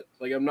 like that.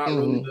 Like I'm not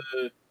really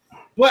the.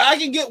 But I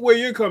can get where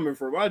you're coming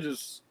from. I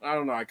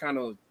don't know. I kind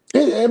of.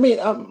 I mean,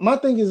 my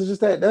thing is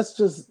just that's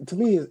just to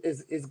me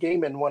is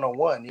gaming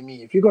 101. I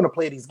mean, if you're gonna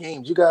play these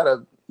games, you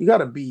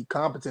gotta be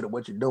competent at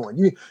what you're doing.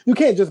 You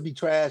can't just be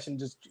trash and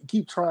just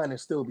keep trying and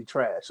still be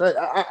trash.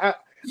 That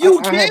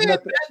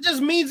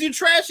just means you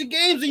trash your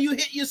games and you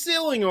hit your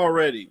ceiling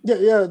already.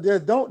 Yeah.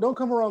 Don't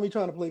come around me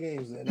trying to play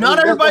games. Then. Not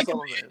everybody can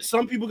be.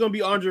 Some people gonna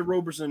be Andre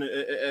Roberson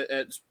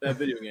at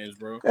video games,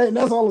 bro. Hey,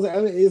 that's all I'm saying.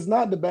 I mean, it's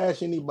not to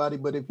bash anybody,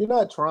 but if you're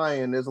not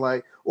trying, it's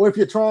like, or if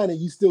you're trying and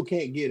you still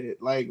can't get it,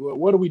 like,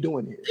 what are we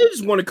doing here? You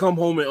just want to come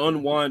home and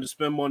unwind to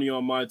spend money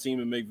on my team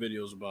and make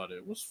videos about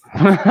it.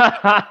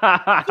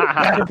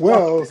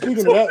 Well,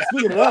 speaking of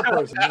that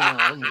person,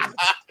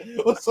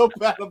 what's so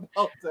bad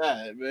about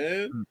that,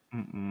 man?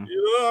 Mm-mm.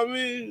 You know what I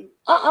mean?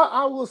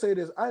 I will say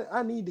this.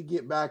 I need to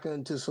get back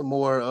into some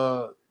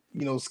more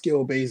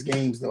skill-based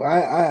games though.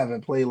 I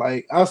haven't played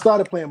I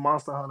started playing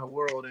Monster Hunter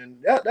World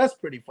and that's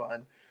pretty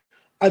fun.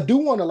 I do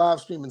want to live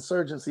stream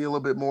Insurgency a little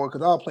bit more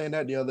because I was playing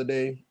that the other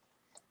day.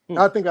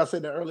 I think I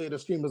said that earlier. The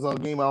stream is a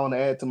game I want to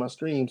add to my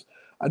streams.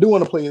 I do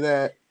want to play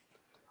that.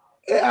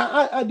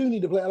 I do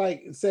need to play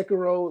like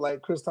Sekiro,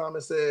 like Chris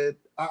Thomas said.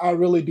 I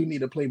really do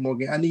need to play more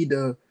games. I need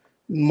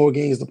more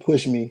games to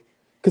push me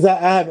because I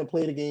haven't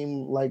played a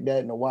game like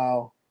that in a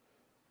while.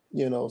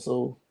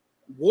 So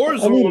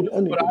Warzone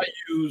is what I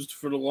used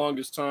for the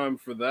longest time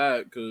for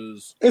that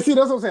because. And see,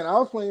 that's what I'm saying. I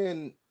was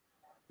playing.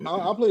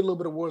 I played a little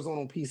bit of Warzone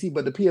on PC,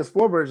 but the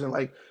PS4 version,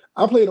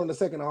 I played on the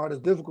second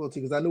hardest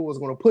difficulty because I knew it was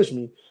going to push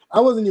me. I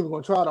wasn't even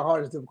going to try the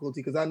hardest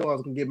difficulty because I know I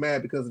was going to get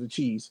mad because of the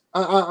cheese.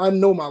 I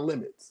know my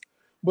limits.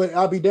 But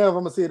I'll be damned if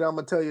I'm going to say that I'm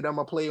going to tell you that I'm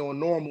going to play on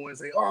normal and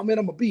say, oh, man,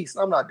 I'm a beast.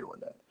 I'm not doing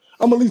that.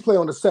 I'm going to at least play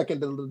on the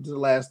second to the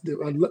last,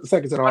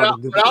 second to the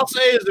hardest difficulty. What I'll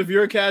say is if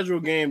you're a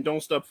casual game,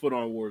 don't step foot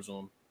on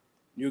Warzone.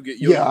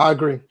 I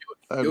agree.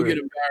 You'll get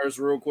embarrassed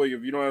real quick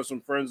if you don't have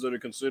some friends that are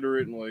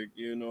considerate and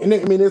And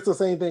I mean, it's the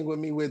same thing with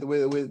me with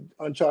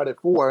Uncharted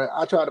 4.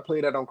 I tried to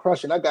play that on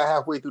Crush and I got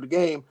halfway through the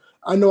game.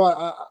 I know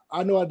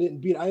I didn't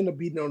beat. I ended up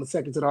beating it on the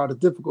second to the hardest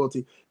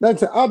difficulty.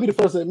 I'll be the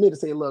first to admit to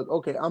say, look,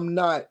 okay, I'm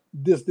not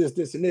this,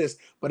 and this,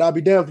 but I'll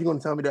be damned if you're going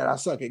to tell me that I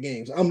suck at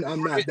games. I'm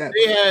not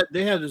that.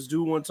 They had this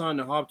dude one time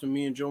that hopped to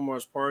me and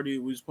Jomar's party.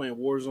 We was playing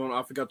Warzone.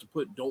 I forgot to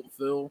put "Don't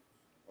Fill."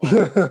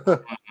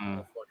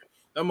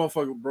 That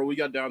motherfucker, bro. We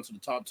got down to the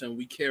top 10.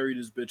 We carried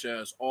his bitch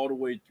ass all the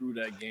way through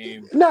that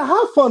game. Now,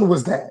 how fun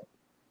was that?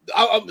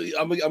 I'm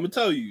gonna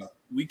tell you,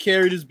 we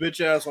carried his bitch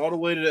ass all the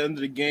way to the end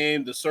of the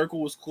game. The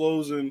circle was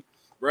closing,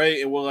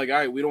 right? And we're like, all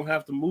right, we don't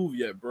have to move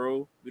yet,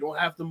 bro. We don't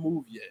have to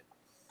move yet.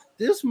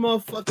 This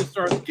motherfucker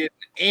starts getting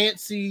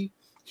antsy.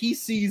 He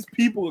sees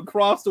people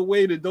across the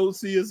way that don't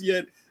see us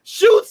yet.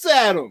 Shoots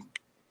at him.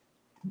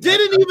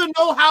 Didn't even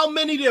know how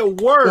many there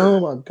were. Oh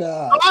my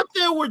god! Thought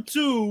there were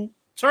 2.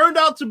 Turned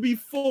out to be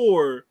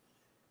 4.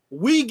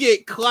 We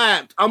get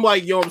clapped. I'm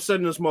like, yo, I'm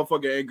sending this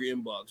motherfucker angry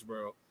inbox,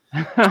 bro.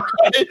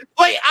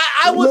 Wait,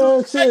 I was.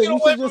 Man, shit, you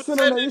should just send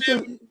him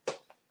that.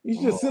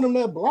 You should send him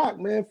that block,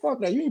 man. Fuck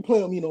that. You ain't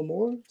playing with me no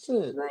more.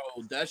 Shit, bro.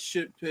 That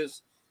shit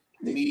pissed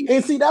me.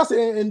 And see,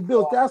 and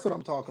Bill, that's what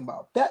I'm talking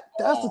about. That's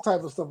the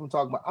type of stuff I'm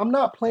talking about. I'm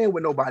not playing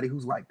with nobody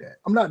who's like that.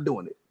 I'm not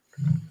doing it.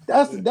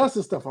 That's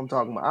the stuff I'm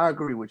talking about. I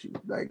agree with you.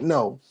 Like,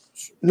 no.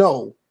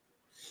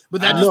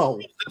 But that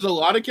there's a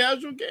lot of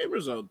casual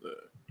gamers out there.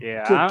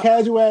 Yeah, to a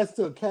casual ass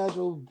to a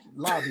casual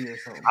lobby or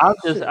something. I'm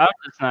just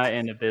not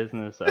in the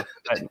business of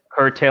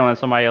curtailing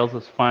somebody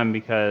else's fun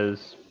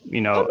because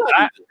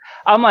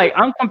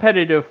I'm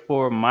competitive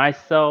for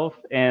myself,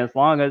 and as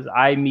long as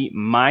I meet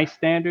my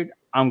standard,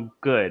 I'm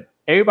good.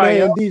 Everybody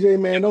else, DJ,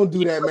 man, don't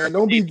do that, man.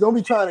 Don't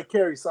be trying to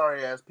carry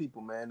sorry ass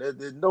people, man.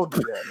 Don't do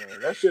that,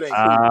 man. That shit ain't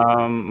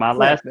cool. My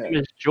last name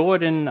is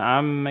Jordan.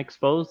 I'm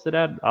exposed to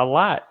that a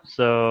lot,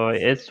 so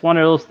it's one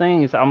of those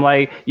things. I'm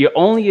like, you're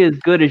only as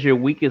good as your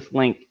weakest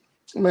link.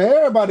 Man,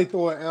 everybody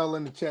throw an L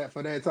in the chat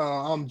for that.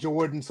 I'm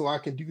Jordan, so I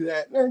can do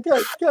that. Man,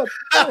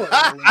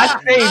 I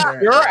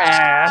saved your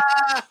ass.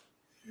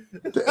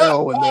 The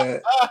L in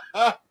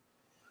that.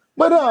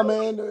 But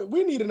man,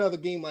 we need another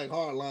game like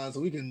Hardline so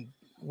we can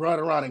run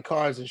around in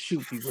cars and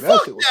shoot people. That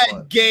shit was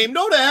fun. Game.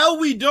 No, the hell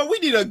we don't. We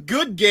need a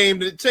good game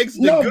that takes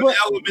the good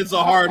elements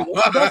of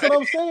Hardline.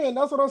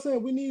 That's what I'm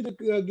saying. We need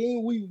a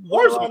game we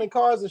run around in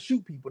cars and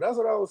shoot people. That's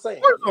what I was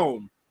saying.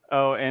 Warzone.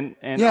 Oh, and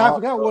yeah, I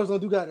forgot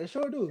Warzone do got that.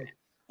 Sure do.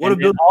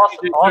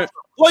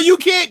 Well, you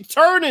can't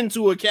turn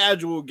into a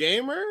casual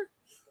gamer.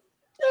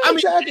 Yeah, I mean,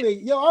 exactly.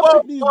 Yo, I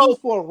picked these dudes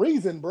for a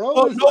reason, bro.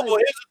 Well, here's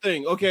the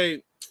thing.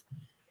 Okay,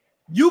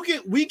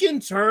 we can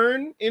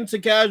turn into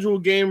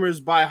casual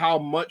gamers by how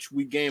much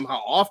we game,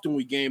 how often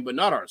we game, but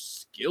not our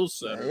skill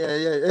set. Yeah,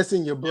 it's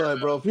in your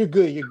blood, bro. If you're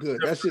good, you're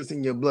good. That shit's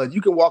in your blood.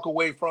 You can walk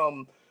away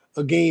from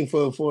a game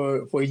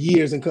for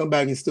years and come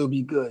back and still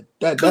be good.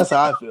 That's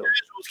how I feel.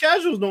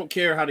 Casuals don't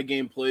care how the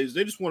game plays.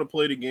 They just want to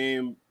play the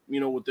game,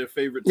 with their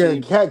favorite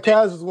team. Yeah,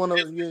 casuals want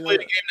to play the game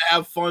to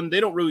have fun. They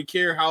don't really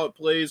care how it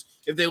plays.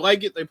 If they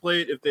like it, they play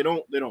it. If they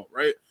don't, they don't.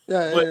 Right?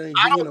 Yeah, but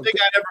I don't think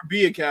I'd ever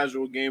be a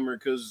casual gamer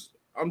because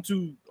I'm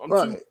too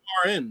far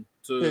in.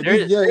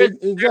 Exactly.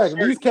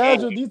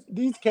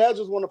 These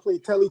casuals want to play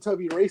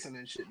Teletubby racing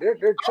and shit. They're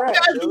trash.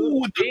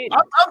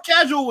 I'm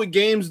casual with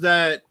games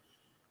that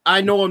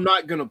I know I'm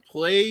not gonna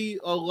play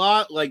a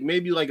lot, like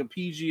maybe like a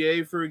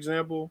PGA, for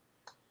example.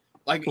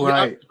 Like, I'm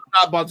not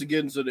about to get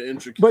into the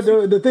intricacies. But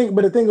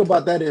the thing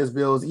about that is,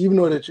 Bill, is even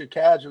though that you're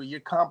casual,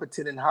 you're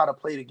competent in how to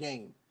play the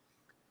game.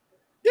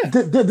 Yeah,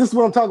 this is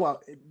what I'm talking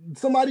about.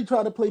 Somebody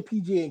try to play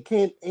PGA and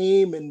can't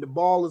aim, and the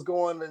ball is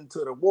going into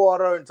the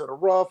water, into the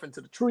rough,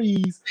 into the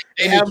trees.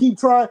 They keep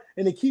trying,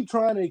 and they keep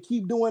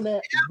doing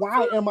that.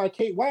 Why am I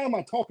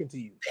talking to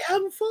you? They're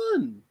having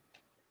fun.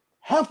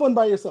 Have fun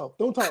by yourself.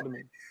 Don't talk to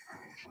me.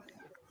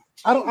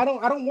 I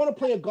don't want to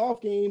play a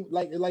golf game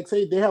like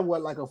say they have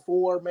like a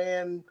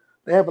 4-man.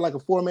 They have like a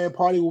 4-man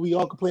party where we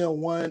all can play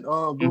on one.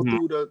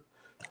 Through the.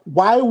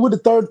 Why would the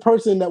third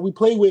person that we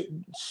play with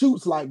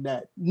shoots like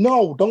that?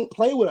 No, don't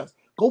play with us.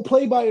 Go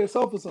play by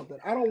yourself or something.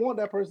 I don't want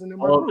that person in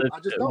my group.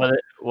 I just don't.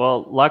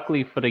 Well,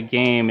 luckily for the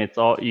game, it's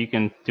all you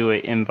can do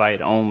it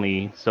invite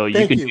only, so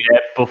you can do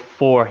that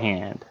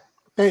beforehand.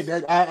 Hey,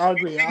 I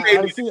agree.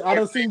 I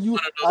done seen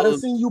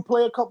you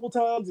play a couple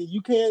times, and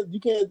you can't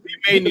get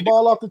the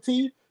ball off the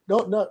tee.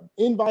 Don't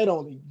invite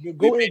only. You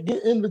go and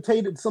get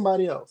invitated to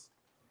somebody else.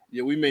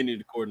 Yeah, we may need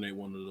to coordinate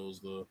one of those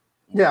though.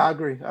 Yeah, I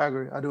agree.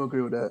 I do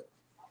agree with that.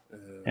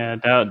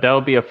 Yeah,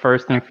 that'll be a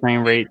first in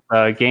frame rate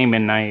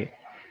gaming night.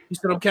 You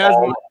said I'm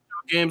casual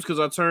games because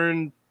I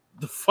turned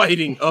the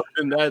fighting up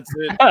and that's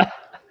it.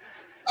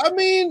 I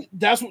mean,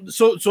 that's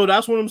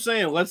what I'm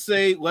saying. Let's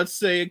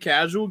say a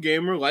casual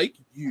gamer like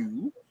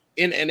you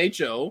in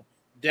NHL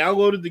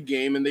downloaded the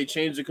game and they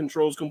changed the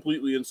controls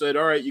completely and said,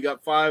 "All right, you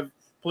got 5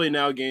 play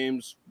now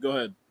games. Go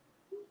ahead."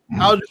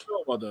 How did you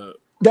feel about that?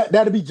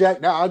 That'd be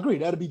jacked. Now I agree.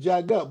 That'd be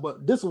jacked up.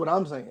 But this is what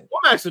I'm saying.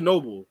 I'm actually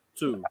noble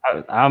too.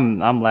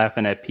 I'm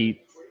laughing at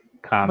Pete's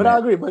comment. But I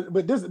agree.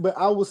 But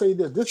I will say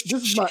this. This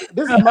is my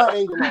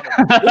angle on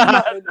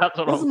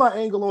it. This is my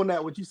angle on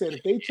that. What you said.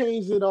 If they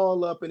changed it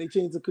all up and they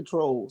changed the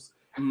controls,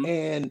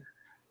 and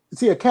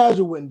see, a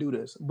casual wouldn't do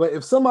this. But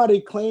if somebody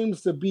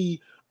claims to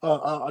be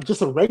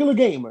just a regular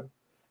gamer,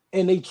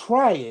 and they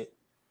try it,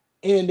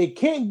 and they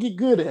can't get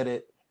good at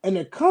it, and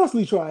they're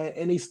constantly trying,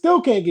 and they still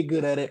can't get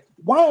good at it,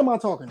 why am I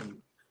talking to you?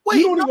 Wait,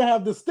 you don't even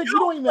have the stick. You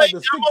don't even have the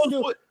stick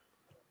skills.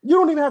 You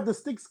don't even have the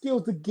stick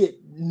skills to get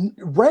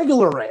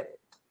regular at it.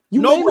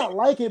 You may not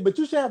like it, but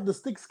you should have the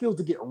stick skills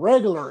to get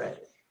regular at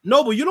it.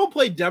 No, but you don't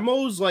play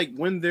demos like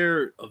when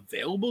they're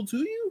available to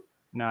you?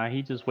 Nah,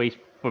 he just waits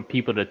for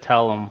people to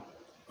tell him.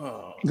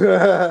 Oh.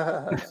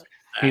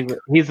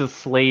 He's a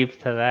slave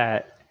to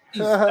that.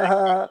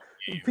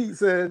 Pete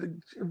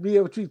said, be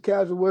able to treat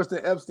casual worse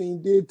than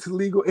Epstein did to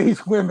legal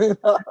age women.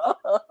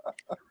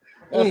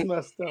 That's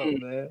messed up,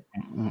 man.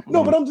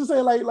 No, but I'm just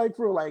saying, like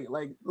for like,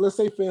 let's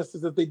say for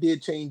instance, if they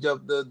did change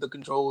up the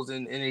controls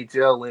in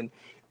NHL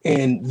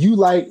and you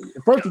like,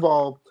 first of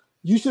all,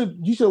 you should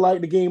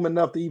like the game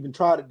enough to even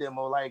try the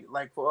demo.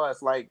 Like for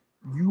us, like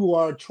you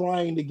are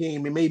trying the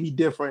game. It may be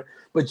different,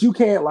 but you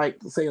can't like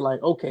say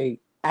like, okay,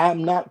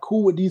 I'm not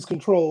cool with these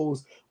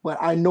controls, but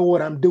I know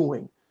what I'm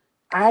doing.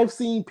 I've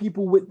seen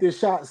people with their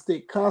shot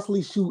stick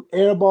constantly shoot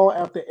airball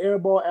after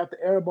airball after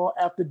airball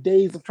after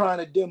days of trying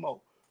to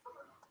demo.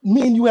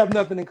 Me and you have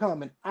nothing in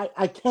common.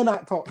 I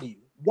cannot talk to you.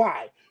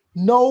 Why?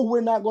 No,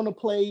 we're not going to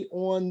play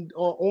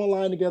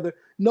online together.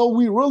 No,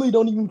 we really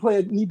don't even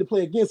need to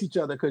play against each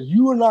other because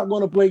you are not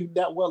going to play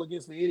that well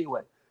against me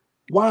anyway.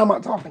 Why am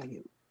I talking to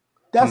you?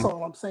 That's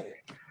all I'm saying.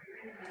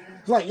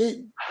 It's like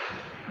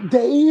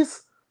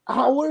days,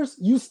 hours,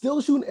 you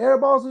still shooting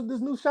airballs with this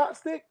new shot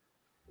stick?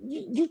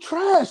 You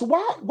trash.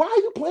 Why are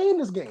you playing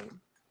this game?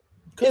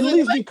 At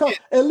least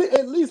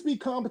be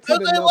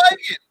competent enough. Like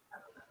it.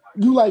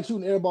 You like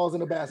shooting airballs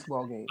in a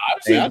basketball game.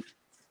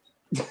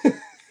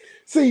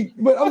 See,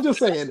 but I'm just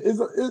saying,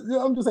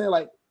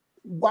 like,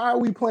 why are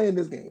we playing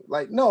this game?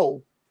 Like,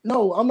 no,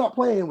 I'm not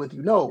playing with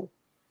you. No,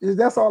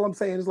 that's all I'm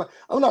saying. It's like,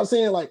 I'm not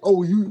saying like,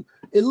 oh, you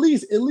at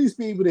least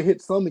be able to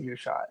hit some of your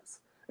shots,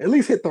 at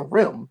least hit the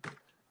rim,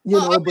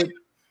 but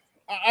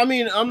I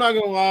mean, I'm not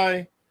gonna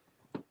lie.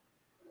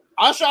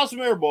 I shot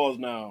some air balls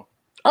now.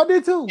 I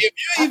did too. If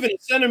you're even a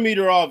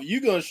centimeter off,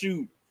 you're gonna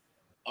shoot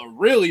a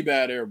really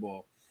bad air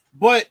ball.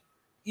 But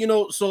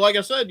so like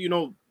I said,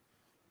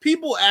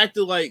 people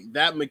acted like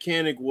that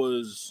mechanic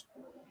was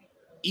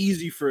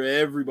easy for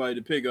everybody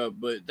to pick up,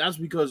 but that's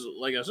because,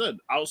 like I said,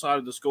 outside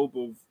of the scope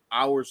of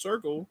our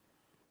circle,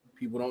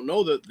 people don't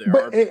know that there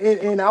are.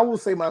 And I will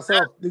say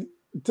myself,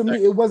 to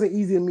me, it wasn't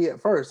easy to me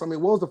at first. I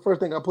mean, what was the first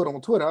thing I put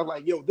on Twitter? I was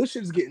like, yo, this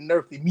shit is getting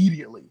nerfed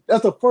immediately.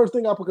 That's the first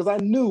thing I put because I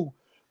knew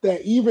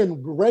that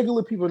even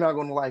regular people are not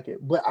going to like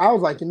it. But I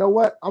was like, you know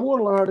what? I'm going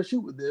to learn how to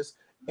shoot with this.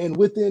 And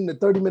within the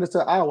 30 minutes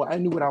to an hour, I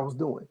knew what I was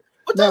doing.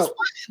 But that's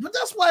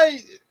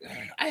why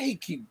I hate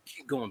keep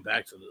going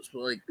back to this.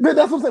 But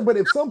that's what I'm saying. But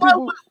if some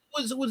people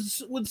with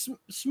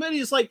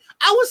Smitty, it's like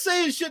I was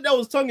saying shit that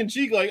was tongue in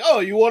cheek, like, oh,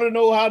 you want to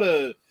know how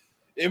to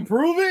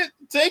improve it?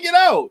 Take it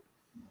out.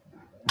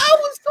 I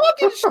was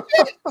talking shit.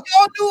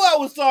 Y'all knew I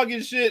was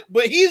talking shit,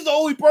 but he's the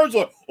only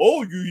person. Like,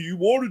 oh, you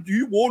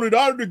wanted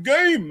out of the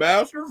game,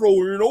 master.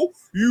 So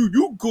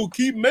you could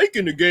keep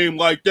making the game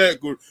like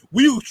that. Cause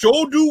we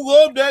sure do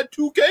love that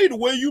 2K the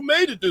way you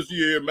made it this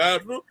year,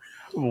 master.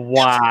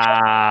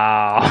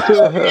 Wow.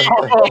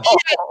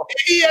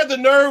 he had the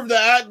nerve to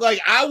act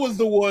like I was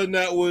the one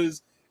that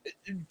was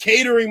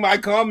catering my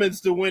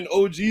comments to when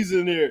OG's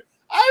in here.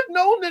 I've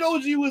known that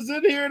OG was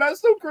in here, and I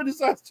still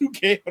criticize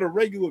 2K on a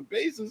regular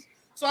basis.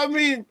 So, I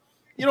mean,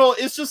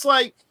 it's just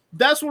like,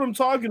 that's what I'm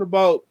talking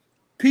about.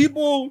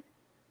 People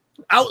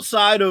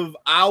outside of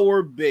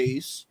our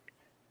base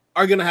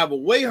are going to have a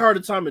way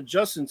harder time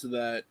adjusting to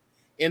that.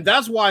 And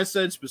that's why I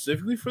said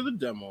specifically for the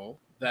demo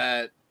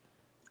that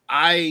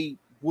I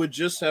would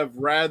just have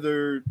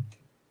rather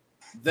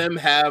them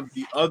have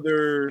the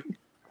other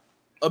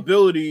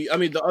ability. I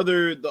mean, the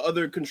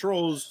other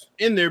controls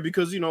in there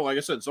because, like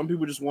I said, some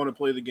people just want to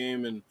play the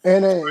game and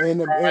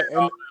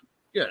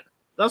yeah.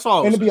 That's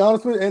all. And to be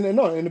honest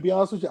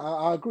with you,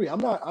 I agree. I'm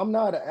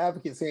not an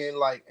advocate saying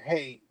like,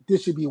 hey,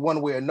 this should be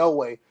one way or no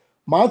way.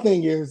 My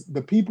thing is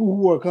the people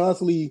who are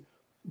constantly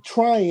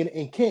trying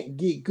and can't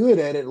get good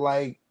at it,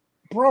 like,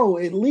 bro,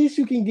 at least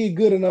you can get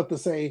good enough to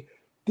say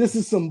this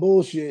is some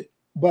bullshit,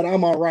 but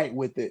I'm all right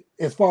with it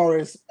as far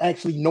as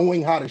actually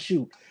knowing how to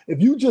shoot.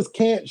 If you just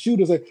can't shoot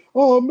and say,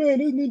 oh man,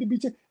 this need to be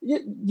changed.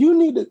 You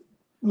need to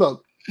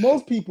look,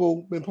 most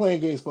people been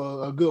playing games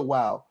for a good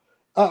while.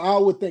 I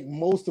would think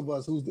most of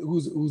us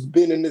who's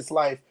been in this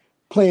life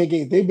playing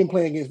games, they've been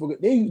playing games for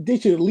good. They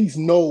should at least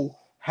know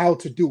how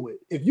to do it.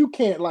 If you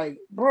can't, like,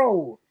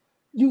 bro,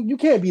 you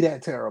can't be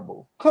that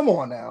terrible. Come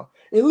on now.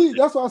 At least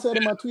that's what I said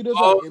in my tweet.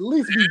 Like, at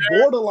least be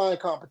borderline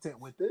competent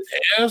with this.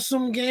 There's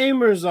some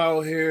gamers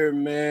out here,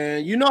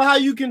 man. You know how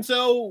you can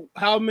tell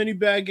how many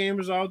bad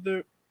gamers out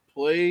there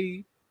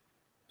play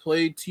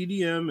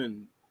TDM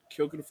and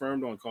Kill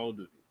Confirmed on Call of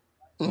Duty.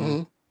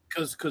 Mm-hmm.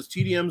 Because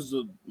TDM is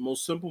the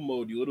most simple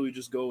mode. You literally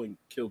just go and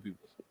kill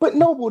people. But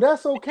Noble,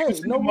 that's okay.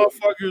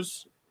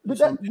 Motherfuckers.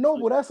 But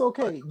Noble, that's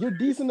okay. You're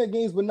decent at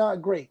games, but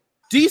not great.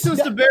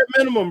 Decent's the bare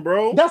minimum,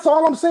 bro. That's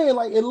all I'm saying.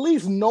 Like, at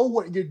least know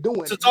what you're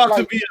doing. To talk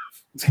like, to BF.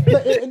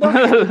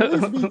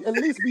 at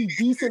least be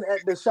decent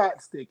at the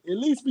shot stick. At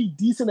least be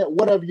decent at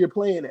whatever you're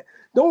playing at.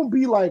 Don't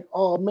be like,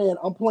 oh man,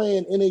 I'm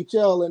playing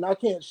NHL and I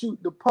can't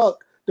shoot the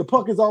puck. The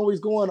puck is always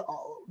going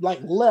like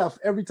left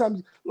every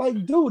time.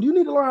 Like, dude, you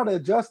need to learn how to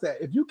adjust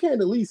that. If you can't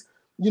at least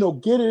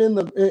get it in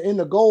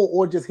the goal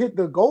or just hit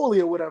the goalie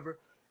or whatever.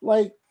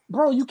 Like,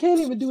 bro, you can't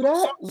even do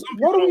that.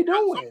 What are we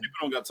doing? Some people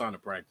don't got time to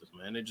practice,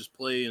 man. They just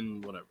play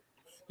and whatever.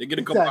 They get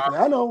a couple Exactly.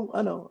 hours.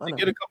 I know. They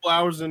get a couple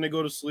hours and they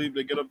go to sleep.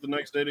 They get up the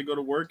next day, they go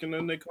to work, and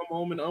then they come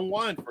home and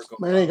unwind for a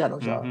couple Man, they ain't got no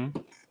job.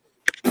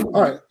 Mm-hmm.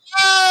 All right.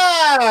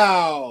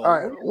 Wow. All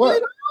right.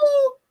 What?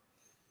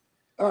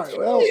 All right.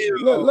 Well,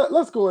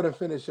 let's go ahead and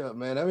finish up,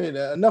 man. I mean,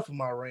 enough of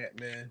my rant,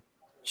 man.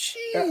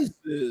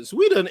 Jesus,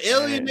 we done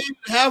alienated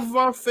half of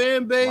our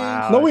fan base.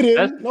 Wow. No, we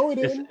didn't.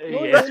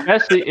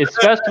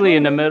 Especially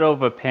in the middle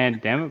of a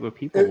pandemic where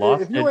people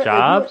lost their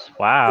jobs.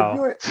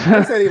 Wow. I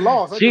said they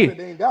lost. I said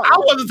they ain't got one. I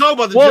wasn't talking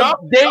about the Well,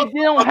 job. they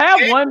don't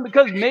have one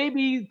because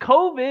maybe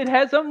COVID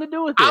has something to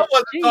do with it.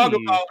 I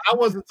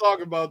wasn't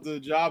talking about the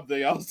job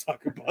thing. I was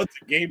talking about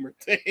the gamer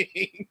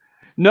thing.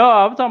 No,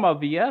 I'm talking about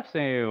VF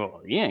saying,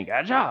 "Well, you ain't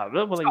got a job."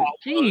 I'm like,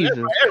 Jesus.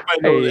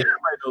 Everybody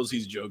knows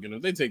he's joking.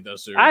 If they take that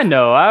serious, I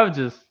know.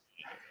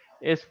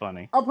 It's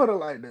funny. I'll put it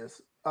like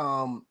this. That's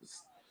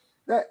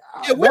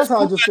how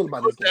I just feel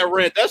about this game. That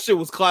rant, that shit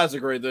was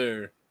classic right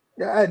there.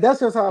 Yeah,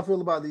 that's just how I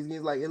feel about these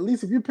games. Like, at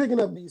least if you're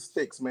picking up these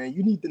sticks, man,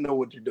 you need to know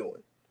what you're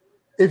doing.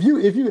 If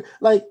you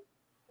like,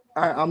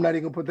 I'm not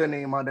even gonna put their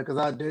name out there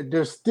because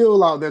they're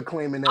still out there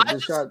claiming that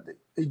the shot.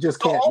 You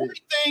just can't.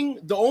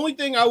 The only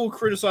thing I will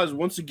criticize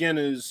once again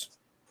is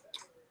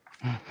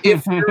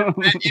if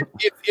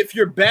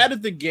you're bad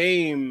at the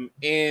game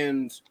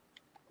and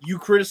you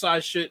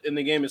criticize shit in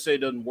the game and say it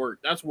doesn't work.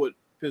 That's what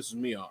pisses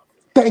me off.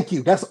 Thank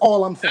you. That's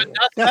all I'm saying.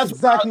 That's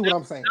exactly what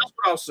I'm saying. That's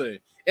what I'll say.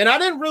 And I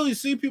didn't really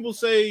see people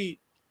say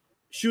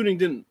shooting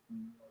didn't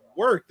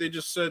work. They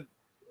just said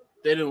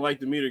they didn't like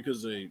the meter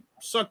because they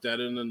sucked at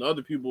it, and then the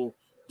other people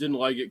didn't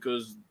like it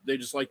because they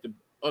just liked the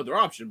other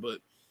option. But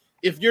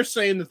if you're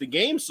saying that the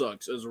game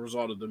sucks as a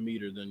result of the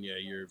meter, then yeah,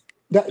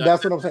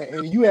 that's what I'm saying.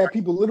 And you have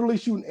people literally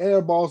shooting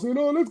air balls saying,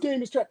 "Oh, this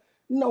game is trash."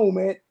 No,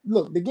 man.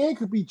 Look, the game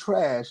could be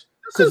trash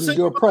because of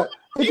your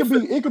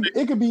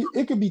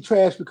it could be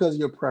trash because of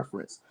your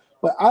preference.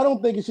 But I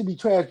don't think it should be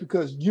trash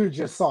because you're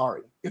just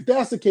sorry. If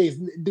that's the case,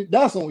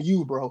 that's on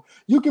you, bro.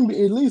 You can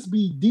at least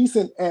be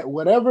decent at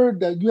whatever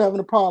that you're having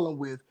a problem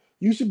with.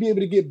 You should be able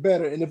to get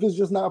better. And if it's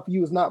just not for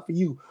you, it's not for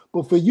you.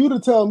 But for you to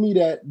tell me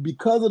that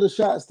because of the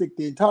shot stick,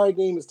 the entire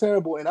game is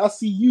terrible, and I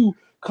see you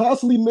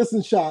constantly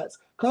missing shots,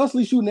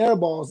 constantly shooting air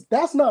balls,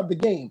 that's not the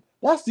game.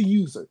 That's the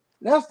user.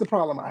 That's the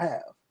problem I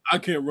have. I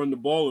can't run the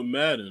ball in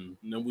Madden.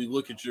 And then we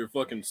look at your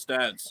fucking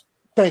stats.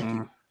 Thank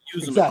you.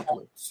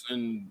 Exactly.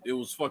 And it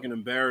was fucking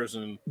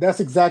embarrassing.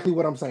 That's exactly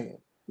what I'm saying.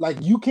 Like,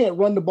 you can't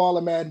run the ball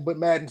in Madden, but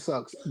Madden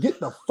sucks.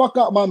 Get the fuck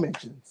out my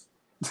mentions.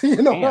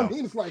 You know what I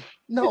mean? It's like,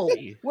 no,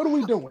 what are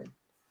we doing?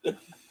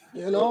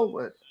 You know,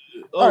 but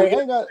all right, we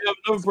have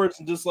another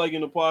person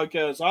disliking the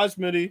podcast. Hi,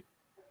 Smitty.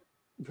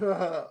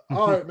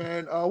 All right,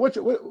 man. What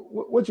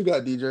you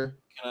got, DJ?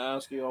 Can I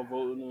ask you all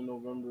voting in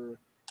November?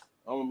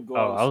 I'm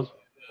gonna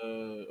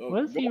go.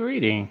 What is he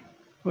reading?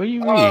 What are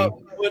you reading?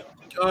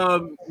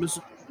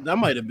 That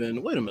might have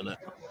been. Wait a minute.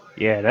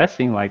 Yeah, that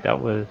seemed like that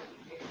was.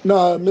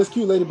 No, Miss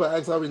Q Lady, but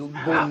actually, I was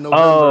voting in November.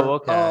 Oh,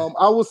 okay.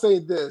 I will say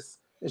this,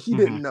 and she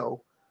didn't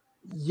know.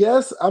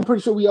 Yes, I'm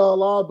pretty sure we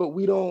all are, but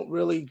we don't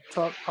really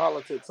talk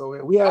politics over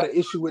here. We had an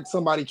issue with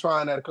somebody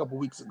trying that a couple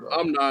weeks ago.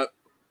 I'm not.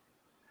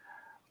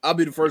 I'll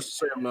be the first to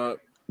say I'm not.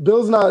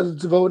 Bill's not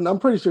voting. I'm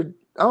pretty sure.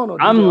 I don't know.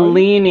 I'm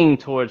leaning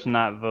towards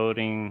not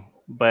voting,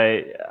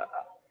 but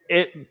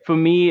for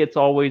me, it's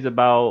always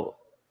about,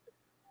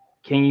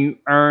 can you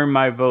earn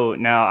my vote?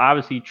 Now,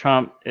 obviously,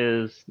 Trump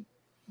is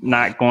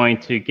not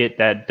going to get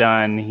that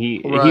done. He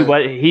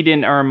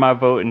didn't earn my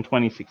vote in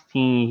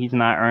 2016. He's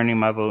not earning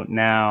my vote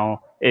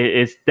now.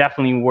 It's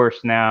definitely worse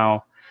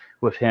now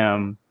with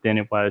him than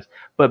it was.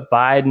 But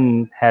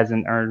Biden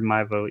hasn't earned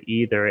my vote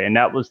either, and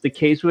that was the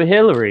case with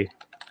Hillary.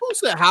 Who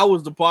said how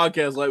was the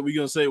podcast like? We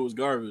gonna say it was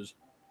garbage?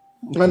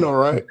 I know,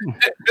 right?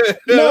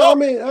 No, I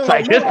mean, it's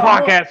like this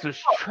podcast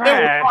is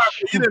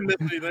trash. You didn't miss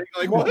anything.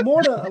 Like, more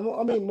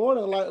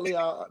than likely,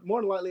 I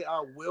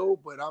will.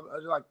 But I'm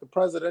like the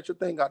presidential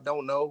thing. I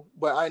don't know,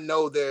 but I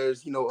know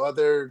there's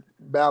other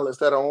ballots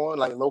that are on,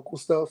 like local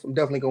stuff. I'm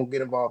definitely gonna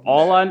get involved.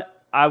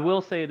 I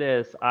will say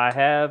this: I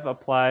have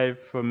applied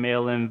for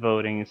mail-in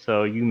voting,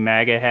 so you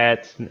MAGA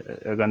hats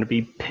are gonna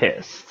be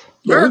pissed.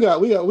 Yeah,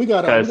 we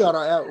got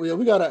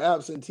our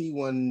absentee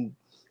one.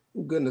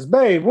 Goodness,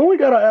 babe, when we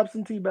got our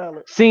absentee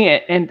ballot. See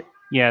it, and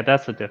yeah,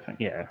 that's a different,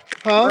 yeah.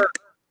 Huh?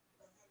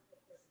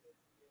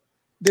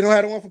 They don't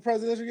have the one for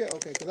presidential yet?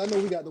 Okay, because I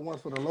know we got the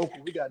ones for the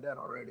local. We got that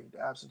already.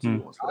 The absentee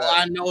ones for that.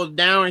 I know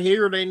down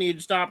here they need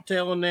to stop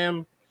telling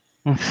them.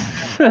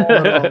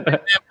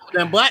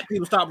 Then black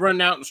people stop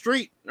running out in the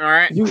street. All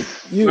right. You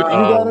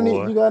got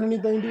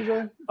anything,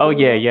 DJ? Oh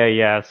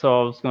yeah.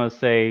 So I was gonna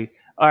say,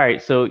 all right.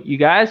 So you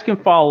guys can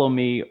follow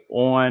me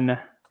on,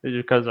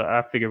 because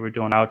I figure we're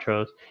doing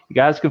outros. You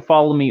guys can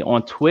follow me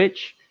on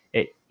Twitch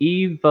at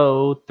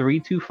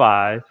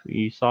Evo325.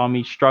 You saw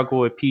me struggle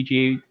with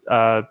PGA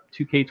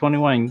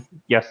 2K21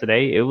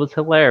 yesterday. It was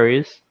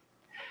hilarious.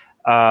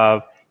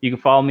 You can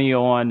follow me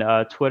on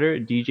Twitter,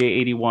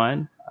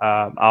 DJ81.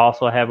 I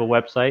also have a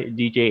website,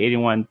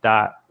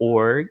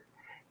 dj81.org.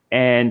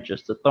 And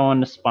just to throw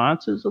in the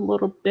sponsors a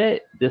little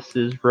bit, this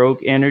is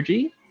Rogue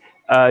Energy.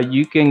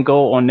 You can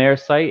go on their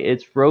site.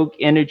 It's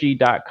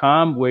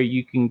rogueenergy.com, where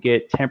you can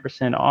get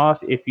 10% off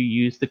if you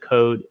use the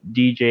code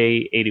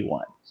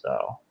DJ81.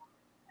 So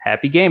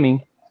happy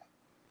gaming.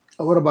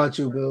 What about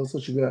you, Bills?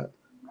 What you got?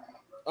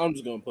 I'm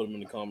just gonna put them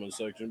in the comment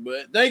section.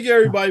 But thank you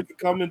everybody for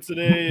coming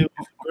today. It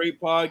was a great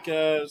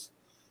podcast.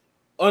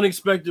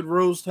 Unexpected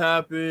roast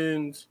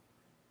happened,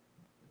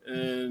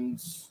 and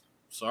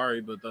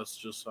sorry, but that's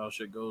just how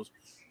shit goes.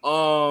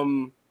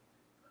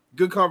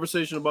 Good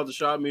conversation about the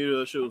shot meter.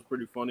 That shit was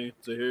pretty funny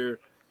to hear.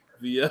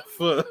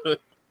 VF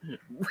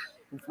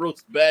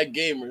roast bad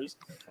gamers.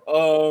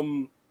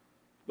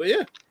 But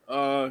yeah,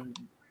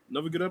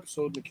 another good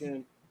episode in the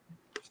can.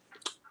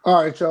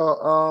 All right,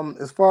 y'all.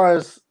 As far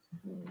as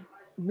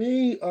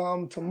me,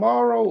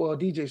 tomorrow or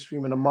DJ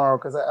streaming tomorrow,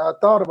 because I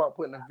thought about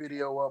putting a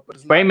video up, but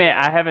it's Wait a not minute,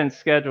 I haven't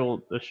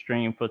scheduled the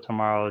stream for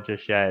tomorrow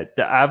just yet.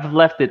 I've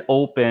left it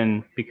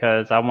open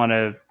because I want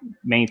to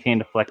maintain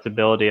the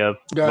flexibility of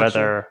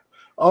whether.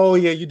 Oh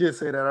yeah, you did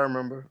say that. I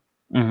remember.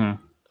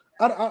 Mm-hmm.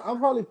 I'll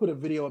probably put a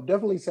video up.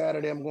 Definitely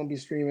Saturday. I'm going to be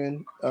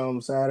streaming.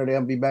 Saturday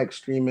I'll be back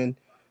streaming.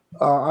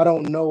 I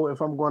don't know if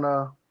I'm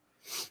gonna.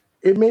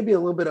 It may be a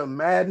little bit of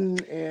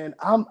Madden, and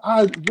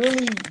I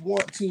really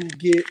want to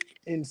get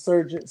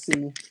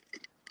Insurgency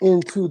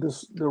into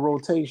the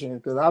rotation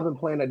because I've been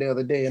playing it the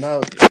other day, and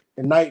the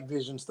night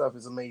vision stuff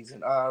is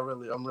amazing.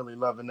 I'm really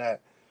loving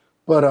that.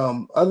 But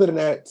other than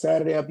that,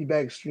 Saturday I'll be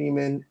back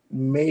streaming.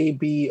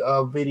 Maybe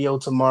a video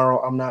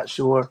tomorrow. I'm not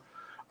sure.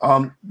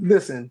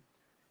 Listen,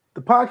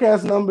 the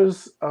podcast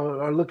numbers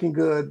are looking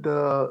good.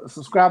 The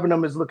subscriber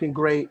numbers looking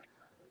great.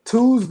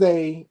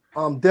 Tuesday,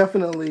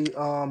 definitely.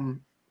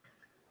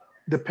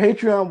 The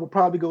Patreon will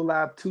probably go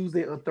live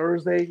Tuesday or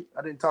Thursday.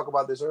 I didn't talk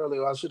about this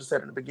earlier. I should have said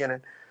it in the beginning.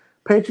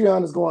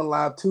 Patreon is going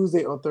live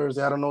Tuesday or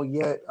Thursday. I don't know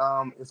yet.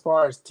 As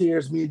far as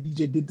tiers, me and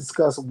DJ did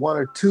discuss 1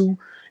 or 2.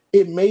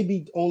 It may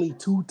be only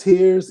 2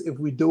 tiers if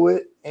we do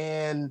it,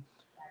 and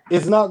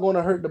it's not going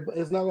to hurt.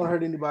 It's not going to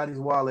hurt anybody's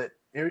wallet.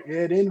 At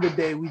the end of the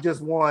day, we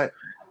just want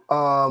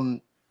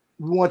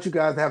you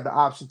guys to have the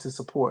option to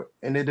support,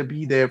 and it'll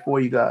be there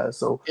for you guys.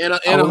 So and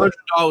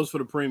 $100 for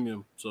the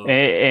premium. So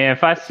and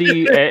if I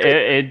see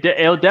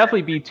it'll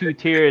definitely be 2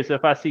 tiers.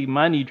 If I see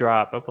money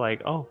drop, I'm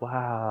like, oh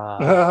wow.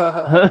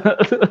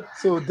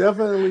 So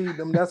definitely,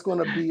 that's going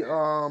to be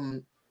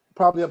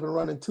probably up and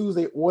running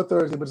Tuesday or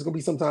Thursday, but it's going to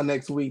be sometime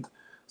next week.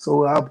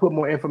 So I'll put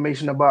more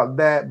information about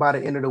that by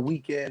the end of the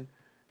weekend.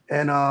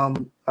 And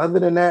other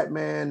than that,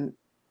 man,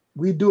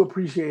 we do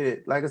appreciate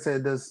it. Like I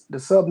said, the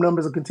sub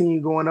numbers will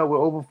continue going up. We're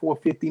over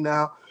 450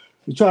 now.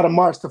 We try to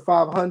march to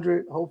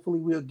 500. Hopefully,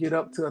 we'll get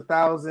up to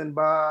 1,000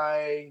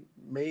 by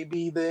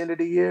maybe the end of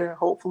the year.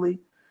 Hopefully,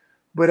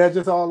 but that's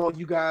just all on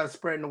you guys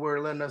spreading the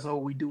word, letting us know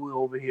what we do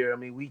over here. I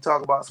mean, we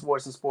talk about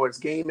sports and sports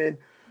gaming.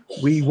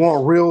 We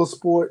want real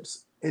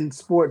sports and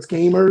sports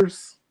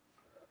gamers.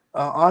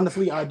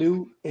 Honestly, I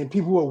do, and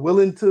people who are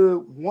willing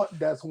to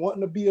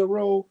wanting to be a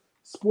real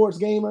sports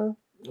gamer.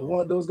 I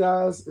want those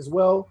guys as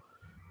well.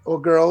 Or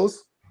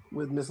girls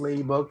with Miss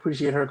Ladybug.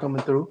 Appreciate her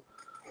coming through.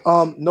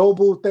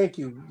 Noble, thank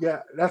you.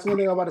 Yeah, that's one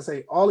thing I'm about to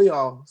say. All of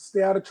y'all,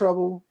 stay out of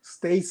trouble.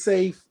 Stay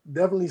safe.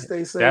 Definitely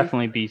stay safe.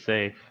 Definitely be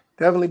safe.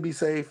 Definitely be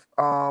safe.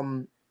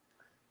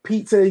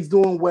 Pete said he's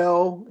doing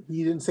well.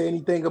 He didn't say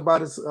anything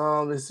about his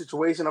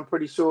situation. I'm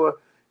pretty sure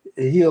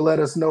he'll let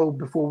us know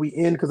before we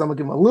end because I'm going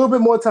to give him a little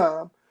bit more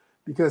time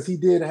because he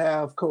did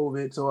have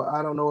COVID. So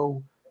I don't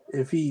know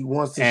if he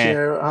wants to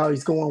share how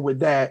he's going with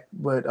that,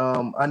 but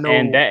I know,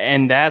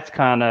 and that's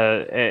kind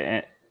of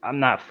I'm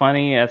not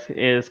funny.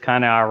 It's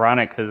kind of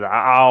ironic because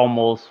I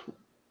almost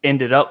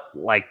ended up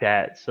like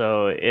that.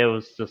 So it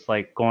was just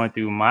like going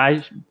through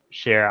my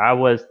share. I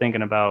was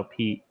thinking about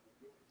Pete,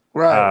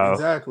 right?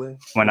 Exactly.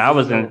 When I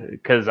was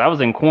because I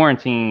was in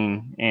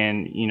quarantine,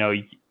 and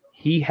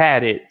he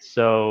had it,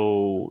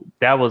 so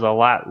that was a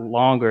lot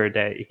longer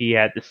that he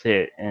had to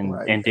sit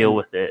and deal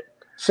with it.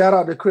 Shout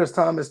out to Chris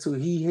Thomas too.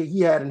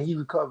 He had and he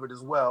recovered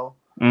as well.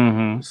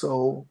 Mm-hmm.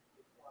 So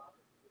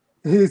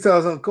he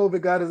tells him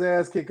COVID got his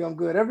ass kicked. I'm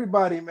good.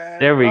 Everybody, man.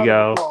 There we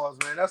go. Applause,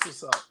 man. That's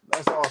what's up.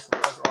 That's awesome.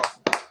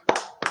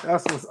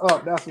 That's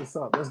what's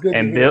up. That's good.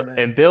 And Bill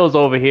and Bill's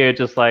over here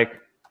just like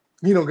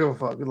he don't give a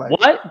fuck. He's like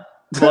what?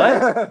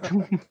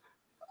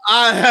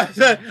 I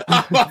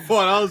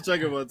was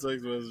checking my text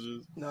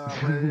messages. Nah,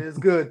 but it's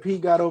good.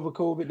 Pete got over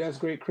COVID. That's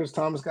great. Chris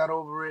Thomas got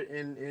over it,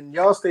 and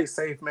y'all stay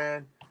safe,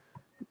 man.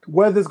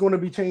 Weather's going to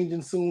be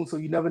changing soon, so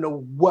you never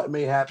know what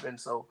may happen.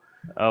 So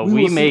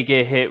we may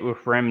get hit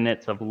with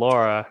remnants of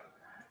Laura.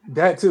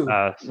 That too.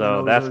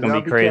 So that's going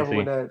to be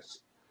crazy.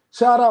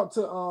 Shout out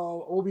to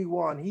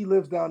Obi-Wan. He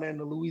lives down there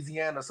in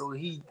Louisiana, so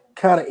he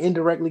kind of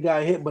indirectly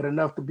got hit, but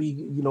enough to be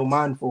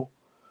mindful.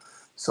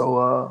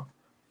 So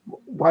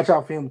watch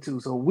out for him too.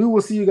 So we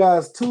will see you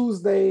guys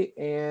Tuesday,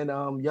 and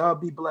y'all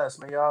be blessed,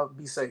 man. Y'all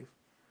be safe.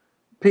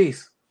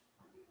 Peace.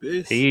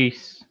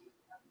 Peace.